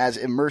isn't as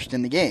immersed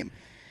in the game.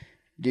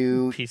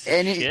 Do Piece of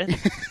any shit.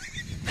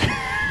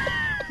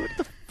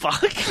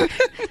 Fuck.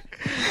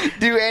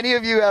 do any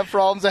of you have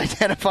problems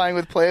identifying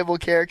with playable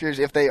characters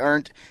if they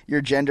aren't your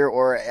gender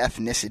or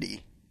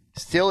ethnicity?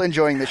 Still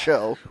enjoying the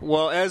show.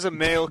 Well, as a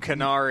male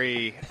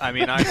Canary, I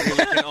mean, I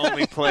really can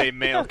only play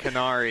male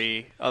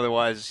Canary.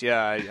 Otherwise,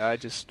 yeah, I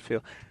just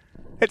feel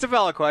it's a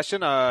valid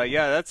question. Yeah,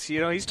 that's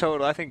he's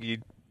total. I think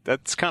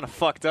that's kind of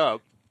fucked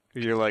up.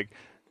 You're like,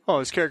 oh,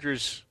 this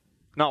character's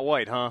not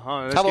white, huh?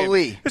 This How about game,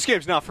 Lee? This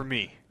game's not for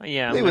me.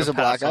 Yeah, Lee I'm was gonna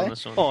a black pass on guy.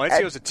 this one. Oh, I see.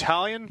 It was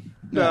Italian.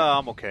 No,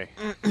 I'm okay.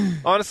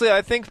 Honestly,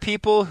 I think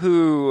people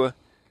who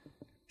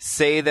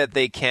say that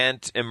they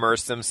can't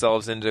immerse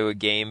themselves into a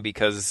game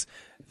because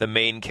the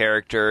main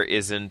character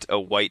isn't a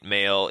white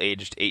male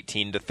aged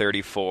 18 to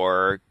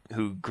 34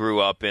 who grew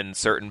up in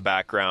certain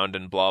background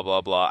and blah,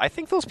 blah, blah. I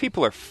think those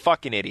people are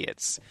fucking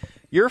idiots.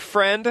 Your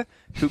friend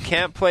who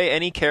can't play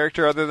any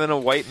character other than a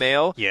white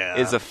male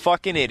is a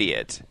fucking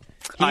idiot.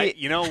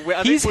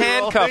 He's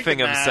handcuffing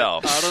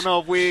himself. I don't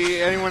know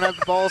if anyone has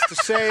the balls to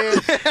say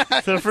it.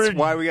 That's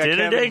why we got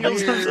Kevin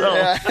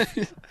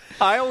here.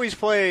 I always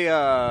play,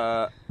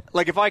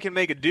 if I can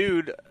make a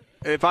dude,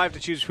 if I have to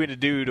choose between a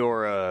dude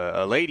or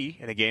a lady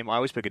in a game, I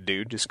always pick a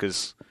dude just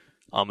because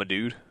I'm a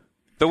dude.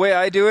 The way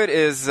I do it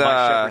is my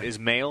shepherd is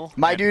male.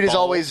 My dude is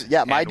always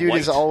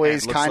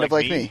kind of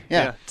like me.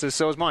 Yeah.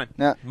 So is mine.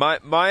 Yeah.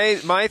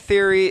 My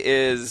theory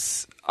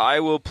is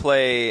I will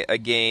play a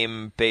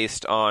game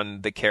based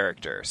on the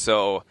character.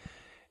 So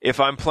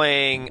if I'm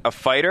playing a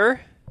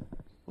fighter,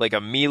 like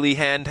a melee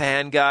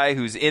hand-to-hand guy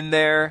who's in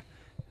there,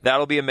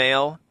 that'll be a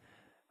male.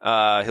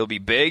 He'll be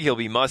big. He'll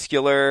be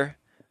muscular.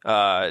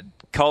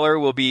 Color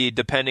will be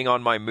depending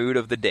on my mood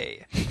of the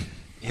day.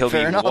 He'll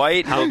be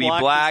white, he'll be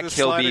black,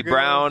 he'll be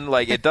brown.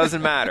 Like, it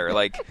doesn't matter.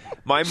 Like,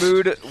 my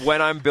mood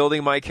when I'm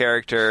building my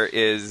character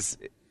is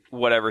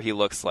whatever he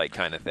looks like,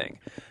 kind of thing.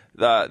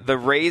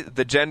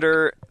 The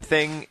gender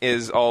thing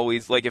is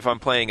always, like, if I'm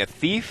playing a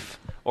thief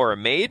or a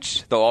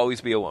mage, they'll always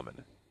be a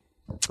woman.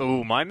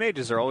 Ooh, my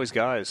mages are always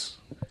guys.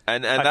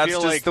 And that's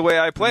just like the way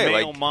I play.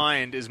 Male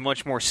mind is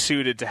much more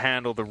suited to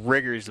handle the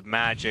rigors of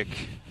magic.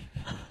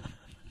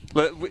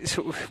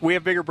 We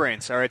have bigger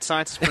brains. All right,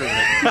 science is proving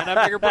it. Men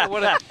have bigger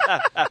brains.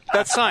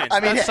 That's science.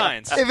 I mean, that's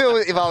science.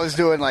 If I was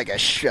doing like a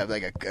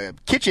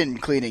kitchen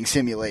cleaning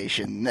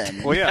simulation,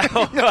 then yeah.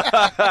 What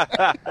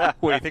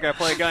do you think? I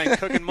play a guy in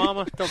Cooking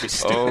Mama? Don't be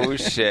stupid. Oh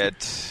shit!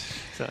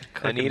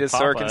 Anita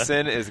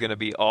Sarkinson is going to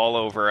be all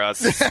over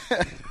us.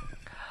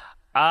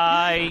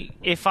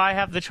 If I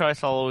have the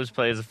choice, I'll always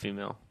play as a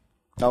female.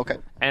 Okay.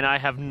 And I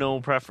have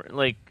no preference.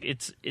 Like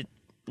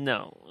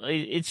No,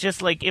 it's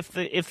just like if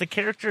the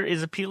character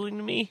is appealing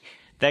to me,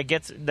 that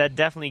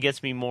definitely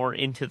gets me more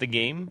into the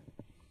game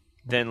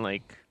than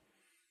like.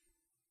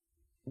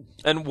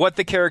 And what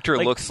the character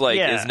looks like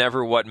is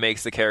never what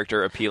makes the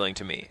character appealing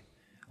to me.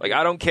 Like,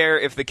 I don't care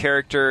if the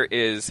character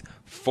is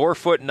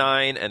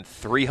 4'9" and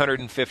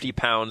 350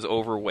 pounds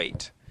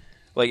overweight.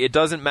 Like, it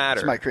doesn't matter.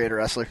 It's my creator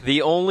wrestler.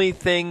 The only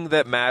thing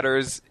that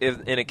matters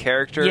in a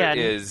character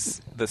is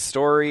the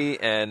story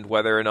and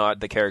whether or not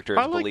the character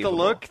is believable. I like the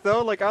look,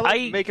 though. Like, I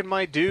like making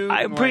my dude.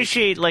 I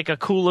appreciate like a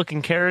cool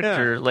looking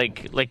character. Yeah.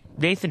 Like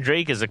Nathan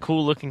Drake is a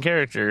cool looking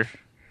character.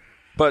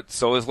 But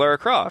so is Lara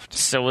Croft.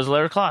 So is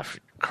Lara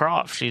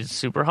Croft. She's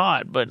super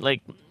hot. But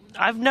like,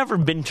 I've never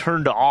been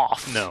turned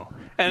off. No.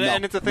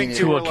 And it's a thing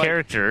to a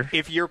character.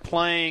 If you're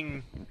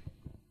playing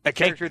a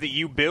character that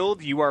you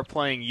build, you are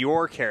playing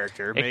your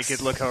character. Make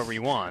it look however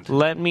you want.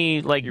 Let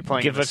me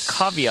give a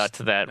caveat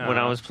to that. When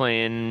I was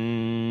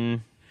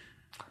playing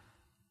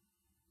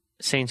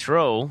Saints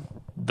Row,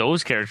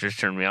 those characters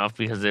turned me off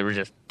because they were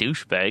just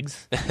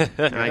douchebags,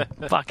 and I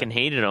fucking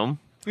hated them.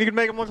 You can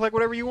make them look like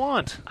whatever you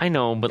want. I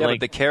know, but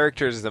but the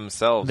characters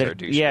themselves are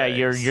douchebags. Yeah,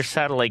 your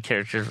satellite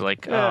characters are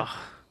like,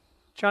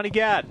 Johnny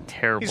Gat.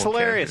 Terrible. He's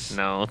hilarious. Characters.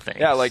 No,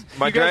 thanks. Yeah, like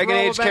my Dragon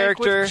Age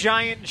character. With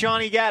giant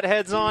Johnny Gat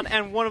heads on,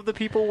 and one of the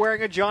people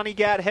wearing a Johnny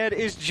Gat head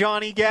is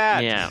Johnny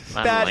Gat. Yeah,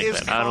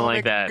 I don't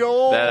like that.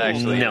 Gold. That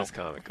actually is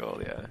comic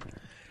gold, yeah.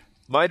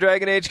 My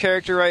Dragon Age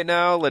character right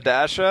now,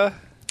 Ladasha.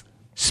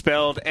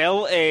 Spelled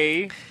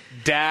L-A-A.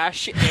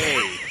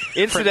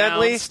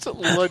 Incidentally,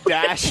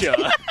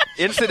 Ladasha.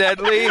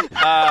 Incidentally,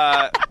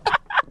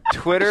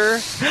 Twitter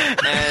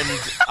and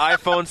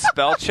iPhone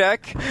spell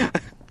check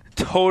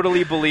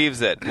totally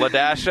believes it.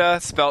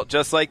 Ladasha, spelt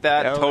just like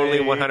that, totally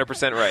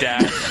 100% right.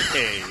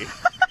 -A.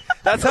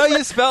 That's how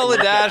you spell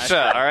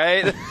Ladasha, all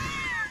right?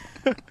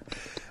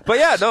 But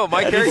yeah, no,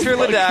 my character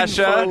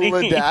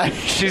Ladasha,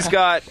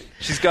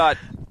 she's got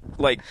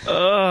like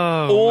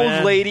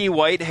old lady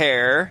white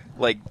hair,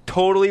 like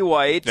totally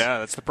white. Yeah,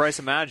 that's the price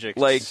of magic.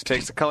 Like, just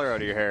takes the color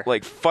out of your hair.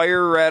 Like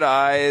fire red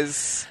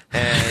eyes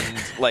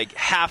and like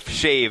half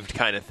shaved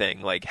kind of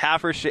thing. Like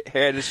half her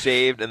head is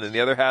shaved and then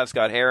the other half's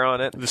got hair on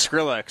it. The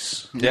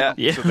Skrillex. Yeah,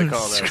 that's what they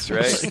call that,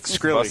 right?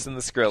 Busting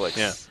the Skrillex.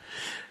 Yeah.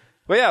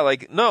 But yeah,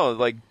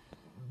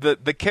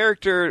 the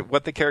character,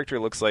 what the character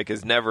looks like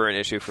is never an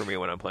issue for me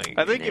when I'm playing.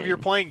 I think if you're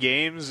playing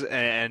games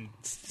and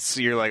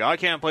so you're like, I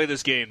can't play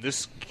this game.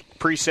 This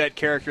preset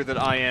character that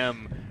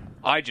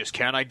I just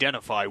can't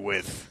identify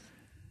with.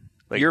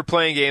 Like, you're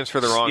playing games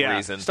for the wrong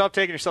reason. Stop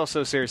taking yourself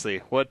so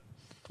seriously.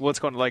 What's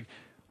going on? Like,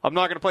 I'm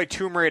not going to play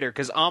Tomb Raider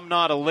because I'm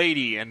not a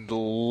lady, and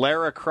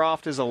Lara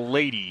Croft is a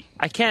lady.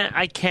 I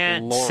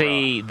can't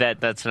say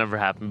that's never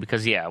happened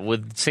because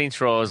with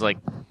Saints Row I was like,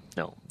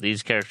 no,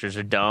 these characters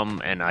are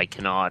dumb, and I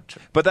cannot.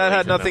 But that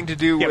had nothing to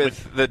do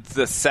with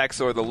the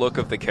sex or the look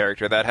of the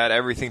character. That had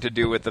everything to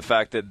do with the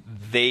fact that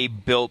they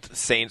built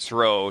Saints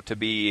Row to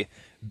be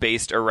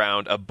based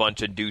around a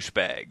bunch of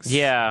douchebags.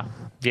 Yeah.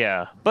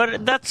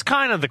 But that's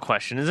kind of the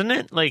question, isn't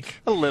it? Like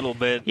a little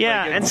bit.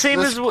 Yeah, like, and same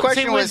the as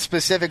question was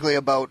specifically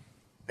about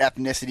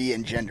ethnicity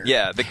and gender.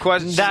 Yeah, the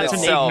question That's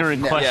itself, an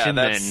ignorant question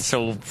then. that's-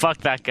 So fuck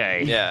that guy.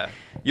 Yeah.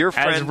 Your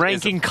friend As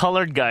ranking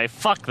colored guy,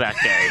 fuck that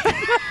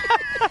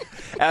guy.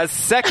 as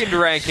second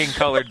ranking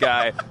colored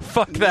guy,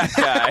 fuck that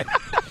guy.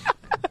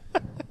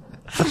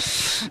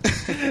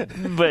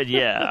 But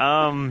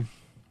yeah,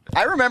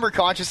 I remember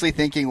consciously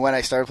thinking when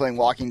I started playing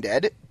Walking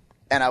Dead,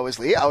 and I was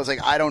Lee, I was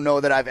like, I don't know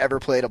that I've ever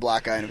played a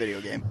black guy in a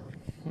video game.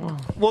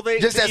 Well, they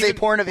Just as a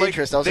point of like,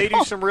 interest, I was they like, do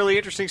oh. some really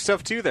interesting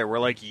stuff too. There, where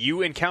like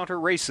you encounter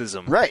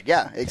racism, Right,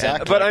 yeah,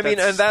 exactly. But I Like, mean,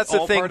 that's and that's the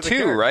all thing part of the too,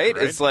 character, right?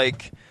 right? It's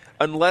like,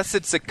 unless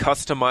it's a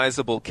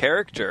customizable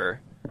character,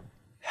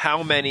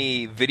 how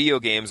many video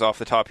games off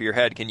the top of your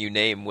head can you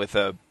name with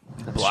a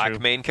black true.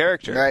 main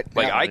character? Right,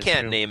 Like, yeah, I that is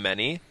can't true. name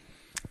many.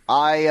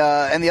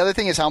 And the other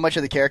thing is how much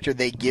of the character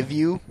they give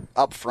you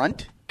up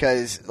front.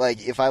 Because,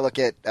 like, if I look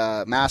at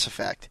Mass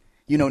Effect,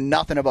 you know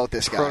nothing about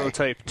this guy.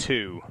 Prototype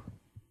 2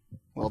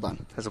 Well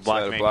done. has a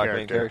black, a main, black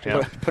main character.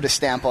 character. Yeah. Put a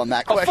stamp on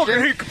that I fucking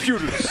question. hate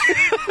computers.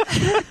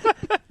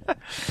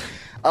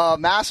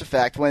 Mass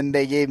Effect, when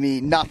they gave me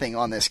nothing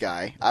on this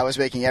guy, I was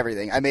making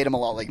everything. I made him a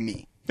lot like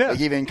me. Yeah. Like,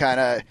 even kind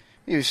of,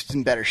 he was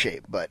in better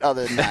shape, but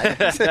other than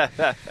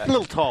that, a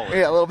little taller.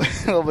 yeah, a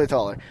little bit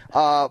taller.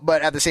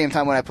 But at the same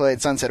time, when I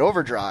played Sunset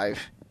Overdrive,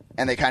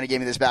 and they kind of gave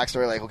me this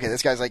backstory, like, okay,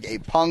 this guy's like a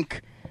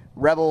punk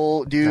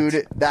rebel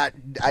dude. That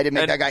I didn't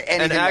make that guy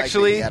anything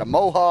actually- like. He had a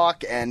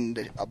mohawk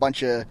and a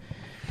bunch of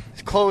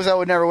clothes I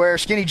would never wear,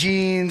 skinny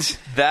jeans,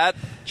 That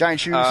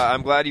giant shoes.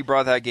 I'm glad you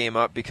brought that game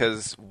up,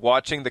 because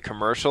watching the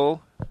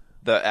commercial,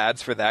 the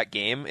ads for that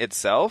game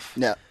itself,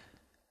 yeah.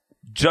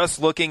 just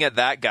looking at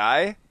that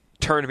guy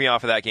turned me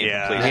off of that game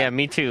Yeah. completely. yeah,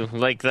 me too.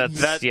 Like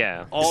that's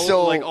yeah.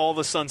 All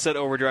the Sunset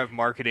Overdrive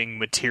marketing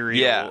material,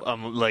 Yeah.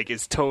 like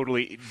is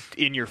totally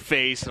in your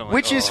face. And I'm like,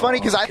 Which is funny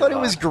because I thought it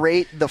was God.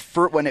 great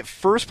when it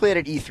first played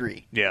at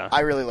E3. Yeah.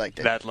 I really liked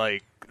it.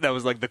 That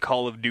was like the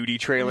Call of Duty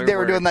trailer. They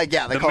were where doing, like,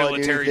 yeah, the Call of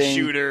Duty military thing.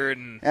 shooter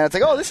and And it's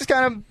like, oh, this is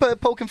kind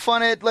of poking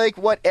fun at like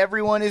what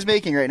everyone is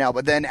making right now.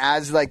 But then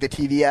as like the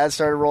TV ads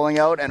started rolling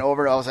out and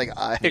over, I was like,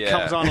 it Yeah.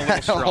 comes on a I little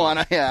don't strong. want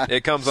to. Yeah.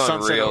 It comes on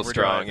Sunset real Overdrive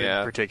strong, in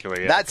yeah.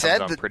 particular. Yeah, That it said,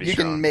 comes on pretty you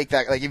strong. can make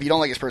that like if you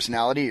don't like his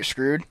personality, you're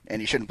screwed,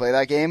 and you shouldn't play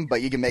that game.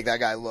 But you can make that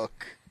guy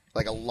look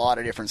like a lot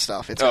of different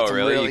stuff. It's got Oh, some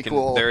really? really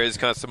cool. There is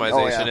customization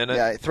Oh, yeah. in it?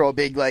 Yeah, throw a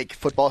big like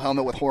football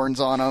helmet with horns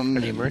on him.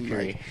 Freddie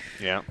Mercury.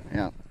 Yeah.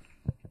 Yeah.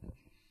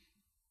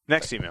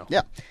 Next email.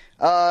 Yeah.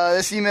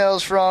 This email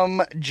is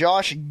from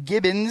Josh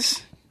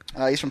Gibbons.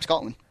 He's from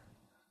Scotland.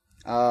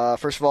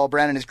 First of all,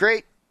 Brandon is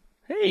great.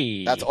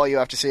 Hey, That's all you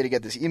have to say to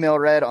get this email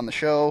read on the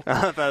show.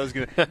 I thought it was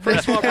good.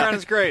 First of all,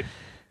 Brandon's great.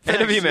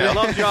 End of Thanks. email. I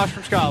love Josh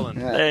from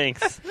Scotland.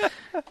 Thanks.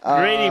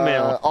 Great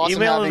email. Awesome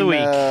Email of the having week.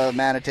 the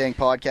ManaTank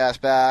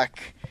podcast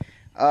back.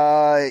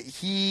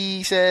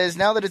 He says,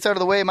 now that it's out of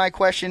the way, my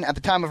question at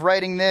the time of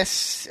writing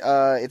this,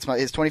 it's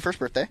his 21st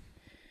birthday.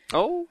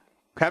 Oh,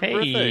 happy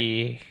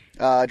birthday.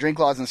 Hey, Drink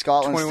laws in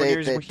Scotland 21 state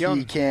years that young.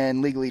 he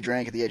can legally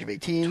drink at the age of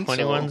 18.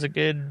 21's so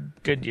a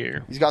good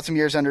year. he's got some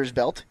years under his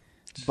belt.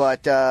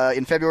 But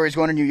in February, he's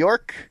going to New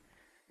York,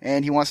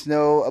 and he wants to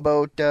know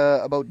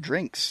about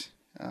drinks.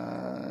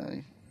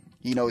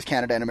 He knows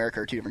Canada and America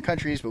are two different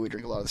countries, but we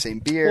drink a lot of the same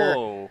beer.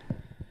 Whoa.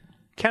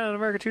 Canada and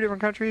America, two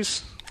different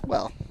countries?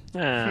 Well,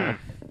 Ah.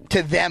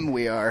 to them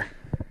we are.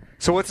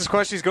 So what's his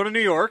question? He's going to New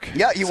York.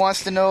 Yeah, he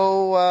wants to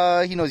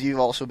know, he knows you've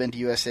also been to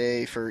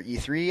USA for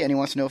E3, and he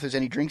wants to know if there's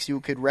any drinks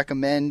you could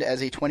recommend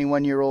as a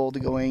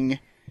 21-year-old going...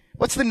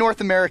 What's the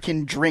North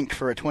American drink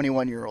for a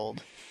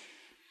 21-year-old?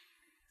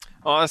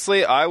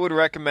 Honestly, I would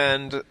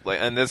recommend,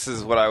 and this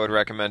is what I would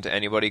recommend to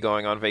anybody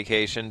going on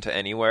vacation to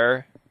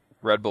anywhere,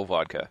 Red Bull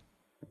vodka.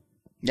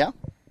 Yeah?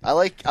 I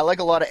like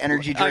a lot of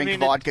energy drink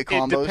vodka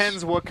combos. It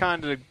depends what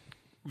kind of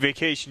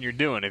vacation you're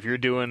doing. If you're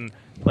doing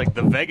like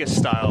the Vegas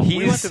style, we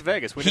went to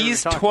Vegas. We never He's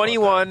even talked about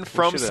 21 that. We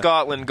from should've.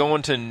 Scotland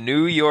going to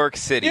New York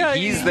City. Yeah,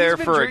 he's there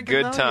been for a drinking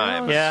good though,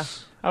 time. Yeah.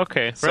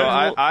 Okay. So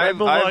Red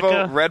Bull I vodka.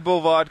 vote Red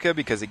Bull vodka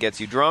because it gets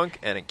you drunk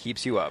and it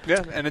keeps you up.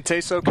 Yeah, and it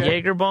tastes okay.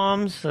 Jaeger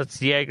bombs.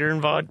 That's Jaeger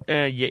and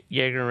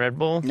Jaeger and Red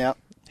Bull. Yeah.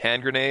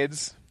 Hand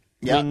grenades.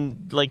 Yeah. I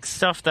mean, like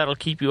stuff that'll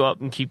keep you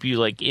up and keep you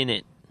like in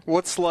it.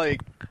 What's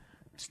like?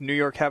 Does New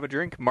York have a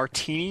drink?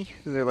 Martini?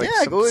 Is there like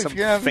yeah, some, go if some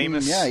you're having,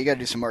 famous? Yeah, you got to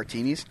do some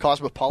martinis.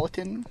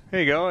 Cosmopolitan. There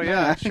you go. Yeah,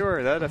 Yeah.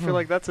 sure. That I feel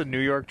like that's a New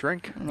York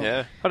drink.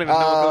 Yeah. I don't even know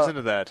what goes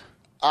into that.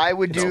 I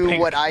would do pink,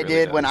 what I really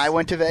did when does. I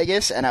went to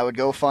Vegas, and I would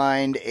go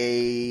find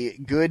a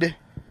good,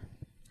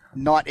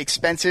 not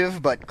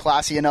expensive, but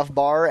classy enough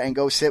bar and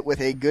go sit with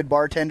a good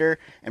bartender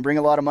and bring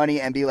a lot of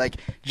money and be like,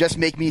 just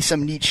make me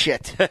some neat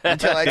shit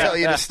until I tell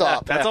you to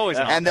stop. That's always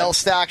an And they'll option.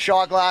 stack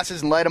shot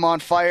glasses and light them on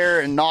fire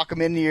and knock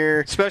them into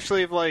your...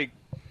 Especially if like,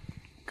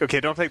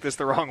 okay, don't take this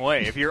the wrong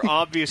way. If you're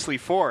obviously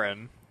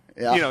foreign,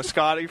 Yeah. you know,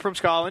 you're from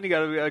Scotland, you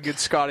got a good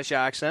Scottish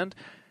accent.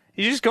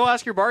 You just go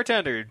ask your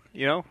bartender.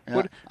 You know,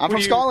 Yeah. I'm from are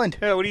you- Scotland.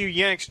 Yeah, what are you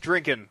Yanks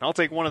drinking? I'll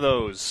take one of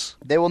those.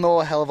 They will know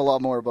a hell of a lot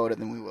more about it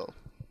than we will.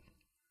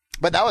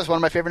 But that was one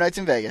of my favorite nights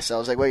in Vegas. I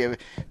was like, wait,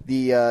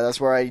 that's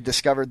where I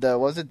discovered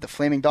the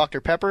Flaming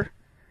Dr. Pepper?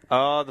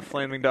 Oh, the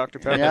flaming Dr.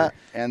 Pepper. Yeah,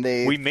 and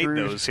we made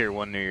those here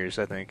one New Year's,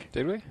 I think.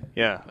 Did we?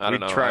 Yeah, I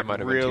don't know. I tried might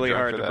have been too really drunk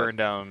hard for to that. burn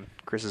down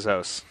Chris's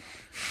house.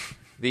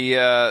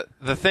 The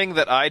thing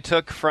that I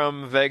took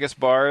from Vegas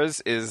bars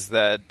is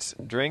that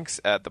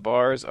drinks at the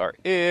bars are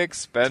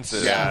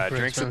expensive. Yeah, Super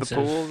drinks at the expensive.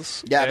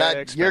 pools. Yeah, that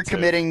expensive. you're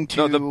committing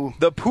to. No,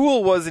 the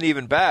pool wasn't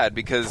even bad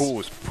because Pool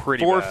was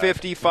pretty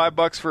 $4.50,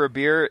 $5 for a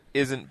beer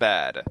isn't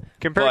bad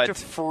compared to But-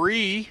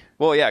 free.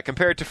 Well, yeah,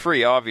 compared to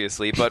free,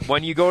 obviously. But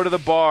when you go to the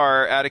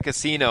bar at a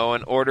casino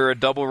and order a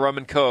double rum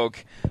and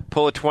coke,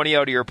 pull a 20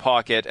 out of your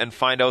pocket, and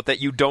find out that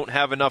you don't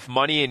have enough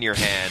money in your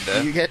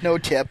hand. You get no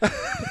tip.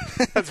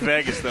 That's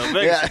Vegas, though.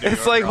 Vegas Yeah. and New It's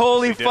York like, are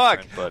holy obviously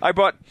fuck. different, but- I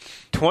brought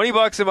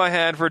 $20 in my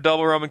hand for a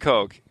double rum and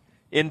coke.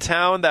 In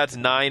town, that's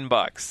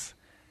 $9.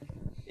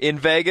 In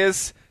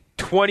Vegas,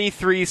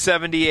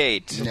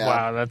 $23.78. Yeah.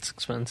 Wow, that's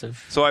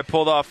expensive. So I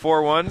pulled off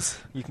 4 ones.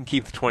 You can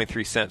keep the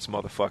 23 cents,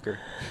 motherfucker.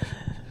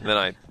 And then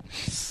I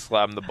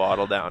slammed the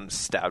bottle down and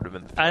stabbed him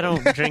in the throat. I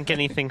don't drink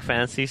anything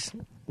fancy,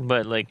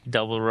 but like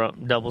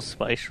double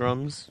spice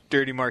rums.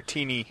 Dirty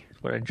martini,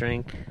 Is what I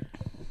drink.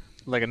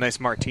 like a nice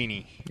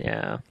martini.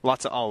 Yeah.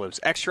 Lots of olives,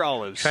 extra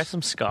olives. Try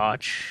some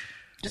scotch.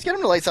 Just get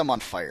him to light something on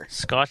fire.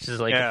 Scotch is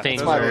like Yeah, a thing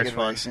those That's my are where big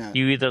fun. advice. Yeah.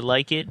 you either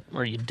like it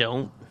or you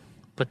don't.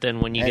 But then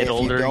when you And get if you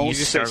older, don't- you You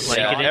just start say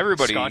liking scotch. it.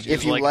 Everybody- Scotch If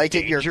is you like like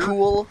it, you're danger.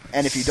 cool,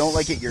 and if you don't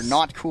like it, you're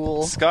not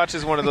cool. Scotch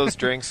is one of those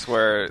drinks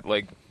where,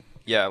 like,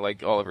 yeah,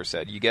 like Oliver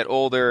said, you get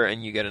older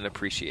and you get an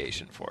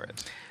appreciation for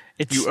it.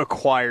 It's, You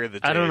acquire the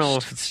taste. I don't know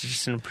if it's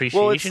just an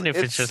appreciation, if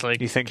it's it's- just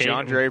like You think okay,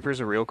 John Draper's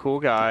a real cool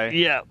guy.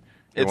 Yeah.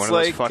 You're It's one of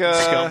like those fucking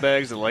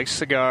scumbags that likes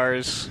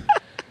cigars.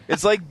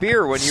 it's like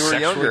beer when you were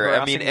Sexually younger.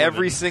 I mean, harassing every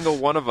women. single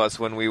one of us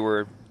when we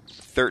were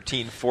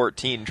 13,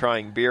 14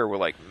 trying beer, we're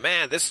like,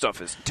 man, this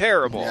stuff is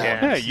terrible.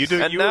 Yeah. Yeah, you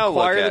do. And You now look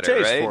acquire the at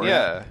taste it, right? for it.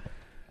 Yeah.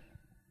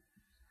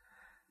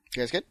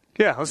 You guys good?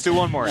 Yeah, let's do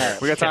one more. Here.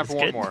 We got time for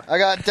one Good. more. I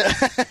got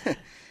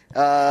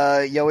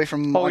Yoey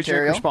from Always drink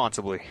Ontario.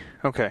 responsibly.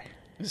 Okay.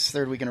 This is the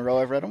third week in a row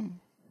I've read them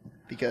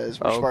because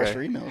we're sparse for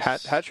emails.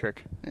 Hat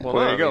trick. Well,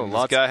 Well, there you go. This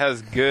Lots, guy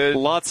has good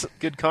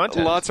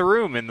content. lots of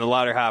room in the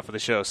latter half of the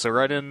show. So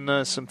write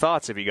in some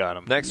thoughts if you got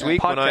them. Next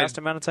week when Podcast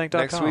at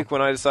ManaTank.com. Next week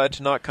when I decide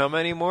to not come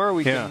anymore,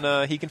 we Yeah.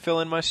 can he can fill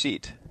in my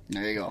sheet.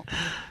 There you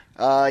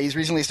go. He's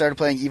recently started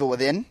playing Evil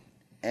Within,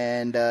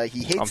 and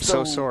he hates. I'm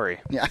so sorry.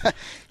 Yeah,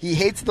 he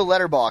hates the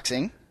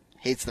letterboxing,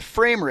 hates the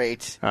frame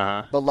rate,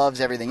 Uh-huh. but loves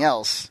everything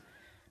else.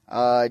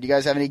 Do you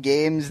guys have any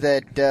games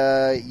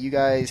that you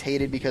guys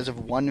hated because of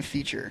one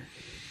feature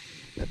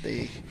that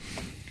they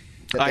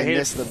I hated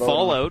missed the boat on?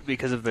 Fallout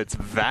because of its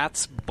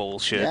VATS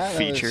bullshit Yeah, that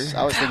feature. was-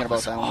 I was thinking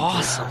about that one.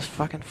 Awesome.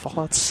 Fucking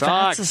Fallout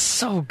sucks. That's is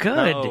so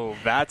good. No,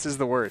 VATS is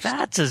the worst.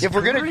 That's is If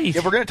we're great.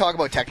 gonna talk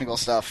about technical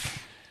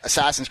stuff,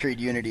 Assassin's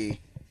Creed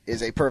Unity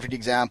is a perfect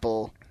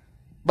example.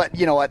 But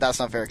you know what? That's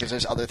not fair because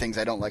there's other things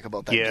I don't like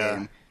about that Yeah.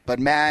 game. But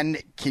man,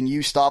 can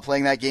you stop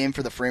playing that game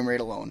for the frame rate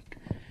alone?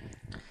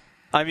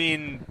 I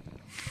mean,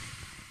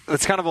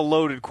 it's kind of a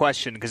loaded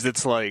question because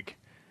it's like,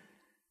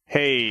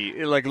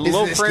 hey, like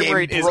low this frame game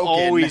rate is broken?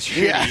 always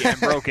shitty Yeah. and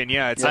broken.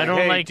 Yeah, it's I like, don't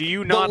hey, like do you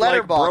the not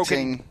like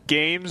broken letterboxing.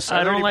 games? I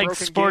Are there don't any like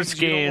broken sports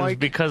you don't games like?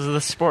 because of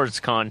the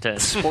sports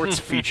content. Sports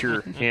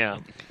feature. Yeah.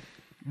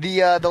 The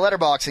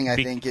letterboxing I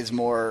think is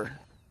more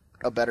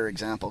a better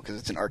example because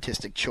it's an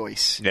artistic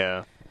choice.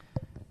 Yeah.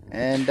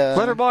 And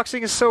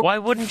Letterboxing is so Why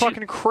wouldn't you-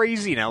 fucking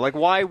crazy now. Like,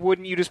 why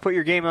wouldn't you just put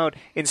your game out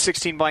in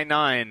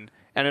 16:9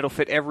 and it'll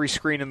fit every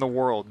screen in the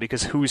world?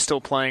 Because who's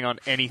still playing on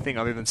anything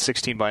other than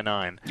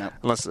 16:9? Nope.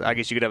 Unless, I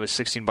guess you could have a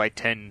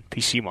 16:10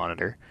 PC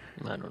monitor.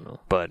 I don't know.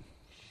 But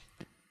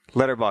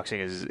letterboxing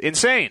is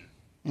insane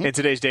in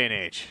today's day and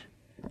age.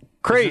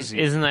 Crazy.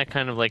 Isn't that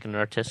kind of like an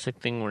artistic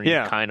thing where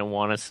Yeah. you kind of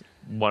want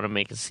to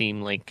make it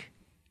seem like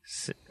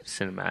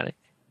cinematic?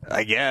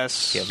 I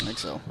guess. I think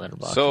so.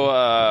 Letterboxing.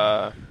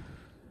 So,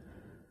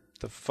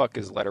 the fuck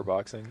is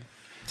letterboxing?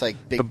 It's like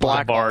big The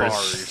black bars.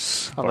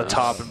 bars on the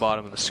top and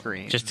bottom of the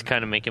screen. just to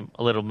kind of make it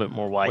a little bit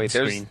more Wait,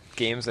 there's widescreen.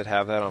 games that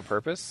have that on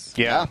purpose?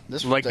 yeah,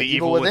 this like was the the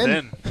Evil Evil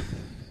Within.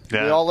 We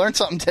Yeah. all learned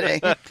something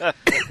today.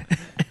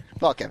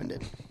 Well, Kevin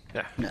did.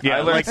 Yeah, Yeah,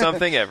 I learn like-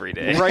 something every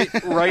day.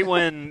 right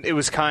when it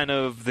was kind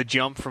of the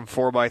jump from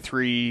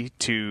 4:3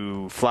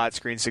 to flat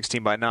screen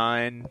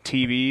 16:9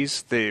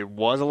 TVs, there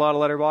was a lot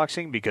of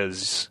letterboxing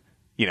because,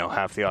 you know,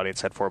 half the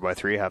audience had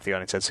 4:3, half the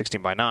audience had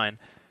 16:9,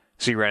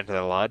 so you ran into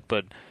that a lot.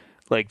 But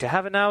like to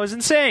have it now is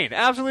insane,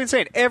 absolutely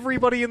insane.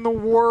 Everybody in the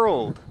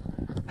world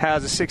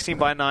has a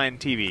 16:9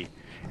 TV.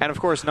 And of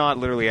course, not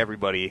literally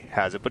everybody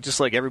has it, but just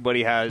like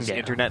everybody has Yeah.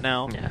 internet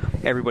now, Yeah.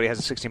 everybody has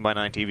a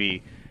 16:9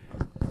 TV.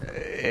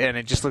 And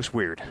it just looks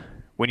weird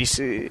when you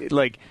see,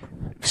 like,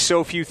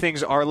 so few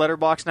things are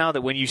letterbox now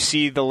that when you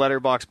see the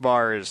letterbox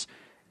bars,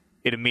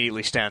 it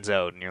immediately stands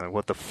out, and you're like,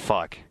 "What the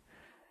fuck?"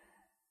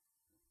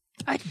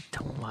 I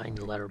don't mind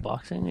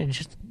letterboxing. It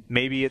just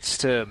Maybe it's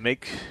to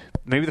make.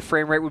 Maybe the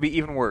frame rate would be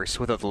even worse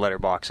without the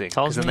letterboxing,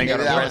 because then they got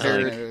Maybe to that was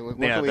render it. What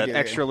can we that do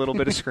extra here? little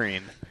bit of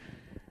screen.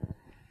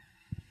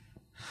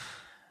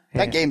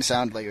 That game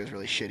sounded like it was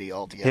really shitty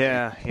altogether.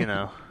 Yeah, you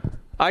know.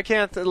 I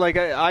can't, like,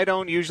 I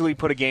don't usually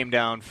put a game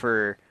down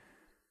for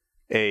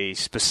a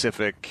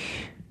specific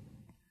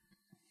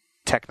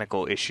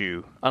technical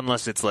issue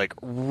unless it's, like,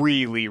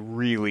 really,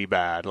 really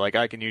bad. Like,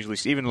 I can usually,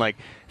 even, like,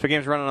 if a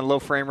game's running on a low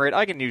frame rate,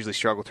 I can usually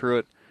struggle through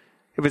it.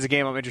 If it's a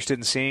game I'm interested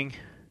in seeing,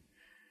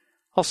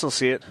 I'll still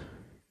see it.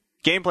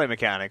 Gameplay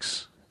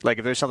mechanics, like,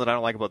 if there's something I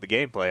don't like about the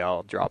gameplay,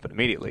 I'll drop it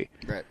immediately.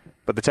 Right.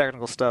 But the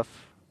technical stuff,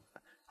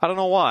 I don't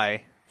know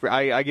why.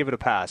 I give it a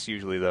pass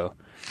usually, though.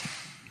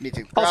 Me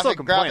too. I'll still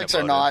complain Graphics are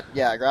about not.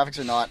 Yeah, graphics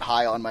are not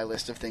high on my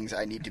list of things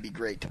I need to be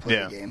great to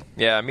play the game.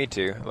 Yeah, me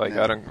too. Like,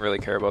 I don't really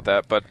care about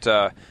that. But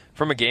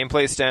from a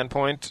gameplay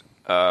standpoint,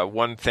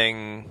 one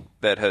thing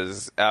that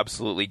has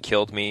absolutely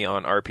killed me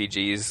on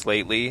RPGs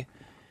lately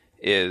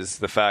is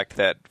the fact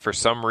that for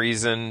some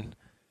reason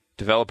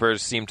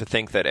developers seem to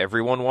think that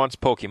everyone wants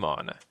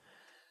Pokemon.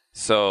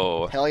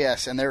 So Hell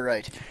yes, and they're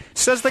right.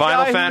 Says the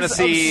Final guy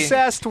Fantasy who's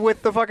obsessed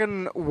with the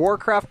fucking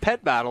Warcraft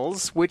pet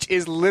battles, which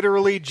is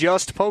literally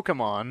just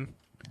Pokemon.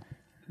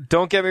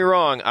 Don't get me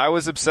wrong, I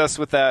was obsessed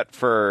with that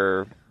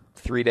for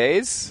 3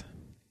 days,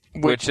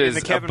 which in is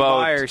the Kevin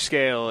about Byer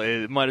scale,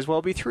 it might as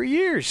well be 3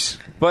 years.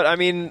 But I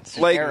mean,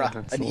 like,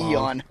 Era, an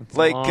eon.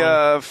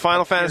 like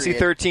Final Fantasy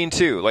Period. 13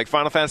 too. Like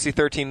Final Fantasy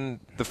 13,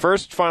 the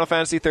first Final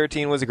Fantasy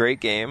 13 was a great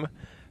game.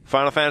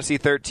 Final Fantasy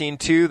 13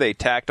 2, they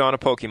tacked on a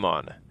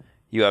Pokemon.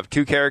 You have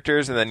 2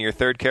 characters, and then your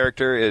third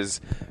character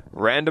is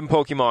random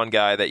Pokemon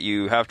guy that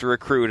you have to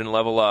recruit and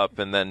level up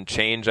and then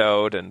change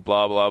out and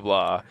blah, blah,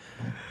 blah.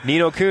 Ni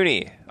no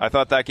Kuni. I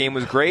thought that game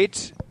was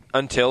great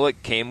until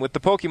it came with the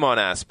Pokemon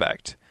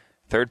aspect.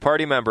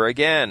 Third-party member,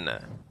 again.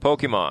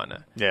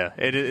 Pokemon. Yeah,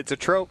 it's a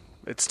trope.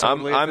 It's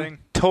totally a thing. I'm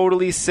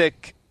totally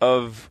sick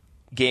of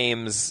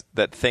games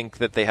that think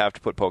that they have to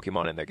put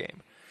Pokemon in their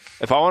game.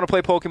 If I want to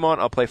play Pokemon,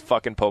 I'll play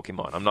fucking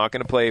Pokemon. I'm not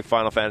going to play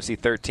Final Fantasy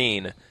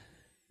 13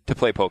 to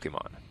play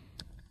Pokemon.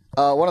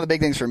 One of the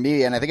big things for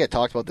me, and I think I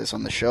talked about this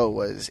on the show,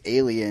 was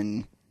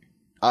Alien.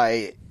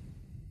 I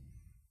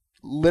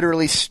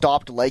literally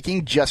stopped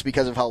liking just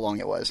because of how long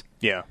it was.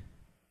 Yeah.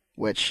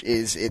 Which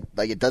is,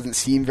 it doesn't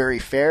seem very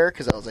fair,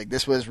 because I was like,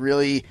 this was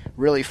really,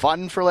 really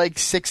fun for like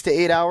 6 to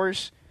 8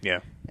 hours.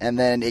 Yeah. And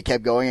then it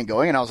kept going and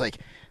going, and I was like,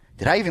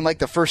 did I even like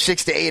the first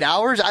 6 to 8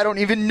 hours? I don't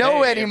even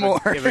know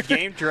anymore. If a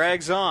game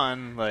drags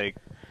on, like,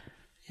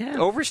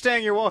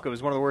 overstaying your welcome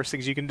is one of the worst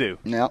things you can do.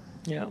 No.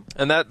 Yeah.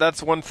 And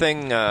that's one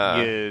thing,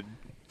 to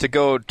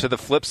go to the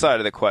flip side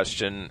of the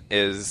question,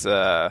 is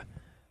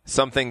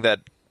something that,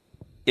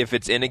 if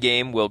it's in a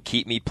game, will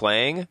keep me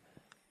playing.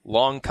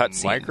 Long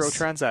cutscenes.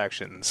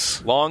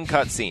 Microtransactions. Long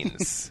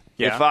cutscenes.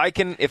 Yeah.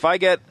 If I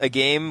get a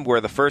game where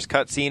the first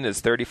cutscene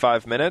is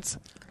 35 minutes,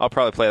 I'll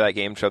probably play that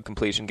game till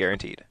completion,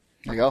 guaranteed.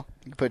 There you go.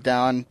 You can put it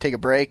down, take a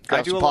break,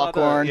 grab some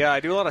popcorn.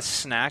 I do a lot of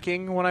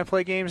snacking when I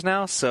play games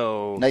now,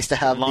 so nice to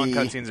have long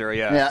cutscenes are,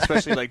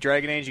 especially like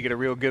Dragon Age, you get a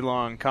real good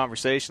long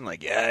conversation,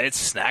 like, it's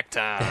snack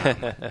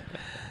time.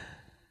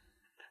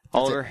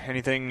 Oliver,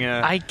 anything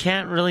I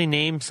can't really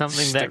name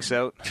something sticks that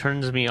out?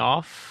 turns me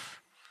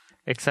off,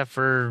 except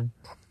for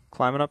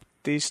Climbing up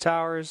these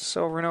towers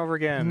over and over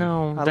again.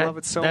 No, I love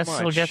it so much. That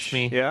still gets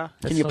me. Yeah?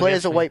 Can you play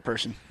as a white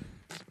person?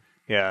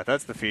 Yeah,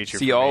 that's the feature.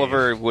 See, for me.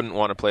 Oliver wouldn't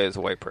want to play as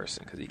a white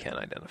person because he can't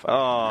identify.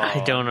 Oh,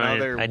 I don't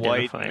another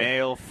identify. white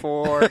male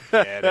forget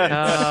it.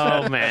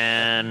 Oh,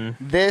 man.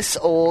 This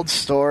old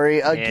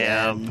story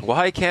again. Yeah.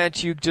 Why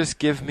can't you just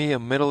give me a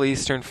Middle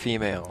Eastern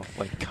female?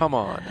 Like, come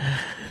on.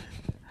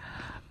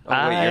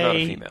 Oh, wait, you're not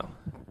a female.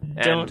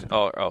 And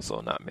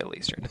also not Middle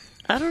Eastern.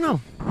 I don't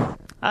know.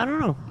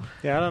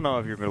 Yeah, I don't know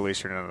if you're Middle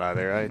Eastern or not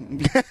either. I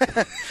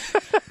have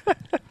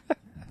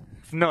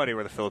no idea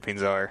where the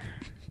Philippines are.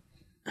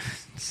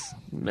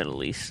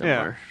 Middle East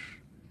somewhere.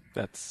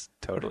 That's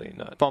totally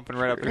not Bumping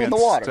right up In against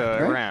the water,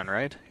 right? Iran,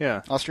 right?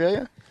 Yeah,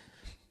 Australia?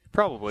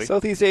 probably.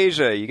 Southeast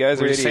Asia. You guys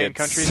are We're idiots. saying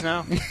countries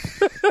now.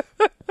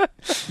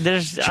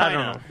 There's,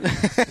 China. I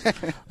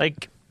don't know.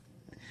 Like,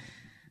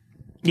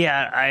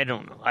 yeah, I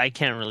don't know. I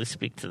can't really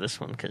speak to this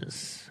one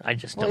because I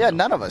just don't Well, yeah, know.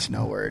 none of us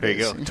know where it There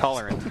is. you go.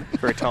 Tolerant.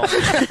 Very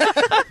tolerant.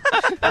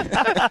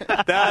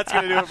 That's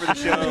going to do it for the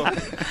show.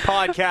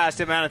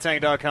 Podcast at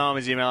ManaTank.com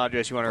is the email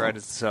address. You want to write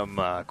us some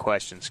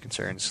questions,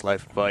 concerns,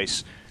 life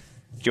advice.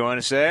 Join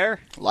us there.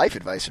 Life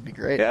advice would be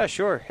great. Yeah,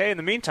 sure. Hey, in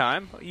the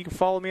meantime, you can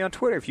follow me on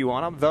Twitter if you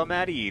want. I'm the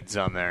Matt Eads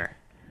on there.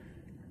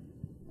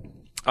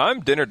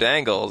 I'm Dinner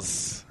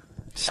Dangles.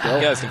 Still.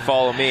 You guys can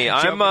follow me.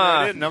 Jumping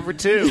right in, number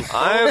 2.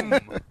 I'm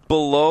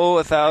below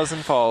 1,000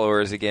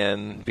 followers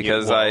again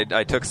because Yeah,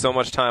 I took so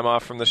much time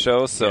off from the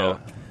show. So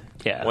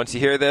Yeah. once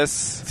you hear this,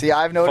 See,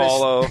 I've noticed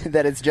follow.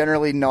 that it's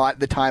generally not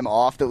the time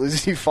off that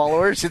loses you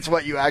followers. It's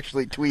what you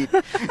actually tweet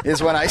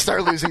is when I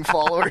start losing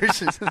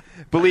followers.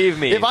 Believe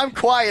me, If I'm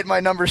quiet,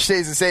 my number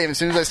stays the same. As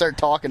soon as I start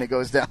talking, it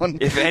goes down.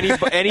 if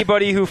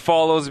anybody who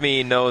follows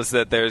me knows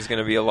that there's going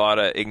to be a lot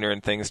of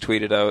ignorant things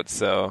tweeted out.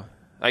 So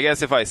I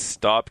guess if I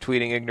stop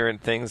tweeting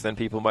ignorant things, then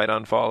people might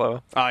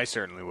unfollow. I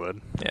certainly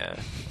would. Yeah.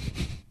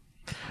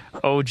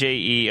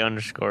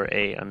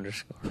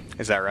 OJE_A_.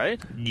 Is that right?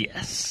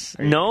 Yes.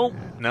 No,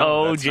 that's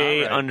not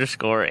right.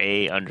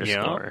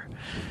 OJ_A_.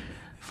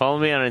 Follow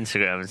me on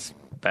Instagram. It's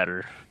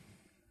better.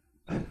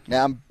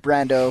 Yeah, I'm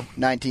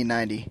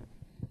Brando1990.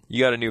 You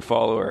got a new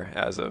follower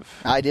as of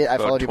I did. I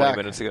about followed you 20 back.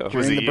 minutes ago.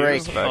 During the break.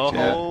 Respect,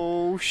 yeah.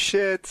 Oh,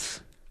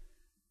 shit.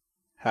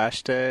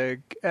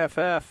 Hashtag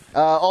FF.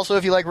 Also,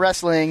 if you like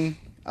wrestling,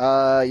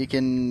 you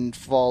can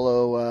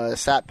follow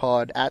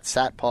Satpod at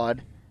Satpod.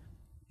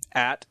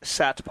 At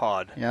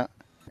Satpod. Yeah.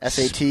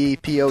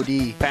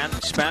 SATPOD.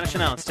 Spanish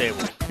announce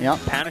table. Yeah.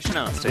 Spanish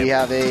announce table. We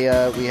have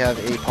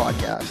a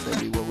podcast that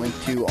we will link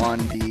to on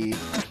the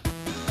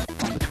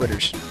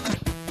Twitters.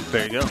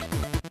 There you go.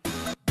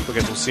 I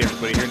guess we'll see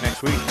everybody here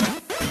next week.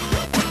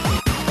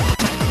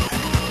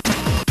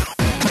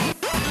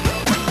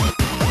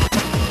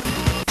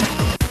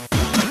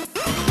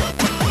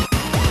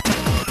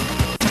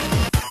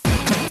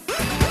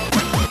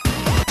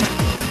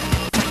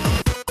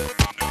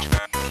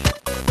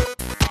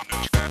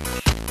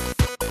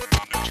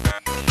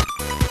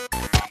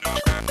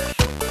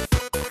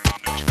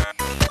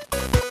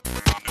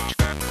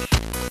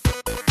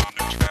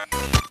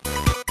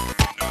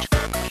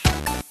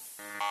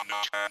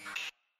 Spanish.